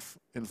staff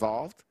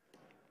involved.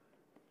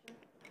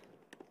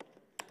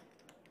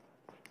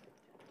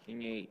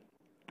 King 8.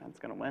 That's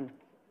going to win.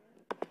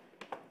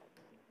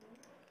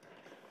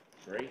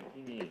 Great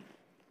King 8.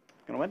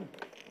 Going to win.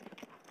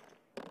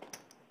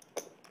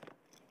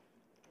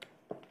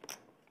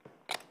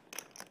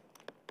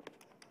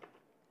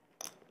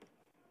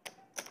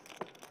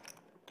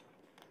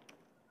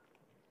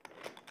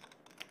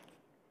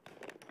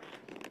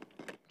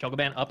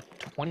 Jungleman up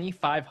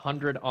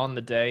 2,500 on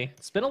the day.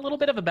 It's been a little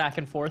bit of a back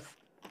and forth,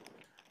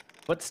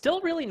 but still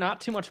really not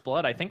too much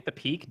blood. I think the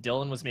peak,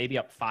 Dylan was maybe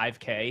up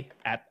 5K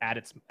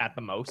at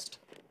the most.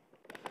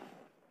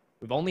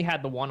 We've only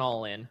had the one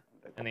all in,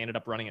 and they ended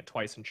up running it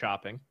twice and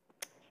chopping.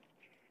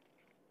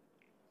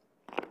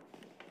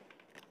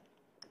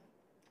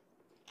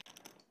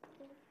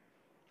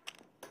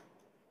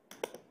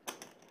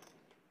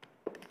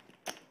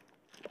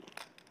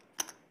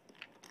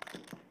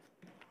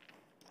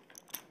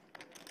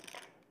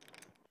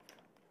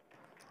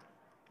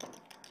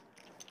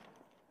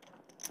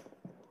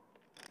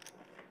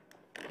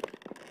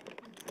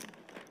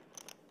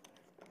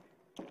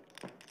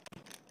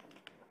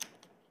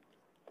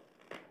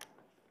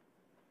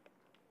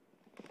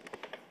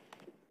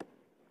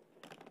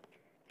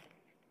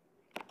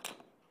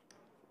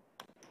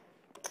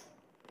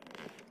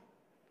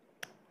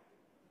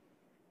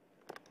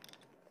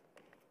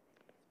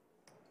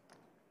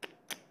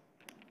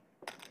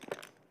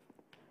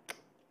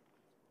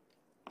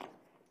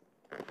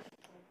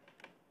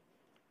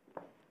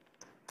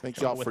 Thank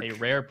y'all with for a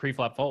rare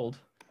pre-flop fold.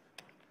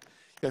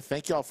 Yeah,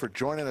 thank y'all for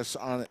joining us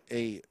on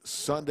a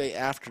Sunday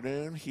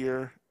afternoon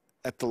here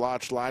at the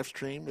Lodge live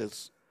stream.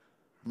 As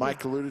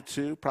Mike alluded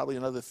to, probably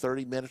another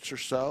 30 minutes or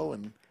so,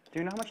 and Do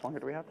you know how much longer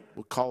do we have?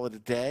 we'll call it a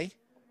day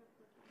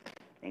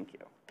Thank you.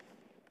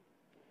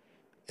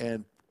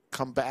 and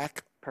come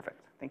back Perfect.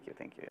 Thank you.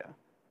 Thank you.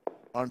 Yeah.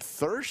 on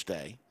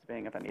Thursday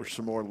Being if I need for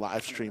some more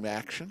live stream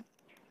action.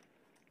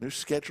 New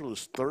schedule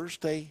is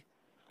Thursday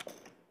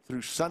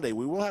through Sunday.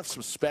 We will have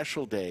some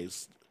special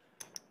days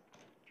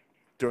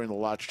during the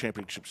Lodge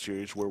Championship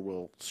Series where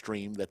we'll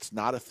stream that's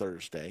not a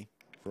Thursday.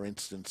 For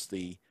instance,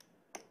 the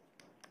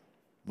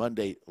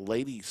Monday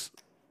ladies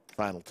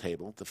final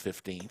table, the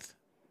 15th,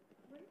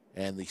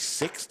 and the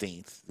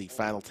 16th, the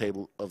final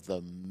table of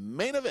the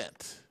main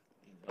event.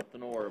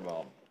 Nothing to worry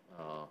about,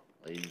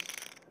 ladies.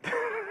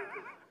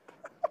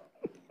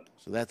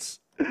 So that's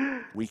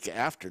week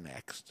after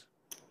next.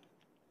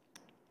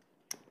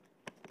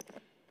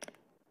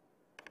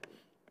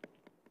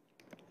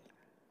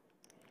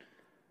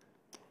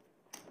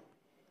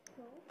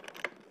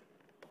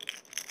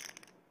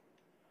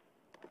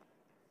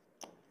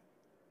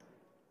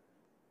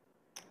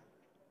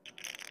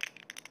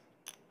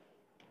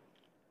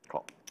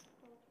 Call.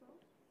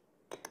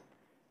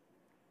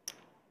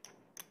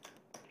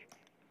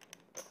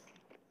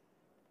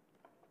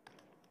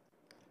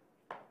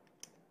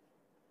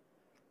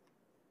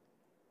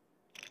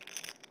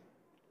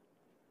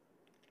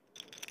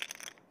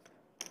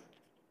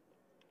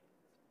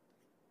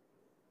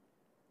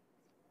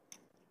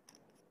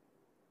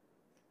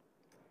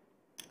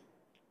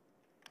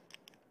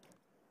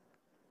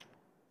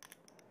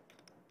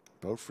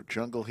 Vote for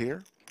Jungle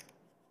here.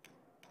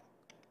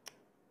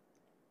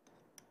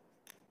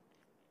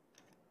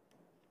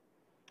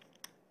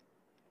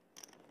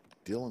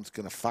 Dylan's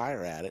going to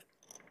fire at it.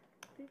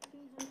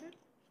 1,500.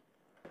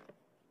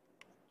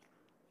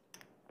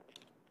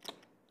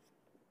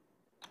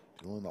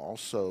 Dylan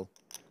also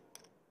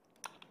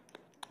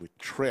with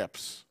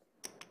trips.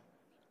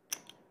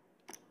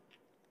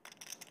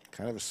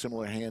 Kind of a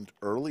similar hand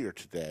earlier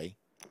today.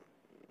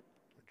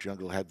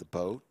 Jungle had the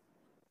boat.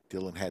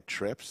 Dylan had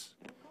trips.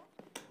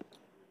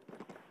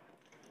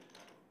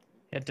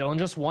 Yeah, Dylan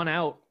just won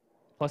out.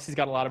 Plus, he's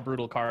got a lot of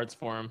brutal cards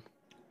for him.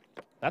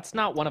 That's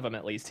not one of them,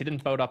 at least. He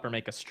didn't boat up or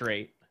make a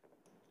straight.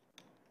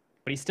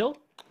 But he still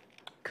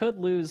could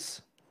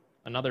lose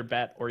another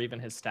bet or even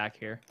his stack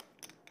here.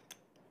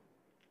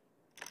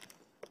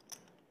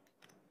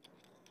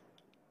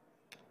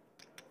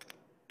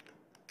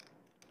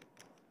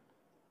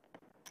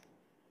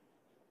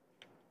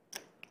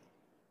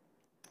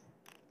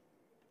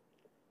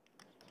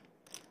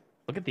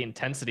 Look at the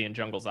intensity in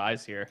Jungle's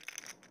eyes here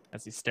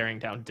as he's staring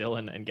down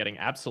Dylan and getting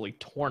absolutely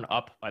torn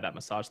up by that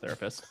massage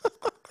therapist.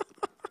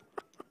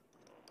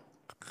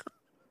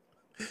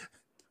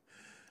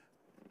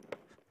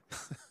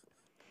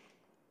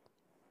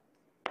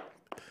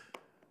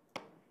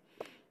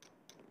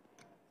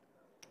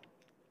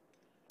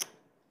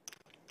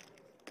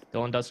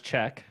 Dylan does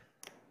check.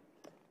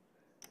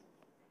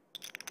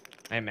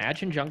 I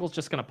imagine Jungle's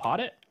just going to pot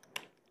it.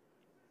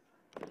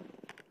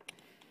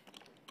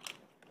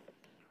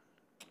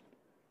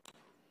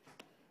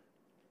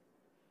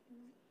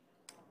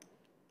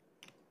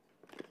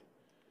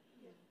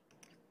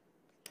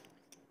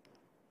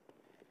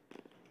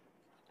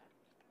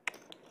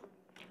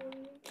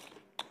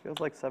 Feels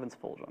like 7's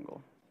full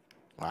Jungle.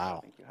 Wow.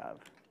 I think you have.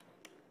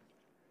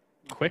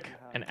 Quick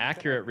and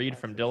accurate read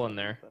from Dylan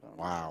there. But,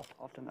 Wow.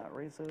 Often that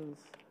raises.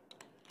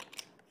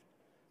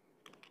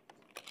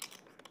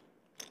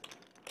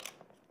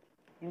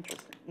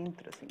 Interesting.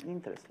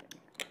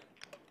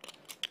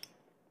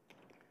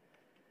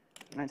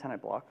 9-10 I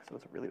block, so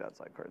it's really bad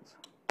side cards.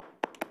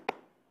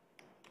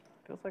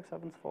 Feels like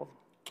 7's full.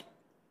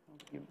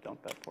 You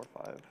don't bet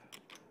 4-5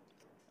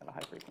 at a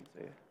high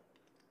frequency.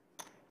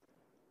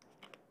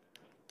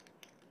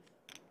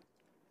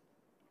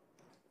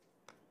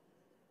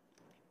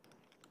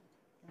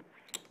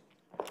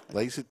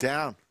 Lays it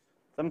down.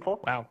 7 full?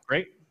 Wow,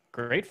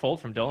 great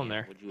fold from Dylan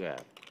there. What'd you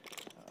have?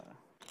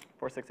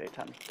 4, 6, 8,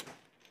 10.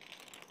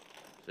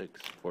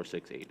 6, 4,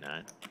 6, 8,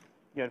 9.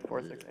 You had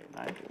 4, 6, 8,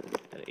 9.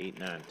 I had 8,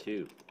 9,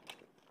 2.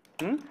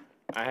 Hmm?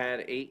 I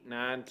had 8,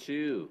 9,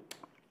 2.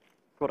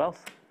 What else?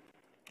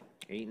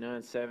 8,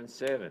 9, 7,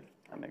 7.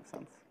 That makes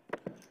sense.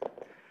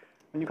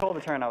 When you called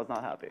the turn, I was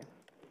not happy.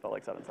 Felt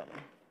like 7-7,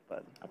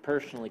 but I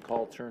personally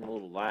call turn a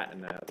little light in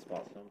that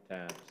spot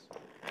sometimes.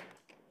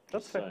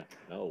 that's Just fair. saying.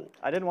 No,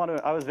 I didn't want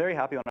to. I was very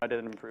happy when I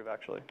didn't improve,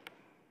 actually.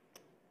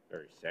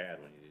 very sad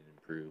when you didn't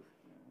improve.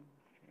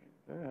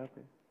 Very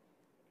happy.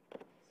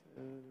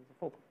 It's a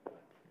fold.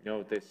 You know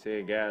what they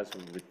say, guys,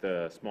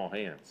 with small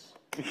hands?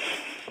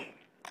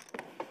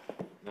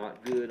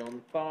 Not good on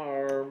the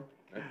farm.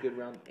 Not good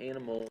around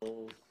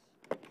animals.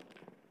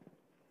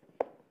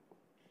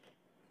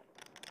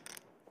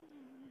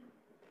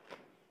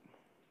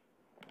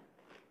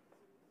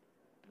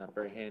 Not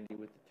very handy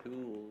with the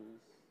tools.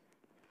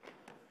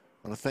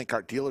 I want to thank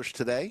our dealers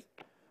today.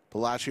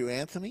 Bellagio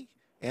Anthony,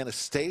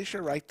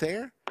 Anastasia right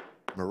there,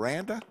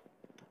 Miranda.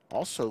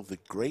 Also the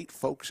great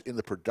folks in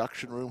the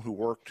production room who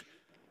worked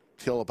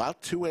till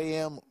about 2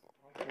 a.m.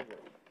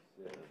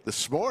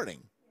 this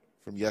morning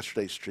from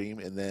yesterday's stream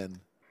and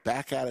then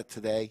back at it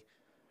today.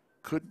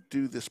 Couldn't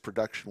do this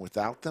production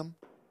without them.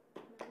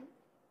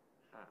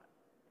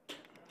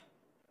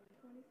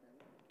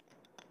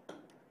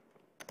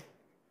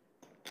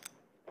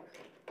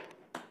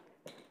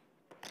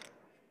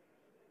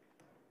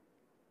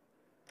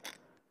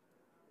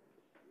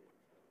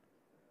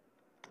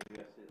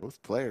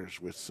 Both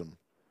players with some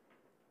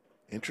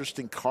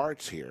interesting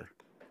cards here.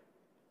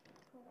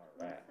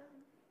 All right.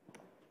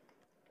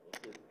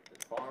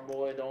 The farm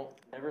boy don't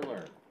never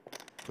learn.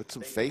 Put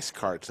some face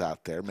cards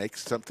out there. Make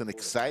something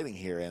exciting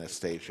here,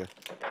 Anastasia.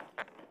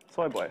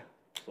 Soy boy.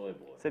 Soy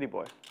boy. City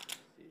boy.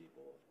 City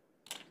boy.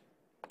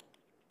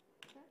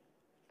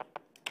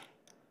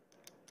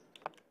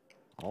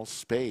 All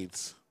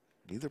spades.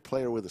 Neither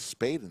player with a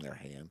spade in their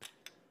hand.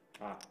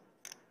 Ah.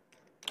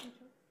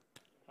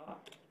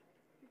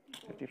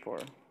 54.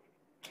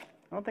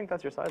 I don't think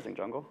that's your sizing,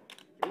 Jungle.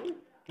 Really?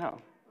 No.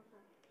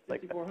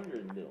 Like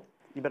 5,400 mil.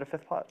 you bet a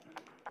 5th pot.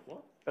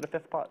 What? Bet a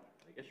 5th pot.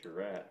 I guess you're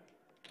right.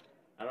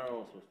 I don't know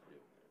what I'm supposed to do.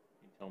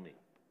 You tell me.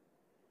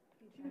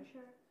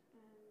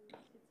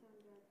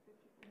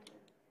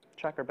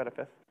 Check or bet a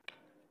 5th.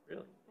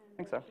 Really? I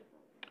think so.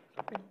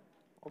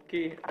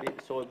 Okay,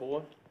 big soy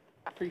boy.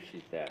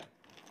 Appreciate that.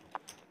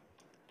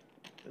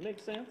 That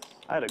makes sense.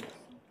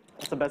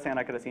 That's the best hand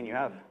I could have seen you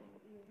have.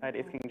 I had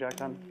 8th, King, Jack,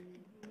 10.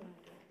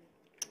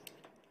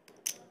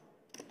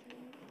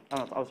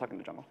 I was talking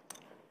to Jungle.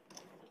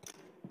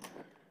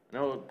 I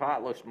know the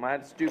pot looks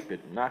mighty stupid,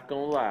 I'm not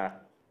gonna lie.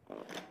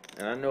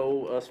 And I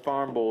know us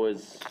farm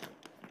boys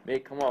may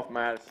come off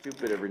mighty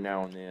stupid every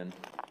now and then.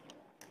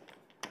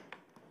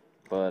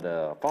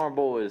 But farm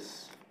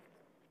boys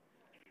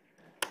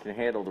can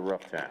handle the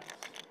rough times.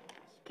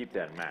 Keep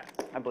that in mind.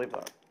 I believe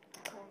that.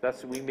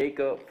 That's what we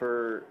make up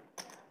for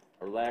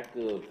our lack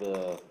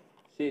of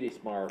city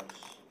smarts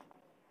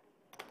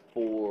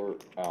for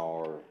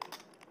our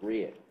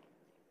grit.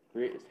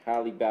 Grit is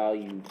highly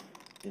valued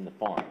in the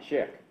farm.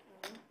 Check.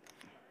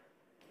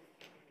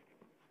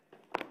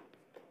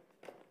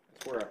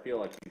 That's where I feel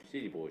like you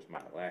city boys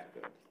might lack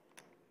the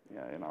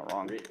Yeah, you're not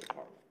wrong. grit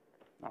department.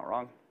 Not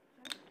wrong.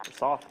 You're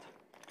soft.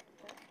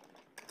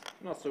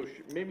 I'm not so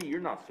sure. Maybe you're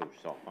not so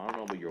soft. I don't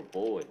know about your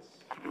boys.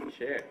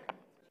 Check.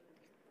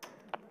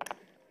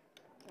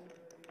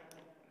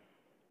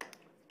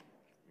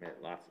 Met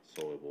lots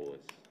of soy boys.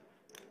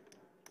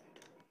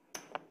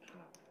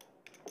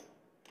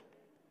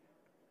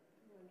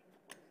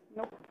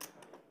 Nope.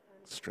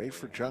 Straight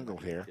for Jungle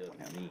here.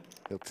 Just me.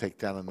 He'll take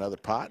down another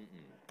pot.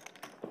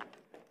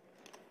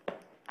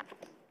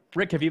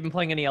 Rick, have you been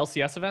playing any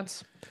LCS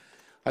events?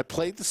 I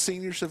played the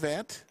seniors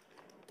event,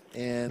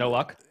 and No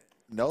luck.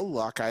 No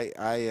luck.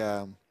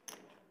 I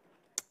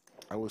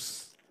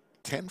was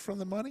 10 from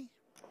the money.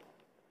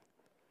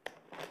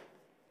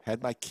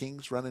 Had my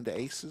kings run into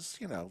aces.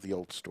 You know, the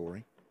old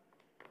story.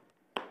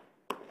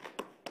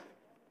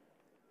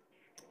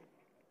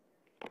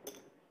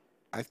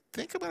 I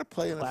think I'm going to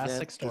play an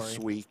event this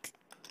week.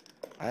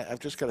 I've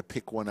just got to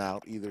pick one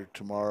out either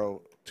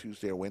tomorrow,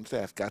 Tuesday, or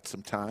Wednesday. I've got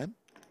some time.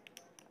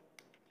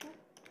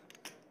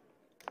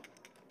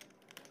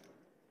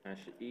 I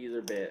should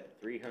either bet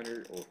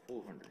 300 or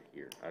 400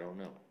 here. I don't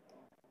know.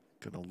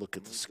 Gonna look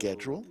at the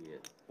schedule.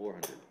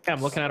 400. Yeah,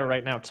 I'm looking at it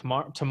right now.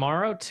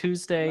 Tomorrow,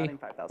 Tuesday,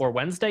 or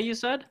Wednesday, you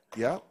said?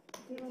 Yep.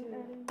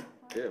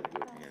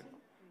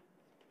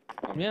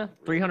 Yeah,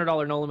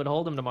 $300 no limit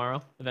hold'em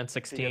tomorrow. Event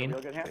 16.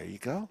 There you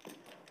go.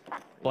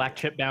 Black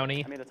chip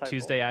bounty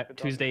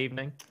Tuesday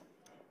evening.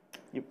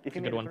 It's a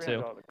good one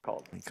too.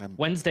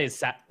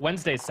 Wednesday's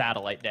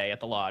satellite day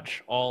at the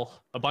lodge.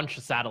 A bunch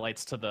of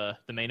satellites to the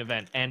main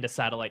event and a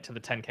satellite to the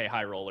 10K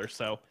high roller.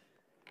 So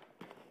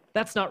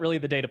that's not really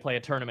the day to play a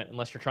tournament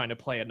unless you're trying to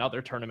play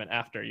another tournament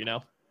after, you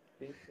know?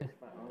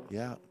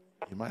 Yeah,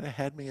 you might have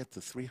had me at the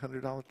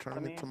 $300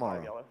 tournament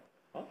tomorrow.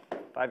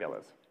 5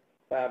 yellows.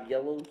 5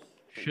 yellows.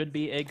 Should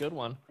be a good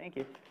one. Thank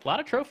you. A lot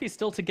of trophies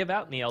still to give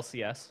out in the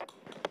LCS.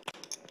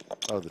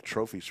 Oh, the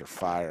trophies are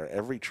fire.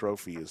 Every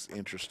trophy is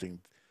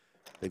interesting.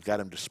 They've got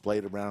them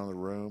displayed around the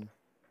room.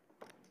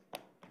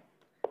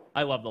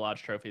 I love the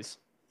lodge trophies.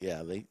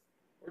 Yeah, Where'd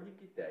you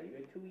get that? You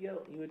had 2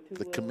 yellow. You had 2.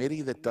 The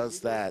committee that does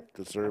that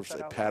deserves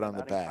a pat on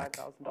the back.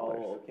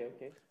 Oh,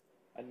 okay.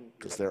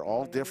 Because they're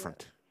all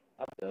different.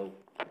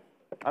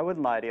 I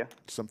wouldn't lie to you.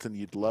 Something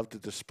you'd love to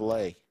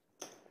display.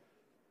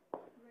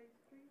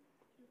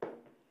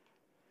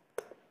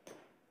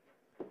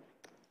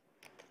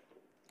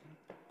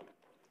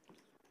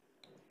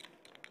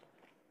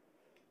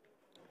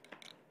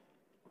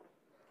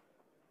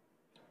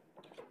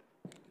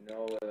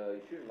 No,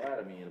 you shouldn't lie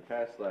to me. In a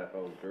past life, I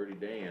was Dirty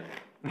Dan.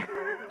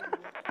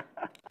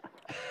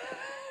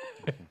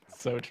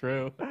 So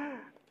true.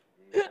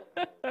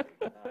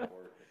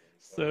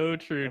 So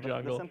true,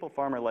 Jungle. The simple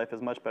farmer life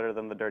is much better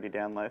than the Dirty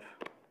Dan life.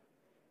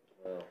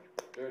 Well,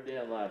 Dirty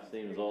Dan life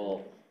seems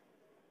all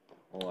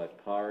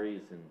like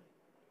parties and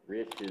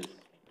riches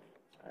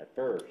at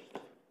first.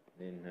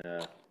 Then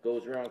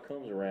goes around,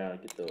 comes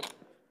around, get the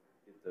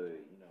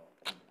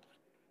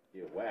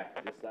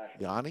whack just like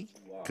Yanni,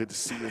 good to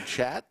see you in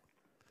chat.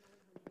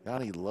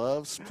 Yanni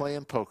loves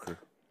playing poker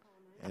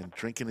and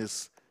drinking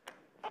his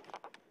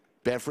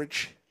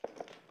beverage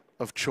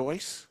of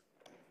choice.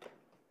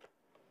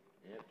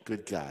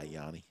 Good guy,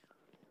 Yanni.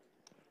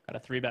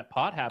 Got a 3-bet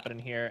pot happening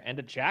here and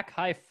a jack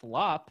high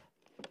flop.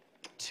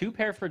 2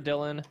 pair for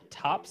Dylan,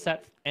 top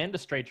set and a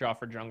straight draw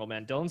for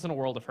Jungleman. Dylan's in a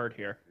world of hurt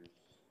here.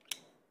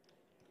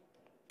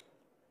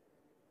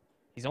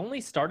 He's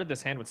only started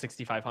this hand with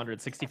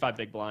 6,500, 65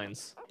 big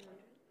blinds.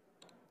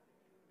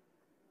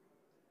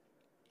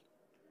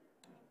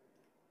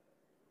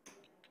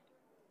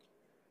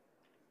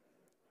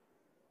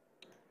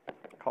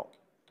 Call.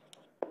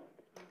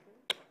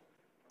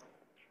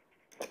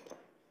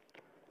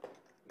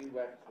 Weed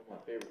whack is one of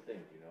my favorite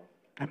things, you know.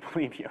 I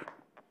believe you.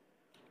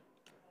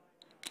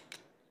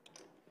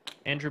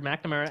 Andrew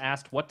McNamara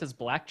asked, what does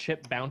black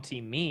chip bounty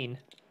mean?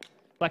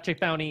 Black chip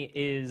bounty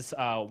is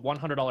a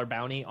 $100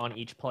 bounty on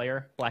each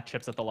player. Black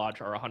chips at the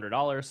lodge are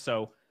 $100.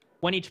 So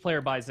when each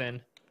player buys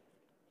in,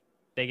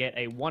 they get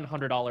a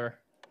 $100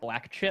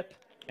 black chip.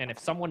 And if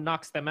someone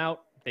knocks them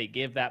out, they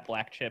give that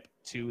black chip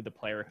to the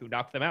player who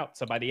knocked them out.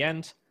 So by the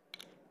end,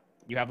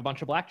 you have a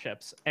bunch of black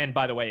chips. And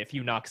by the way, if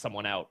you knock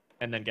someone out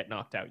and then get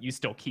knocked out, you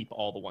still keep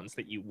all the ones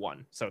that you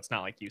won. So it's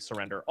not like you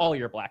surrender all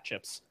your black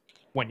chips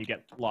when you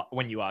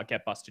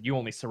get busted. You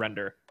only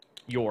surrender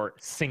your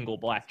single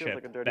black chip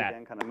like a Dirty that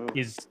Dan kind of move.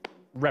 is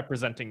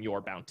representing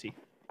your bounty.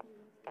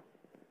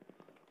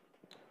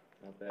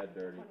 Not that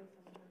dirty.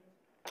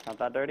 Not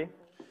that dirty?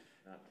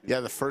 Yeah,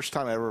 the first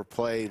time I ever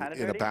played Kinda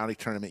in a dirty? bounty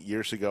tournament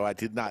years ago, I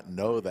did not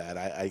know that.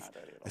 I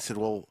said,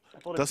 well,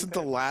 doesn't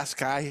the last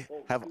guy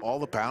have all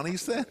the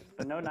bounties then?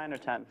 But no 9 or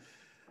 10.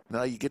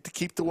 No, you get to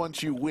keep the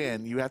ones you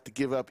win. You have to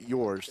give up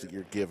yours that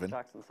you're given,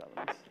 Jacks and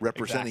 7s.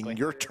 representing Exactly.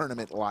 your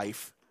tournament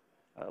life.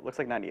 Looks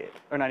like 98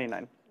 or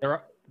 99.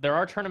 There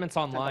are tournaments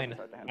online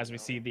as we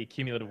see the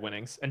cumulative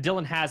winnings. And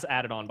Dylan has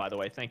added on, by the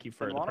way. Thank you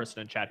for the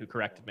person in chat who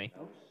corrected me.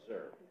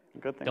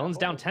 Good thing. Dylan's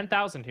down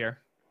 10,000 here.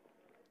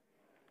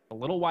 A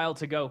little while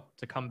to go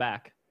to come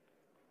back.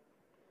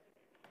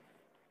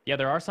 Yeah,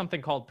 there are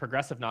something called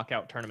progressive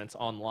knockout tournaments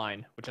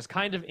online, which is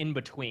kind of in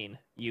between.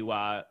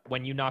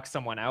 When you knock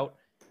someone out,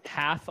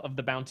 half of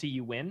the bounty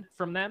you win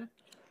from them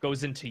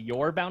goes into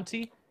your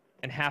bounty,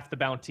 and half the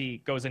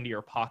bounty goes into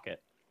your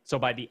pocket. So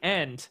by the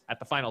end, at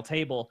the final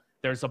table,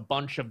 there's a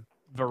bunch of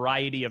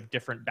variety of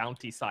different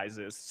bounty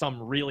sizes,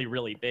 some really,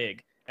 really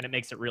big, and it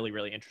makes it really,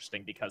 really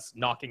interesting because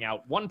knocking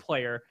out one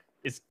player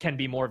can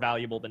be more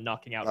valuable than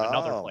knocking out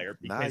another player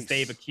because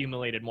they've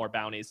accumulated more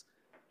bounties.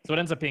 So it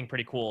ends up being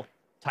pretty cool.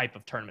 type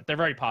of tournament. They're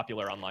very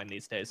popular online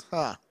these days.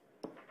 Huh.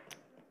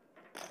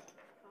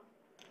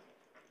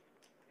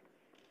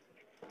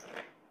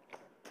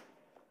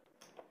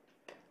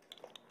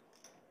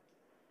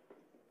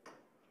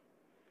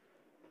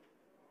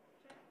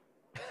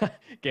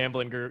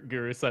 Gambling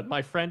Guru said,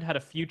 my friend had a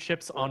few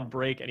chips on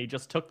break and he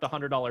just took the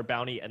 $100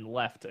 bounty and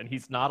left, and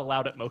he's not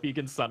allowed at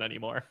Mohegan Sun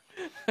anymore.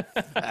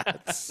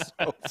 That's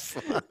so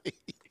funny.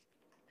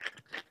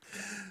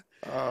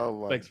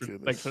 Oh, my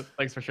goodness.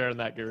 Thanks for sharing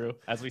that, Guru.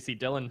 As we see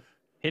Dylan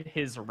hit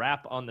his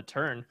wrap on the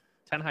turn,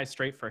 10 high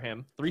straight for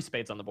him, 3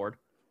 spades on the board.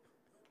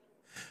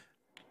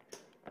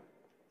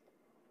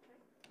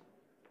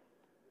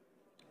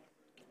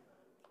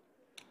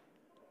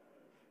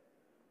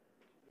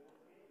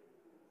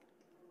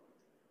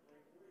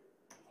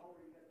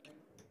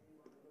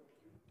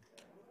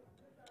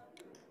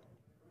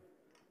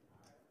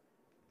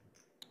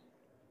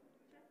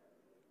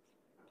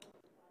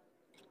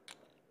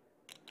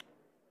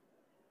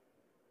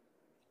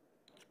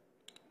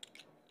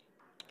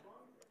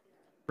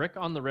 Brick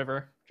on the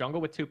river,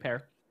 jungle with 2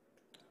 pair.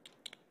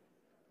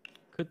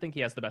 Could think he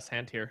has the best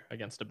hand here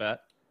against a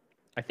bet.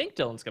 I think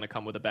Dylan's going to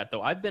come with a bet,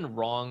 though. I've been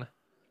wrong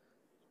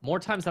more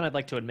times than I'd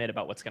like to admit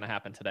about what's going to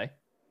happen today.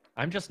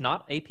 I'm just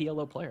not a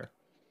PLO player.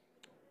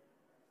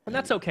 And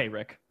that's okay,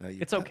 Rick. No,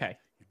 it's okay.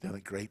 You've done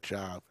a great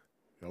job.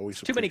 You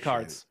always Too many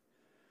cards.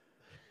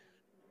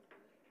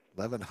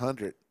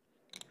 1100.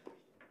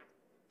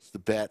 It's the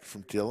bet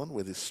from Dylan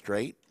with his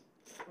straight.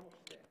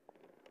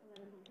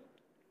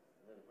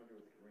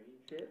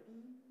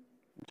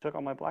 You took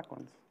all my black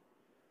ones.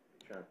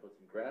 Trying to put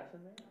some grass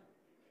in there?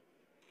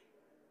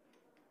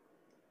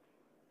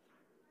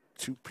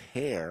 2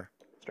 pair.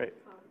 Straight.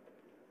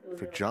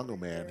 For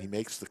Jungleman. He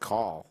makes the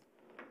call.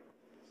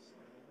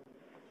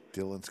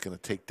 Dylan's going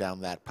to take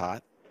down that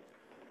pot.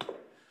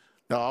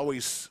 Now,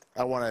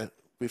 I want to,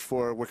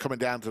 before we're coming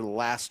down to the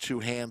last 2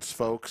 hands,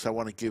 folks, I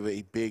want to give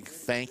a big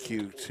thank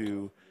you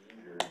to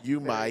you,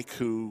 Mike,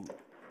 who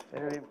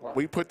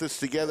we put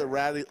this together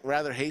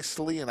rather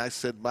hastily, and I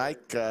said,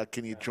 Mike,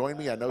 can you join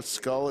me? I know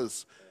Skull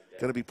is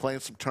going to be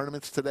playing some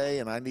tournaments today,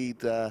 and I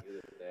need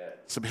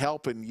some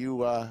help, and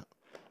you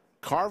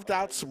carved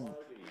out some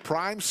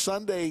prime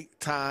Sunday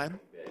time,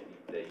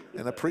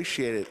 and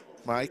appreciate it,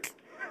 Mike.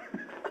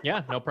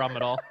 Yeah, no problem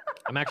at all.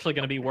 I'm actually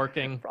going to be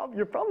working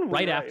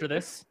right after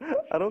this.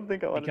 I don't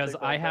think I want because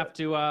I have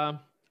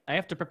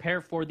to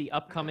prepare for the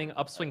upcoming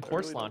Upswing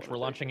course launch. We're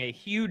launching a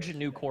huge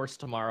new course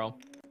tomorrow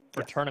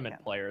for tournament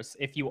players.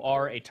 If you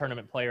are a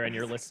tournament player and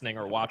you're listening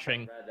or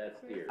watching,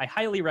 I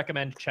highly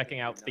recommend checking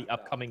out the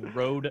upcoming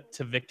Road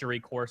to Victory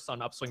course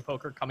on Upswing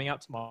Poker coming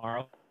out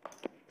tomorrow.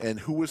 And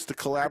who was the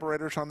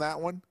collaborators on that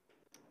one?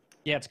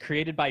 Yeah, it's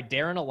created by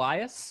Darren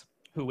Elias,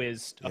 who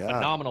is a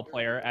phenomenal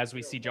player, as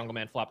we see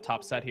Jungleman flop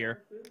top set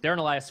here. Darren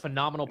Elias,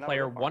 phenomenal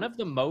player, one of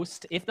the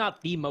most, if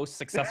not the most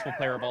successful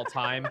player of all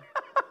time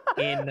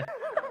in...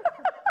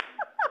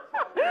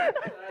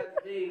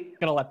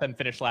 Gonna let them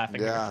finish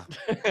laughing. Yeah.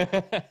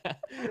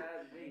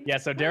 Yeah,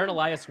 so Darren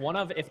Elias, one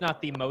of, if not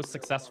the most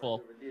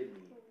successful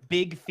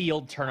big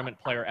field tournament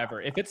player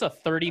ever. If it's a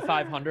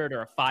 $3,500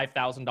 or a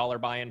 $5,000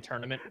 buy-in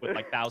tournament with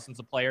like thousands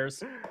of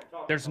players,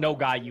 there's no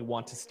guy you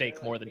want to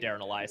stake more than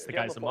Darren Elias. The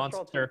guy's a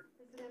monster.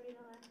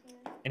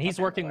 And he's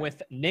working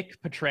with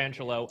Nick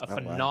Petrangelo, a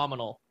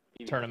phenomenal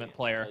tournament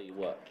player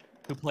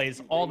who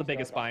plays all the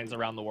biggest buy-ins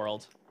around the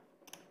world.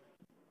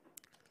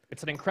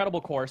 It's an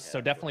incredible course,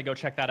 so definitely go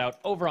check that out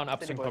over on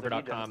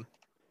upswingpoker.com.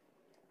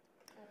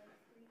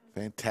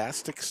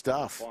 Fantastic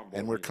stuff.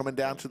 And we're coming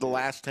down to the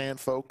last hand,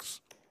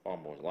 folks.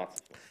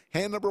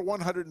 Hand number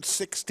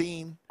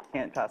 116.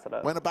 Can't pass it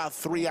up. Went about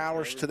 3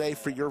 hours today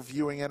for your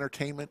viewing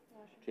entertainment.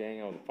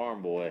 Daniel, the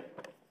farm boy.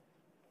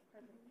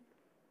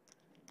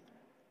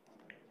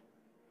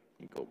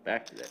 You go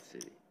back to that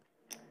city.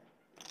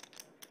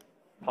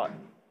 Pot.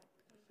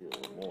 See a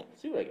little more.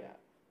 See what I got.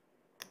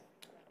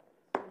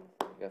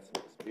 Got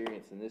some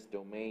experience in this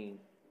domain.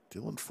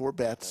 Dylan 4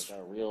 bets. I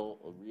got a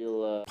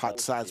real pot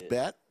size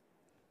bet.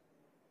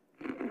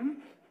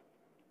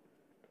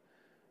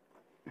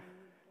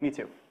 Me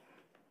too.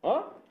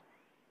 Huh?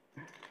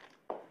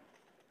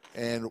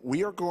 And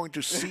we are going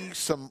to see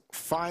some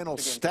final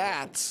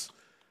stats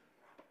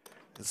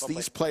as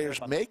these players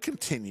may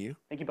continue.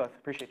 Thank you both.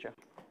 Appreciate you.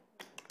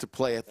 To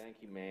play it Thank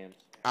you, man.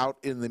 out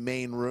in the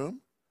main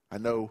room. I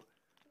know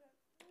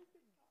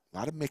a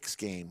lot of mixed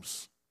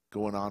games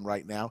going on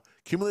right now.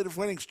 Cumulative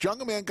winnings.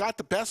 Jungleman got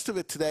the best of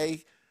it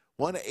today.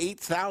 Won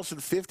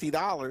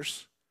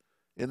 $8,050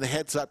 in the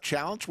Heads Up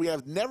Challenge. We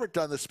have never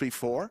done this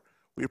before.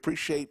 We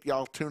appreciate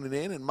y'all tuning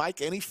in. And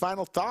Mike, any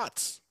final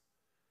thoughts?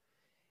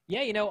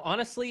 Yeah, you know,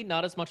 honestly,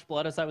 not as much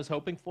blood as I was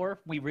hoping for.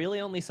 We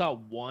really only saw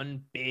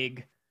one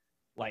big,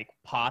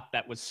 pot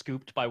that was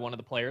scooped by one of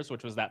the players,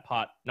 which was that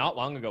pot not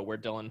long ago where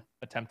Dylan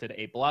attempted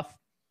a bluff.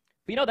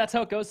 But, you know, that's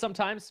how it goes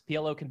sometimes.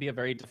 PLO can be a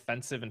very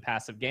defensive and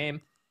passive game.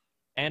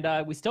 And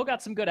we still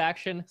got some good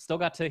action, still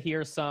got to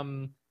hear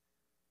some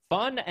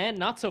fun and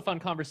not so fun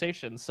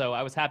conversations. So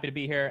I was happy to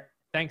be here.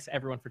 Thanks,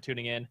 everyone, for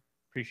tuning in.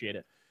 Appreciate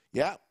it.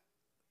 Yeah.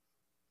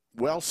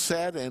 well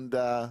said. And,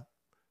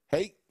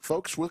 hey,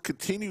 folks, we'll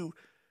continue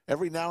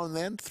every now and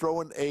then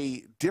throwing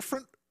a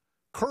different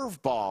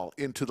curveball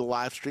into the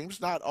live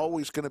streams. Not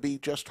always going to be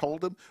just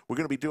Hold'em. We're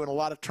going to be doing a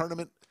lot of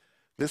tournament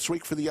this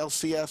week for the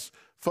LCS.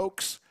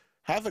 Folks,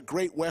 have a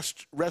great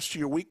rest of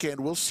your weekend.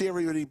 We'll see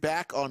everybody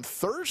back on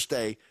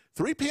Thursday,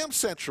 3 p.m.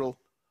 Central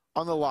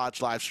on the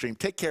Lodge live stream.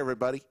 Take care,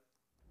 everybody.